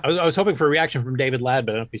cool. Yeah, I was hoping for a reaction from David Ladd,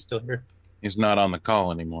 but I don't know if he's still here. He's not on the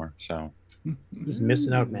call anymore, so he's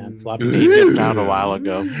missing out, man. Floppy. He dipped out a while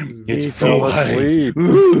ago. He fell asleep.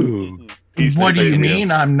 What do you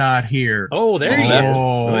mean I'm not here? Oh, there he is.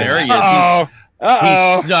 There he is.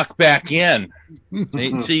 He snuck back in.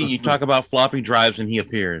 See, you talk about floppy drives and he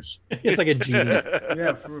appears. It's like a genie.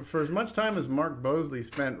 Yeah, for as much time as Mark Bosley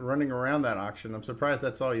spent running around that auction, I'm surprised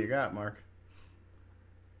that's all you got, Mark.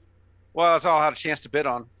 Well, that's all I had a chance to bid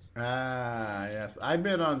on. Ah, yes. I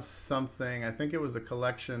bid on something. I think it was a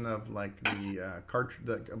collection of like the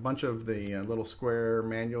cartridge, a bunch of the little square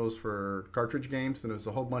manuals for cartridge games, and it was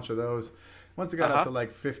a whole bunch of those. Once it got up to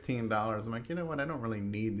like $15, I'm like, you know what? I don't really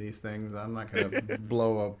need these things. I'm not going to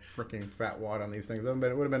blow a freaking fat wad on these things.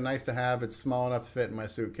 But it would have been nice to have. It's small enough to fit in my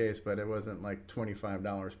suitcase, but it wasn't like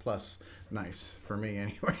 $25 plus nice for me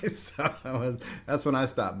anyway. So that's when I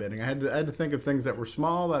stopped bidding. I had to think of things that were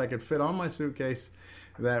small that I could fit on my suitcase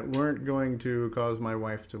that weren't going to cause my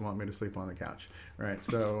wife to want me to sleep on the couch. Right.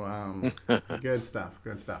 So good stuff.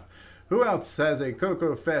 Good stuff. Who else has a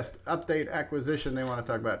Coco Fest update acquisition they want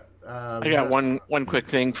to talk about? I got one quick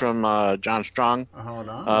thing from John Strong. Hold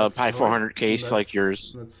on. Pi 400 case like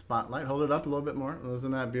yours. Let's spotlight. Hold it up a little bit more.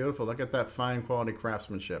 Isn't that beautiful? Look at that fine quality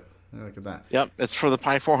craftsmanship. Look at that. Yep, it's for the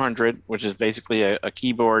Pi 400, which is basically a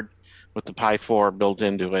keyboard with the Pi 4 built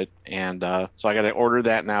into it. And so I got to order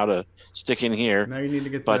that now to stick in here. Now you need to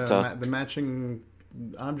get the matching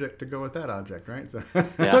object to go with that object, right? So,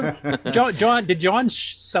 yeah. John, did John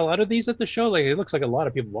sell out of these at the show? Like, it looks like a lot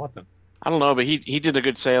of people bought them. I don't know, but he did a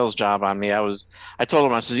good sales job on me. I told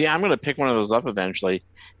him, I said, yeah, I'm going to pick one of those up eventually.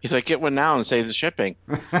 He's like, get one now and save the shipping.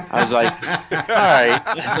 I was like, all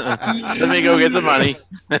right, let me go get the money.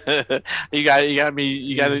 you got me,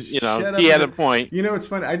 you know, he had a point. You know, it's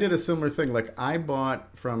funny. I did a similar thing. Like I bought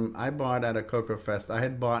at a Coco Fest, I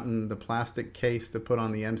had bought the plastic case to put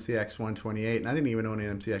on the MCX 128, and I didn't even own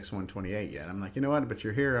an MCX 128 yet. I'm like, you know what, but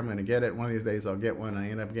you're here, I'm going to get it. One of these days I'll get one. I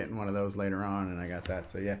ended up getting one of those later on, and I got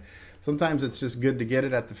that. So yeah. Sometimes it's just good to get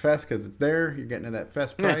it at the fest because it's there. You're getting it at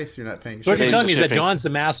fest price. You're not paying. So what you're telling me is that John's the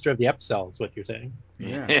master of the upsell. Is what you're saying?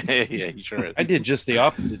 Yeah, yeah, he sure is. I did just the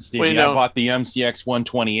opposite, Stevie. Well, you know, I bought the MCX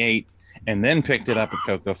 128 and then picked it up at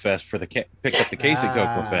Coco Fest picked up the case at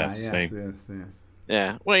Coco Fest. Yes.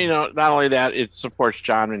 Yeah. Well, you know, not only that, it supports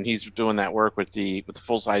John and he's doing that work with the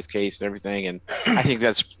full size case and everything, and I think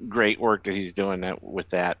that's great work that he's doing that with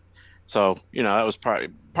that. So, you know, that was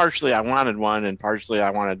partially I wanted one, and partially I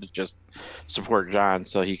wanted to just support John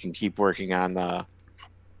so he can keep working on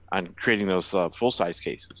creating those full-size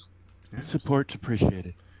cases. Support's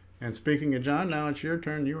appreciated. And speaking of John, now it's your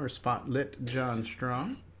turn. You are spotlit John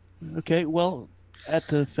Strong. Okay, well, at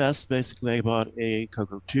the fest, basically I bought a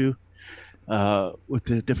Coco 2 with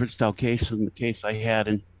the different style case than the case I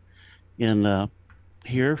had in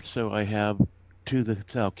here. So I have two of the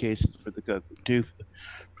style cases for the Coco 2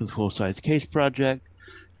 for the full-size case project,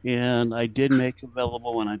 and I did make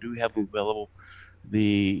available, and I do have available,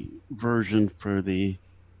 the version for the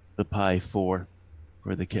Pi 4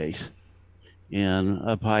 for the case, and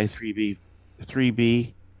a Pi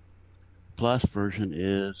 3B Plus version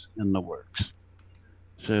is in the works.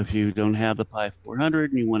 So if you don't have the Pi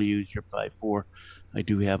 400 and you want to use your Pi 4, I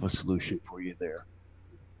do have a solution for you there.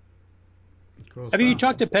 Cool. Have you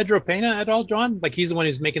talked to Pedro Pena at all, John? Like, he's the one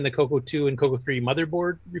who's making the Coco 2 and Coco 3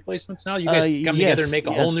 motherboard replacements now? You guys come together and make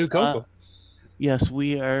a whole new Coco. Yes,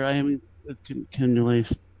 we are. I am continually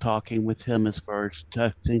talking with him as far as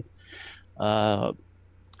testing. Yeah,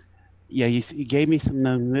 he gave me some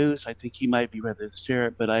news. I think he might be ready to share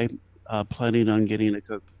it, but I'm planning on getting a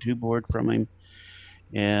Coco 2 board from him,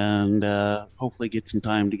 and hopefully get some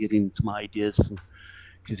time to get him some ideas,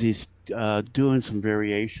 because he's doing some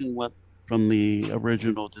variation from the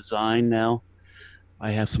original design now.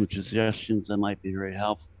 I have some suggestions that might be very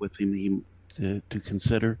helpful with him to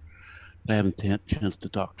consider. I haven't had a chance to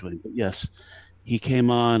talk to him, but yes, he came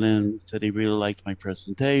on and said he really liked my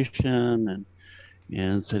presentation,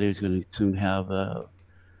 and said he was going to soon have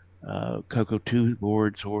Coco 2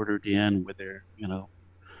 boards ordered in with their, you know,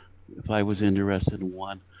 if I was interested in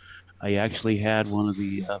one. I actually had one of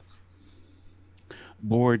the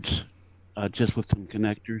boards just with some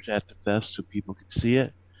connectors at the fest so people could see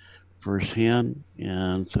it firsthand,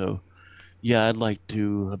 and so yeah, I'd like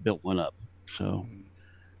to build one up. So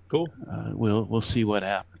cool. We'll see what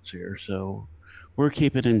happens here. So we're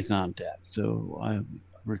keeping in contact. So I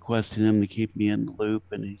requested him to keep me in the loop,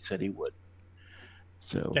 and he said he would.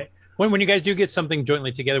 So okay. When you guys do get something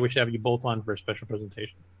jointly together, we should have you both on for a special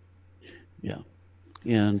presentation. Yeah,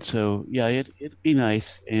 and so yeah, it'd be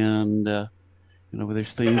nice, and you know,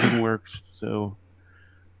 there's things in works. So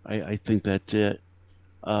I think that's it.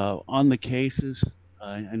 On the cases,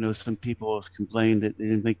 I know some people have complained that they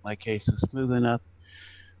didn't think my case is smooth enough.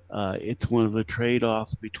 It's one of the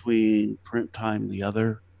trade-offs between print time and the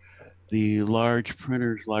other. The large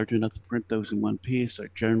printers, large enough to print those in one piece, are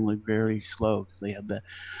generally very slow because they have that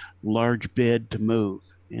large bed to move.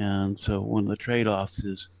 And so one of the trade-offs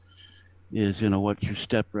is you know, what's your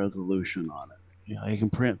step resolution on it? You know, I can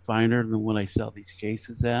print finer than what I sell these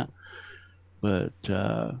cases at, but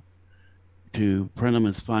To print them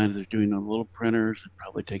is fine. They're doing on little printers. It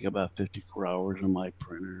probably take about 54 hours on my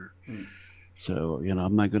printer. So,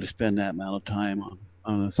 I'm not going to spend that amount of time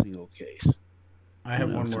on a single case. I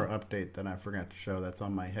have one more update that I forgot to show. That's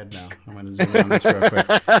on my head now. I'm going to zoom in on this real quick.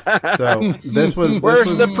 So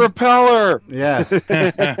Where's the propeller? Yes.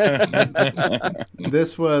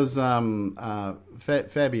 This was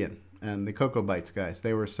Fabian and the Cocoa Bites guys.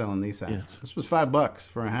 They were selling these hats. Yes. This was $5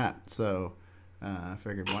 for a hat. So I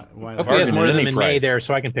figured why Hopefully he has more of them in May there,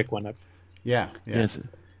 so I can pick one up. Yeah. Yes.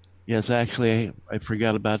 Actually, I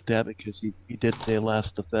forgot about that because he did say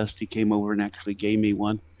last the fest he came over and actually gave me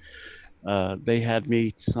one. They had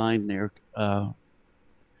me sign their Pi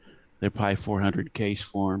 400 case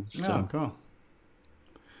form. So. Oh, cool.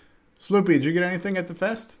 Sloopy, did you get anything at the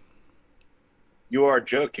fest? You are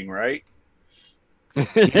joking, right? You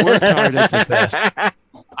worked hard at the fest.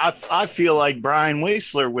 I feel like Brian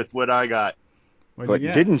Waisler with what I got. What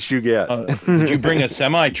didn't you get? Did you bring a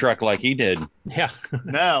semi truck like he did? Yeah.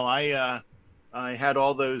 No, I had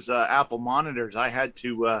all those Apple monitors. I had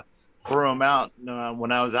to throw them out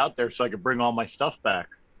when I was out there so I could bring all my stuff back.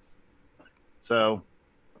 So,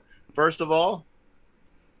 first of all,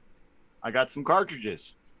 I got some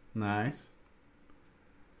cartridges. Nice.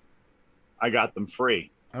 I got them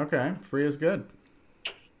free. Okay, free is good.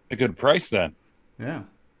 A good price then. Yeah.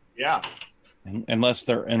 Yeah. Unless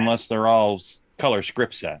they're all color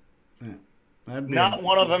script set. Not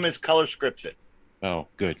one of them is color scripted. Oh,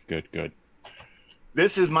 good.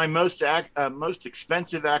 This is my most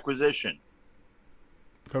expensive acquisition.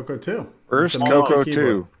 Coco 2. First Coco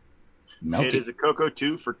 2. It is a Coco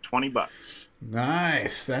 2 for $20.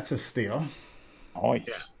 Nice. That's a steal. Nice.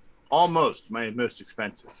 Yeah. Almost my most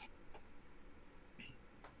expensive.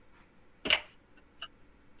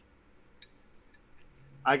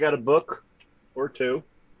 I got a book or two.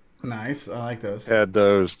 Nice. I like those. Had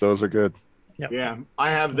those. Those are good. Yep. Yeah.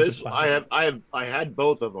 I have this. I had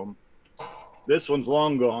both of them. This one's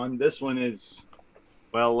long gone. This one is,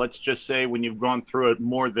 well, let's just say when you've gone through it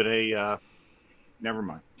more than a, never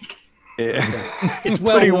mind. It's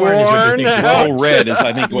well worn. Well read is,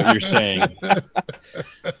 I think, what you're saying.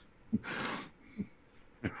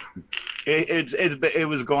 It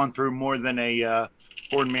was gone through more than a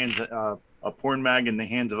porn mag in the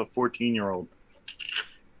hands of a 14-year-old.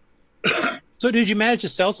 So did you manage to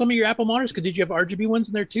sell some of your Apple monitors? Because did you have RGB ones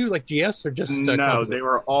in there too, like GS, or just no? composite? They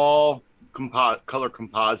were all color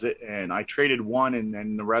composite, and I traded one, and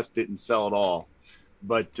then the rest didn't sell at all.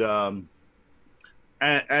 But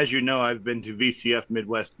as you know, I've been to VCF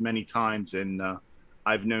Midwest many times, and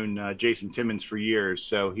I've known Jason Timmons for years,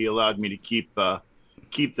 so he allowed me to keep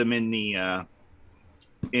them in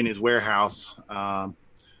his warehouse. I'll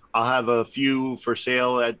have a few for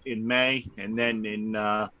sale in May, and then in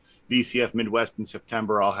VCF Midwest in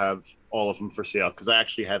September, I'll have all of them for sale because I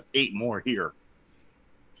actually have 8 more here.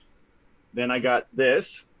 Then I got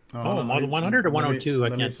this. Model 100 or 102? I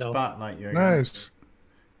can't tell. Spotlight you. Nice.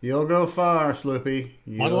 You'll go far, Sloopy.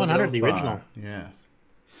 Model 100, the original. Yes.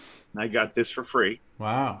 I got this for free.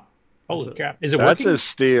 Wow. Holy crap! Is it That's working? a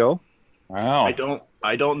steal. Wow.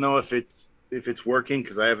 I don't know if it's working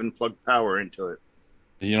because I haven't plugged power into it.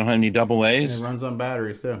 You don't have any double A's? It runs on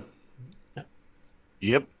batteries too.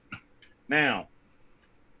 Yep. Now,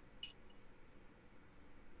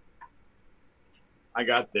 I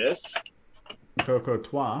got this. Coco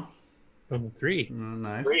Trois. Coco 3.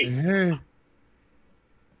 Nice. 3.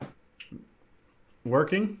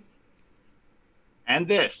 Working. And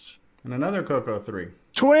this. And another Coco 3.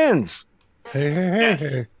 Twins.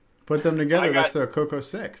 Hey. Put them together. That's a Coco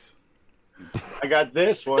 6. I got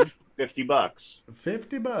this one, $50.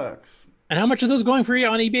 $50. And how much are those going for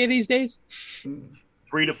on eBay these days?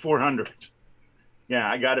 $300 to $400. Yeah,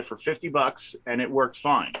 I got it for $50, and it works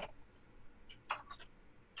fine.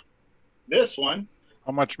 This one.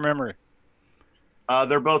 How much memory?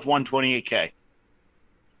 They're both 128K.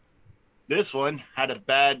 This one had a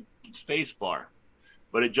bad space bar,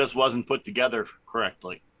 but it just wasn't put together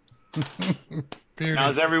correctly. Now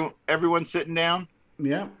is everyone sitting down?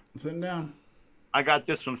 Yeah, sitting down. I got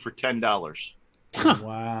this one for $10.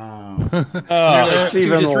 Wow. That's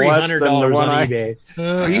even less than the one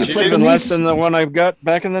It's even less than the one I've got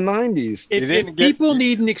back in the 90s. If people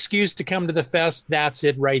need an excuse to come to the fest, that's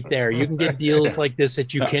it right there. You can get deals like this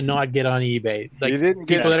that you cannot get on eBay. Like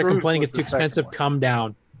people that are complaining it's too expensive, come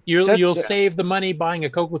down. You'll save the money buying a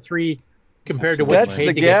Coco 3 compared to what that's you paid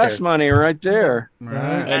the to get gas there. money right there.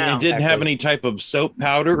 And it didn't have any type of soap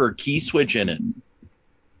powder or key switch in it.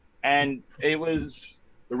 And it was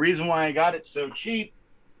the reason why I got it so cheap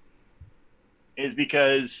is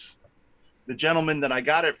because the gentleman that I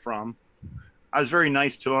got it from I was very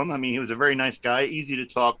nice to him. I mean, he was a very nice guy, easy to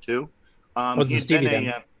talk to. What's He the had Stevie been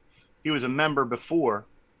then? he was a member before,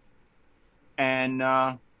 and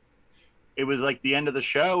it was like the end of the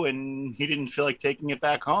show, and he didn't feel like taking it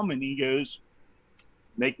back home, and he goes,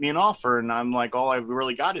 "Make me an offer," and I'm like, "All I've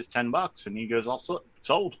really got is $10," and he goes, "Also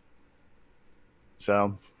sold."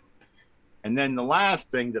 So, and then the last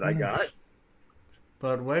thing that I got,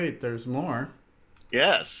 But wait, there's more.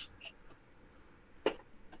 yes,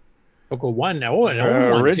 Coco 1. Oh, an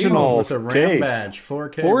old one, original too. With a RAM case. badge,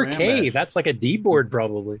 4K. 4K. RAM badge. That's like a D board,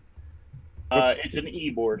 probably. it's an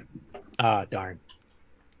e-board. Ah, darn.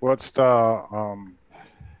 What's the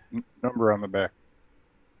number on the back?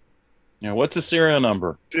 Yeah, what's the serial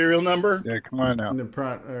number? Serial number? Yeah, come on now.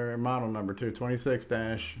 The model number too, 26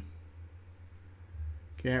 dash.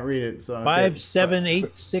 Can't read it. So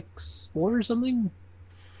 57864 or something.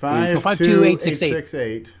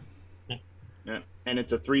 52868. Yeah, and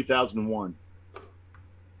it's a 3001.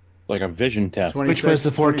 Like a vision test. Which was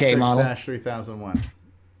the 4K model? 3001.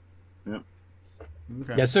 Yep.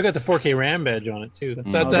 Okay. Yeah, I still got the 4K RAM badge on it too.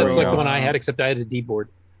 That's there like we the go. one I had, except I had a D board.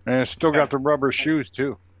 And it's still got the rubber shoes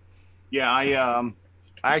too. Yeah, I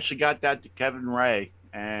actually got that to Kevin Ray,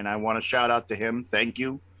 and I want to shout out to him. Thank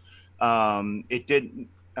you. It did.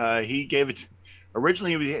 He gave it.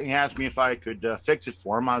 Originally, he asked me if I could fix it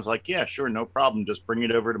for him. I was like, "Yeah, sure, no problem. Just bring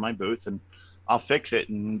it over to my booth, and I'll fix it."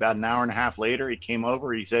 And about an hour and a half later, he came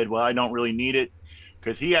over. He said, "Well, I don't really need it,"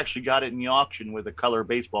 because he actually got it in the auction with a color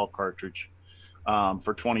baseball cartridge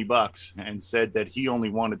for $20, and said that he only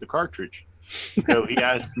wanted the cartridge. So he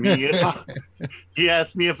asked me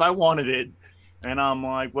if I wanted it, and I'm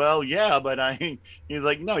like, "Well, yeah, but he's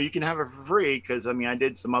like, "No, you can have it for free," because I mean, I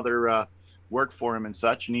did some other work for him and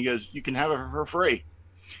such, and he goes, "You can have it for free."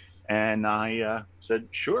 And I said,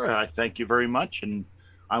 "Sure, I thank you very much," and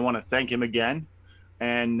I want to thank him again.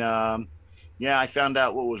 And yeah, I found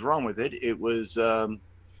out what was wrong with it. It was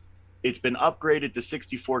it's been upgraded to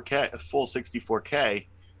 64K, a full 64K,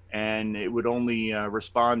 and it would only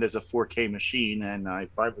respond as a 4K machine. And I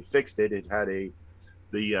finally fixed it. It had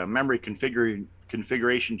the memory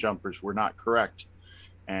configuration jumpers were not correct,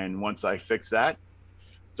 and once I fixed that,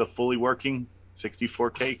 it's a fully working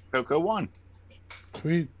 64K Coco 1.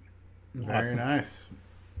 Sweet. Very Awesome. nice.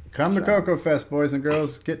 Come to Coco Fest, boys and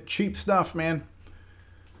girls. Get cheap stuff, man.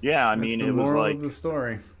 Yeah, I That's mean, the it was moral like, of the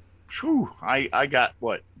story. whew, I got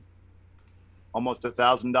what, almost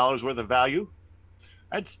 $1,000 worth of value.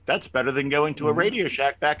 That's better than going to a Radio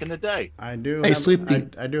Shack back in the day. I do. Hey, have, Sleepy.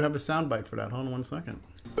 I do have a soundbite for that. Hold on one second.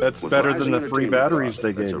 That's better than the free batteries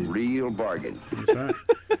they gave you. Real bargain. That's right.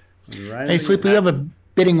 Right. Hey, Sleep, we have a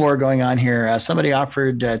bidding war going on here. Somebody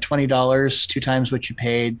offered $20, 2 times what you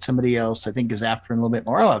paid. Somebody else, I think, is offering a little bit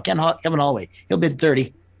more. Oh, Kevin Holloway. He'll bid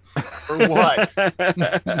 30. For what?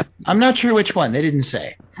 I'm not sure which one. They didn't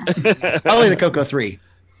say. Probably the Coco 3.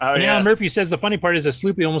 Oh And yeah. Alan Murphy says the funny part is that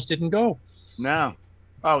Sloopy almost didn't go. No.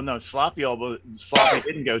 Oh no, Sloppy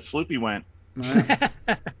didn't go. Sloopy went.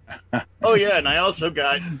 Oh yeah, and I also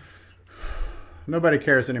got. Nobody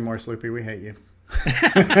cares anymore, Sloopy. We hate you. Oh,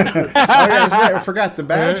 yeah, that's right. I forgot the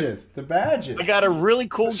badges. The badges. I got a really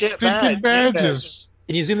cool get Stinking badges.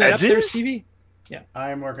 Can you zoom that up there, Badges? Stevie?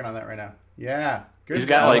 I am working on that right now. Yeah. Good He's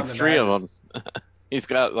got job like on the 3 of them. badges. He's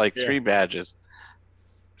got like Yeah. 3 badges.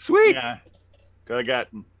 Sweet. Yeah. I got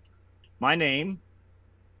my name.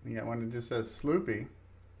 You got one that just says Sloopy.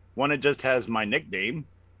 One that just has my nickname.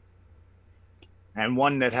 And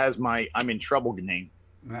one that has my I'm in trouble name.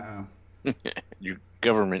 Uh-oh. Your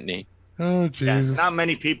government name. Oh, Yeah, Jesus. not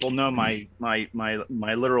many people know my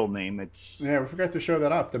literal name. It's Yeah, we forgot to show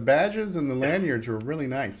that off. The badges and the lanyards were really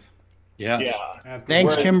nice. Yeah. yeah.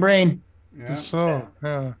 Thanks, Whereas- Jim Brain. Yeah. So,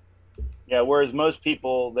 yeah. Yeah, whereas most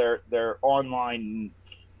people their online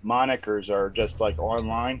monikers are just like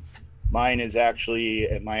online. Mine is actually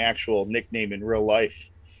my actual nickname in real life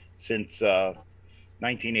since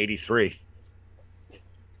 1983.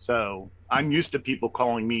 So I'm used to people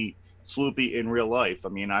calling me Sloopy in real life. I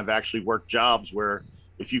mean, I've actually worked jobs where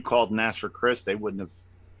if you called and asked for Chris, they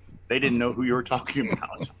didn't know who you were talking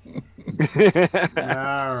about.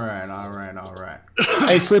 All right.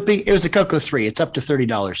 Hey, Slippy, it was a Coco 3. It's up to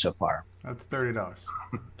 $30 so far. That's $30.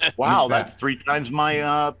 Wow, that's 3 times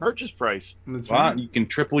my purchase price. That's Wow, right. you can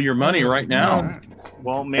triple your money right now. All right.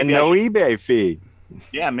 Well, And maybe no eBay fee.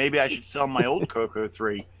 maybe I should sell my old Coco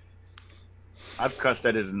 3. I've cussed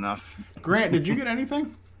at it enough. Grant, did you get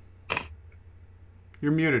anything?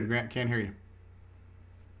 You're muted, Grant. Can't hear you.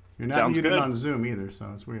 You're not Sounds muted good. on Zoom either,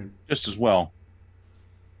 so it's weird. Just as well.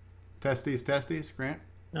 Testes, Grant.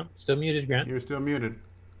 No, still muted, Grant. You're still muted.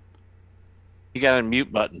 You got a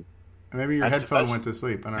mute button. Maybe your headphone went to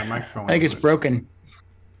sleep and our microphone. I think it's broken.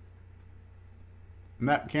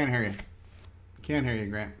 Matt, can't hear you. Can't hear you,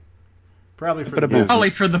 Grant. Probably for the best. Probably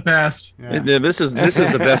for the best. Yeah. This is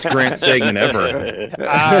the best Grant segment ever. All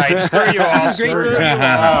right, screw you all. There it is.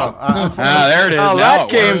 Oh, Now that it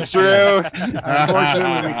came works. through.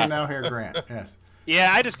 Unfortunately, we can now hear Grant. Yes.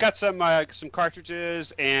 Yeah, I just got some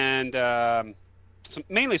cartridges and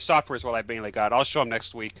mainly software is what I mainly got. I'll show them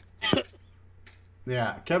next week.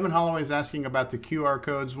 Yeah, Kevin Holloway's asking about the QR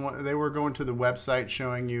codes. They were going to the website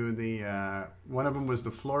showing you the one of them was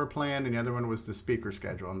the floor plan and the other one was the speaker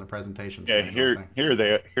schedule and the presentation. Yeah, schedule here's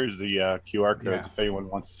the QR codes Yeah. if anyone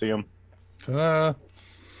wants to see them.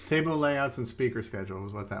 Table layouts and speaker schedule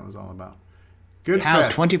was what that was all about. Good How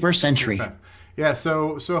fest. 21st century. Good fest. Yeah,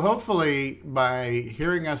 so hopefully by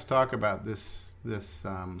hearing us talk about this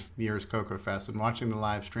year's Cocoa Fest and watching the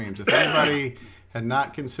live streams, if anybody had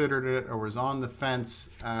not considered it or was on the fence,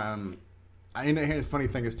 the funny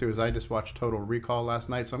thing is too is I just watched Total Recall last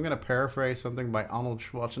night, so I'm going to paraphrase something by Arnold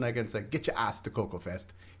Schwarzenegger and say, "Get your ass to Cocoa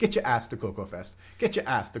Fest, get your ass to Cocoa Fest, get your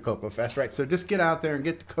ass to Cocoa Fest." Right, so just get out there and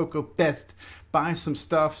get to Cocoa Fest, buy some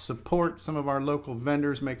stuff, support some of our local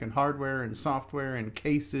vendors making hardware and software and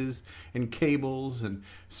cases and cables and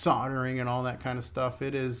soldering and all that kind of stuff.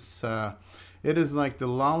 It is like the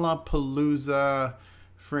Lollapalooza,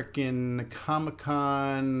 frickin'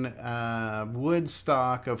 Comic-Con,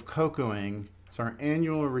 Woodstock of cocoaing. It's our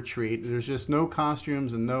annual retreat. There's just no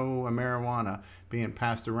costumes and no marijuana being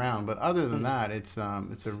passed around. But other than that, it's a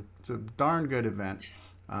darn good event.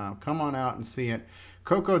 Come on out and see it.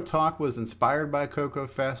 Cocoa Talk was inspired by Cocoa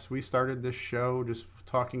Fest. We started this show just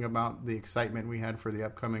talking about the excitement we had for the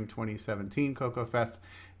upcoming 2017 Cocoa Fest.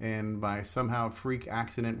 And by somehow freak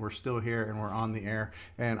accident, we're still here and we're on the air.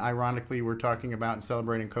 And ironically, we're talking about and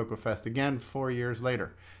celebrating Cocoa Fest again 4 years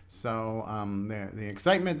later. So the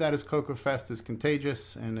excitement that is Cocoa Fest is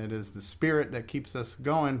contagious, and it is the spirit that keeps us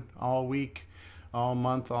going all week, all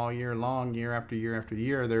month, all year long, year after year after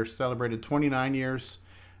year. They're celebrated 29 years.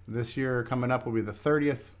 This year coming up will be the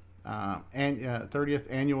 30th. 30th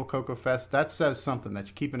annual Cocoa Fest. That says something that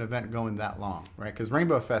you keep an event going that long, right? Because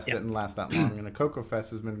Rainbow Fest didn't last that long, and the Cocoa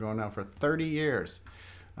Fest has been going on for 30 years.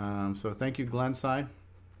 So thank you, Glenside.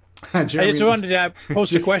 I just wanted to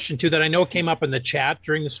post a question too that I know came up in the chat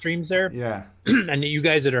during the streams there. Yeah. And you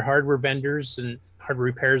guys that are hardware vendors and hardware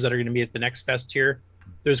repairs that are going to be at the next fest here,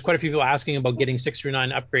 there's quite a few people asking about getting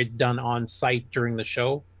 639 upgrades done on site during the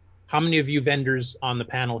show. How many of you vendors on the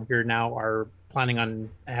panel here now are planning on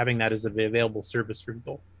having that as an available service for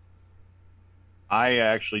people? I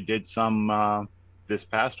actually did some this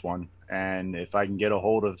past one, and if I can get a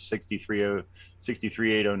hold of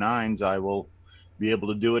 63809s, I will be able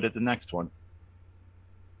to do it at the next one.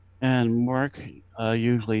 And Mark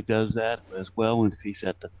usually does that as well when he's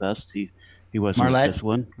at the fest. He wasn't Marlette? at this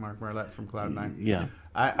one. Mark Marlette from Cloud9. Yeah.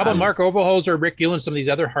 How about Mark Overholz or Rick Gill and some of these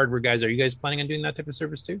other hardware guys? Are you guys planning on doing that type of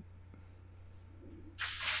service too?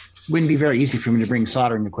 Wouldn't be very easy for me to bring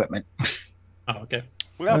soldering equipment. Oh, okay.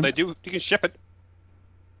 Well, they do. You can ship it.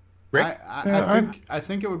 I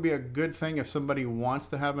think it would be a good thing if somebody wants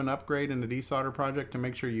to have an upgrade in the desolder project to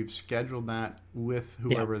make sure you've scheduled that with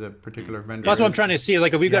whoever the particular vendor That's is. what I'm trying to see.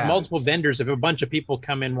 Like if we've got Yeah. multiple vendors, if a bunch of people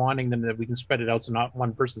come in wanting them, that we can spread it out so not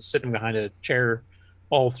one person sitting behind a chair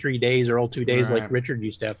all 3 days or all 2 days like Right. Richard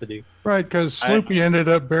used to have to do. Right, because Sloopy ended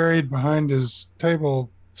up buried behind his table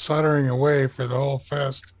soldering away for the whole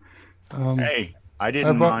fest. Hey, I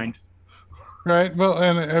didn't mind. Right, well,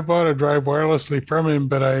 and I bought a drive wirelessly from him,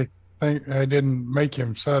 but I think I didn't make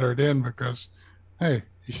him solder it in because, hey,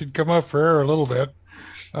 you should come up for air a little bit.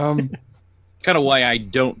 Kind of why I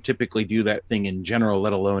don't typically do that thing in general,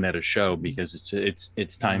 let alone at a show, because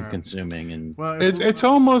it's time consuming and It's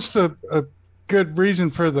almost a good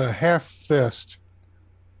reason for the half fest,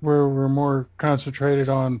 where we're more concentrated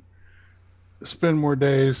on spend more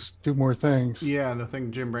days, do more things. Yeah, the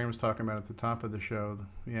thing Jim Brain was talking about at the top of the show.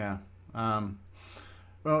 Yeah.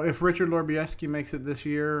 Well, if Richard Lorbieski makes it this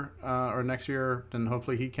year or next year, then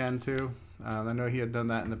hopefully he can too. I know he had done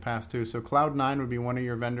that in the past too. So Cloud9 would be one of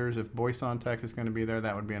your vendors. If Boyson Tech is going to be there,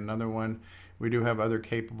 that would be another one. We do have other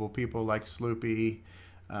capable people like Sloopy.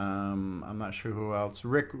 I'm not sure who else.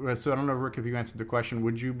 Rick, so I don't know, Rick, if you answered the question,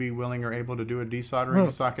 would you be willing or able to do a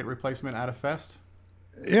desoldering socket replacement at a fest?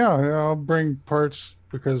 Yeah, I'll bring parts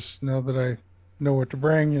because now that I know what to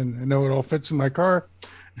bring and I know it all fits in my car.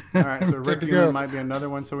 All right, so I'm Rick good to go. might be another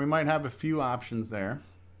one. So we might have a few options there.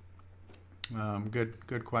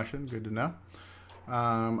 Good question. Good to know.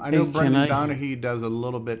 I know Hey, Brendan can I- Donahue does a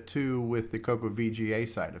little bit too with the Cocoa VGA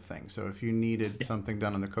side of things. So if you needed something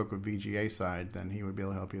done on the Cocoa VGA side, then he would be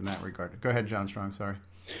able to help you in that regard. Go ahead, John Strong. Sorry.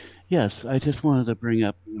 Yes, I just wanted to bring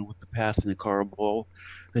up, with the passing of Carl Bull,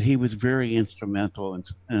 that he was very instrumental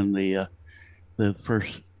in the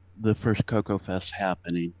first Cocoa Fest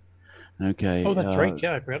happening. Okay. Oh, that's right.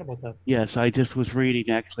 Yeah, I forgot about that. Yes, I just was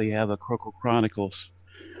reading actually have a Cocoa Chronicles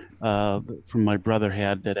from my brother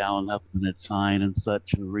had that Alan Huffman had signed and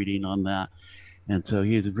such, and reading on that. And so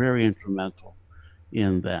he was very instrumental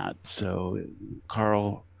in that. So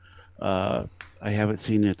Carl, I haven't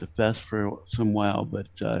seen you at the fest for some while, but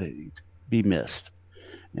be missed.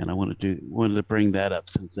 And I wanted to bring that up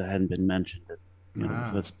since it hadn't been mentioned.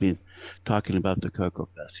 Let's be talking about the Cocoa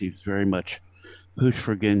Fest. He's very much pushed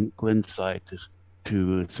for Glenn's side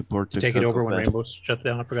to support the take Cocoa it over when Fest. Rainbow shut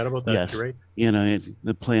down. I forgot about that. Yes, You're right.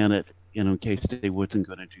 The planet, in case they wasn't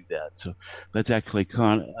going to do that. So that's actually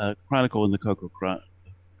chronicle in the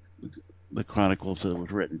the Chronicles that was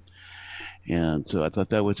written. And so I thought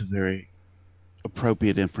that was a very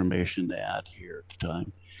appropriate information to add here at the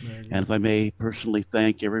time. And if I may personally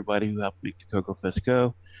thank everybody who helped make the Cocoa Fest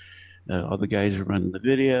go, all the guys who are running the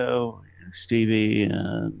video, Stevie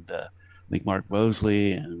and I think Mark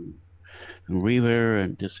Mosley and Reaver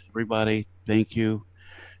and just everybody. Thank you.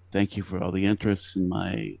 Thank you for all the interest in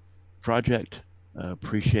my project.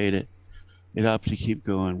 Appreciate it. It helps you keep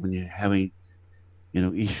going when you're having,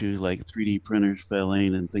 issues like 3D printers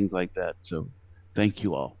failing and things like that. So thank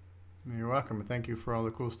you all. You're welcome. And thank you for all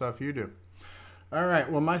the cool stuff you do. All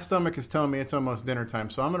right. Well, my stomach is telling me it's almost dinner time.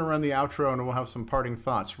 So I'm going to run the outro and we'll have some parting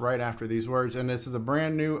thoughts right after these words. And this is a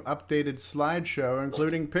brand new updated slideshow,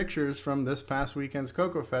 including pictures from this past weekend's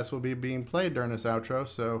Cocoa Fest will be being played during this outro.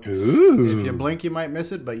 So if you blink, you might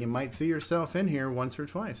miss it, but you might see yourself in here once or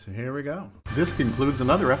twice. So here we go. This concludes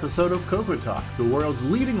another episode of Cocoa Talk, the world's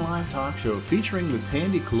leading live talk show featuring the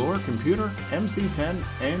Tandy Color computer, MC10,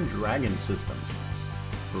 and Dragon systems.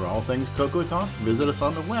 For all things Cocoa Talk, visit us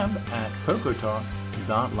on the web at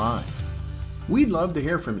cocotalk.live. We'd love to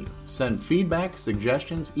hear from you. Send feedback,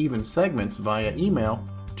 suggestions, even segments via email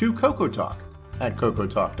to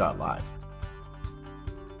cocotalk@cocotalk.live.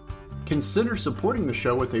 Consider supporting the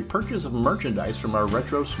show with a purchase of merchandise from our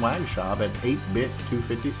retro swag shop at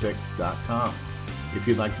 8bit256.com. If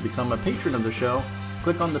you'd like to become a patron of the show,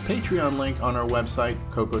 click on the Patreon link on our website,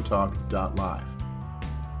 cocotalk.live.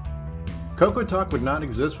 Cocoa Talk would not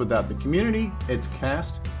exist without the community, its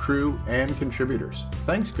cast, crew, and contributors.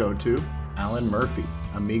 Thanks go to Alan Murphy,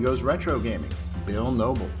 Amigos Retro Gaming, Bill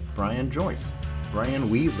Noble, Brian Joyce, Brian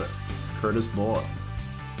Weaver, Curtis Boyle,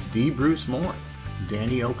 D. Bruce Moore,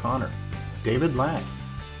 Danny O'Connor, David Ladd,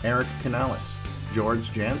 Eric Canales,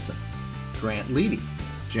 George Jansen, Grant Leedy,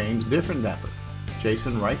 James Diffendapper,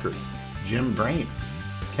 Jason Reichert, Jim Brain,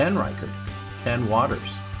 Ken Reichert, Ken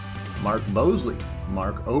Waters, Mark Bosley,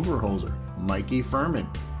 Mark Overholzer, Mikey Furman,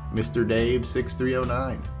 Mr. Dave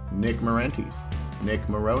 6309, Nick Marentes, Nick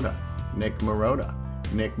Marotta, Nick Marotta,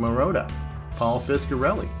 Nick Marotta, Paul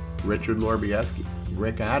Fiscarelli, Richard Lorbieski,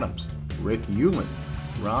 Rick Adams, Rick Hewlin,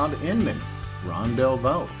 Rob Inman, Ron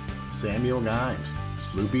Delvaux, Samuel Gimes,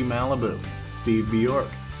 Sloopy Malibu, Steve Bjork,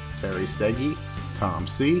 Terry Steggy, Tom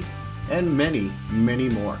C., and many, many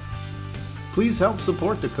more. Please help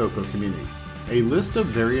support the Cocoa community. A list of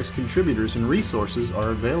various contributors and resources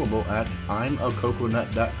are available at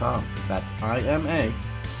imacoconut.com. That's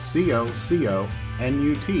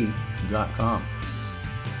imacoconut.com.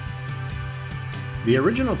 The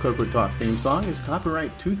original Cocoa Talk theme song is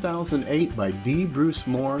copyright 2008 by D. Bruce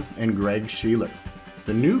Moore and Greg Sheeler.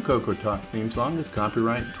 The new Cocoa Talk theme song is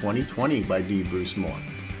copyright 2020 by D. Bruce Moore.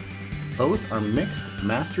 Both are mixed,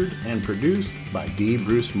 mastered, and produced by D.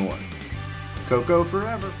 Bruce Moore. Cocoa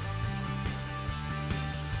forever!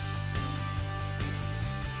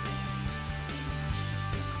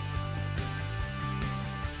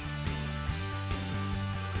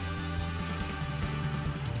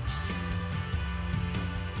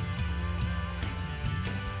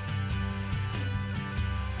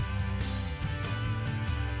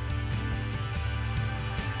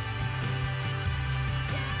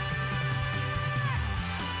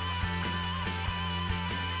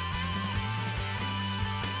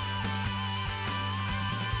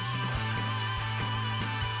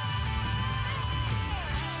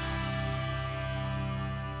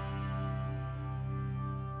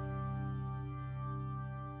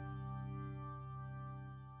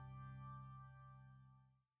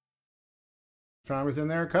 Strong was in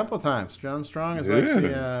there a couple times. John Strong is like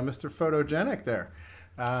the Mr. Photogenic there.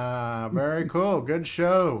 Very cool. Good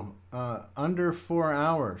show. Under 4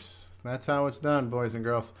 hours. That's how it's done, boys and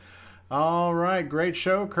girls. All right. Great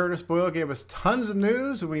show. Curtis Boyle gave us tons of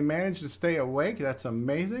news, and we managed to stay awake. That's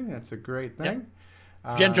amazing. That's a great thing.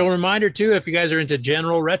 Gentle reminder too, if you guys are into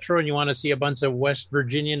general retro and you want to see a bunch of West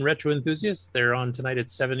Virginian retro enthusiasts, they're on tonight at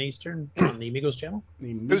 7 Eastern on the Amigos channel.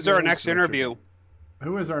 Who's our next interview?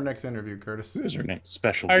 Who is our next interview, Curtis? Who is our next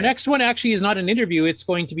special? Our next one actually is not an interview. It's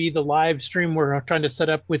going to be the live stream we're trying to set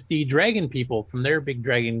up with the Dragon people from their big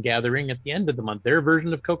Dragon gathering at the end of the month, their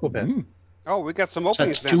version of Coco Fest. Oh, we got some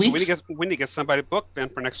openings that's then. 2 So weeks? we need to get somebody booked then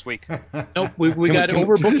for next week. Nope, we got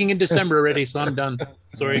overbooking in December already, so I'm done.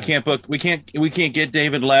 Sorry. We can't book. We can't get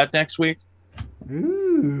David Ladd next week. No.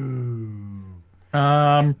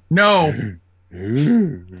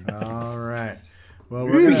 All right. Well,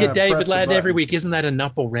 We we're gonna get David press the Ladd every button. week. Isn't that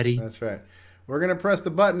enough already? That's right. We're gonna press the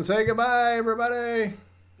button. Say goodbye, everybody.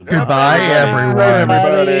 Goodbye, everyone.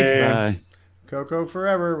 Everybody. Bye. Coco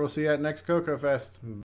forever. We'll see you at next Coco Fest.